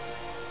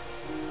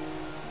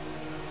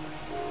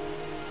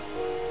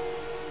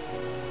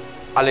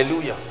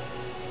 Hallelujah.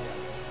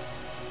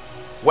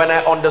 When I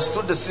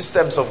understood the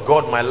systems of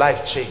God, my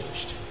life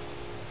changed.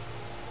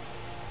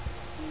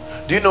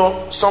 Do you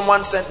know,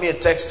 someone sent me a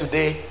text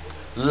today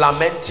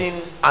lamenting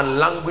and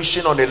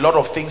languishing on a lot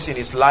of things in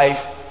his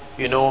life.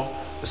 You know,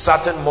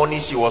 certain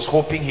monies he was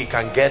hoping he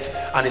can get,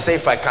 and he said,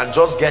 if I can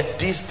just get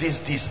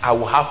this, I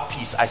will have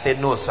peace. I said,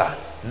 no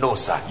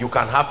sir, you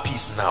can have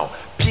peace now.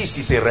 Peace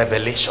is a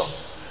revelation.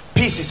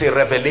 Peace is a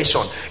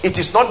revelation. It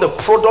is not the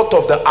product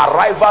of the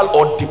arrival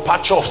or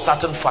departure of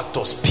certain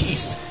factors.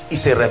 Peace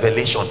is a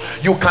revelation.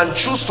 You can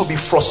choose to be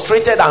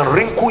frustrated and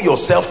wrinkle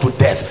yourself to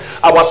death.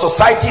 Our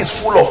society is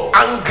full of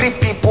angry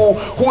people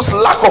whose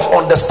lack of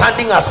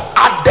understanding has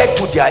added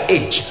to their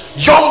age.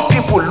 Young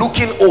people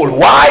looking old.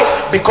 Why?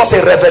 Because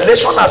a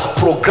revelation has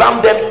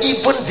programmed them,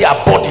 even their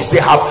bodies. They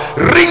have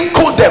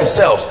wrinkled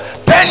themselves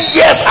 10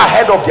 years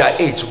ahead of their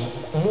age,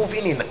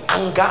 moving in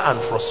anger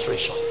and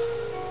frustration.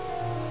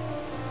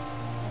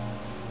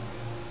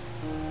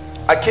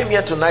 I came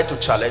here tonight to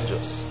challenge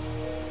us.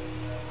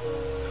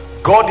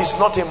 God is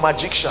not a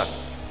magician.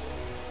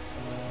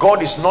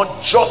 God is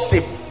not just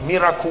a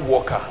miracle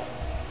worker.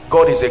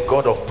 God is a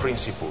God of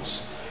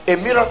principles. A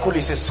miracle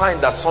is a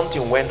sign that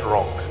something went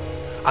wrong,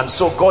 and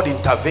so God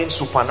intervenes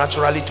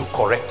supernaturally to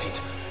correct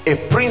it.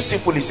 A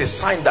principle is a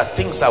sign that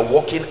things are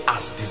working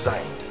as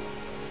designed.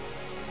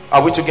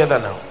 Are we together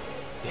now?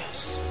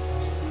 Yes.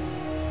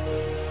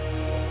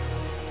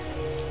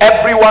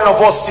 Every one of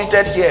us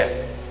seated here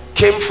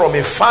came from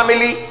a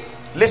family,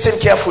 listen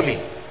carefully,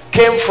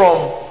 came from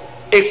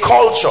a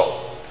culture,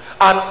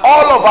 and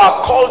all of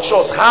our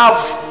cultures have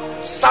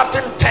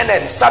certain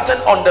tenets, certain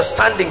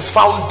understandings.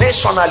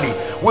 Foundationally,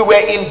 we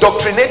were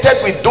indoctrinated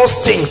with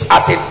those things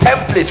as a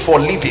template for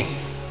living.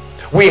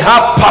 We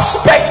have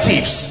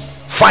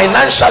perspectives,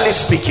 financially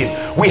speaking.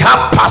 We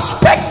have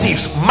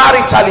perspectives,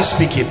 maritally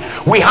speaking.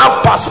 We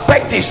have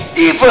perspectives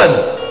even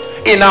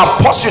in our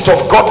pursuit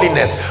of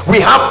godliness. We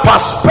have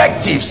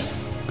perspectives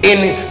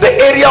in the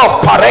area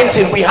of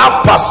parenting. We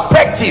have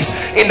perspectives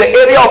in the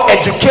area of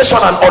education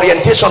and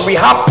orientation. We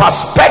have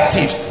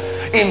perspectives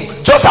in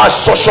just our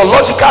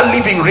sociological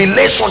living,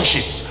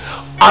 relationships.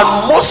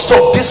 And most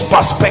of these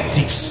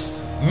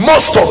perspectives,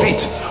 most of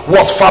it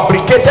was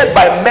fabricated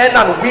by men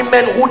and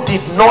women who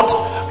did not,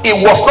 it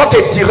was not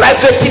a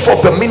derivative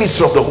of the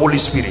ministry of the Holy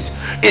Spirit.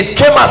 It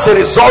came as a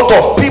result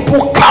of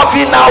people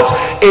carving out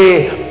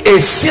a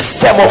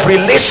system of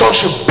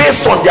relationship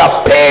based on their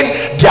pain,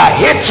 their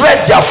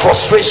hatred, their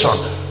frustration.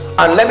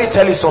 And let me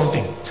tell you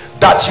something,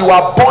 that you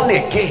are born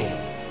again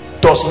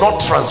does not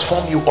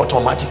transform you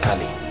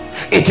automatically.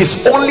 It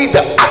is only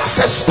the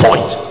access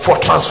point for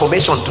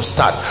transformation to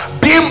start.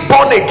 Being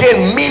born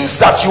again means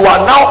that you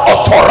are now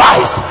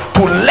authorized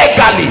to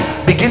legally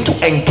begin to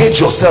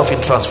engage yourself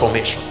in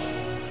transformation.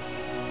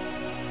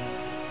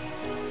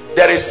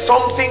 There is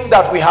something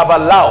that we have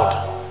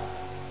allowed.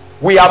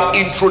 We have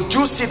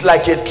introduced it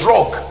like a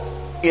drug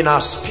in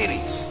our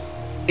spirits,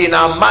 in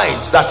our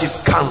minds, that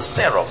is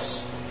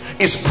cancerous.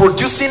 It's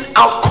producing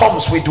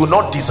outcomes we do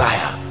not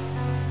desire.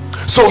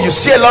 So you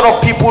see a lot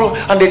of people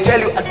and they tell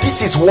you,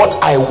 this is what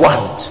I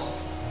want,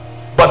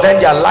 but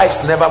then their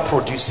lives never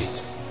produce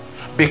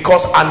it,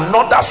 because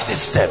another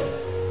system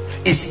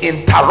is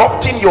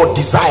interrupting your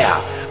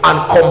desire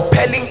and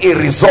compelling a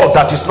result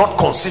that is not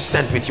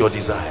consistent with your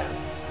desire.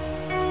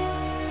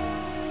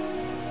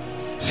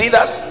 See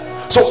that?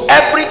 So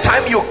every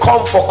time you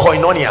come for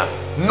koinonia,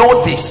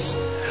 know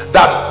this,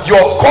 that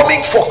your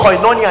coming for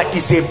koinonia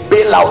is a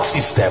bailout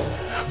system.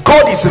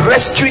 God is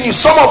rescuing you.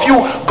 Some of you,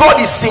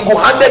 God is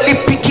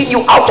single-handedly picking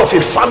you out of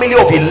a family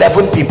of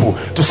 11 people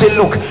to say,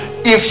 look,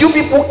 if you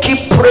people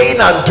keep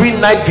praying and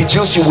doing night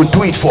vigils, you will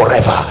do it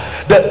forever.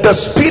 The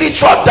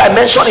spiritual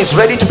dimension is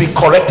ready to be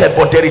corrected,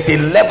 but there is a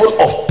level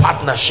of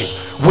partnership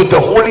with the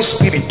Holy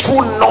Spirit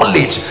through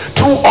knowledge,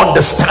 through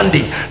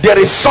understanding. There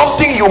is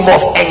something you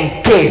must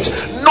engage.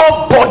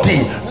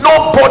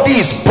 Nobody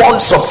is born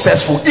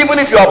successful. Even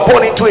if you are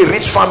born into a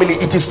rich family,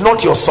 it is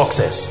not your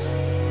success.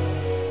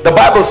 The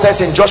Bible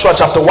says in Joshua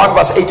chapter 1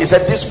 verse 8, it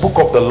said, this book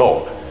of the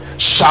law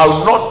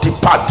shall not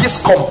depart,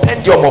 this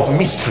compendium of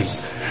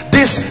mysteries,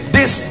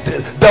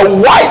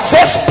 the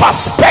wisest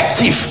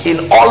perspective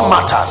in all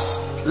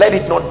matters, let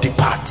it not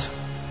depart.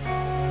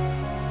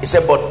 He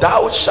said, but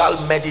thou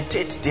shalt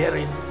meditate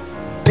therein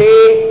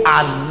day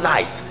and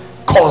night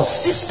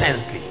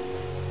consistently.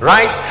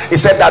 Right? He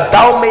said that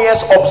thou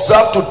mayest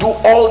observe to do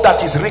all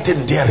that is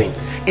written therein.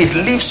 It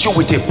leaves you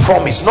with a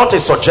promise, not a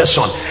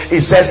suggestion.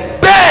 It says,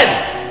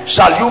 then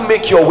shall you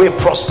make your way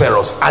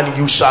prosperous, and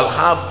you shall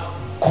have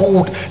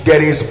good.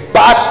 There is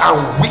bad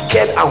and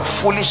wicked and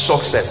foolish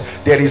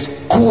success. There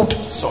is good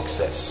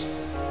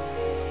success.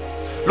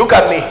 Look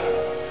at me.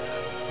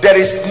 There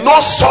is no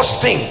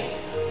such thing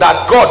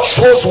that God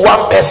chose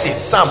one person,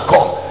 Sam,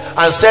 come,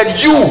 and said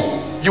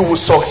you will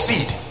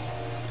succeed,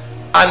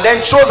 and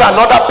then chose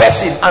another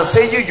person and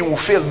say you will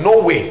fail.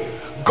 No way.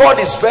 God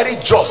is very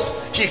just.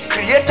 He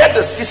created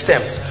the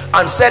systems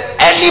and said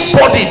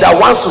anybody that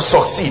wants to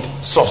succeed,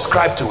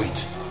 subscribe to it.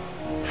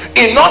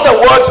 In other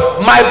words,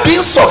 my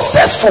being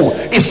successful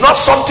is not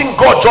something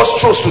God just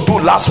chose to do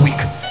last week.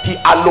 He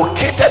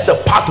allocated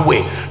the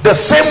pathway. The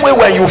same way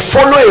when you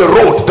follow a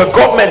road, the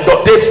government,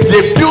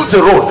 they build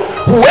the road,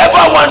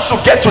 whoever wants to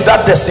get to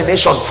that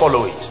destination,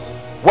 follow it.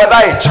 Whether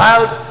a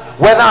child,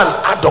 whether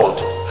an adult,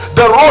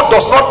 the road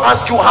does not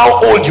ask you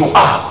how old you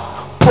are,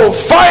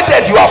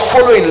 provided you are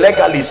following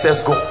legally. It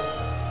says go.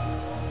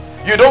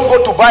 You don't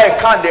go to buy a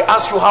car and they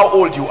ask you how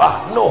old you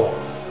are. No,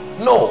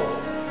 no.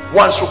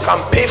 Once you can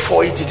pay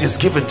for it, it is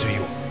given to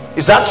you.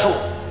 Is that true?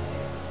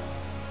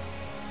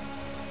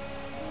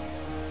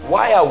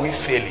 Why are we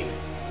failing?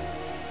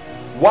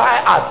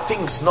 Why are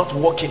things not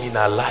working in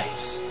our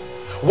lives?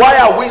 Why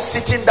are we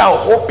sitting down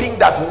hoping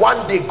that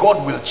one day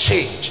God will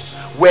change,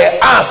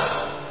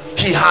 whereas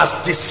he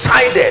has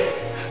decided?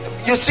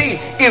 You see,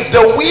 if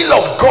the will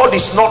of God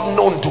is not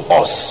known to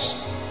us,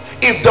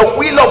 if the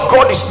will of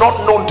God is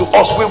not known to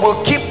us, we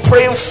will keep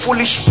praying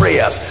foolish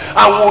prayers,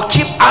 and we will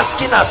keep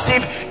asking as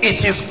if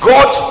it is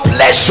God's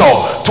pleasure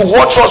to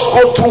watch us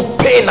go through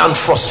pain and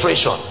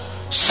frustration.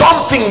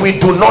 Something we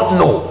do not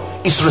know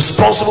is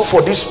responsible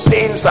for these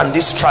pains and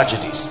these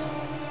tragedies.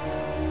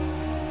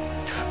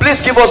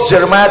 Please give us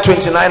Jeremiah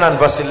 29 and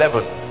verse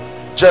 11.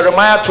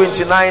 Jeremiah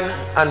 29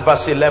 and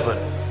verse 11.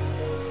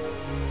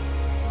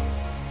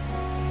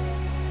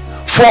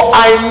 For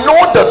I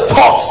know the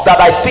thoughts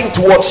that I think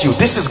towards you.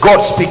 This is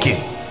God speaking.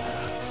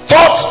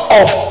 Thoughts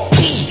of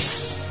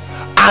peace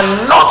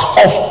and not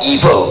of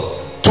evil,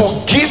 to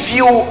give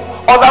you,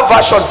 other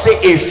versions say,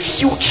 a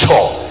future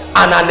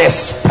and an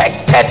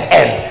expected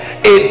end,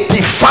 a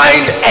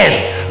defined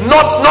end.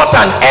 Not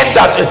an end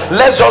that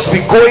let's just be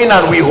going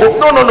and we hope.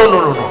 No.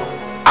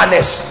 An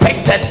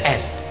expected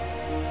end.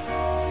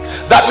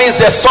 That means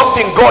there's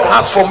something God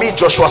has for me,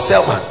 Joshua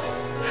Selman.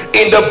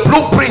 In the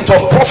blueprint of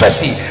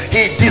prophecy,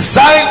 he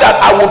designed that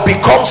I will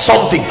become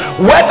something.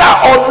 Whether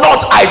or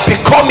not I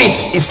become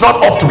it is not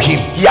up to him.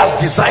 He has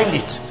designed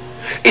it.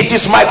 It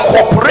is my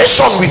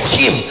cooperation with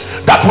him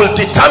that will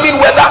determine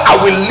whether I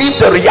will live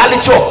the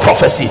reality of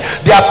prophecy.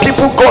 There are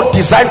people God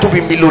designed to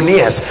be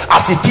millionaires.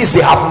 As it is, they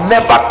have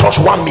never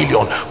touched 1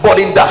 million. But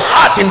in the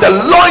heart, in the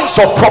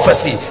loins of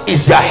prophecy,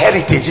 is their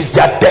heritage, is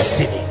their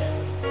destiny.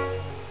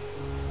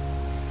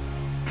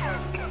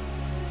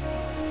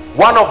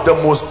 One of the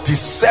most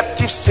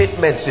deceptive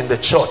statements in the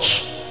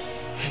church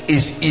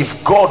is,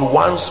 if God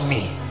wants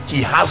me,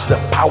 he has the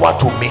power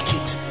to make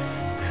it.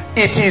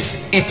 It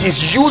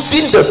is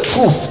using the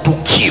truth to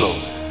kill.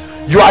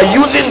 You are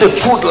using the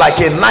truth like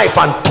a knife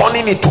and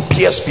turning it to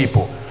pierce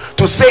people,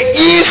 to say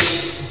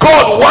if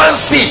God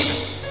wants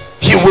it,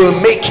 he will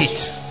make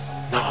it.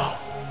 No.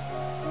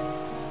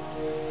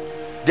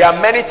 There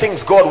are many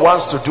things God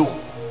wants to do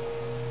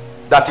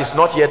that is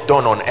not yet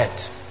done on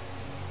earth.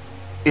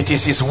 It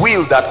is his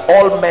will that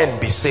all men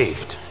be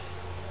saved.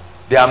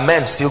 There are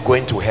men still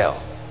going to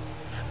hell.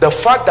 The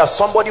fact that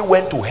somebody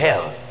went to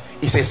hell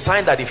is a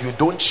sign that if you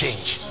don't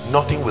change,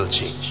 nothing will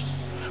change.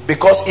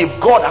 Because if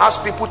God has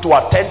people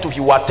to attend to, he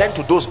will attend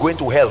to those going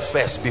to hell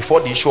first before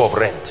the issue of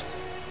rent.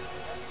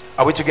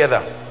 Are we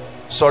together?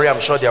 Sorry, I'm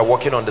sure they are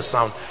working on the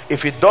sound.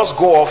 If it does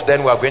go off,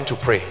 then we are going to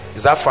pray.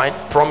 Is that fine?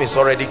 Promise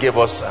already gave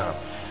us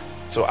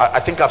so I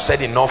think I've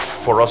said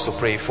enough for us to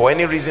pray. For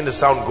any reason the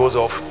sound goes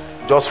off,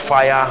 just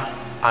fire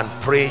and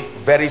pray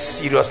very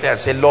seriously and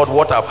say, Lord,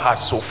 what I've heard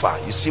so far,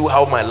 you see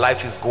how my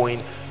life is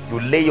going. You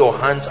lay your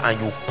hands and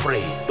you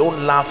pray.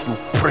 Don't laugh, you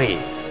pray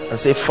and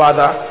say,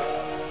 Father,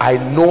 I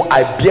know,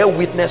 I bear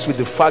witness with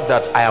the fact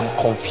that I am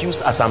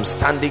confused as I'm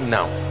standing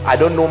now. I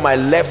don't know my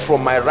left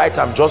from my right.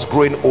 I'm just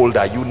growing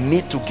older. You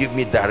need to give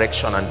me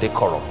direction and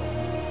decorum.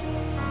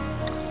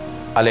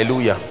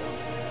 Hallelujah.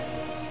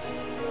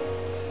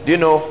 Do you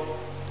know,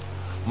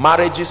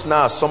 marriages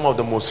now are some of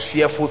the most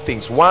fearful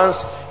things.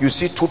 Once you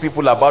see two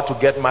people about to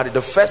get married,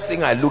 the first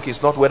thing I look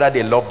is not whether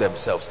they love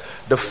themselves.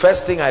 The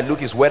first thing I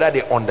look is whether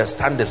they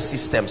understand the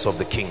systems of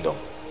the kingdom.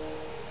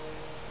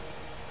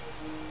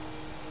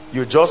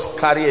 You just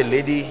carry a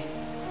lady,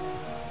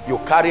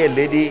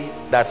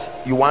 that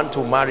you want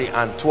to marry,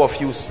 and two of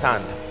you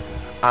stand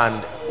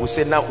and we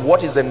say, now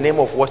what is the name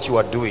of what you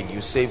are doing?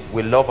 You say,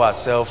 we love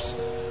ourselves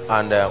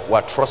and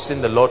we're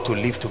trusting the Lord to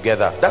live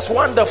together. That's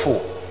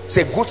wonderful. It's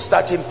a good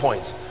starting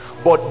point.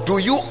 But do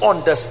you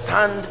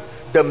understand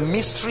the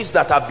mysteries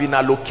that have been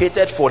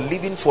allocated for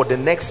living for the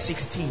next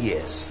 60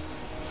 years?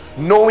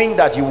 Knowing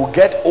that you will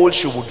get old,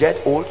 she will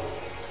get old.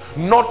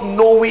 Not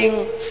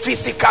knowing,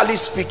 physically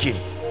speaking,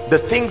 the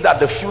things that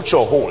the future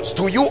holds.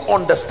 Do you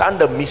understand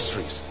the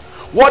mysteries?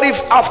 What if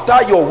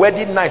after your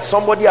wedding night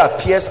somebody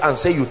appears and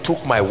say, you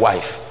took my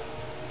wife?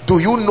 Do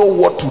you know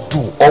what to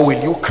do, or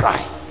will you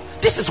cry?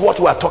 This is what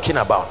we are talking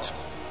about.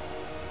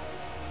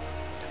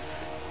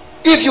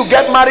 If you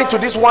get married to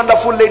this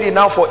wonderful lady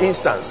now, for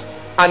instance,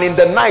 and in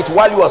the night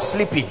while you are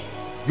sleeping,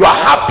 you are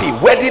happy,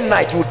 wedding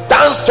night, you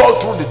danced all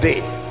through the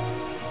day,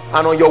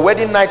 and on your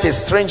wedding night a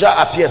stranger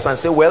appears and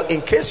say, well,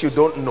 in case you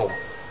don't know,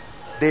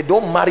 they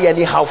don't marry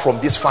anyhow from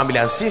this family,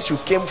 and since you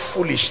came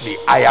foolishly,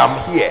 I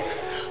am here.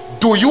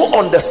 Do you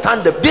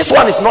understand that this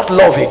one is not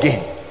love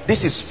again?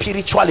 This is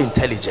spiritual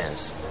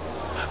intelligence.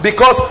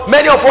 Because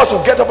many of us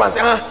will get up and say,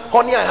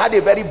 honey, I had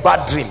a very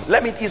bad dream.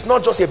 It's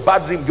not just a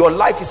bad dream. Your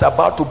life is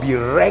about to be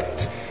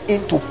wrecked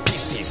into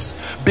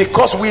pieces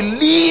Because we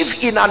live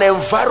in an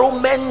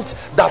environment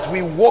that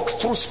we walk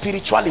through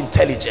spiritual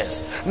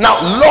intelligence. Now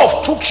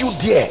love took you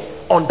there,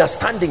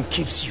 understanding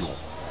keeps you.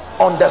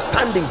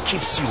 Understanding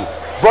keeps you.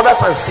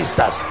 Brothers and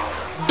sisters,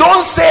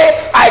 don't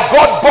say I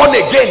got born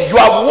again. You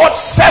have watched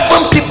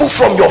 7 people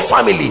from your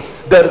family,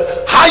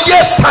 the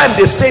highest time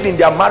they stayed in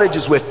their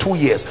marriages were 2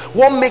 years.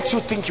 What makes you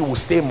think you will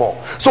stay more?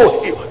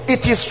 So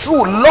it is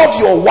true, love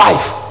your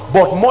wife,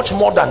 but much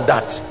more than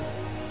that,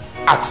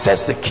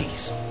 access the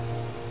keys.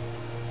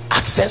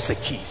 Access the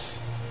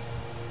keys.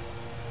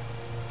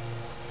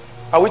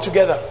 Are we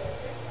together?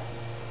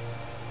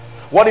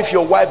 What if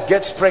your wife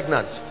gets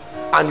pregnant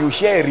and you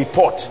hear a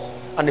report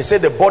and they say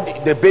the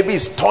baby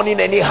is turning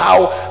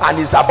anyhow and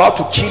is about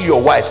to kill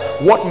your wife?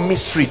 What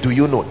mystery do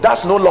you know?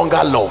 That's no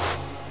longer love.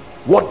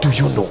 What do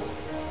you know?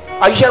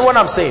 Are you hearing what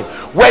I'm saying?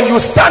 When you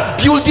start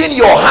building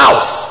your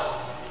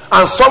house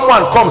and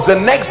someone comes, the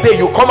next day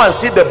you come and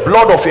see the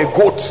blood of a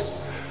goat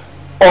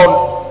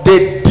on,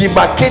 they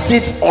demarcate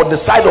it on the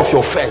side of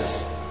your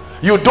fence.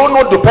 You don't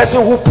know the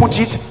person who put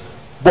it,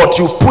 but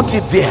you put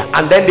it there,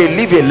 and then they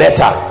leave a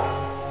letter.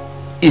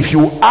 If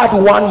you add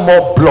one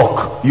more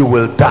block, you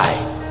will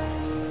die.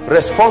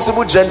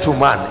 Responsible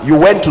gentleman, you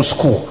went to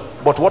school,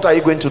 but what are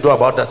you going to do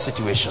about that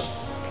situation?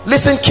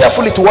 Listen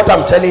carefully to what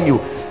I'm telling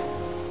you.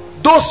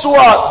 Those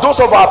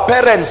of our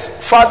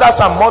parents, fathers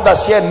and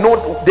mothers here,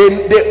 know,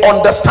 they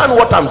understand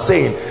what I'm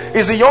saying.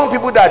 It's the young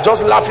people that are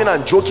just laughing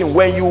and joking.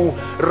 When you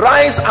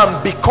rise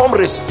and become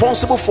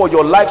responsible for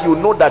your life, you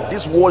know that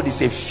this world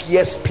is a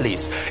fierce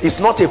place. It's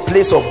not a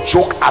place of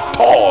joke at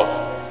all.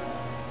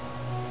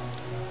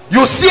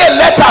 You see a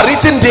letter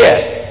written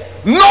there.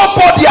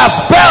 Nobody has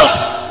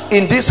built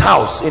in this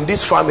house, in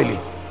this family.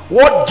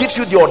 What gives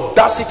you the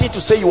audacity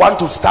to say you want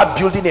to start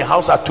building a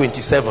house at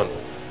 27?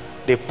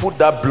 They put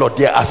that blood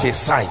there as a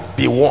sign.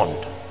 Be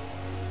warned.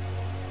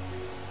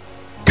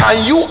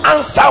 Can you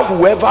answer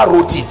whoever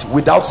wrote it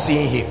without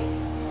seeing him?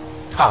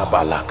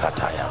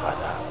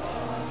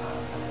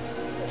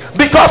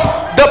 Because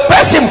the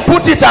person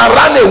put it and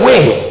ran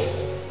away.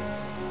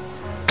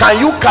 Can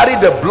you carry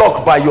the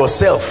block by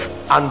yourself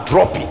and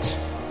drop it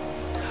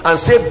and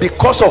say,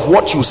 because of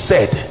what you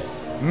said,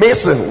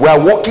 Mason, we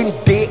are working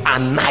day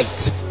and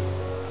night?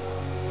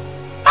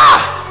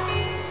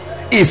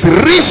 It's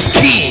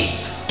risky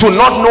to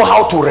not know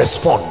how to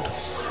respond.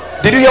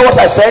 Did you hear what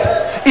I said?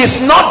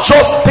 It's not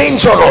just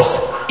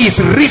dangerous, it's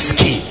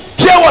risky.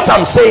 Hear what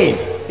I'm saying?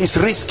 It's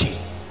risky.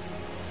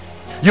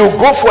 You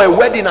go for a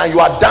wedding and you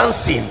are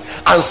dancing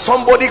and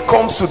somebody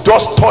comes to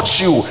just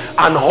touch you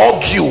and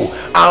hug you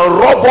and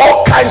rub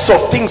all kinds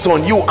of things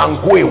on you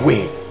and go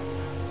away.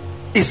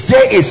 Is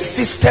there a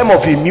system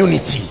of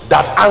immunity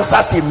that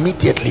answers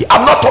immediately?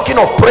 I'm not talking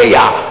of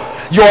prayer.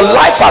 Your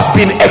life has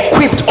been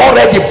equipped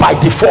already by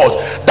default.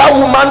 That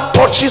woman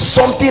touches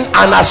something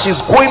and as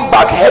she's going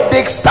back,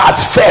 headache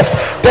starts first,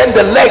 then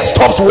the leg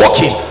stops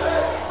working,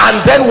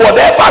 and then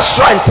whatever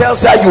shrine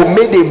tells her you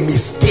made a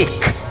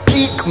mistake,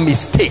 big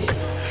mistake.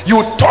 You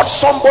touch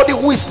somebody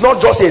who is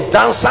not just a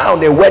dancer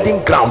on a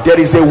wedding ground. There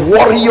is a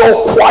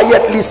warrior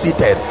quietly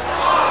seated.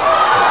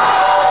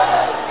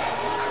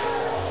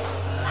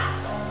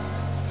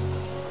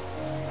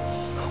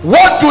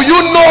 What do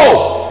you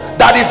know?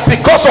 That if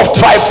because of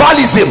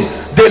tribalism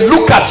they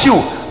look at you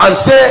and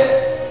say,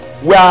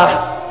 we are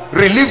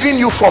relieving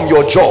you from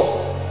your job,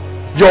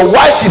 your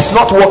wife is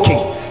not working,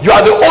 you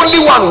are the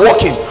only one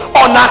working,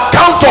 on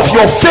account of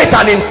your faith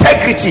and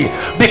integrity,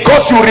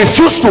 because you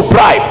refuse to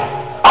bribe.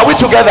 Are we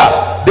together?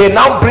 They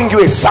now bring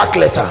you a sack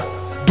letter.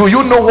 Do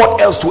you know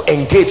what else to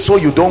engage so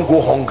you don't go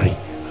hungry?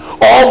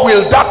 Or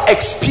will that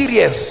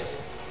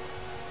experience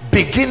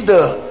begin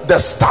the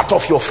start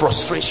of your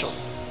frustration?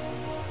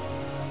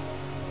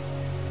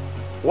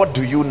 What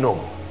do you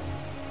know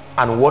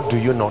and what do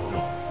you not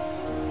know?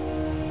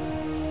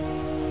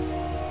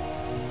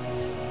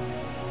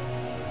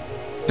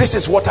 This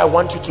is what I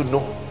want you to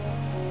know.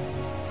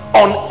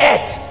 On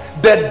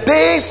earth, the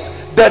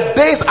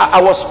days I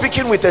was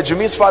speaking with a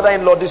Jimmy's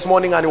father-in-law this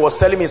morning, and he was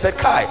telling me, he said,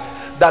 Kai,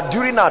 that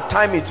during our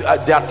time,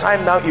 their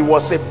time now, it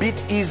was a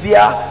bit easier.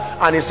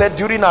 And he said,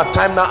 during our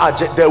time now,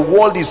 the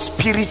world is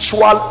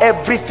spiritual,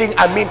 everything.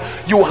 I mean,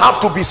 you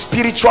have to be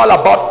spiritual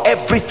about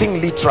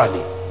everything,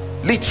 literally.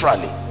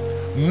 Literally.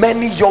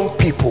 Many young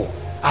people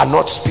are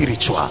not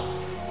spiritual.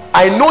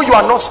 I know you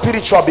are not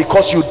spiritual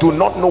because you do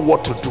not know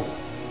what to do.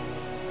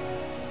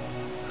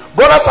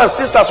 Brothers and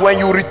sisters, when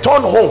you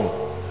return home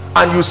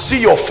and you see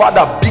your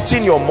father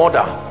beating your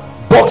mother,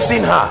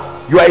 boxing her,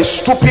 you are a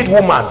stupid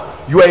woman,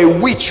 you are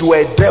a witch, you are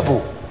a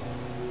devil.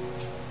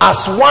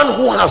 As one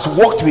who has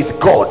walked with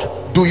God,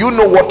 do you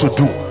know what to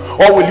do?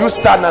 Or will you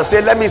stand and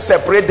say, let me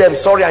separate them,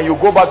 sorry, and you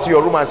go back to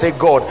your room and say,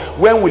 God,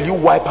 when will you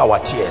wipe our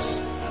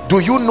tears? Do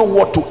you know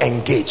what to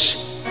engage?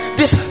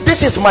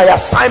 This is my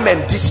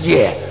assignment this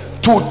year,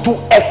 to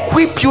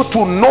equip you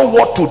to know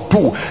what to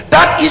do.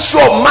 That issue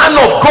of man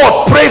of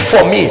God, pray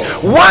for me,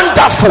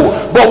 wonderful,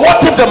 but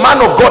what if the man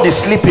of God is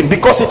sleeping?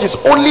 Because it is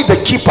only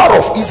the keeper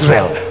of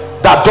Israel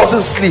that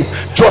doesn't sleep.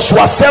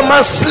 Joshua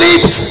Selman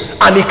sleeps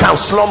and he can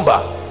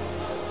slumber.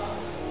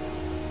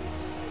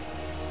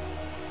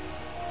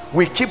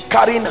 We keep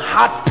carrying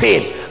heart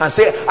pain and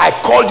say, I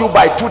called you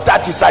by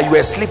 2:30, sir, you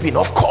were sleeping.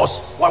 Of course.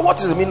 What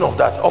is the meaning of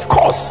that? Of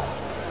course.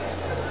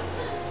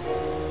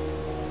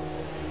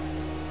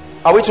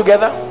 Are we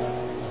together?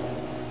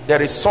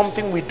 There is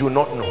something we do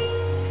not know.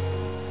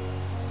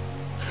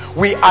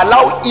 We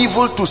allow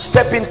evil to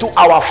step into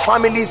our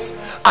families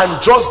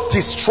and just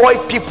destroy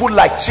people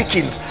like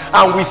chickens,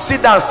 and we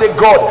sit down and say,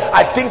 God,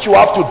 I think you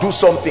have to do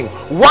something.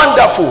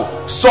 Wonderful.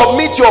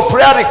 Submit your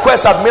prayer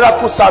request at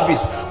miracle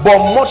service,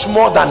 but much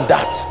more than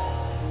that,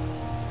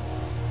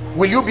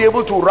 will you be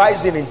able to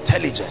rise in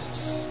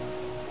intelligence?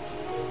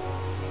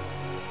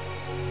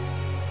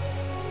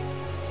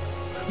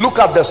 Look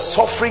at the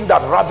suffering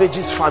that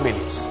ravages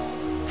families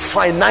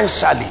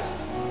financially.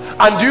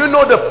 And do you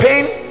know the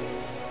pain?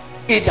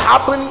 It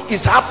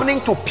is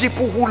happening to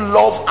people who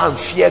love and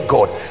fear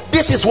God.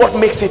 This is what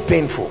makes it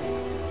painful.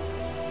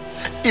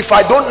 If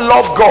I don't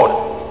love God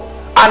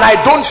and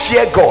I don't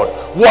fear God,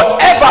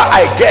 whatever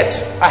I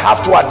get, I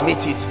have to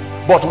admit it.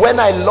 But when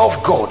I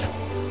love God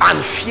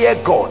and fear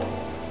God,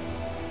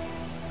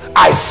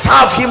 I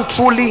serve him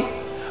truly,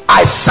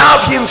 I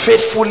serve him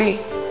faithfully,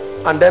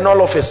 and then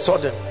all of a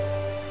sudden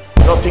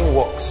nothing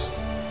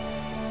works.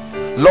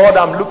 Lord,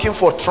 I'm looking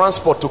for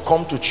transport to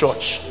come to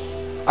church.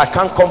 I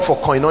can't come for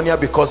Koinonia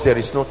because there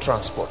is no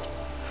transport.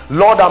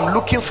 Lord, I'm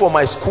looking for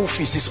my school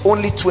fees. It's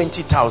only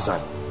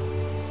 20,000.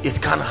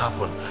 It can't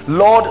happen.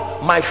 Lord,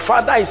 my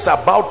father is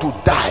about to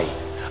die.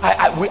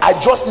 I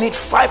just need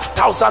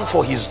 5,000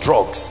 for his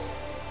drugs.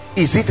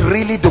 Is it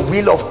really the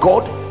will of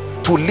God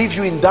to leave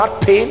you in that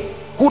pain?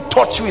 Who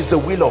taught you is the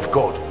will of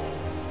God?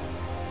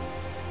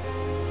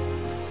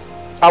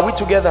 Are we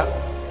together?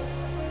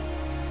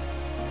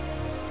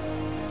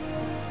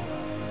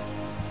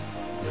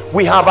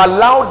 We have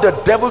allowed the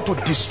devil to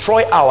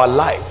destroy our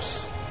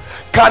lives.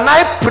 Can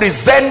I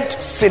present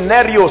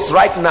scenarios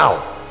right now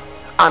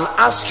and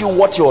ask you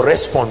what your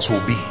response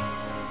will be?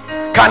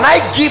 Can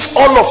I give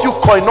all of you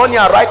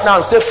Koinonia right now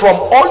and say, from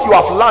all you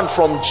have learned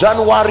from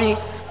January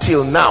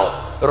till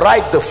now,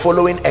 write the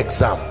following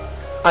exam,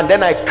 and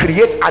then I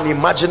create an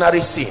imaginary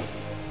scene.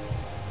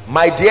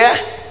 My dear,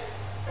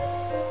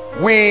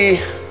 we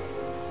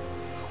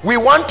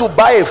want to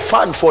buy a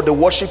fan for the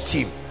worship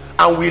team,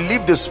 and we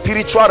leave the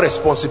spiritual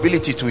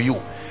responsibility to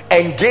you.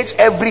 Engage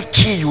every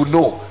key you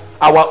know.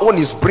 Our own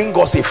is bring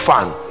us a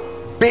fan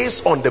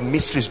based on the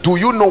mysteries. Do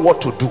you know what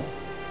to do?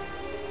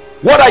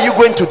 What are you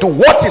going to do?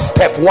 What is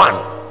step one?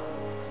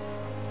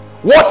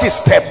 What is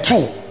step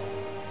two?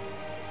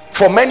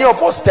 For many of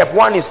us, step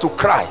one is to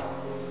cry.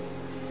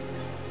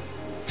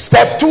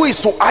 Step two is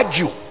to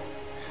argue.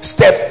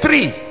 Step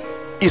three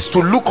is to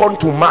look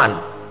unto man.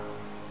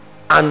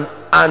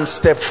 And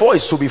step four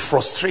is to be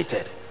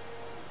frustrated.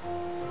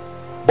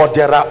 But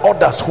there are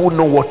others who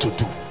know what to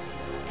do.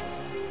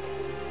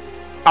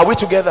 Are we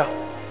together?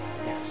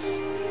 Yes.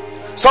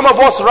 Some of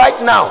us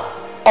right now,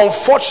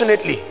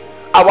 unfortunately,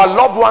 our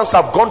loved ones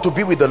have gone to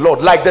be with the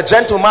Lord. Like the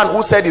gentleman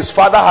who said his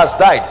father has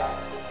died.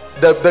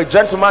 The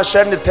gentleman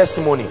sharing the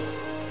testimony.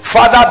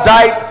 Father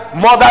died,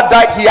 mother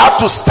died. He had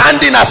to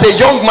stand in as a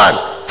young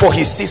man for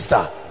his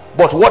sister.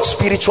 But what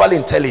spiritual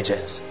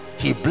intelligence?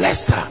 He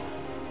blessed her.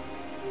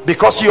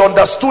 Because he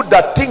understood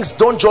that things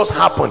don't just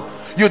happen.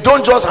 You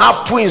don't just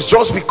have twins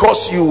just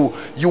because you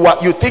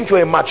think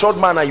you're a matured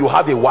man and you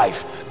have a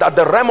wife. That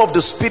the realm of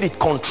the spirit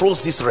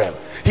controls this realm.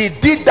 He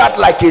did that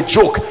like a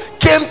joke.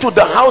 Came to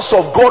the house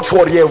of God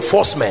for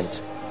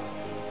reinforcement.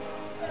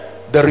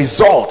 The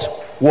result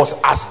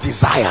was as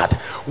desired.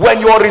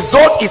 When your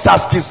result is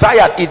as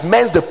desired, it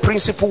means the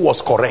principle was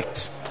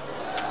correct.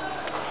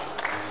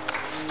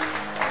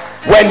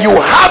 When you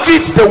have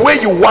it the way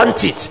you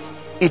want it,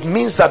 it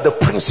means that the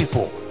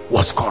principle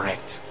was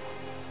correct.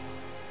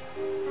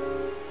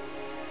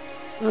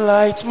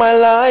 Light my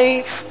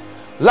life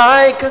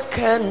like a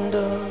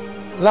candle.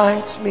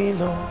 Light me,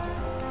 Lord.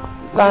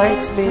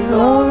 Light me,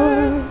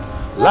 Lord.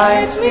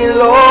 Light me,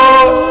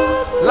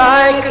 Lord,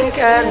 like a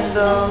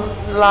candle.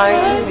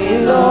 Light me,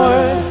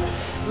 Lord.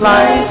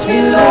 Light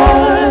me,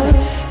 Lord.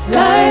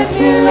 Light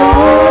me,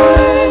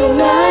 Lord,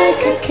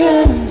 like a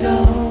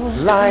candle.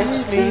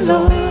 Light me,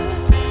 Lord.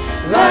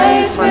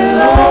 Light me,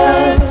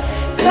 Lord.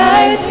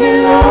 Light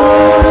me,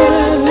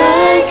 Lord,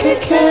 like a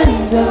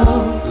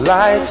candle.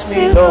 Light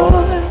me,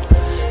 Lord.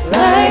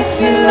 Light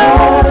me,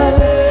 Lord.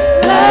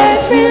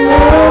 Light me,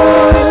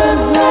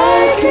 Lord,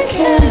 like a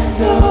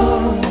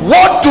candle.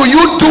 What do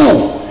you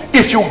do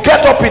if you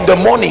get up in the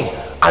morning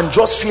and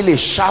just feel a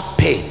sharp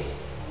pain?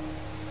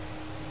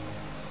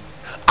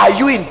 Are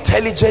you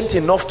intelligent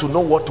enough to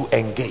know what to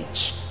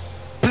engage?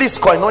 Please,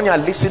 Koinonia,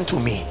 listen to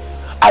me.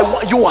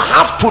 You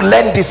have to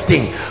learn this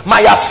thing.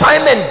 My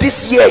assignment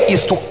this year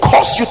is to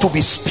cause you to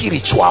be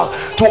spiritual,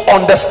 to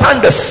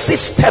understand the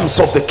systems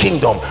of the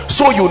kingdom,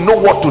 so you know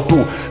what to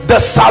do. The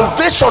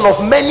salvation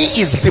of many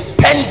is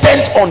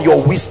dependent on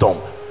your wisdom,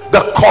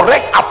 the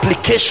correct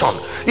application.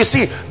 You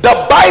see,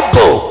 the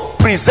Bible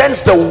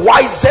presents the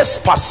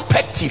wisest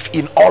perspective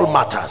in all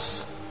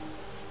matters.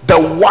 The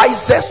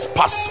wisest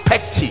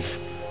perspective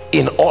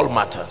in all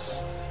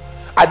matters.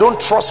 I don't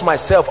trust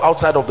myself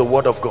outside of the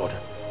word of God.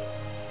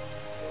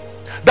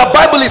 The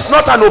Bible is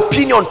not an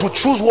opinion to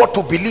choose what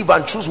to believe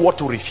and choose what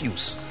to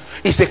refuse.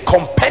 It's a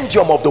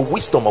compendium of the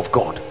wisdom of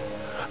God.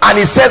 And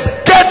it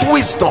says, get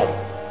wisdom.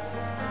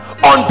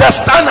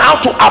 Understand how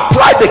to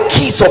apply the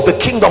keys of the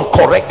kingdom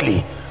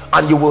correctly,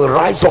 and you will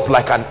rise up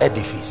like an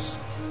edifice.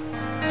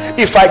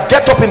 If I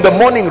get up in the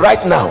morning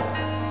right now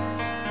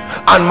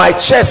and my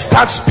chest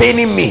starts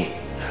paining me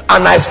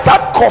and I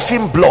start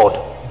coughing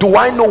blood, do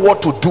I know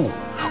what to do?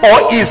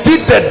 Or is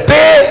it the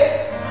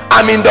day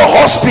I'm in the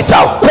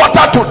hospital,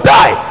 quarter to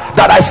die,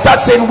 that I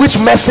start saying, which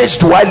message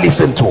do I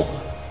listen to?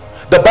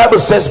 The Bible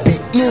says, be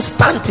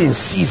instant in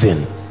season.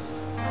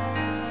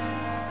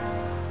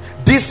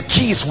 These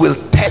keys will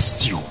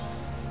test you.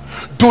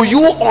 Do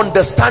you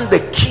understand the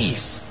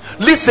keys?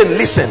 Listen.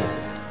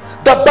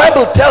 The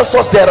Bible tells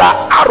us there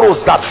are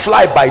arrows that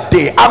fly by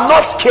day. I'm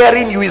not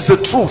scaring you, it's the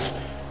truth.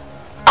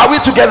 Are we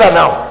together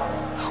now?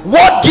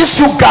 What gives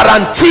you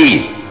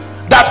guarantee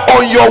that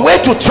on your way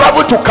to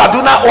travel to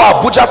Kaduna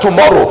or Abuja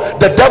tomorrow,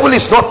 the devil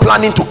is not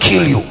planning to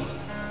kill you?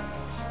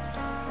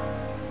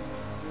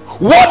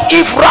 What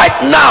if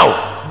right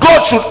now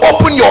God should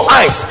open your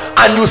eyes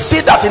and you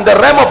see that in the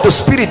realm of the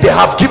spirit they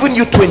have given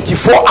you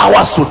 24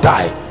 hours to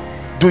die?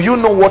 Do you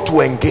know what to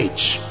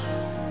engage?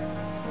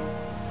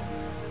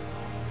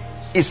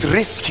 It's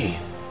risky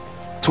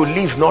to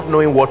live not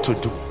knowing what to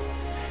do.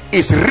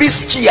 It's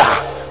riskier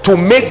to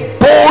make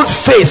bold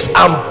face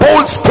and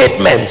bold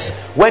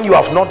statements when you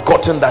have not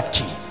gotten that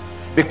key,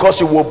 because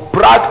you will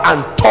brag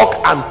and talk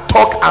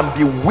and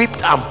be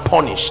whipped and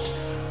punished.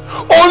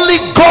 Only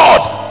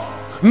God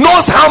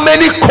knows how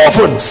many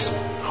covens.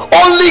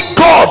 Only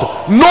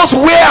God knows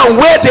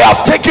where they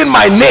have taken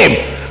my name.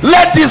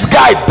 Let this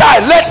guy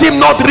die, let him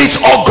not reach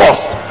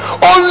August.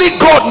 Only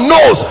God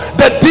knows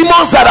the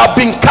demons that have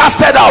been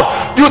casted out.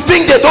 You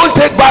think they don't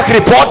take back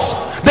reports?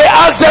 They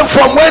ask them,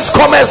 from whence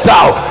comest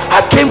thou?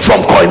 I came from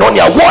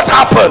Koinonia. What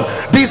happened?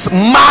 This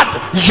mad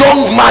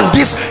young man,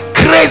 this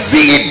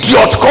crazy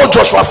idiot called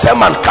Joshua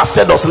Selman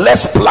casted us.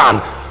 Let's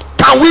plan.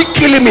 Can we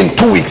kill him in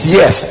 2 weeks?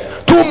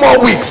 Yes. 2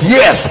 more weeks?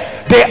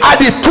 Yes. They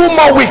added 2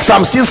 more weeks.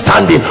 I'm still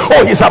standing.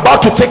 Oh, he's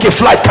about to take a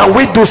flight. Can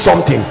we do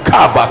something?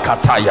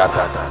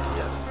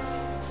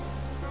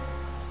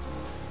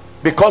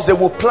 Because they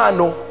will plan.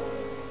 No,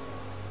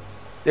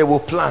 they will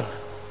plan.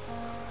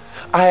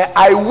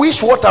 I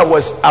wish what I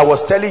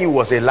was telling you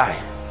was a lie.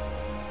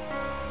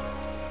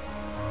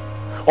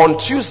 On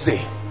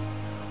Tuesday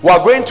we are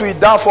going to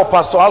Ida for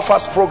Pastor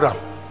Alpha's program.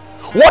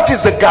 What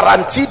is the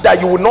guarantee that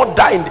you will not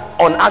die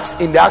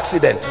in the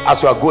accident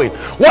as you are going?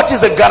 What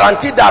is the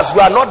guarantee that as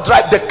we are not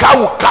driving, the car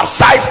will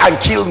capsize and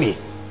kill me?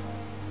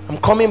 I'm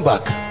coming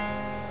back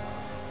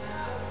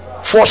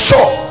for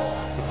sure.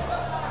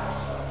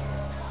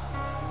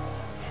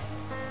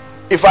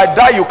 If I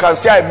die, you can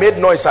say I made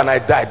noise and I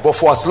died, but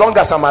for as long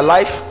as I'm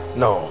alive,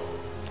 no,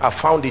 I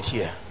found it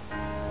here.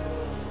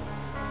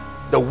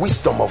 The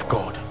wisdom of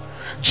God.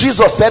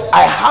 Jesus said,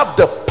 I have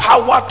the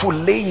power to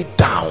lay it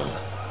down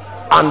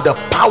and the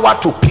power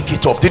to pick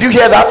it up. Did you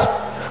hear that?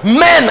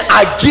 Men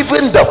are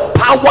given the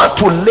power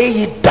to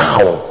lay it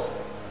down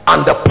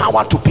and the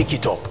power to pick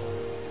it up.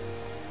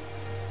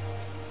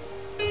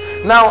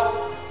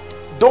 Now,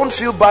 don't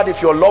feel bad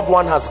if your loved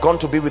one has gone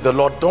to be with the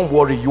Lord. Don't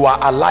worry, you are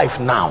alive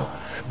now.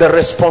 The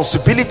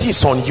responsibility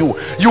is on you.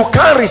 You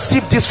can't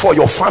receive this for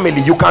your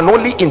family. You can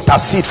only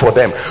intercede for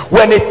them.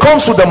 When it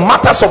comes to the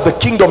matters of the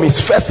kingdom, it's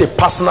first a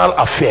personal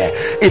affair.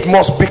 It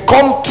must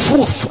become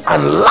truth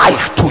and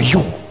life to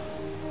you.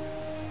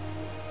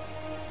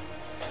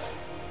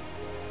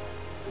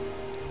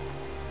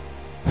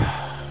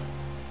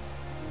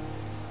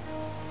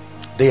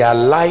 They are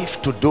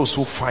life to those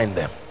who find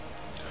them.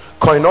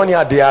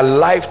 Koinonia, they are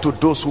life to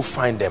those who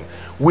find them.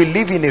 We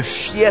live in a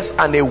fierce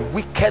and a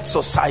wicked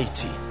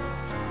society.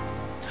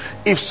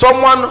 If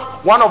someone,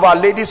 one of our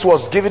ladies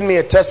was giving me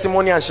a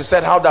testimony, and she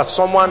said how that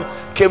someone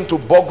came to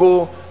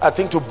boggle, I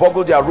think to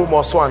boggle their room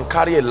or so, and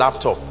carry a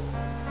laptop.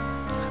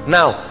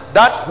 Now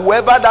that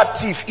whoever that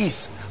thief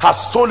is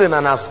has stolen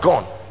and has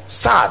gone.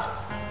 Sad.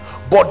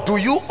 But do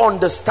you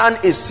understand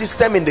a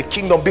system in the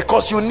kingdom?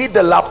 Because you need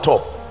the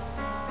laptop.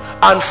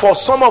 And for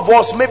some of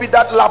us, maybe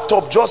that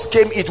laptop just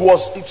came, it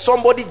was, if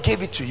somebody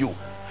gave it to you.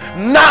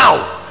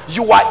 Now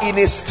you are in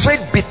a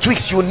straight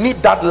betwixt. You need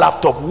that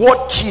laptop.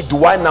 What key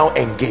do I now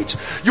engage?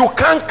 You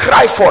can't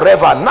cry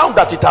forever. Now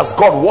that it has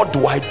gone, what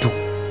do I do?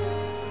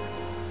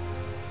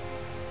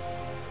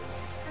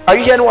 Are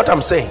you hearing what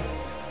I'm saying?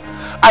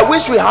 I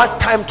wish we had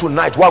time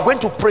tonight. We are going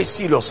to pray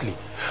seriously.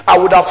 I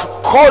would have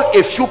called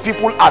a few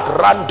people at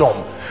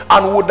random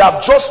and would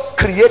have just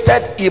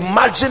created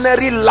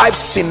imaginary life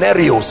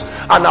scenarios,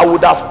 and I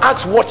would have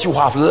asked what you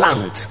have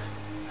learned,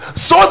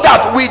 so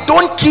that we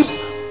don't keep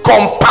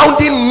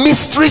compounding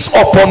mysteries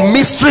upon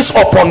mysteries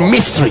upon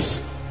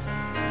mysteries.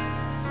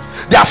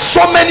 There are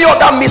so many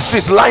other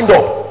mysteries lined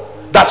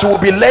up that you will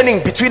be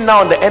learning between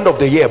now and the end of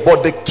the year.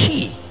 But the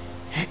key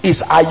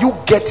is, are you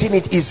getting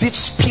it? Is it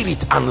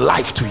spirit and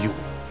life to you?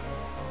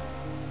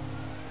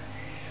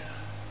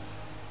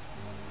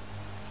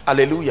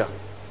 Hallelujah.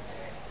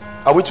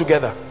 Are we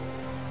together?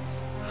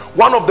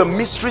 One of the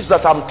mysteries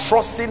that I'm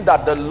trusting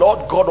that the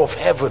Lord God of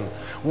heaven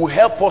will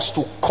help us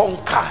to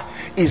conquer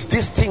is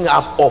this thing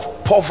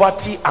of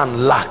poverty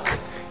and lack.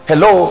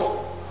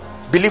 Hello,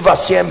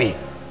 believers, hear me.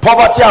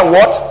 Poverty and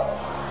what?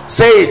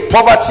 Say it.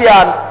 Poverty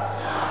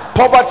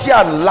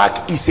and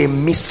lack is a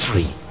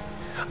mystery.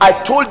 I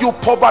told you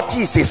poverty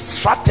is a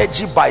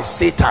strategy by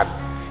Satan.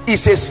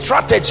 It's a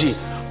strategy.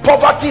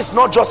 Poverty is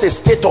not just a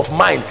state of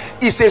mind,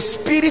 it's a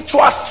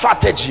spiritual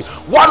strategy.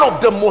 One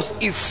of the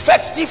most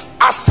effective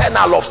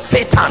arsenal of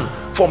Satan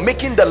for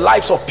making the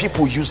lives of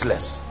people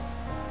useless.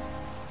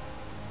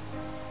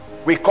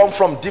 We come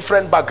from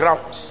different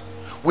backgrounds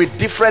with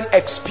different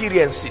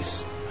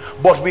experiences,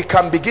 but we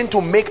can begin to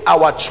make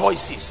our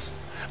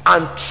choices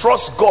and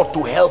trust God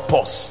to help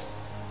us.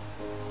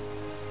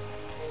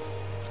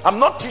 I'm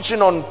not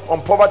teaching on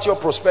poverty or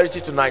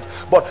prosperity tonight,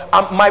 but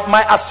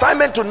my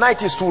assignment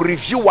tonight is to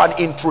review and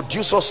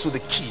introduce us to the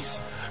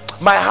keys.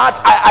 My heart,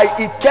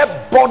 it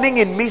kept burning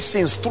in me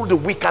since through the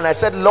week, and I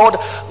said, Lord,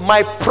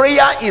 my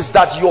prayer is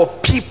that your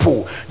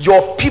people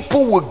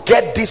will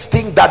get this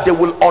thing, that they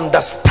will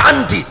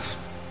understand it,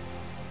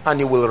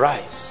 and it will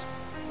rise.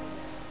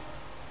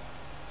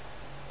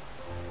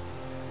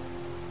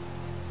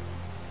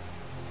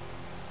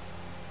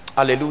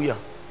 Hallelujah.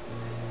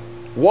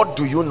 What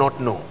do you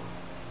not know?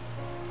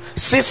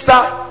 Sister,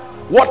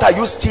 what are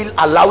you still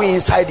allowing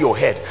inside your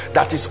head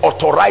that is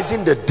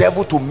authorizing the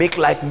devil to make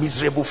life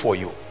miserable for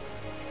you?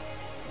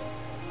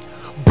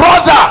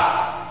 Brother,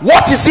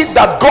 what is it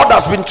that God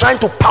has been trying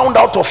to pound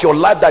out of your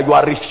life that you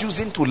are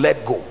refusing to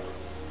let go?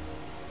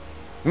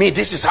 Me,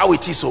 this is how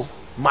it is. So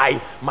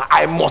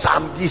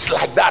it's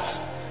like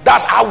that.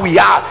 That's how we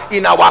are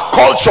in our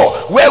culture,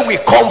 where we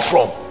come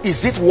from.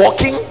 Is it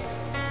working?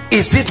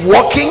 Is it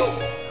working?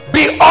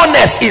 Be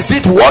honest, is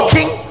it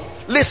working?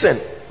 Listen,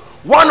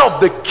 one of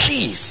the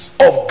keys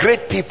of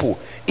great people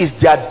is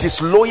their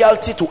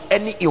disloyalty to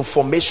any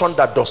information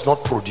that does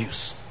not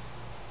produce.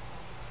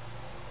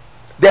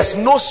 There's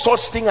no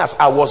such thing as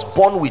I was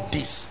born with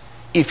this.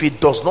 If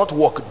it does not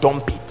work,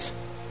 dump it,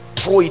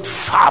 throw it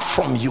far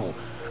from you,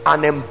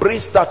 and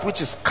embrace that which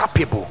is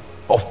capable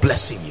of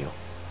blessing you.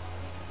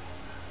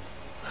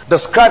 The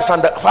scribes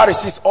and the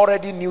Pharisees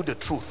already knew the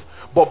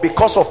truth, but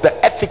because of the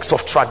ethics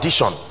of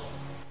tradition.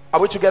 Are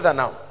we together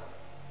now?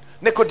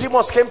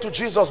 Nicodemus came to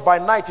Jesus by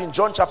night in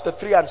John chapter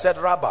 3 and said,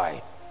 Rabbi,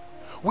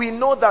 we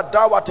know that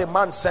thou art a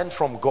man sent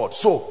from God.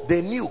 So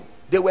they knew.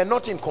 They were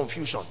not in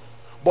confusion,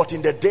 but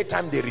in the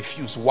daytime they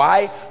refused.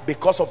 Why?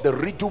 Because of the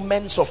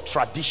rudiments of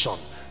tradition.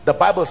 The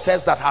Bible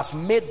says that has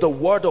made the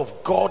word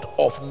of God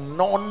of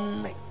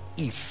none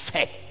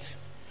effect,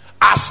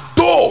 as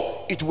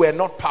though it were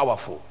not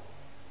powerful.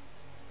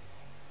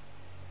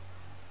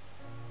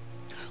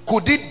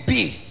 Could it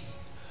be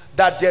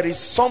that there is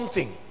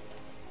something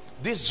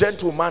this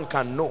gentleman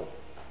can know?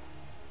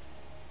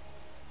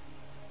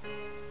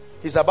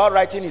 He's about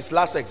writing his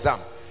last exam.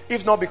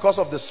 If not because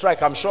of the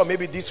strike, I'm sure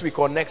maybe this week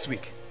or next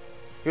week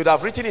he would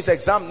have written his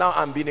exam now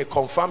and been a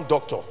confirmed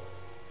doctor.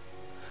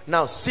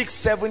 Now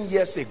 6-7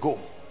 years ago,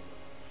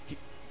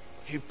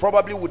 he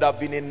probably would have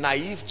been a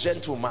naive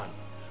gentleman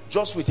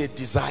just with a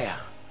desire,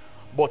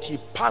 but he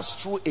passed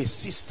through a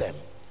system,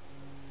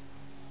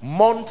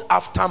 month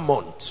after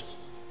month,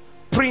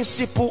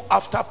 principle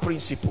after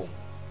principle,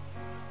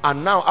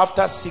 and now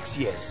after 6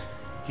 years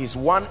he's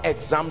one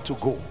exam to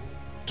go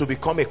to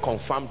become a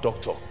confirmed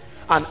doctor,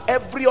 and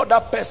every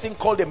other person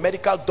called a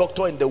medical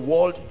doctor in the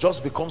world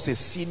just becomes a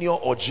senior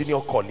or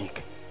junior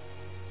colleague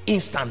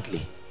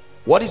instantly.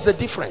 What is the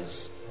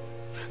difference?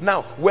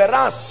 Now,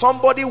 whereas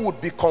somebody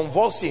would be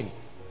convulsing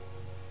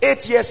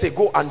 8 years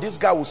ago and this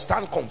guy will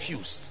stand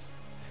confused,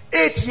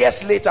 8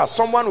 years later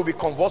someone will be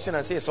convulsing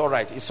and say, it's all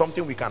right, it's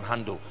something we can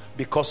handle,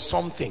 because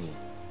something,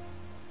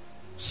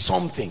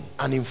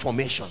 an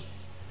information.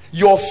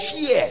 Your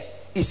fear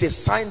is a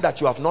sign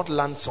that you have not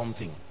learned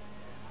something.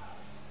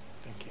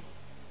 Thank you.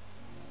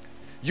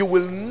 You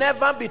will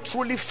never be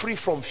truly free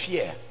from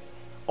fear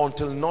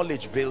until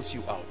knowledge bails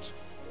you out.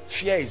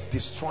 Fear is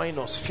destroying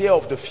us. Fear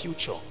of the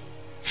future,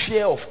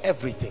 fear of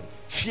everything,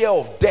 fear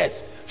of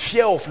death,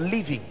 fear of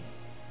living.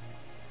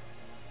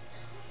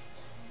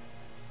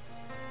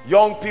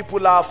 Young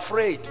people are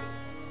afraid.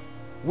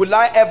 Will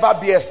I ever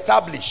be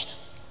established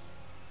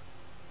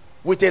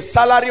with a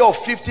salary of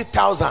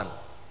 50,000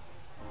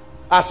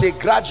 as a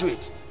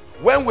graduate?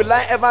 When will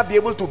I ever be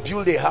able to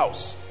build a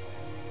house?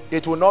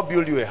 It will not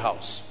build you a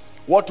house.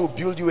 What will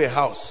build you a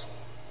house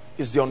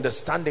is the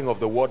understanding of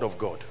the word of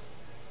God.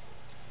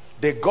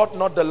 They got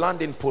not the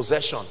land in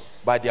possession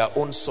by their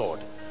own sword,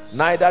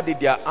 neither did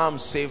their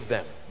arms save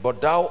them,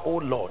 but thou, O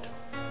Lord,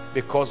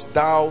 because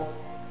thou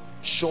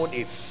shown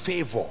a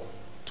favor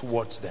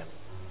towards them.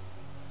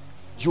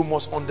 You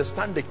must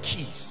understand the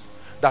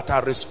keys that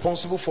are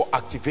responsible for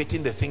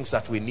activating the things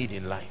that we need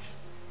in life.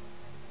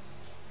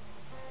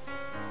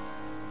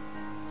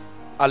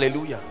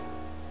 Hallelujah.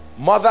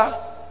 Mother,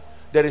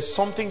 there is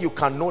something you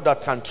can know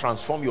that can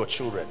transform your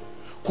children.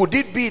 Could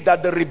it be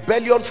that the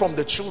rebellion from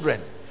the children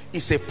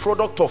is a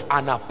product of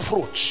an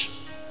approach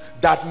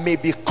that may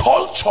be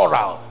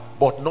cultural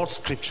but not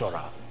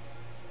scriptural?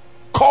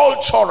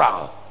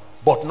 cultural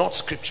but not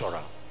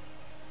scriptural.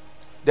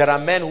 There are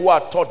men who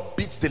are taught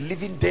beat the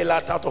living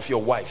daylight out of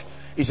your wife.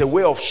 It's a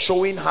way of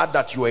showing her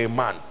that you are a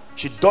man.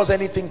 She does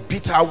anything,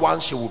 beat her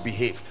once, she will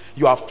behave.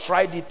 You have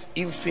tried it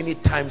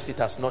infinite times, it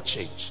has not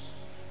changed.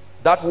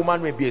 That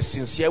woman may be a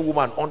sincere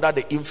woman under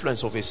the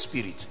influence of a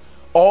spirit.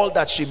 All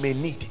that she may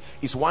need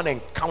is one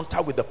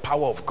encounter with the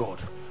power of God,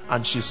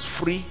 and she's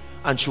free,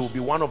 and she will be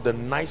one of the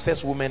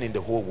nicest women in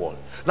the whole world.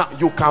 Now,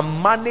 you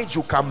can manage,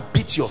 you can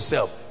beat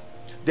yourself.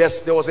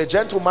 There was a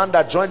gentleman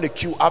that joined the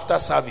queue after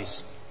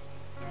service,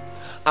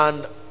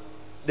 and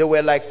there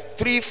were like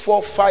 3,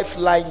 4, 5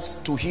 lines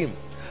to him.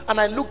 And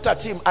I looked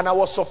at him and I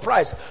was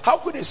surprised. How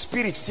could a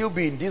spirit still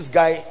be in this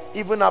guy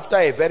even after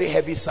a very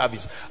heavy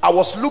service? I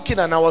was looking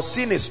and I was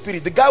seeing a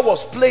spirit. The guy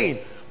was playing,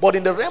 but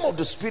in the realm of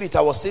the spirit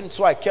I was seeing,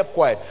 so I kept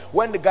quiet.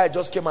 When the guy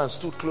just came and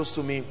stood close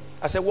to me,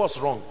 I said, "What's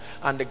wrong?"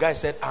 And the guy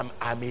said, I'm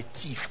a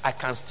thief. I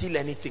can steal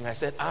anything." I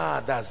said,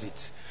 "Ah, that's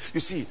it." You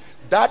see,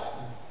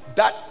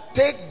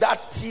 take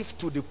that thief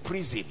to the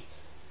prison.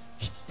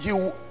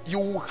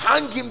 You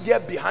hang him there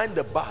behind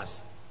the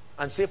bars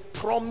and say,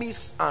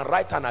 "Promise and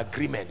write an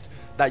agreement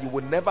that you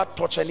will never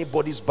touch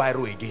anybody's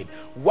biro again."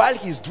 While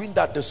he's doing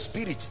that, the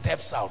spirit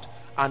steps out,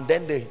 and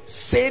then the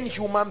sane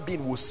human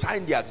being will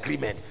sign the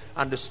agreement,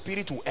 and the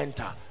spirit will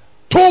enter.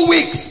 2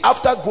 weeks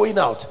after going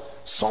out,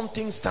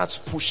 something starts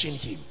pushing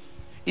him.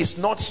 It's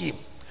not him.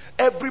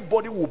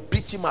 Everybody will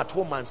beat him at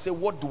home and say,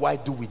 "What do I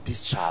do with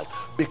this child?"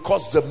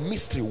 Because the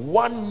mystery,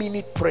 1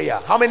 minute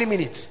prayer. How many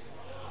minutes?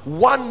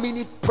 1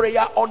 minute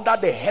prayer under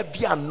the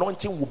heavy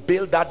anointing will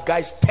bail that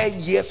guy's 10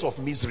 years of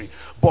misery.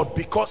 But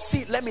because,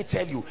 see, let me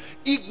tell you,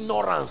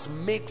 ignorance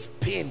makes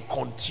pain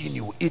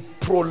continue. It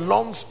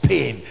prolongs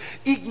pain.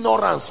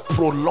 Ignorance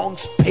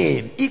prolongs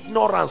pain.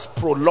 Ignorance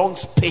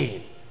prolongs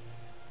pain.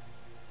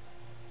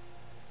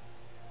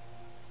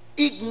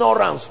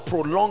 Ignorance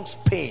prolongs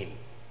pain.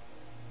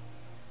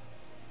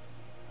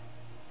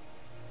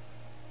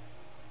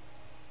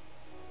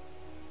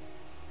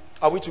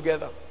 Are we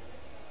together?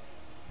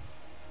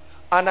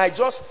 And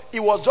it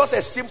was just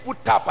a simple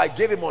tap I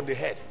gave him on the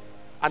head,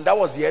 and that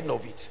was the end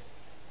of it.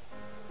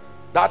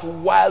 That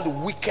wild,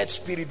 wicked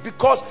spirit,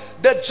 because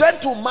the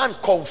gentleman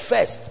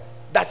confessed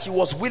that he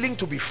was willing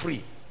to be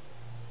free.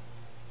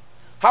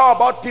 How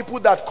about people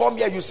that come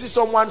here, you see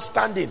someone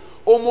standing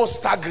almost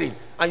staggering,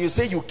 and you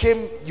say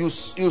you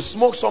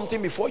smoked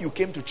something before you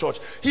came to church?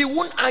 He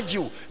won't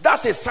argue.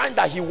 That's a sign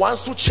that he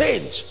wants to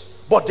change,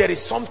 but there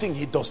is something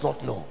he does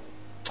not know.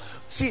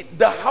 See,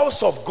 the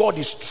house of God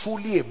is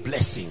truly a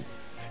blessing.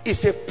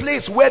 It's a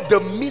place where the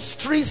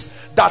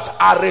mysteries that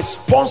are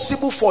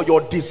responsible for your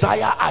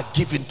desire are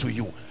given to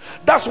you.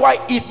 That's why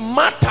it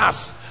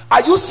matters.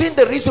 Are you seeing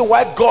the reason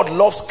why God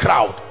loves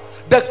crowd?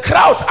 The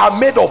crowds are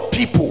made of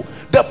people.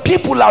 The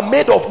people are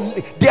made of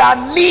their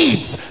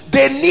needs.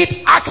 They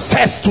need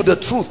access to the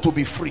truth to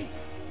be free.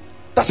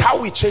 That's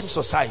how we change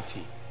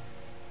society.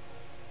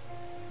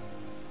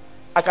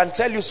 I can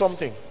tell you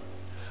something,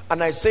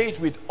 and I say it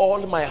with all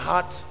my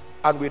heart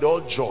and with all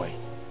joy.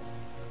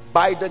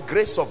 By the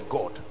grace of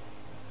God,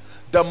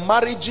 the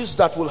marriages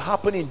that will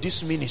happen in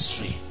this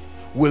ministry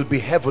will be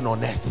heaven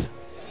on earth.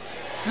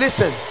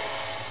 Listen,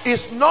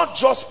 it's not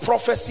just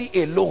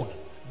prophecy alone.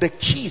 The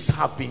keys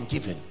have been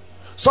given.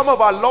 Some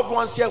of our loved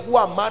ones here who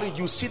are married,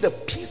 you see the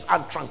peace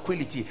and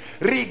tranquility.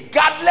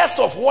 Regardless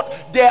of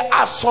what, there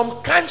are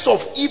some kinds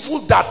of evil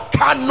that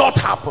cannot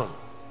happen.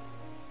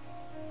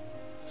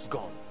 It's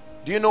gone.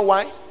 Do you know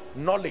why?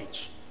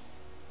 Knowledge.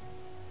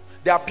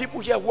 There are people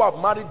here who have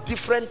married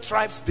different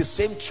tribes, the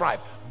same tribe,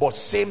 but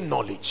same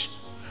knowledge.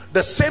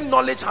 The same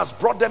knowledge has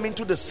brought them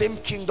into the same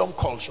kingdom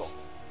culture.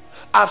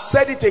 I've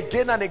said it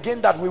again and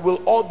again that we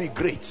will all be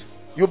great.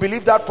 You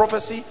believe that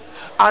prophecy?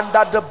 And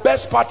that the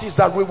best part is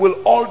that we will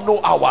all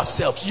know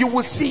ourselves. You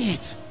will see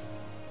it.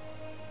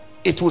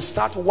 It will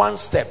start one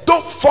step.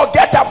 Don't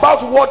forget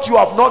about what you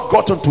have not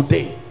gotten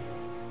today.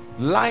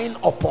 Line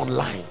upon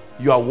line,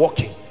 you are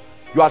walking.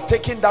 You are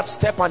taking that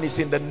step, and it's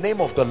in the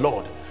name of the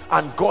Lord.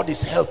 And God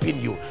is helping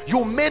you.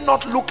 You may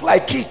not look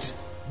like it,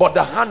 but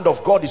the hand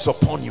of God is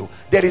upon you.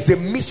 There is a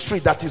mystery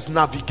that is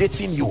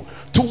navigating you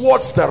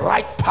towards the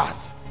right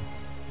path.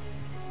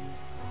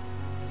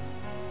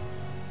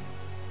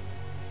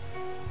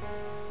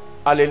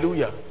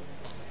 Hallelujah.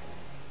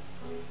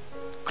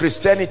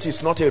 Christianity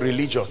is not a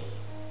religion.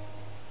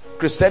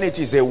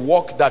 Christianity is a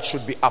walk that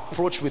should be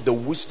approached with the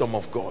wisdom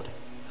of God.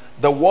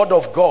 The word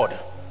of God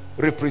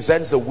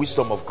represents the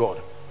wisdom of God.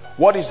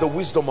 What is the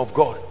wisdom of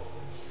God?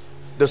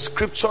 The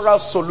scriptural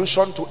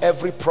solution to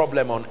every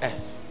problem on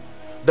earth.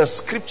 The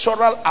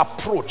scriptural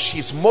approach,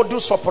 his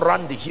modus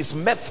operandi, his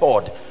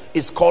method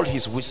is called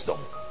his wisdom.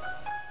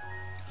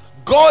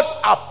 God's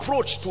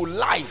approach to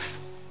life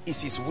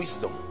is his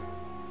wisdom.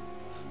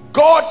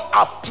 God's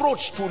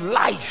approach to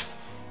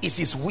life is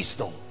his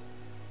wisdom.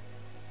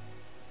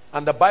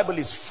 And the Bible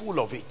is full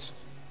of it.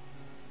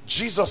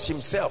 Jesus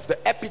himself, the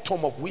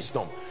epitome of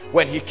wisdom,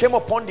 when he came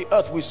upon the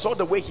earth, we saw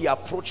the way he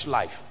approached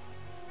life.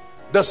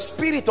 The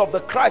Spirit of the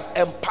Christ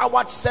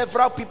empowered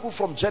several people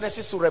from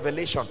Genesis to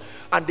Revelation,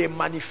 and they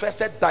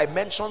manifested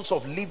dimensions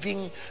of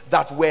living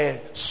that were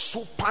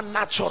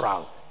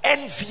supernatural,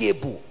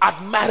 enviable,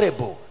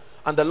 admirable.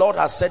 And the Lord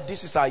has said,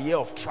 this is our year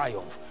of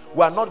triumph.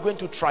 We are not going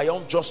to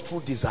triumph just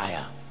through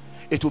desire.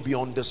 It will be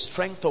on the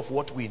strength of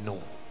what we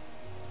know.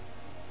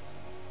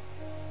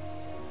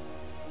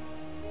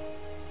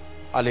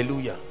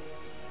 Hallelujah.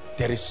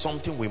 There is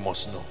something we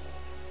must know.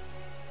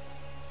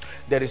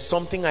 There is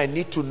something I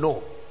need to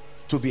know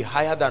to be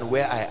higher than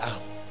where I am.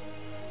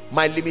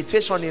 My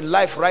limitation in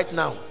life right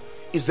now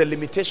is the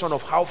limitation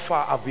of how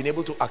far I've been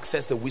able to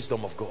access the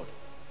wisdom of God.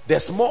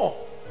 There's more.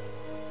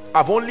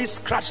 I've only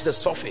scratched the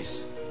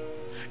surface.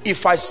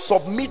 If I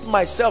submit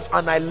myself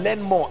and I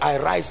learn more, I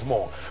rise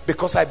more,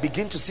 because I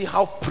begin to see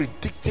how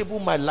predictable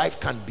my life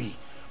can be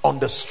on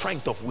the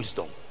strength of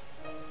wisdom.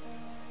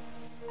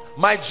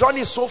 My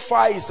journey so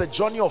far is a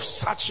journey of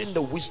searching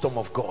the wisdom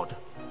of God.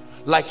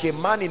 Like a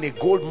man in a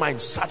gold mine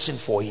searching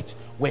for it.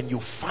 When you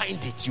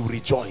find it, you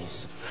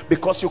rejoice,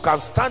 because you can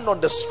stand on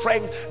the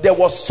strength. There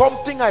was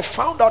something I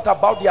found out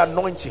about the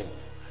anointing.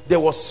 There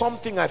was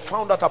something I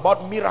found out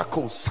about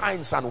miracles,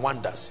 signs and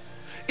wonders.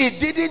 It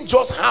didn't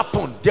just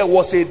happen. There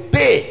was a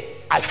day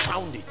I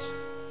found it.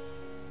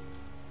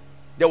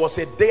 There was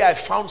a day I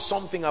found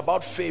something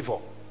about favor.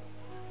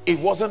 It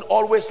wasn't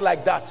always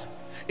like that.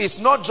 It's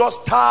not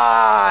just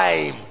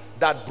time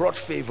that brought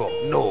favor.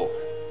 No.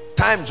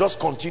 Time just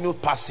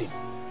continued passing,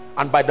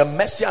 and by the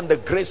mercy and the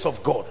grace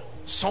of God,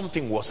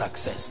 something was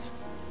accessed.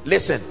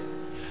 Listen,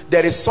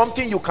 there is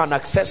something you can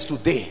access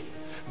today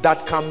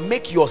that can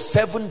make your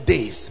 7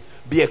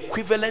 days be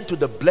equivalent to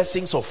the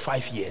blessings of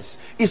 5 years.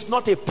 It's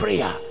not a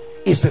prayer,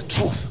 it's the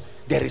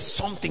truth. There is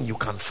something you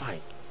can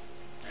find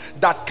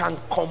that can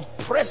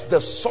compress the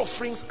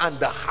sufferings and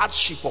the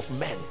hardship of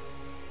men.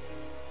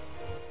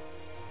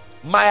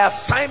 My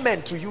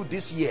assignment to you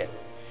this year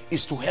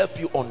is to help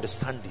you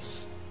understand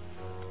this,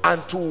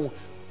 and to,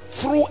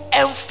 through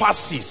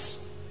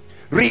emphasis,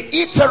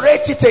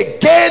 reiterate it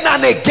again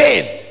and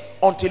again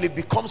until it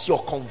becomes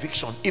your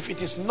conviction. If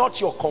it is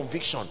not your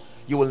conviction,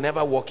 you will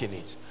never walk in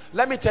it.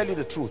 Let me tell you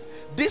the truth.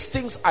 These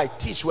things I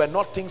teach were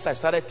not things I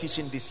started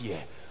teaching this year.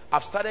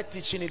 I've started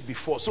teaching it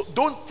before. So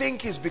don't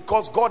think it's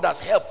because God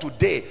has helped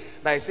today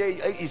that I say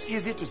it's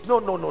easy to...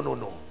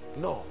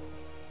 No.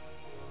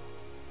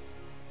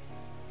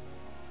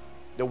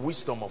 The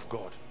wisdom of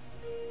God.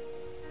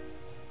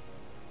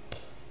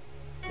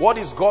 What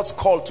is God's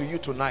call to you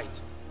tonight?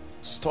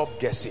 Stop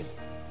guessing.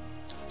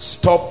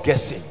 Stop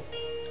guessing.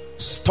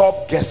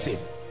 Stop guessing.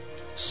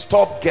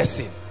 Stop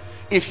guessing.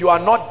 If you are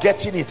not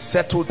getting it,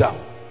 settle down.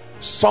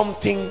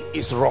 Something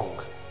is wrong.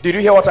 Did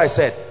you hear what I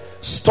said?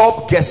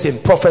 Stop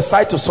guessing.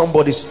 Prophesy to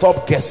somebody.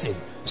 Stop guessing.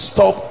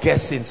 Stop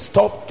guessing.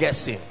 Stop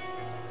guessing.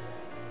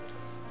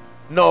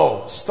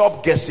 No,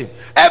 stop guessing.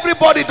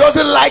 Everybody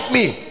doesn't like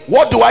me.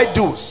 What do I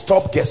do?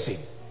 Stop guessing.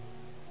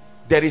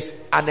 There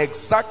is an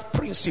exact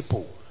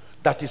principle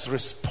that is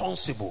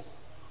responsible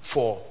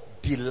for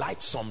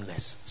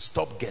delightsomeness.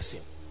 Stop guessing.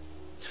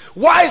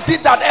 Why is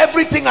it that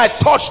everything I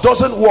touch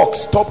doesn't work?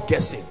 Stop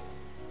guessing.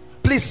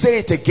 Please say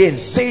it again.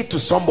 Say it to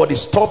somebody.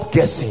 Stop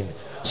guessing.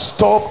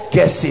 Stop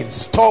guessing.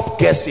 Stop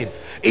guessing.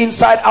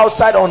 Inside,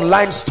 outside,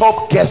 online,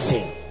 stop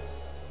guessing.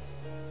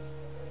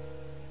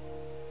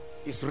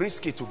 It's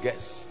risky to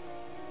guess.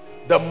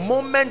 The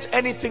moment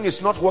anything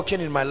is not working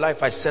in my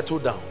life, I settle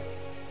down.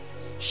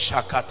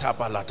 Shakata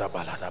balada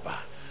baladaba.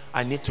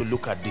 I need to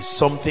look at this.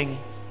 Something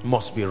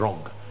must be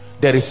wrong.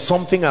 There is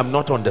something I'm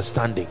not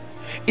understanding.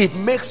 It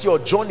makes your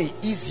journey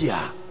easier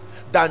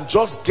than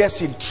just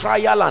guessing,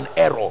 trial and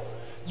error.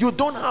 You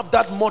don't have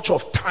that much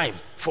of time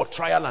for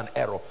trial and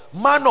error.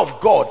 Man of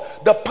God,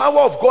 the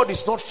power of God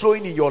is not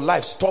flowing in your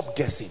life. Stop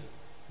guessing.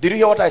 Did you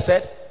hear what I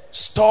said?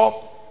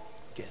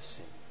 Stop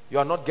guessing. You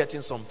are not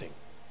getting something.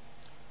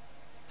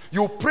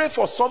 You pray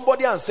for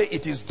somebody and say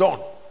it is done.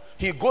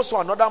 He goes to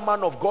another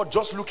man of God,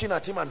 just looking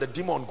at him, and the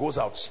demon goes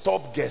out.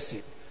 Stop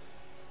guessing.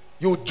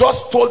 You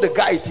just told the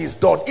guy it is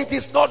done. It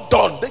is not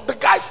done. The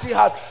guy still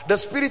has, the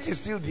spirit is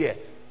still there.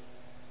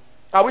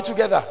 Are we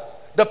together?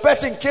 The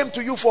person came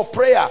to you for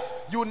prayer.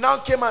 You now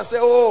came and say,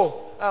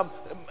 oh,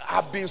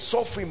 I've been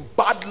suffering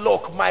bad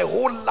luck my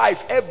whole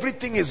life.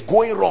 Everything is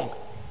going wrong.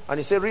 And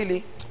he said,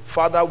 really?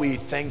 Father, we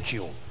thank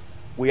you.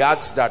 We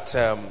ask that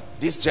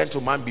this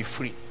gentleman be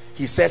free.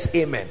 He says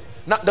amen.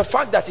 Now, the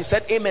fact that he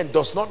said amen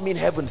does not mean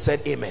heaven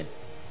said amen.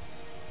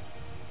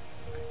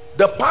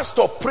 The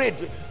pastor prayed.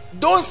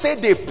 Don't say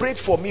they prayed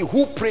for me.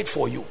 Who prayed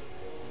for you?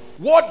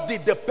 What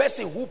did the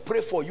person who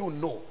prayed for you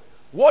know?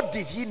 What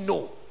did he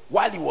know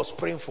while he was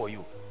praying for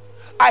you?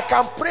 I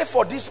can pray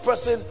for this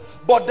person,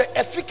 but the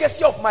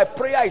efficacy of my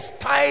prayer is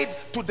tied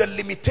to the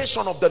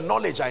limitation of the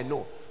knowledge I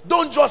know.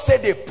 Don't just say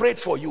they prayed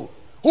for you.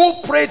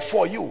 Who prayed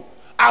for you?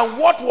 And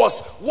what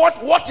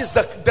is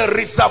the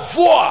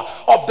reservoir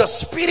of the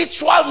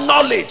spiritual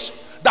knowledge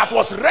that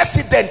was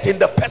resident in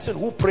the person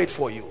who prayed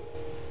for you?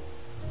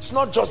 It's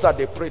not just that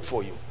they prayed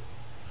for you.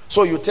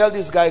 So you tell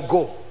this guy,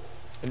 go.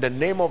 In the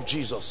name of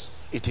Jesus,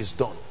 it is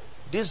done.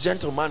 This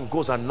gentleman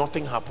goes and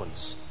nothing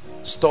happens.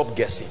 Stop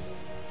guessing.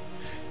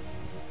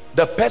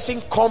 The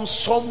person comes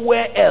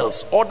somewhere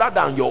else other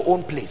than your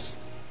own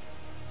place.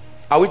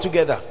 Are we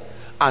together?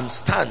 And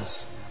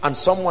stands, and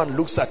someone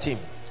looks at him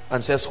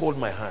and says, hold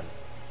my hand,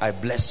 I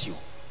bless you.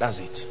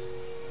 That's it.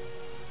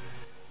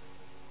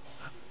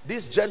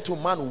 This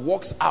gentleman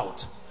walks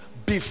out.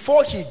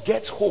 Before he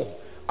gets home,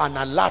 an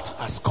alert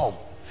has come.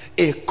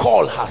 A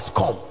call has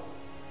come.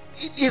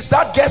 Is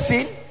that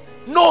guessing?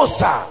 No,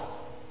 sir.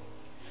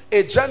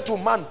 A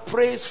gentleman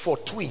prays for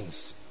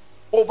twins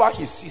over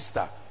his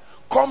sister,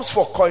 comes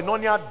for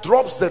koinonia,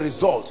 drops the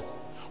result.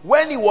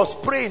 When he was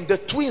praying, the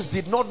twins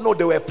did not know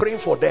they were praying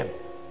for them,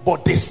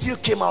 but they still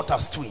came out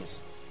as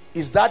twins.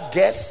 Is that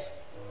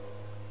guess?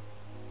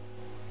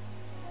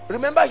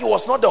 Remember, he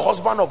was not the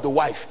husband of the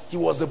wife, he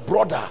was a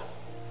brother.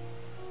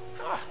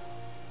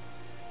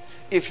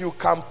 If you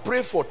can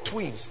pray for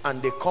twins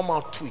and they come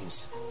out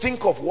twins,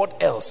 think of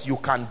what else you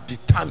can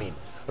determine.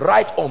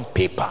 Write on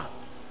paper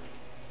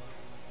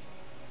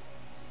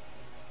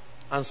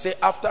and say,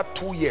 after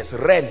 2 years,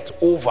 rent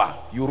over.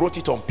 You wrote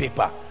it on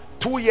paper.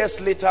 2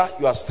 years later,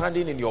 you are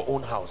standing in your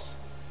own house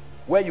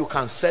where you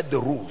can set the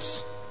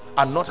rules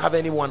and not have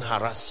anyone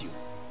harass you.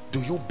 Do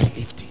you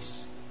believe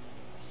this?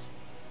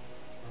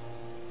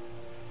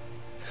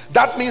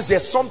 That means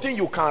there's something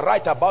you can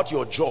write about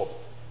your job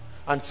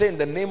and say, in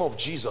the name of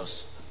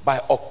Jesus, by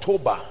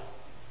October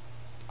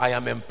I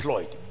am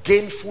employed,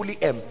 gainfully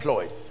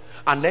employed.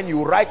 And then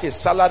you write a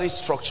salary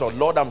structure.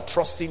 Lord, I'm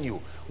trusting you,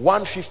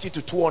 150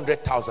 to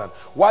 200,000.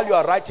 While you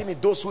are writing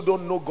it, those who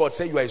don't know God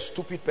say you are a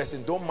stupid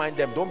person. Don't mind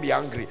them, don't be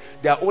angry.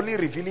 They are only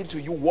revealing to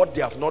you what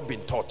they have not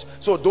been taught.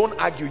 So don't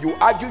argue. You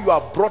argue, you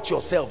have brought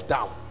yourself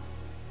down.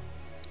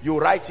 You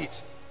write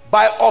it.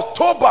 By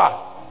October,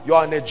 you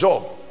are on a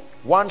job,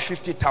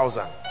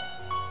 150,000.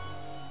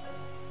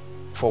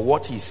 For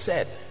what he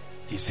said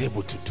he's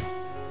able to do.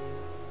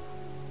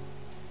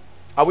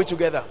 Are we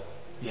together?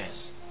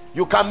 Yes.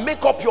 You can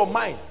make up your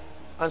mind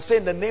and say,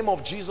 in the name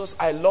of Jesus,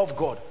 I love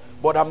God,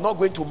 but I'm not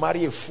going to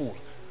marry a fool.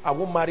 I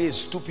won't marry a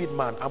stupid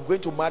man. I'm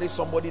going to marry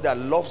somebody that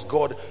loves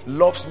God,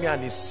 loves me,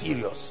 and is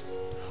serious.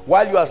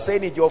 While you are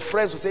saying it, your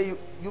friends will say,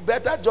 you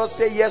better just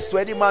say yes to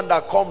any man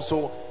that comes.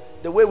 So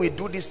the way we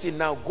do this thing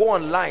now, go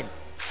online,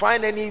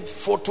 find any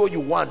photo you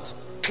want,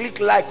 click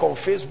like on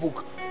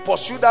Facebook,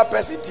 pursue that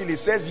person till he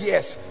says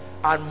yes,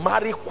 and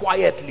marry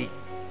quietly.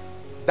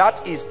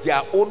 That is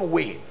their own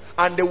way.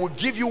 And they will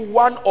give you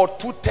 1 or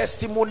 2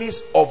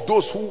 testimonies of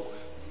those who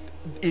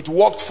it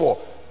worked for.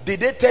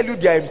 Did they tell you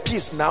they are in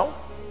peace now?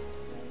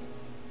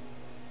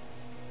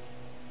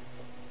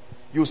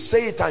 You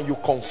say it and you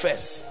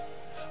confess.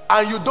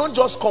 And you don't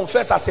just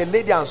confess as a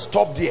lady and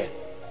stop there.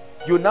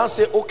 You now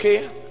say,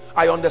 okay,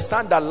 I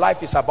understand that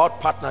life is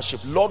about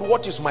partnership. Lord,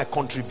 what is my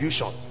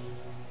contribution?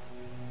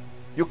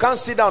 You can't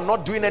sit down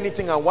not doing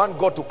anything and want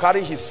God to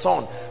carry his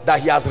son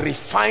that he has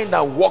refined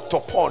and worked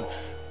upon,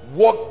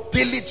 worked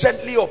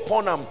diligently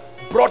upon, and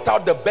brought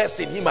out the best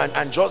in him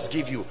and just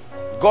give you.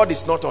 God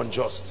is not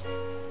unjust.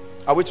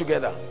 Are we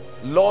together?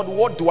 Lord,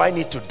 what do I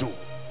need to do?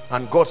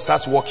 And God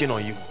starts working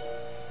on you.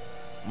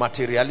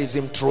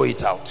 Materialism, throw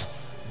it out.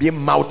 Being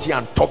mouthy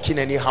and talking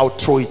anyhow,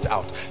 throw it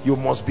out. You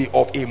must be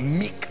of a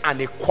meek and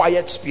a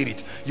quiet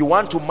spirit. You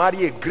want to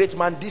marry a great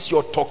man, this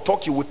your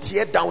talk, you will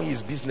tear down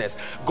his business.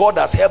 God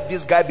has helped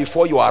this guy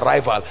before your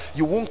arrival.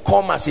 You won't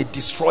come as a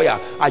destroyer.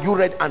 Are you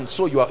ready? And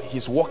so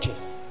he's working.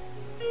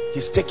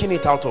 He's taking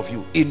it out of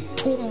you. In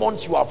 2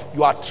 months you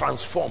are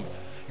transformed.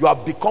 You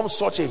have become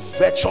such a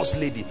virtuous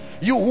lady.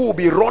 You who will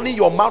be running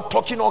your mouth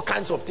talking all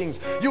kinds of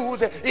things. You will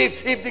say,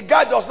 if the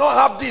guy does not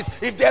have this,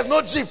 if there's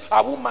no gym,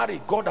 I won't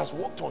marry. God has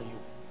worked on you.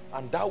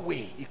 And that way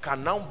he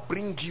can now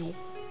bring you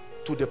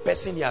to the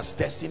person he has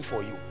destined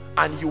for you.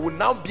 And you will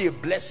now be a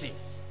blessing.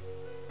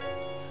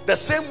 The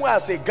same way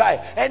as a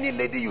guy, any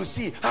lady you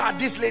see,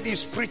 this lady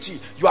is preachy,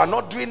 you are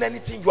not doing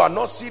anything, you are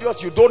not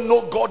serious, you don't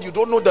know God, you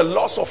don't know the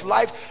laws of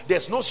life,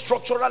 there's no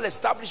structural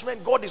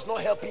establishment, God is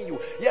not helping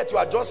you, yet you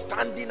are just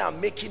standing and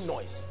making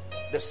noise.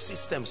 The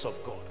systems of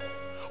God.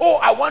 Oh,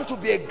 I want to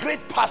be a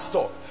great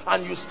pastor,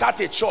 and you start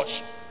a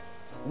church.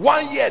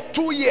 1 year,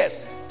 2 years,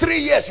 3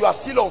 years, you are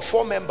still on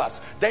 4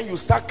 members. Then you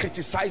start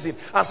criticizing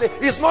and say,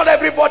 it's not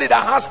everybody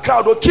that has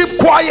crowd. Oh, keep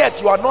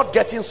quiet, you are not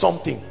getting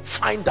something.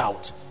 Find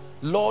out,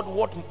 Lord,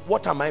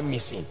 what am I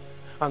missing?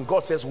 And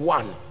God says,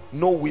 1,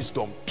 no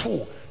wisdom.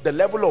 2, the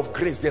level of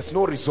grace, there's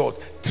no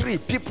result. 3,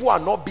 people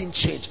are not being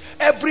changed.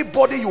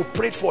 Everybody you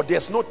prayed for,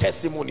 there's no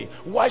testimony.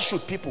 Why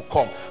should people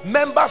come?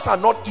 Members are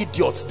not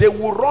idiots. They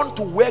will run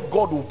to where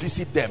God will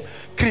visit them.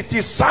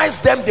 Criticize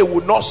them, they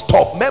will not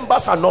stop.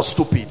 Members are not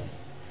stupid.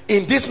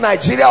 In this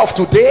Nigeria of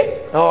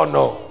today, oh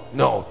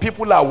no,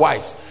 people are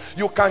wise.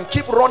 You can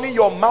keep running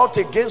your mouth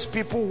against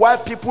people while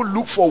people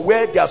look for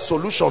where their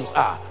solutions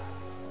are.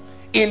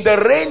 In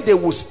the rain they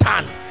will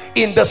stand,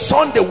 in the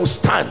sun they will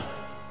stand,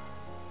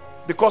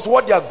 because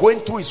what they are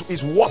going through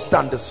is worse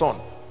than the sun.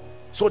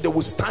 So they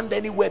will stand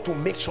anywhere to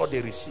make sure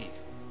they receive.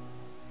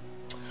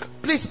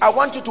 Please, I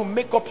want you to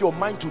make up your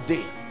mind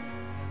today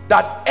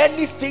that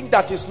anything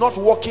that is not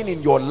working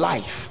in your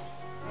life,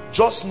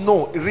 just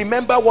know,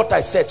 remember what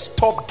I said,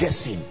 stop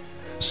guessing.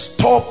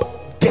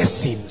 Stop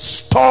guessing.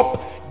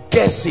 Stop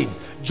guessing.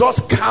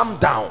 Just calm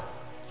down.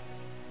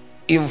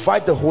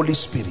 Invite the Holy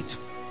Spirit.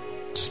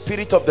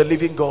 Spirit of the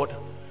living God,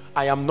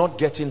 I am not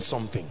getting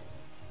something.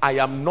 I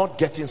am not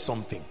getting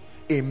something.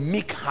 A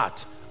meek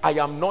heart. I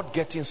am not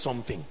getting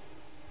something.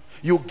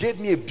 You gave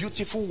me a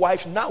beautiful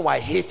wife, now I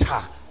hate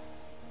her.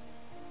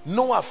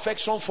 No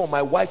affection for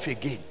my wife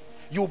again.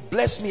 You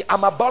bless me,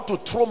 I'm about to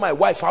throw my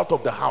wife out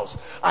of the house.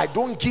 I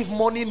don't give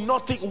money,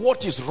 nothing.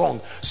 What is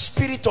wrong?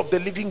 Spirit of the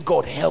living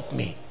God, help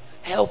me.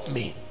 Help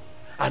me.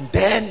 And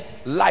then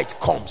light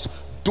comes.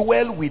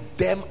 Dwell with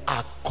them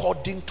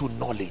according to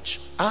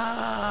knowledge.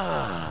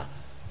 That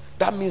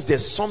means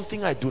there's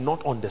something I do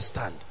not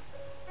understand.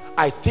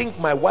 I think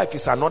my wife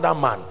is another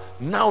man.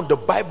 Now the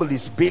Bible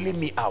is bailing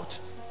me out.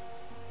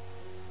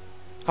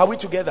 Are we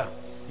together?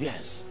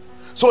 Yes.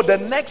 So the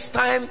next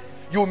time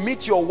you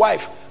meet your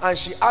wife and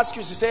she asks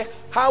you, she say,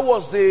 how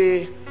was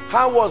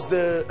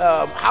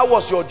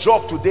your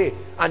job today?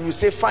 And you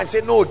say, fine.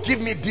 Say, no,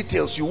 give me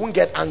details. You won't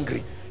get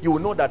angry. You will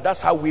know that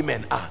that's how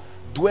women are.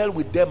 Dwell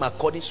with them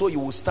according. So you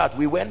will start.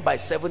 We went by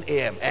 7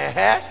 a.m.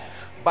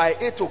 By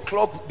 8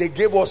 o'clock they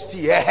gave us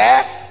tea.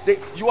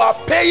 You are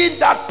paying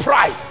that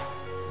price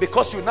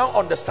because you now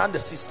understand the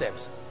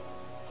systems.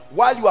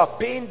 While you are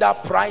paying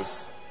that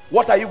price,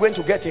 what are you going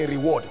to get in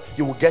reward?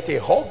 You will get a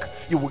hug,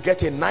 you will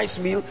get a nice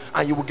meal,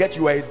 and you will get,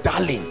 you are a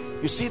darling.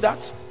 You see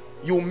that?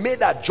 You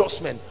made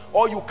adjustment.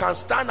 Or you can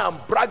stand and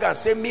brag and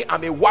say, me,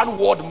 I'm a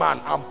one-word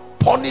man, and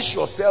punish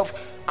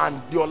yourself,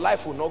 and your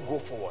life will not go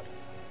forward.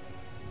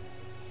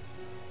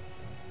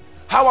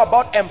 How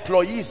about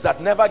employees that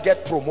never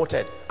get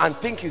promoted and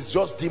think it's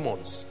just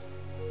demons?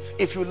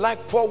 If you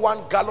like, pour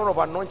 1 gallon of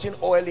anointing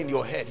oil in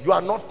your head, you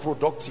are not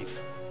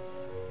productive.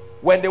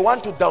 When they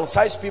want to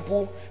downsize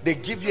people, they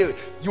give you,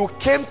 you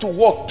came to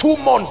work 2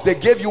 months, they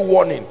gave you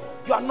warning.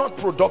 You are not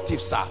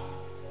productive, sir.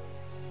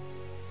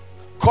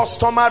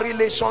 Customer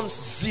relations,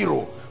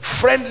 0.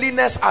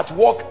 Friendliness at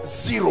work,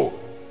 0.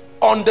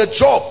 On the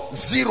job,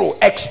 0.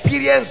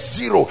 Experience,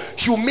 0.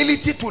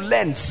 Humility to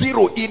learn,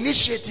 0.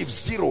 Initiative,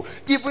 0.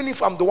 Even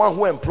if I'm the one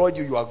who employed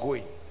you, you are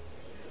going.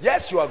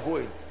 Yes, you are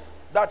going.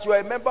 That you are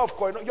a member of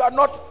KOINONIA, you are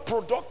not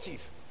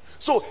productive.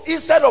 So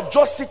instead of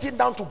just sitting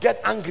down to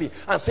get angry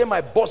and say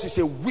my boss is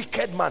a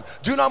wicked man,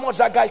 do you know how much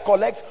that guy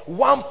collects?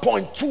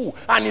 1.2,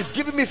 and he's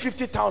giving me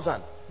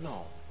 50,000.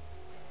 No.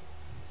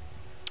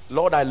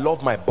 Lord, I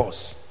love my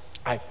boss.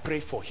 I pray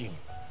for him.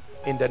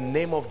 In the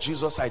name of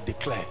Jesus, I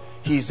declare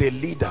he is a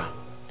leader.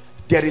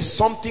 There is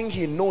something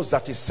he knows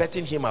that is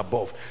setting him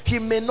above. He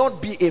may not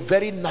be a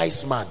very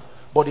nice man,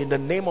 but in the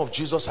name of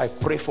Jesus, I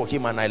pray for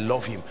him and I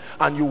love him.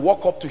 And you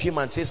walk up to him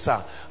and say,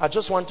 sir, I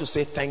just want to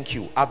say thank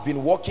you. I've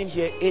been working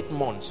here 8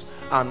 months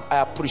and I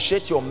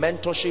appreciate your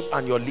mentorship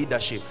and your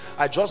leadership.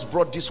 I just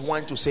brought this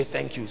wine to say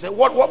thank you. Say,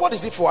 what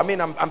is it for? I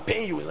mean, I'm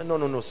paying you. Say,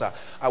 no, sir.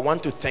 I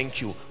want to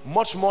thank you.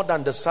 Much more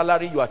than the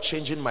salary, you are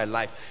changing my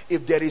life.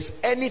 If there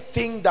is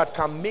anything that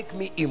can make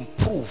me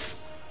improve,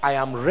 I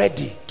am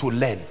ready to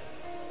learn.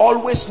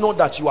 Always know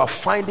that you are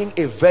finding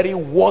a very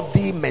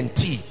worthy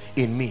mentee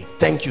in me.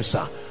 Thank you,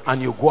 sir. And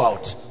you go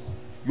out.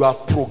 You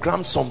have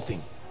programmed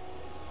something.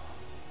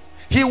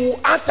 He will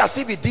act as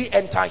if it didn't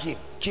enter him.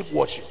 Keep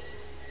watching.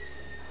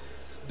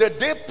 The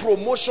day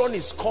promotion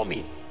is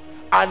coming,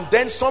 and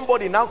then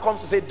somebody now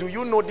comes to say, do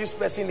you know this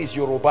person is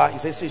Yoruba? He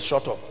says,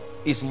 shut up.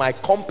 It's my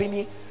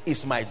company,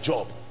 it's my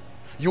job.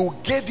 You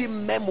gave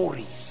him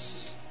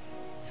memories.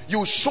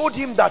 You showed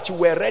him that you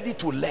were ready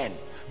to learn.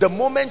 The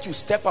moment you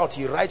step out,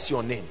 he writes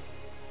your name.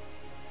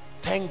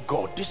 Thank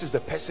God, this is the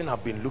person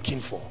I've been looking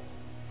for.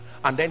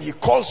 And then he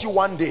calls you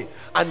one day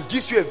and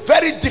gives you a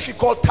very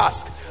difficult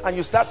task, and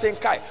you start saying,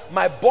 Kai,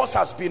 my boss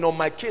has been on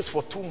my case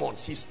for 2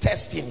 months. He's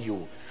testing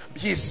you.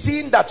 He's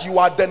seeing that you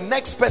are the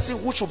next person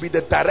who should be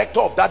the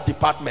director of that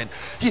department.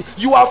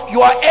 You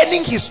are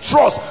earning his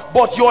trust,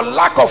 but your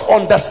lack of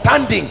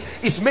understanding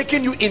is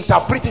making you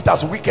interpret it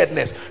as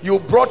wickedness. You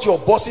brought your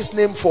boss's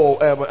name for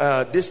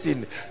this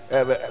thing,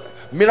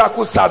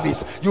 miracle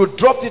service. You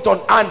dropped it on,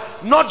 and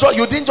not just,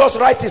 you didn't just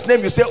write his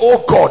name. You say,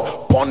 oh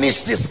God,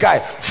 punish this guy,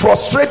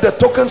 frustrate the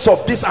tokens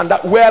of this and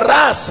that.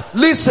 Whereas,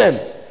 listen,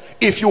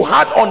 if you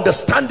had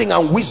understanding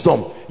and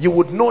wisdom, you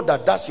would know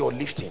that that's your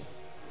lifting.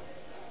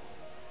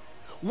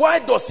 Why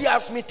does he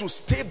ask me to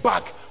stay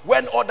back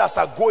when others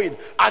are going,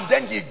 and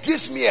then he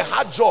gives me a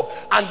hard job,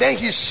 and then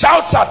he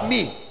shouts at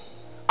me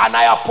and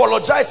I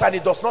apologize and he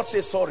does not say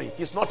sorry?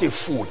 He's not a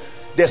fool.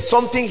 There's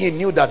something he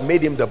knew that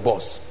made him the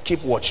boss.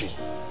 Keep watching.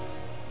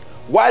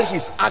 While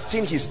he's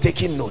acting, he's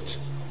taking note.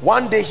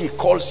 One day he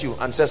calls you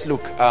and says,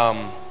 look,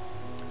 I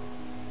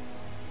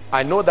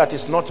know that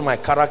it's not my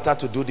character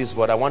to do this,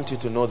 but I want you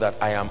to know that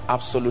I am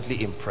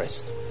absolutely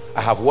impressed.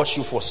 I have watched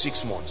you for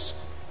 6 months.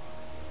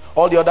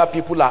 All the other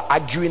people are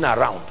arguing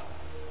around,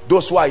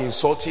 those who are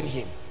insulting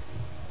him,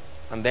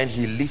 and then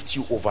he lifts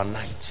you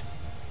overnight,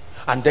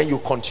 and then you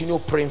continue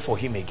praying for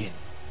him again.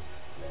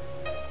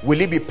 Will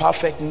he be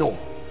perfect? No.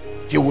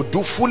 He will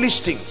do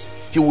foolish things.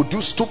 He will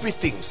do stupid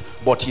things,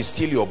 but he's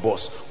still your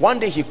boss. One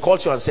day he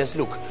calls you and says,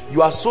 look,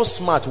 you are so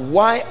smart.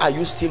 Why are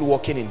you still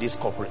working in this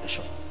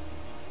corporation?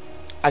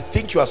 I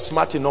think you are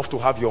smart enough to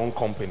have your own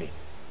company.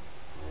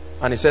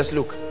 And he says,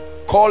 look,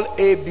 call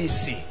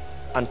ABC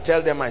and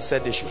tell them I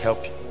said they should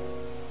help you.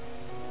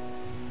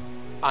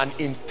 And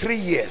in 3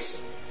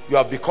 years, you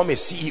have become a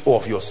CEO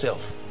of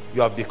yourself.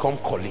 You have become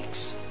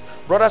colleagues.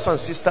 Brothers and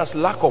sisters,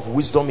 lack of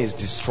wisdom is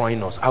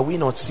destroying us. Are we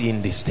not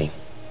seeing this thing?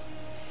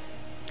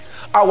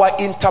 Our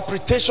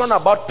interpretation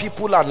about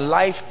people and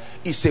life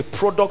is a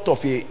product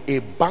of a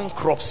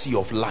bankruptcy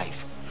of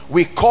life.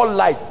 We call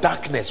light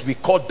darkness. We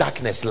call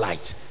darkness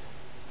light.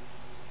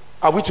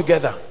 Are we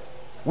together?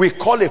 We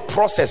call a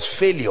process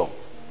failure.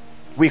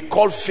 We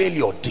call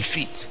failure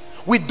defeat.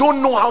 We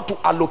don't know how to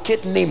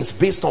allocate names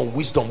based on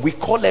wisdom. We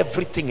call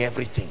everything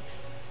everything.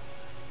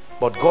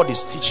 But God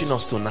is teaching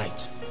us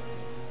tonight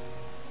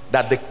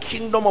that the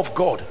kingdom of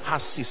God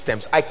has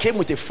systems. I came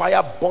with a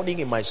fire burning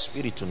in my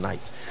spirit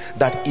tonight,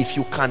 that if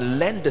you can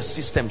learn the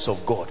systems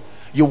of God,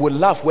 you will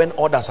laugh when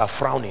others are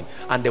frowning,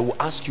 and they will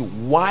ask you,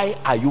 why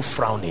are you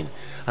frowning?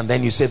 And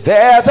then you say,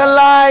 there's a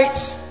light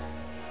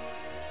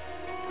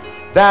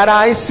that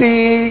I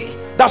see.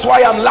 That's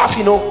why I'm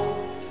laughing.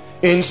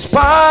 In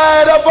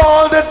spite of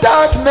all the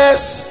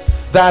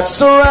darkness that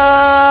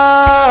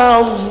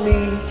surrounds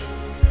me,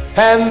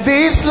 and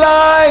this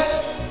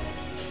light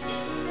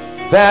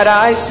that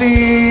I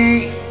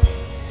see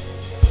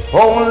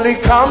only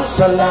comes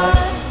alive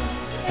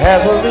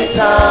every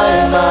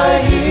time I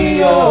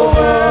hear your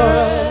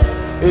voice.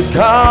 It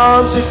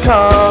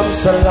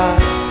comes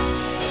alive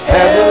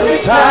every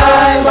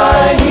time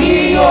I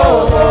hear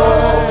your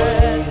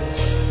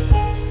voice.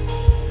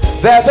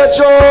 There's a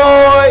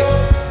joy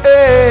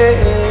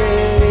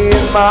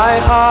in my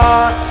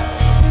heart,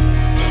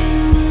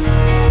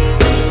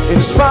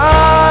 in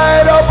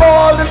spite of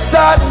all the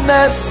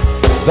sadness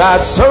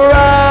that surrounds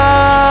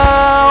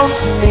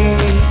me,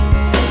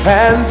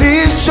 and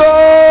this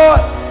joy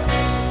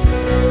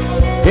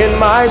in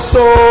my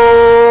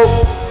soul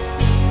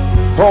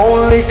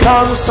only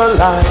comes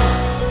alive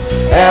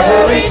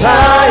every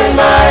time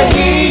I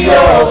hear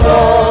your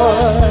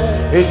voice.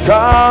 It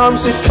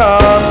comes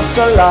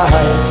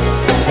alive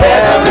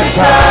every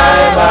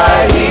time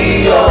I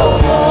hear your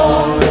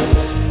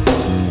voice.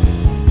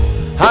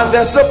 And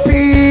there's a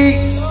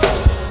peace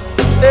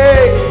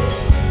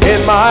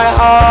in my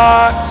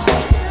heart,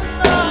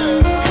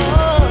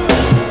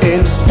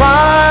 in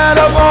spite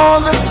of all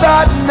the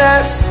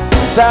sadness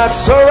that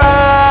surrounds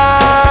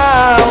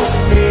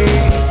me,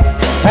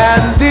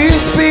 and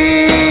this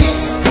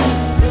peace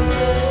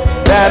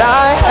that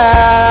I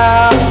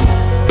have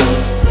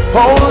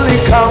only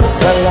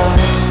comes alive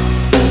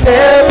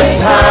every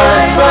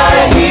time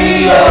I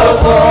hear your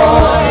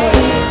voice.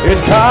 It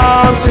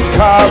comes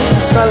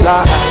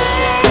alive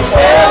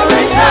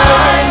every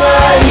time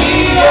I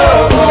hear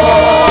your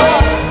voice.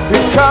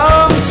 It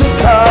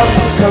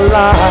comes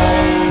alive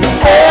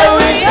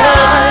every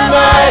time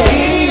I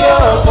hear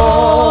your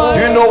voice.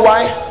 Do you know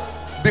why?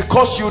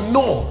 Because you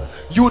know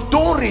you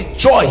don't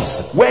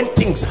rejoice when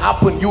things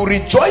happen. You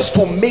rejoice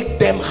to make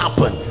them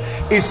happen.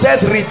 It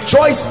says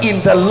rejoice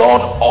in the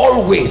Lord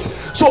always.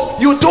 So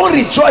you don't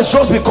rejoice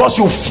just because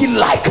you feel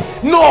like.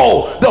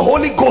 No, the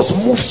Holy Ghost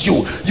moves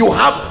you. You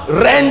have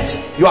rent,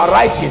 you are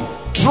writing.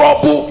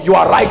 Trouble, you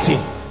are writing.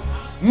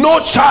 No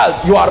child,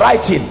 you are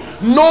writing.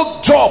 No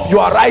job, you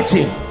are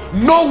writing.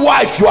 No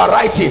wife, you are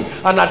writing.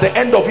 And at the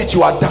end of it,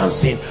 you are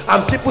dancing.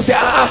 And people say,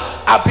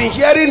 I've been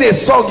hearing a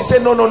song. You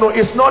say, no,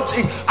 it's not.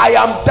 I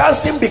am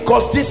dancing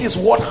because this is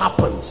what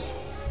happens.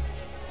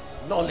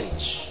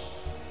 Knowledge.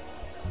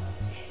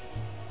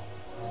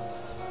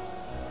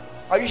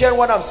 Are you hearing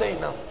what I'm saying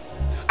now?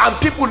 And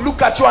people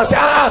look at you and say,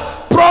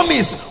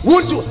 promise,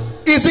 won't you?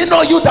 Is it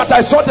not you that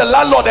I saw the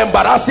landlord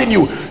embarrassing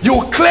you?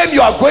 You claim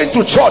you are going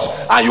to church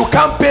and you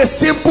can't pay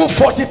simple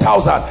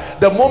 40,000.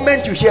 The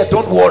moment you hear,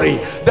 don't worry.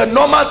 The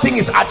normal thing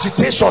is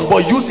agitation,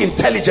 but use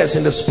intelligence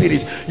in the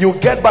spirit. You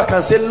get back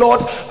and say,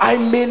 Lord, I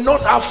may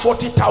not have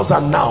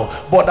 40,000 now,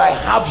 but I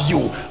have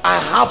you. I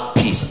have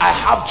peace. I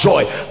have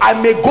joy. I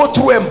may go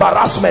through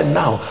embarrassment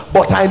now,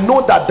 but I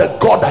know that the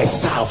God I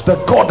serve,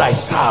 the God I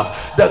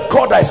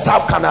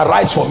serve can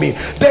arise for me.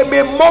 They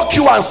may mock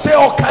you and say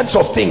all kinds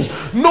of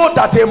things. Know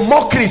that a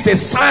mockery is a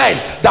sign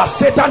that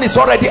Satan is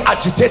already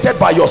agitated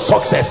by your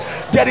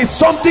success. There is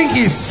something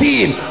he's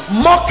seeing.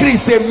 Mockery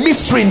is a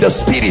mystery in the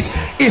spirit.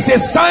 It's a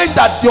sign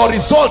that your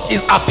result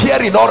is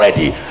appearing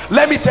already.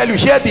 Let me tell you,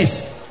 hear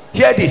this.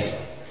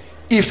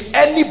 If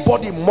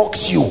anybody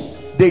mocks you,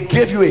 they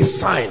gave you a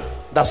sign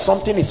that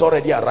something is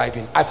already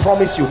arriving. I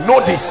promise you. Know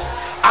this.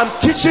 I'm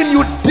teaching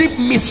you deep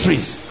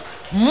mysteries.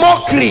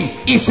 Mockery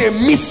is a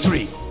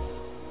mystery.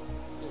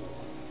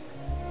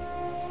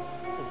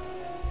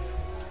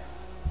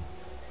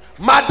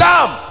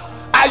 Madam,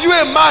 are you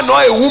a man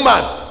or a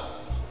woman?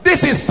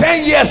 This is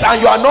 10 years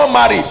and you are not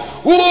married.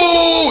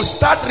 Ooh,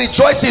 start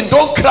rejoicing.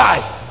 Don't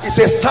cry. It's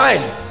a sign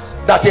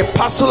that a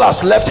parcel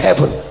has left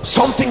heaven.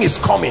 Something is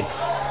coming.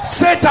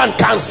 Satan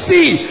can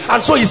see,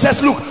 and so he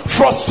says, look,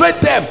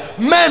 frustrate them.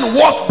 Men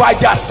walk by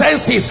their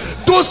senses.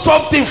 Do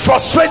something,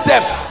 frustrate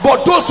them.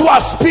 But those who are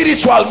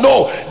spiritual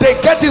know. They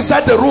get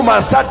inside the room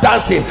and start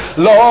dancing.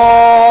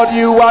 Lord,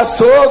 you are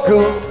so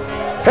good.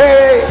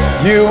 Hey,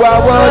 you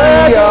are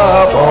worthy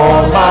of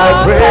all my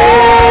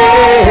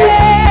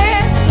praise.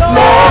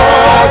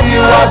 Lord,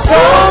 you are so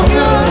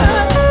good.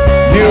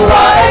 You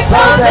are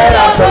exalted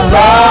as the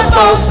Lord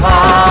Most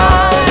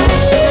High.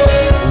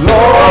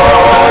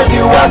 Lord,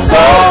 you are so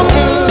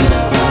good.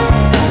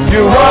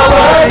 You are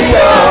worthy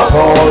of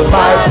all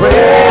my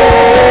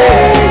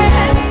praise.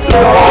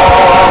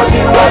 Lord,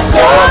 you are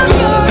so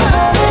good.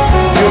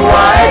 You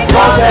are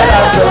exalted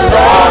as the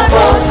Lord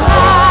Most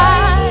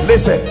High.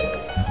 Listen,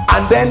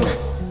 and then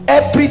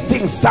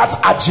everything starts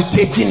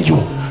agitating you.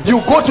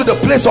 You go to the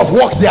place of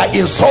work, they are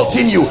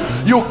insulting you.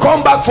 You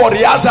come back for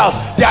rehearsals,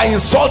 they are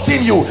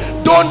insulting you.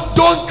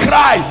 Don't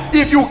cry.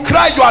 If you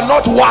cry, you are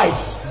not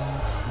wise.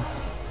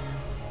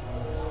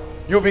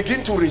 You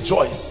begin to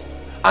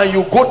rejoice and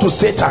you go to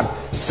Satan.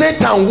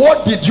 Satan,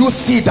 what did you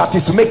see that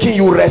is making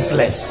you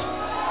restless?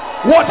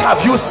 What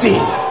have you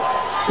seen?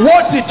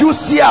 What did you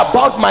see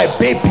about my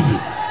baby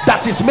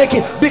that is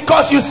making?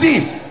 Because you see,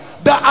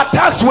 the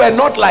attacks were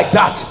not like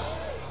that.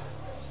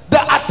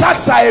 The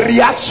attacks are a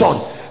reaction.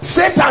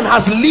 Satan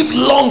has lived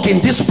long in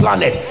this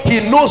planet.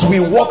 He knows we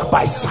walk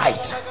by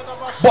sight.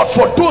 But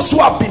for those who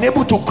have been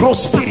able to grow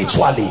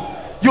spiritually,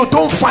 you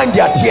don't find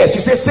their tears.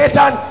 You say,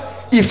 Satan,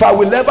 if I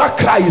will ever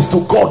cry, is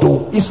to God,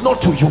 oh, it's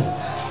not to you.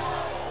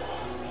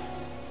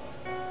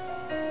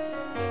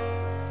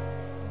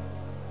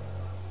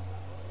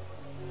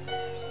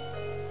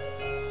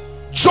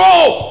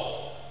 Job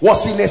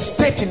was in a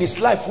state in his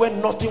life when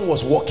nothing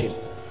was working.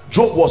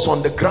 Job was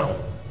on the ground,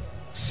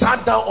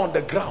 sat down on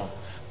the ground,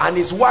 and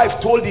his wife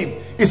told him,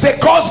 he said,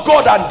 curse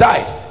God and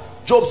die.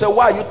 Job said,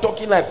 why are you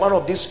talking like one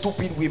of these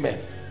stupid women?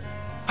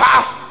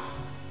 Ha!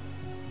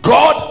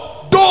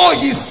 God, though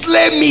he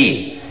slay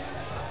me,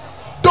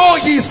 though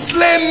he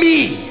slay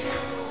me.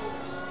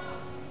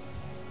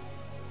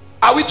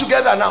 Are we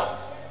together now?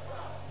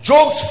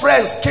 Job's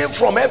friends came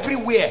from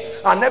everywhere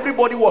and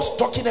everybody was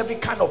talking every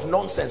kind of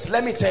nonsense.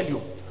 Let me tell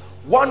you,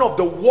 one of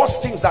the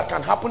worst things that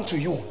can happen to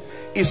you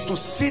is to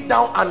sit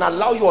down and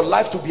allow your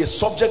life to be a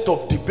subject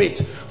of debate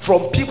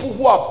from people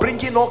who are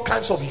bringing all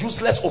kinds of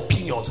useless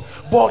opinions.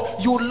 But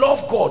you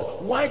love God.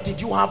 Why did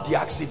you have the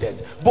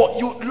accident? But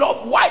you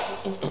love, why?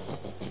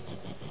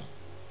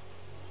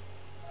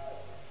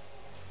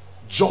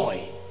 Joy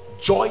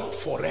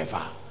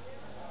forever.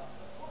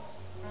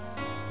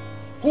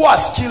 Who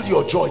has killed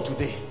your joy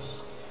today?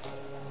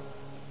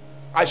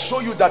 I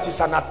show you that it's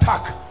an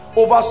attack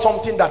over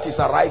something that is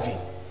arriving.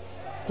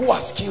 Who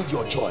has killed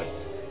your joy?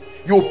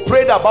 You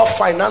prayed about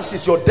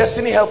finances, your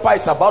destiny helper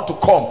is about to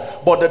come,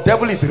 but the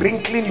devil is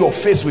wrinkling your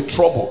face with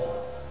trouble.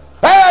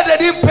 Hey, they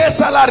didn't pay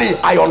salary.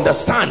 I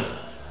understand.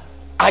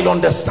 I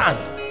understand.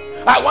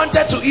 I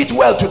wanted to eat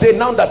well today.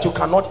 Now that you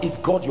cannot eat,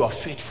 God, you are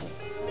faithful.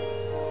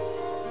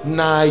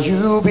 Now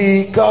you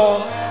be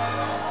God,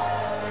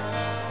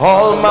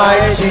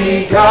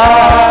 Almighty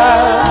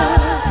God.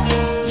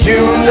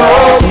 You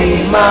know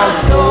me,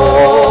 my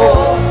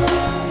Lord.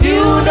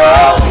 You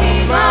know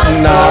me, my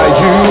Lord. Now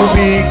you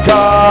be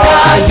God.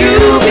 Now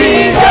you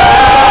be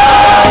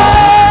God,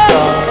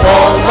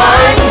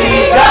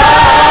 Almighty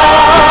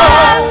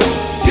God.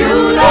 You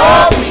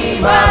know me,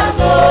 my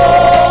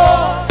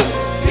Lord.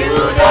 You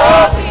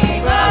know me,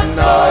 my Lord.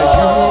 Now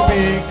you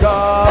be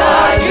God.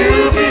 Now you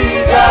be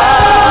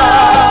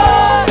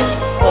God,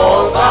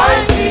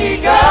 Almighty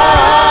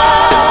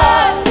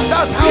God.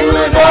 That's how you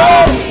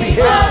know me,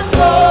 my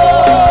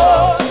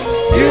Lord.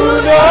 You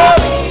know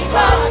me,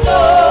 my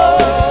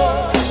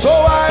Lord. So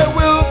I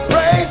will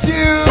praise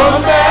you.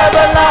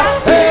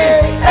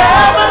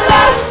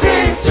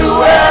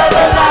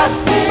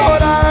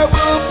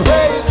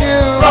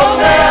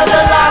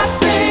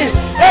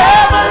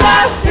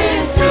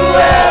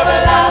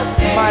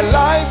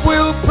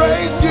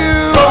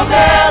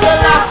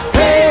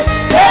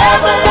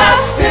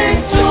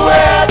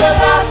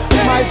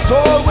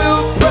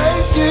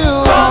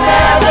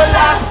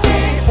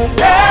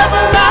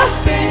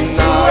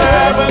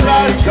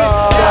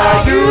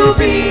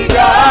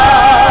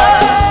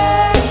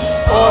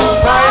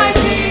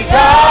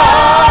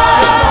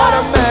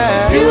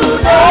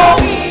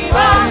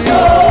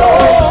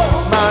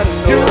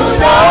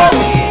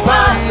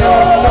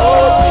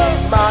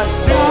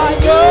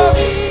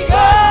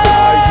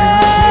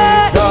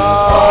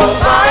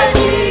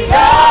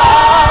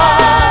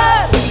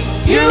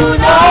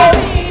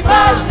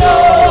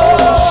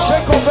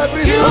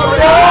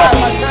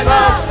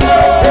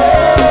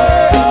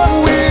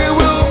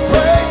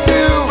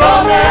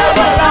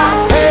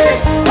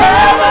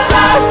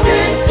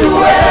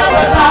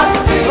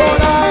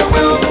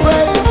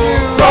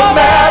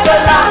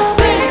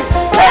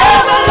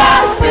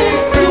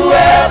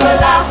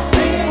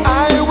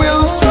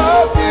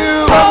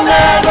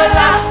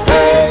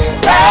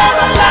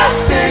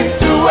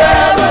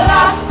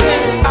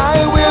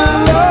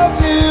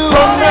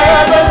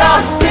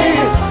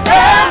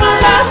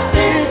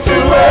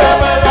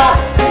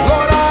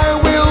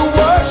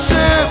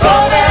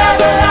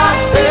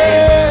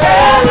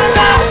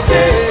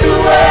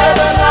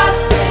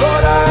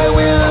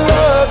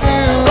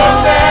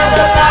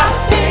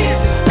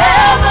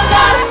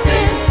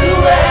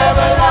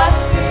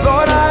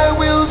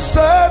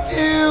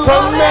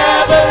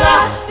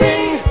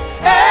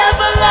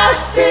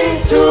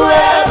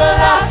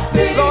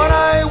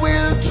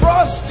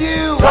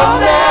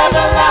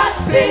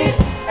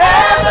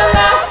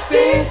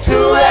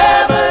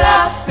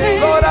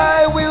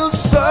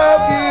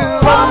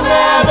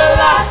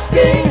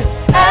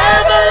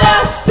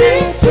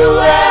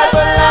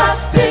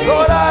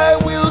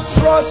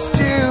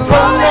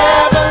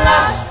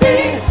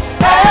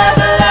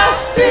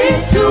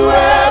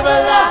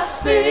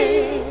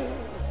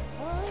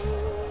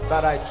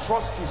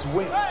 trust his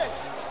ways.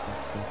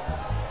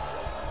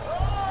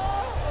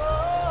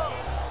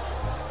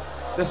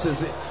 This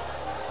is it.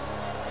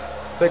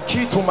 The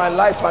key to my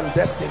life and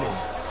destiny.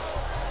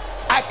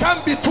 I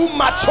can't be too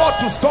mature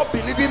to stop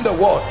believing the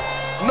word.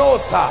 No,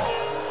 sir.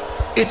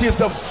 It is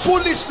the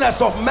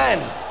foolishness of men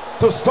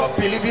to stop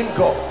believing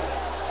God.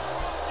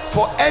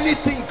 For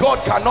anything God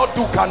cannot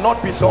do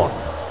cannot be done.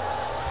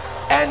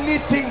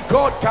 Anything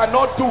God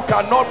cannot do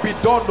cannot be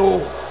done. No.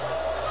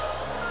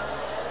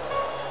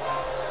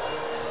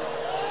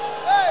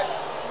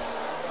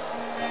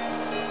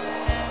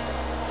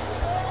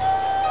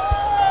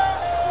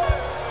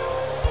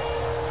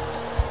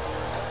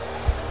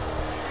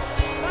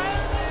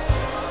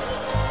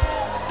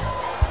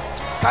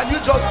 Can you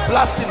just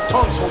blast in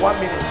tongues for 1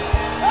 minute?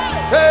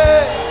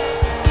 Hey!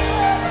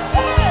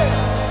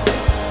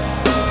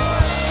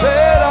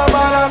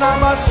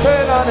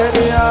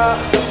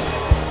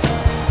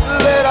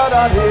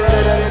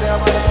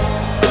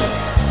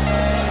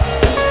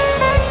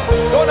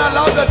 Don't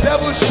allow the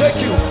devil to shake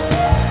you.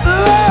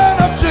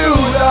 Lion of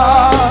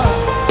Judah,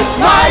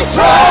 my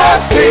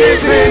trust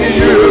is in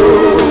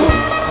you.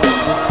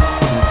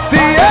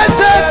 The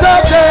Ancient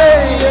of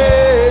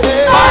Days,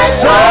 my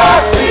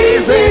trust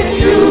is in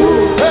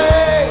you.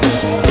 Hey.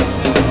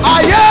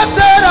 I am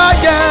that I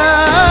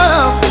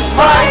am,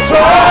 my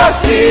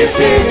trust is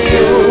in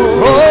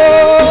you.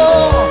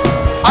 Oh,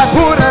 I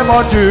put them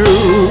on you.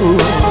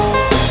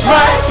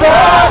 My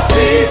trust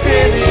is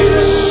in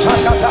you.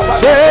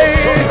 Say,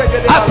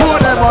 I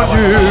put them on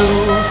you.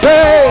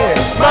 Say,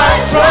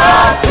 my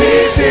trust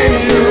is in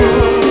you.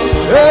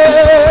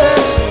 Hey.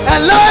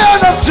 And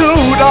Lion of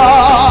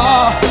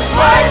Judah,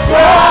 my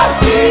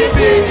trust is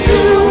in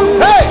you.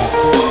 Hey,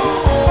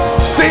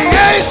 the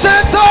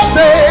Ancient of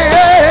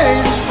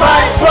Days,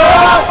 my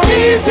trust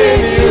is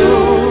in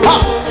you.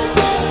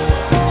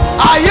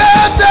 I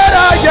am that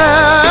I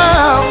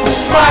am,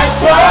 my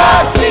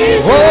trust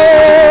is in you.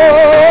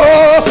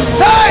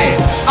 Say,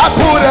 I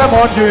put them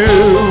on you.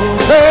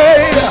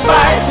 Say,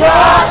 my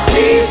trust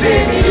is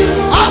in you.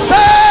 I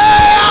say,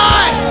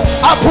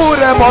 I put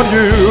them on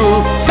you.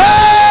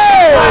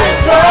 Say, my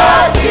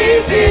trust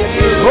is in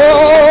you.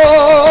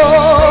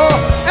 Oh,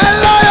 and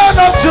Lion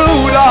of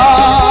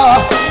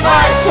Judah,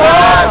 my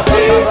trust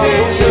is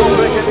in you.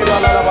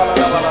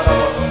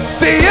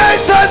 The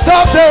Ancient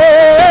of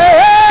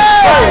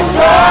Days, my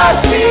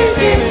trust is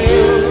in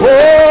you.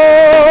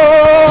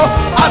 Oh,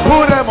 I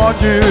put them on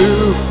you.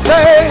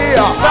 Say,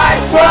 my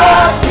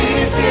trust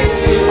is in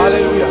you.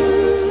 Hallelujah.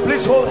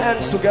 Please hold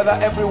hands together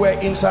everywhere,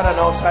 inside and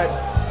outside,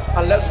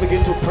 and let's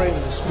begin to pray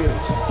in the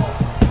spirit.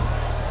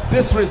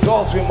 This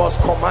results, we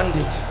must command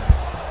it.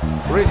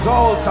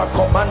 Results are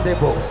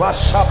commandable.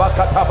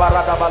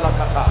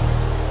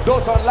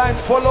 Those online,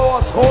 follow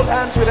us. Hold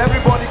hands with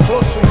everybody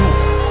close to you.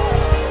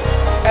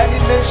 Any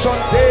nation,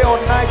 day or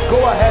night, go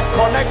ahead,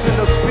 connect in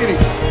the spirit,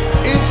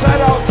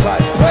 inside,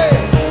 outside. Pray.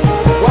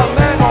 We're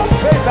men of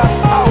faith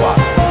and power.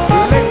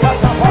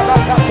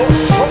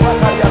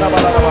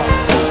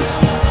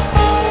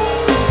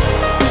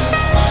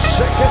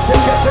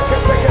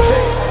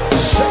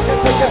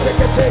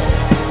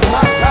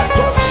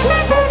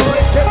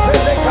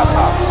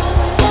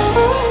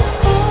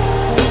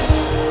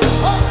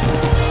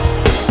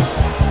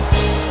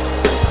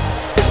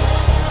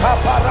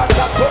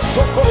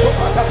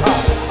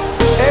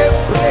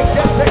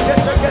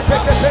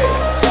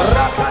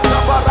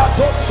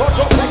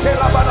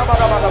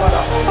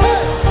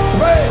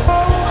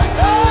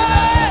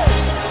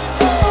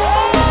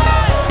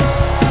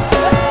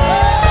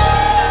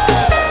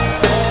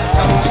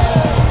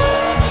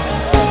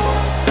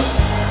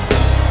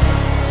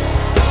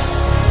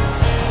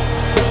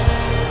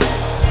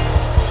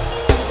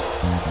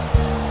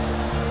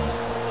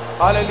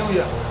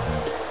 Hallelujah.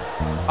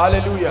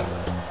 Hallelujah.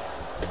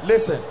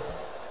 Listen,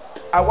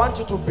 I want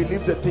you to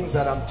believe the things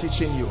that I'm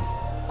teaching you,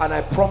 and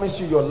I promise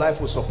you your life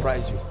will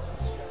surprise you.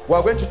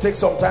 We're going to take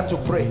some time to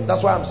pray.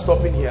 That's why I'm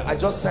stopping here. I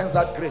just sense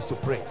that grace to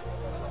pray.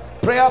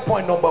 Prayer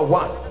point number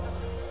 1.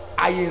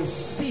 I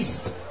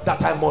insist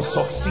that I must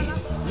succeed.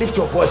 Lift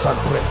your voice and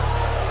pray.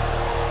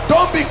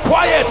 Don't be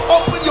quiet.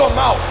 Open your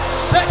mouth.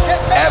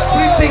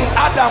 Everything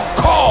Adam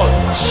called,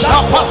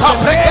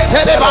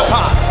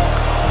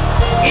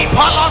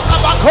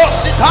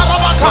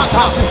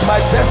 success is my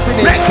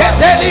destiny.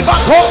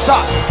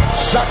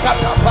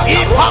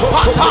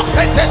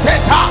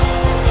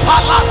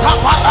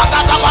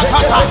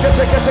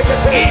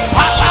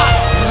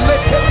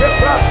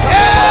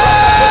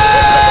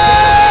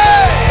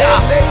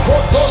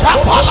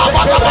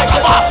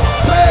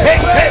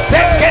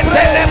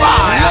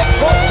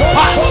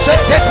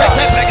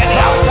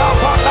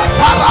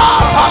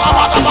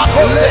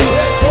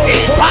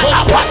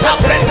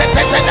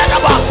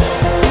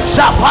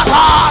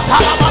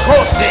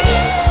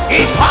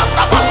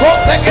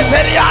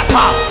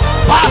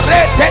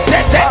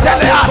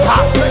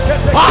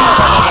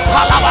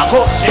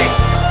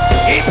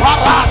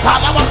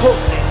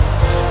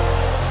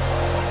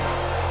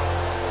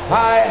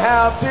 I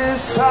have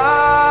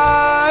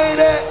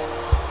decided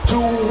to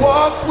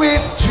walk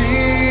with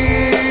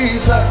Jesus.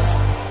 Jesus,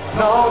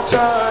 no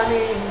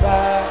turning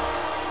back,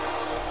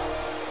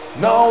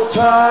 no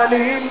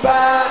turning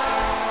back.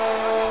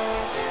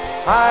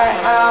 I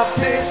have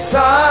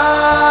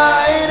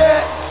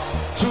decided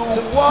to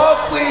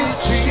walk with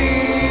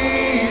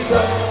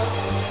Jesus,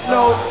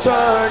 no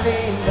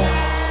turning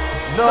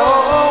back,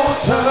 no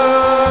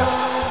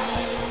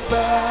turning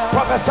back.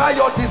 Prophesy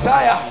your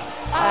desire.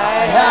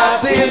 I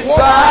have decided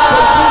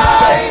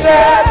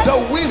the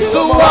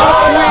wisdom to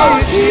walk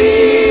with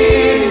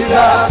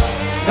Jesus,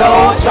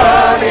 no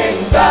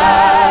turning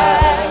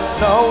back,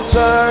 no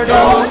turning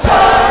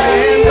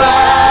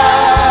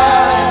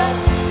back.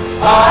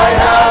 I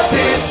have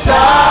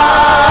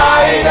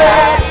decided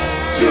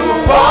to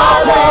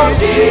walk with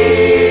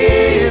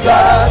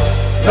Jesus,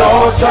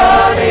 no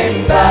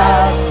turning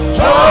back,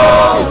 no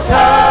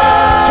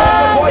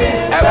turning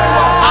voices,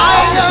 everyone.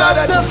 I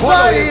have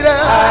decided.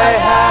 I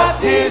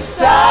have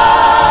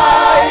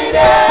decided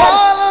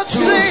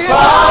to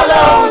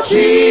follow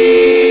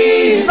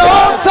Jesus.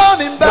 No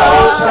turning back. No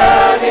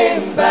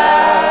turning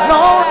back.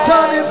 No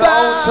turning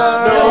back.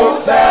 No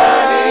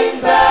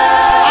turning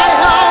back. I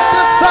have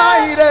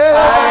decided. I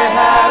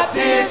have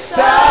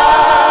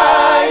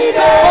decided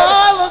to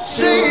follow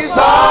Jesus.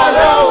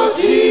 Follow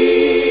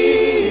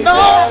Jesus. No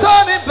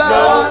turning back.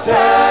 No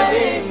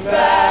turning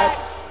back.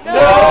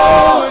 No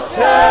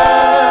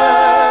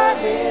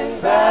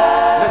turning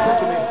back. Listen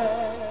to me.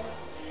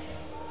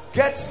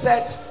 Get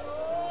set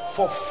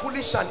for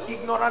foolish and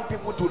ignorant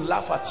people to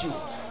laugh at you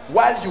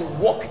while you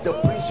walk the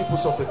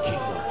principles of the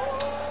kingdom.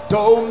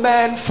 Though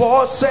men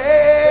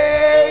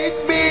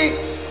forsake me,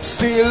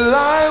 still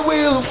I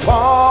will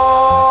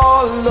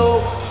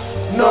follow.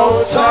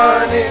 No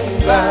turning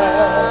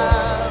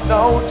back,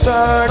 no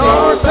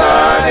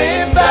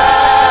turning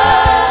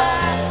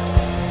back.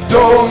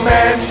 Though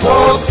men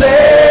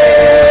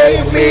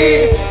forsake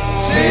me,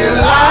 still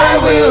I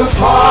will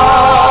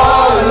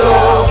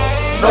follow.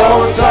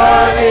 No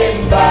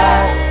turning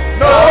back,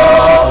 no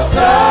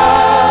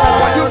turning.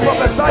 Can you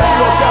prophesy to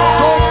yourself?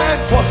 Though men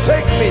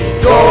forsake me,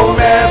 though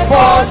men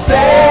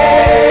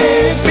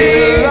forsake me,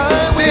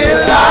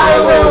 still I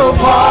will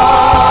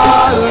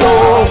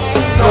follow.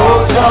 No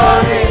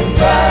turning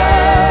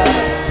back,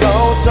 no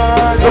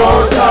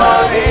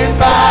turning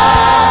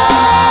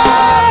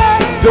back.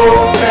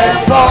 Though men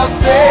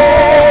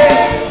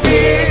forsake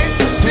me,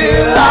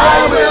 still I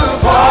will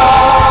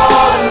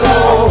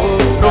follow.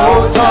 No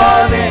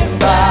turning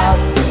back,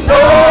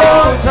 no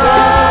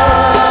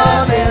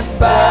turning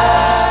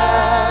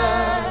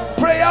back.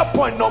 Prayer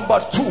point number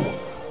 2.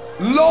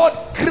 Lord,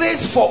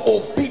 grace for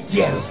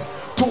obedience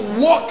to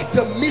walk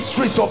the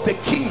mysteries of the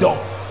kingdom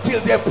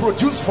till they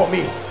produce for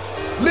me.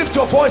 Lift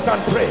your voice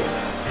and pray.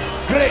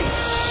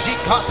 Grace,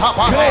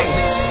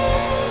 grace,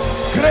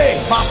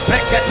 grace to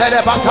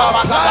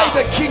apply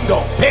the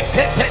kingdom.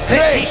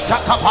 Grace to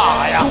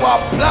apply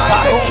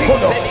the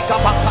kingdom.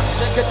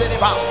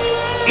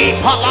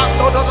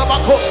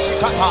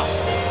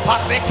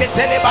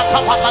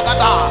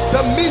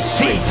 The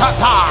mysteries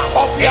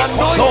of the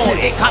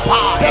anointing,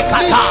 the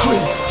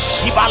mysteries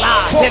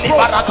for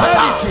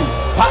prosperity,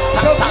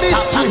 the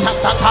mysteries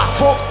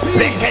for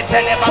peace,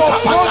 for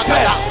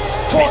progress,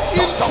 for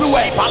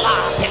influence.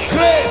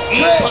 Grace,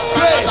 grace,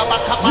 grace.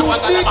 You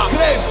need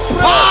grace.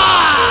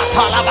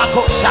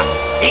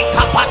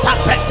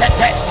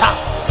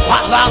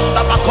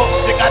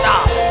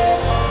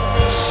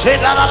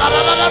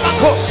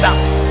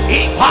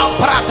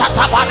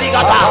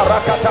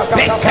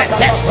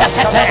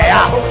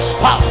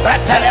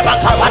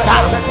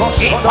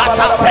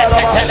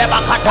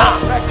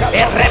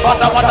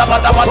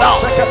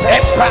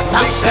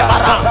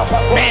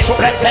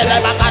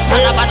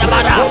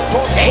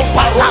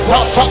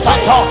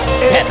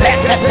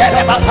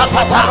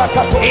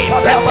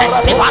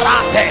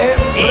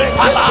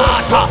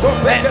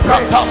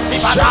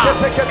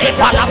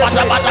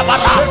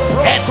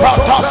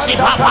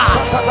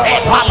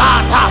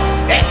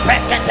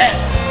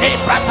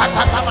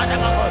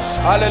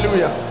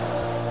 Hallelujah.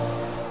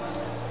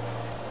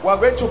 We are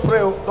going to pray.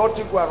 Don't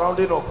think we are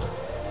rounding up.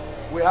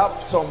 We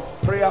have some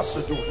prayers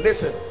to do.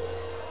 Listen,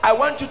 I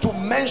want you to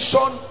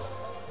mention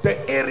the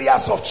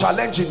areas of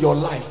challenge in your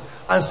life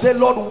and say,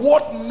 Lord,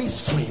 what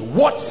mystery,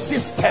 what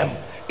system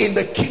in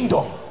the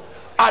kingdom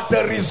are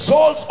the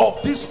results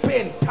of this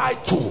pain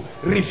tied to?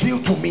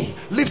 Reveal to me.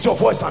 Lift your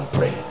voice and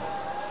pray.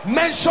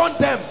 Mention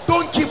them.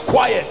 Don't keep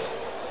quiet.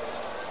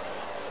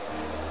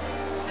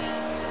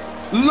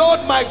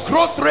 Lord, my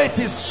growth rate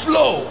is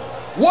slow.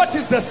 What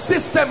is the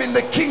system in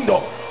the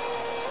kingdom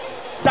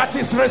that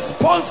is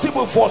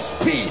responsible for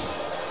speed?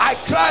 I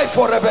cry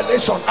for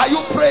revelation. Are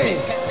you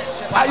praying?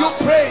 Are you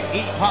praying?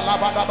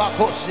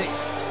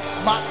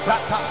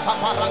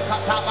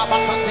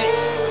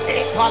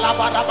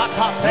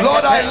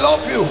 Lord, I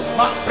love you.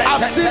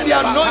 I've seen the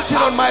anointing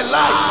on my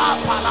life,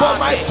 but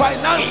my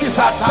finances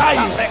are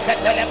dying,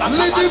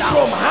 living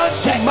from hand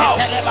to mouth.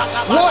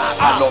 What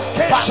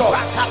allocation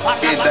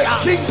in the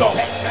kingdom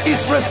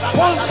is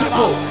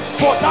responsible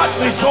for that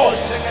result?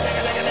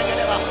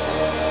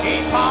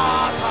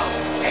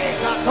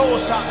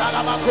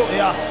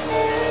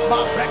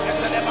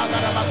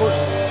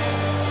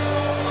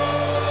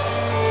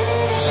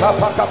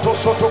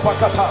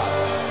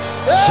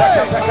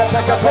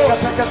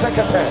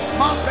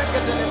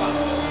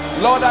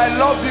 Lord, I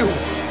love you.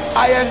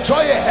 I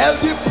enjoy a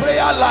healthy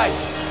prayer life.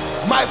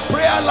 My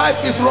prayer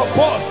life is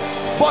robust,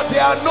 but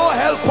there are no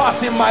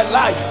helpers in my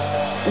life.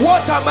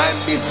 What am I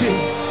missing?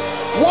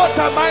 What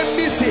am I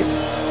missing?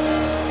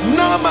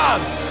 Naaman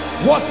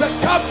was the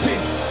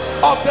captain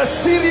of the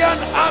Syrian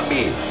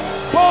army,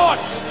 but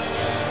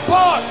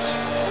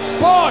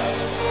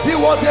he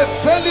was a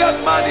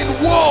valiant man in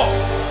war.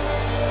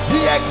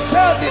 He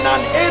excelled in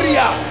an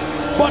area,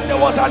 but there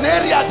was an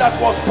area that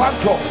was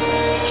bankrupt.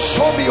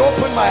 Show me,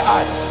 open my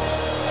eyes,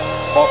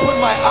 open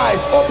my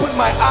eyes, open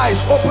my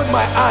eyes, open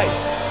my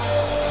eyes.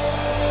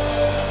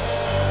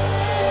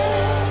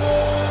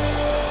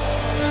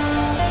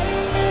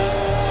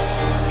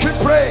 Keep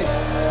praying.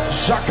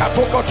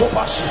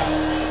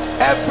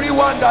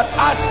 Everyone that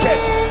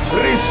asketh,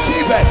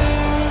 receive it.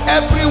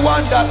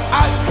 Everyone that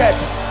asketh,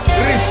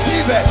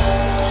 receive it.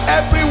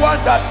 Everyone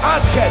that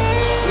asketh,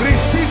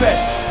 receive it.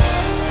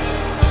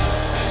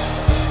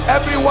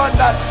 Everyone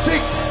that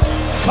seeks,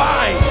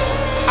 finds,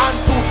 and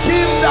to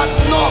him that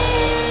knocks,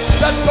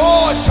 the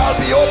door shall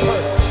be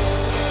opened.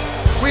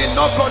 We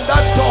knock on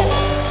that door.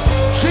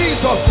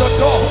 Jesus, the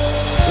door,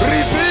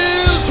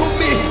 reveal to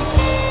me.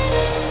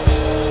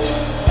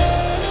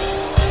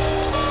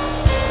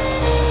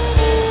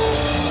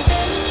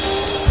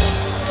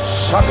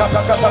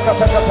 Shakata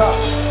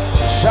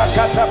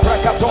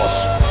prakatos.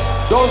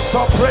 Don't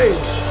stop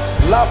praying.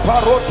 La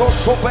paroto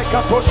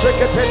sopekato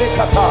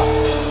sheketelikata.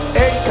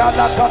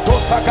 Enkalakato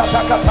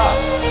sakatakata.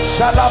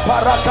 Shala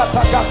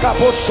barakata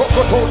kakapo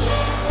shokotos.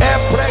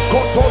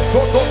 Eprekoto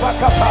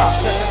sodobakata.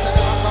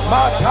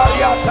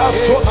 Matariata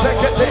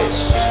soseketes.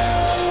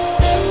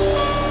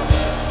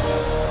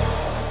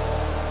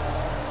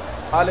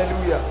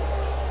 Hallelujah.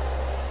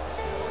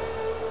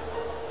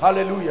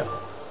 Hallelujah.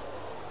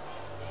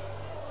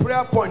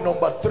 Prayer point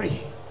number 3.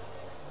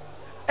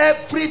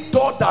 Every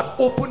door that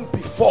opened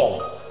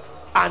before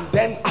and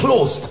then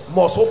closed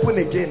must open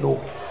again. No,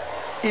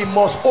 it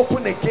must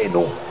open again.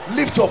 No,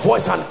 lift your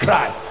voice and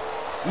cry,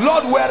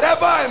 Lord,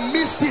 wherever I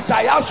missed it,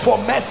 I ask for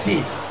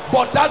mercy,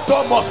 but that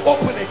door must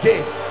open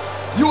again.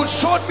 You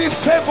showed me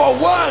favor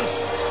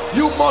once,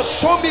 you must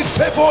show me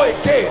favor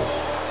again.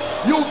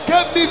 You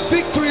gave me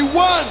victory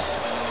once,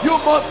 you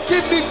must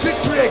give me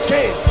victory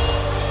again.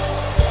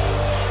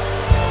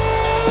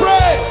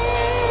 Pray.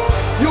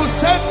 You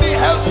sent me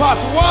helpers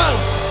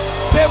once,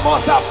 they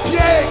must appear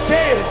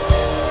again.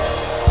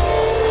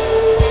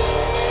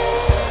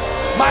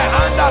 My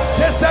hand has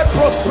tasted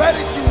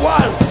prosperity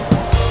once,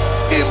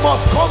 it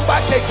must come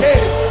back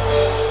again.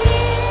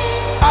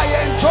 I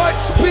enjoyed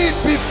speed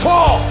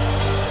before,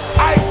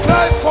 I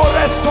cry for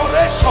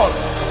restoration.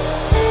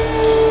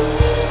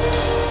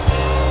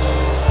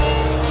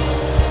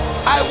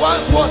 I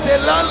once was a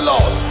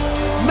landlord,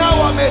 now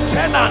I'm a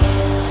tenant.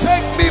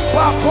 Take me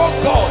back, oh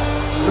God.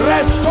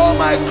 Restore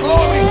my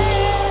glory,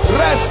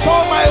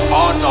 restore my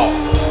honor,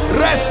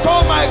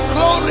 restore my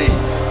glory,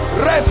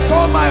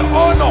 restore my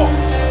honor,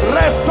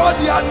 restore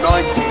the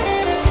anointing.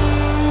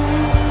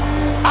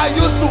 I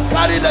used to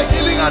carry the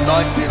healing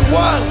anointing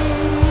once,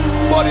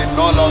 but it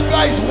no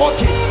longer is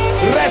working.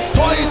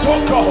 Restore it,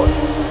 oh God.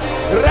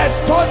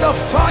 Restore the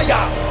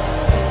fire.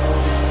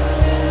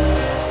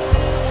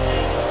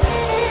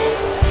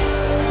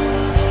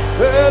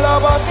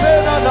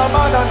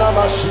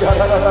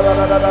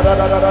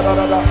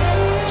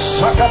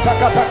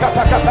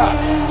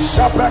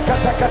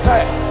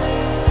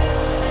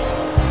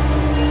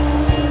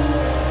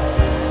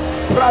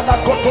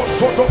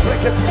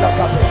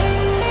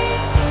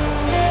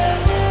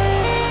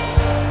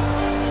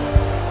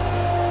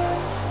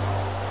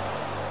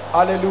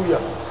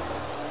 Hallelujah.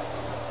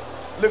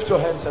 Lift your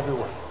hands,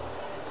 everyone.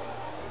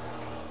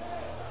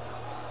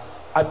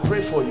 I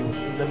pray for you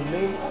in the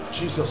name of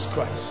Jesus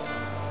Christ,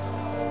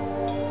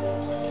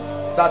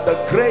 that the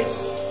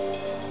grace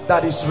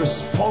that is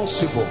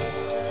responsible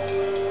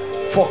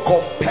for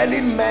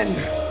compelling men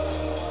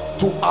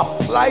to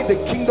apply the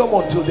kingdom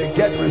until they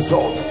get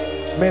result,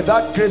 may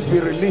that grace be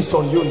released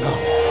on you now.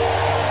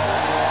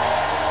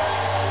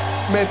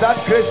 May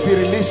that grace be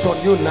released on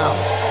you now.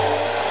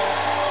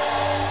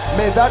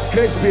 May that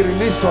grace be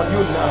released on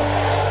you now.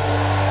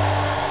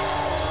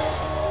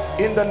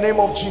 In the name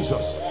of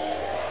Jesus,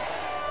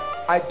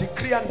 I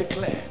decree and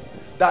declare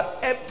that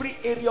every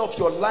area of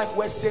your life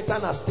where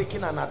Satan has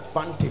taken an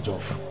advantage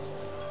of,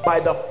 by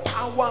the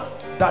power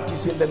that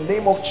is in the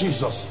name of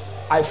Jesus,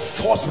 I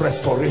force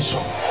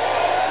restoration.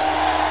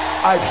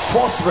 I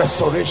force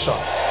restoration.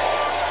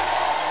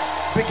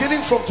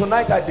 Beginning from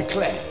tonight, I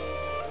declare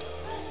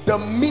the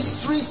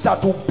mysteries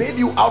that will bail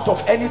you out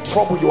of any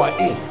trouble you are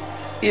in,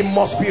 it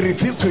must be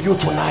revealed to you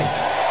tonight.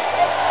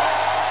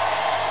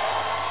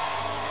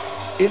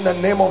 In the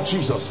name of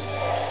Jesus.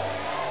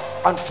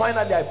 And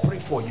finally, I pray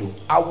for you.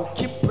 I will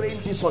keep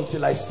praying this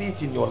until I see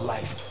it in your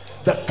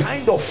life. The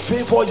kind of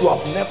favor you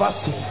have never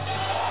seen,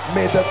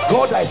 may the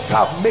God I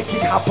serve make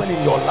it happen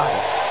in your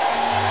life.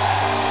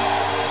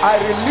 I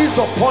release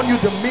upon you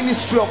the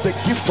ministry of the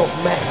gift of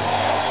men.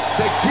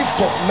 The gift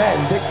of men.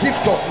 The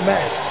gift of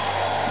men.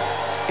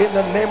 In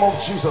the name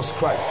of Jesus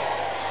Christ.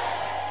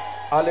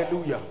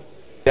 Hallelujah.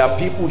 There are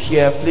people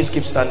here. Please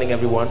keep standing,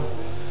 everyone.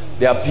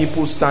 There are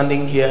people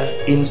standing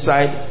here,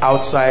 inside,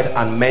 outside,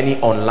 and many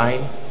online,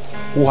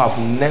 who have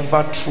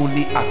never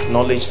truly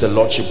acknowledged the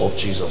Lordship of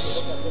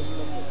Jesus.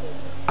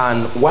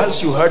 And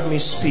whilst you heard me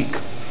speak,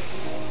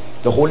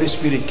 the Holy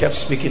Spirit kept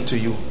speaking to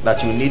you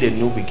that you need a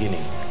new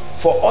beginning.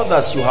 For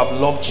others, you have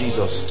loved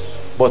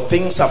Jesus, but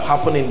things have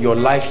happened in your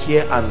life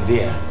here and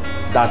there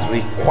that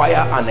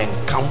require an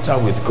encounter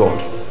with God.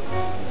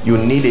 You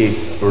need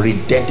a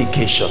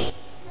rededication.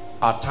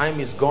 Our time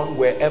is gone.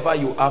 Wherever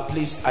you are,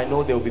 please, I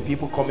know there will be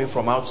people coming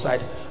from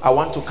outside. I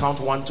want to count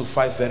 1 to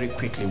 5 very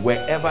quickly.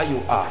 Wherever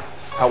you are,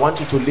 I want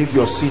you to leave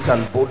your seat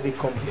and boldly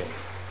come here.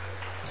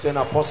 Say, an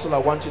apostle, I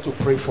want you to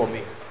pray for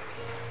me.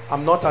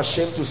 I'm not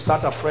ashamed to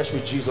start afresh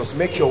with Jesus.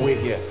 Make your way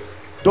here.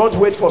 Don't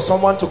wait for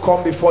someone to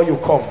come before you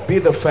come. Be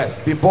the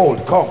first. Be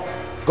bold. Come.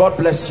 God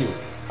bless you.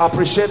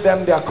 Appreciate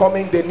them. They are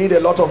coming. They need a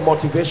lot of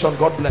motivation.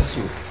 God bless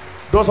you.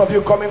 Those of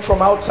you coming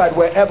from outside,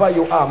 wherever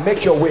you are,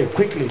 make your way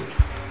quickly.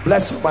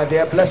 Bless you, my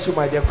dear. Bless you,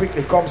 my dear.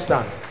 Quickly, come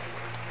stand.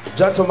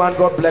 Gentlemen,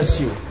 God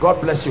bless you. God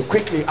bless you.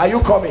 Quickly, are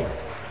you coming?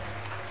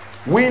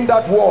 Win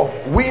that war.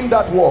 Win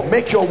that war.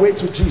 Make your way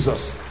to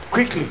Jesus.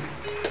 Quickly.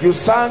 You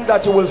sang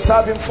that you will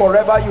serve him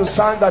forever. You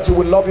sang that you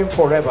will love him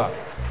forever.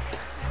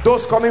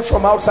 Those coming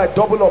from outside,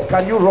 double up.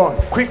 Can you run?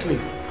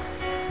 Quickly.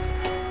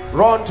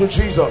 Run to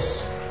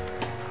Jesus.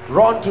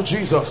 Run to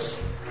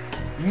Jesus.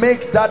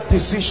 Make that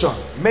decision.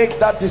 Make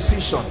that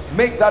decision.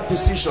 Make that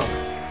decision.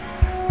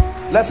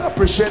 Let's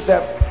appreciate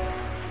them.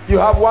 You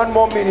have 1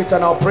 more minute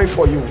and I'll pray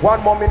for you.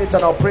 1 more minute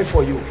and I'll pray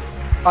for you.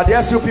 Are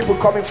there still people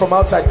coming from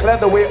outside? Clear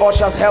the way.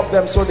 Ushers, help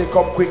them so they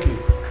come quickly.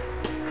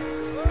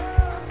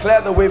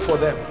 Clear the way for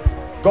them.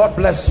 God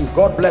bless you.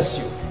 God bless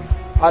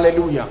you.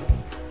 Hallelujah.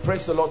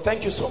 Praise the Lord.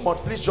 Thank you so much.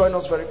 Please join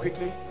us very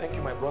quickly. Thank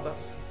you, my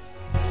brothers.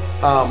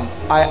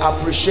 I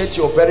appreciate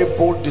your very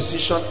bold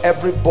decision.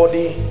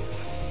 Everybody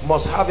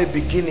must have a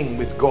beginning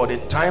with God, a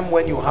time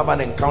when you have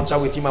an encounter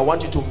with him. I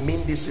want you to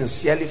mean this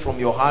sincerely from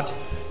your heart.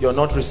 You're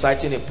not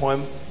reciting a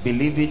poem.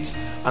 Believe it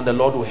and the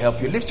Lord will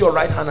help you. Lift your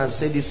right hand and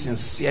say this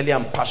sincerely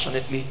and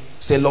passionately.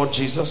 Say, Lord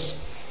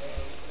Jesus.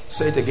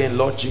 Say it again.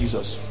 Lord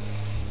Jesus,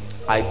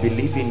 I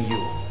believe in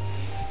you,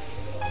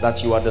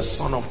 that you are the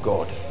Son of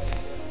God.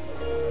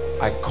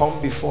 I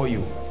come before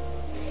you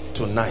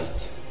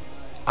tonight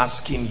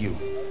asking you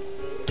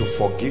to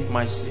forgive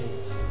my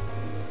sins,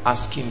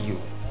 asking you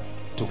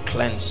to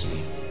cleanse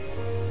me.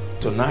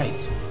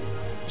 Tonight,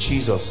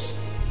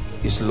 Jesus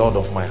is Lord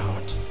of my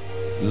heart,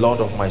 Lord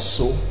of my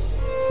soul,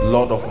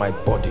 Lord of my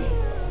body.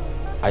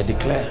 I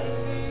declare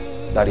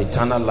that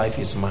eternal life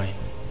is mine.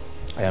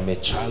 I am a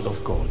child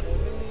of God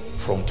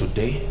from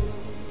today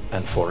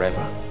and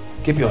forever.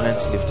 Keep your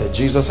hands lifted.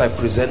 Jesus, I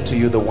present to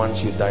you the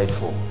ones you died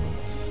for.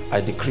 I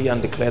decree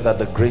and declare that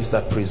the grace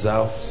that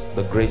preserves,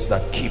 the grace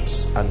that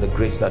keeps, and the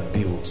grace that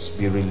builds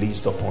be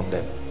released upon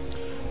them.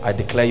 I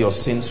declare your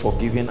sins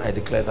forgiven. I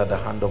declare that the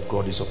hand of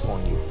God is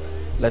upon you.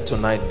 Let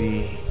tonight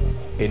be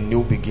a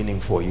new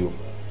beginning for you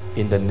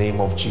in the name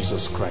of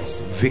Jesus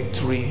Christ.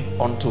 Victory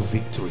unto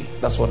victory.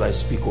 That's what I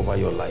speak over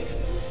your life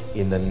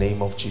in the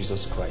name of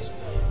Jesus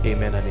Christ.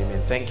 Amen and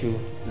amen. Thank you,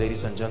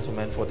 ladies and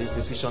gentlemen, for this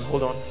decision.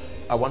 Hold on.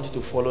 I want you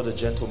to follow the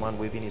gentleman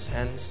waving his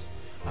hands,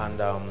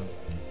 and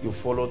you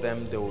follow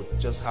them. They will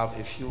just have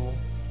a few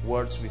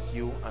words with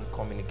you and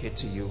communicate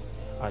to you,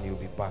 and you'll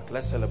be back.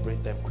 Let's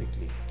celebrate them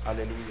quickly.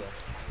 Hallelujah.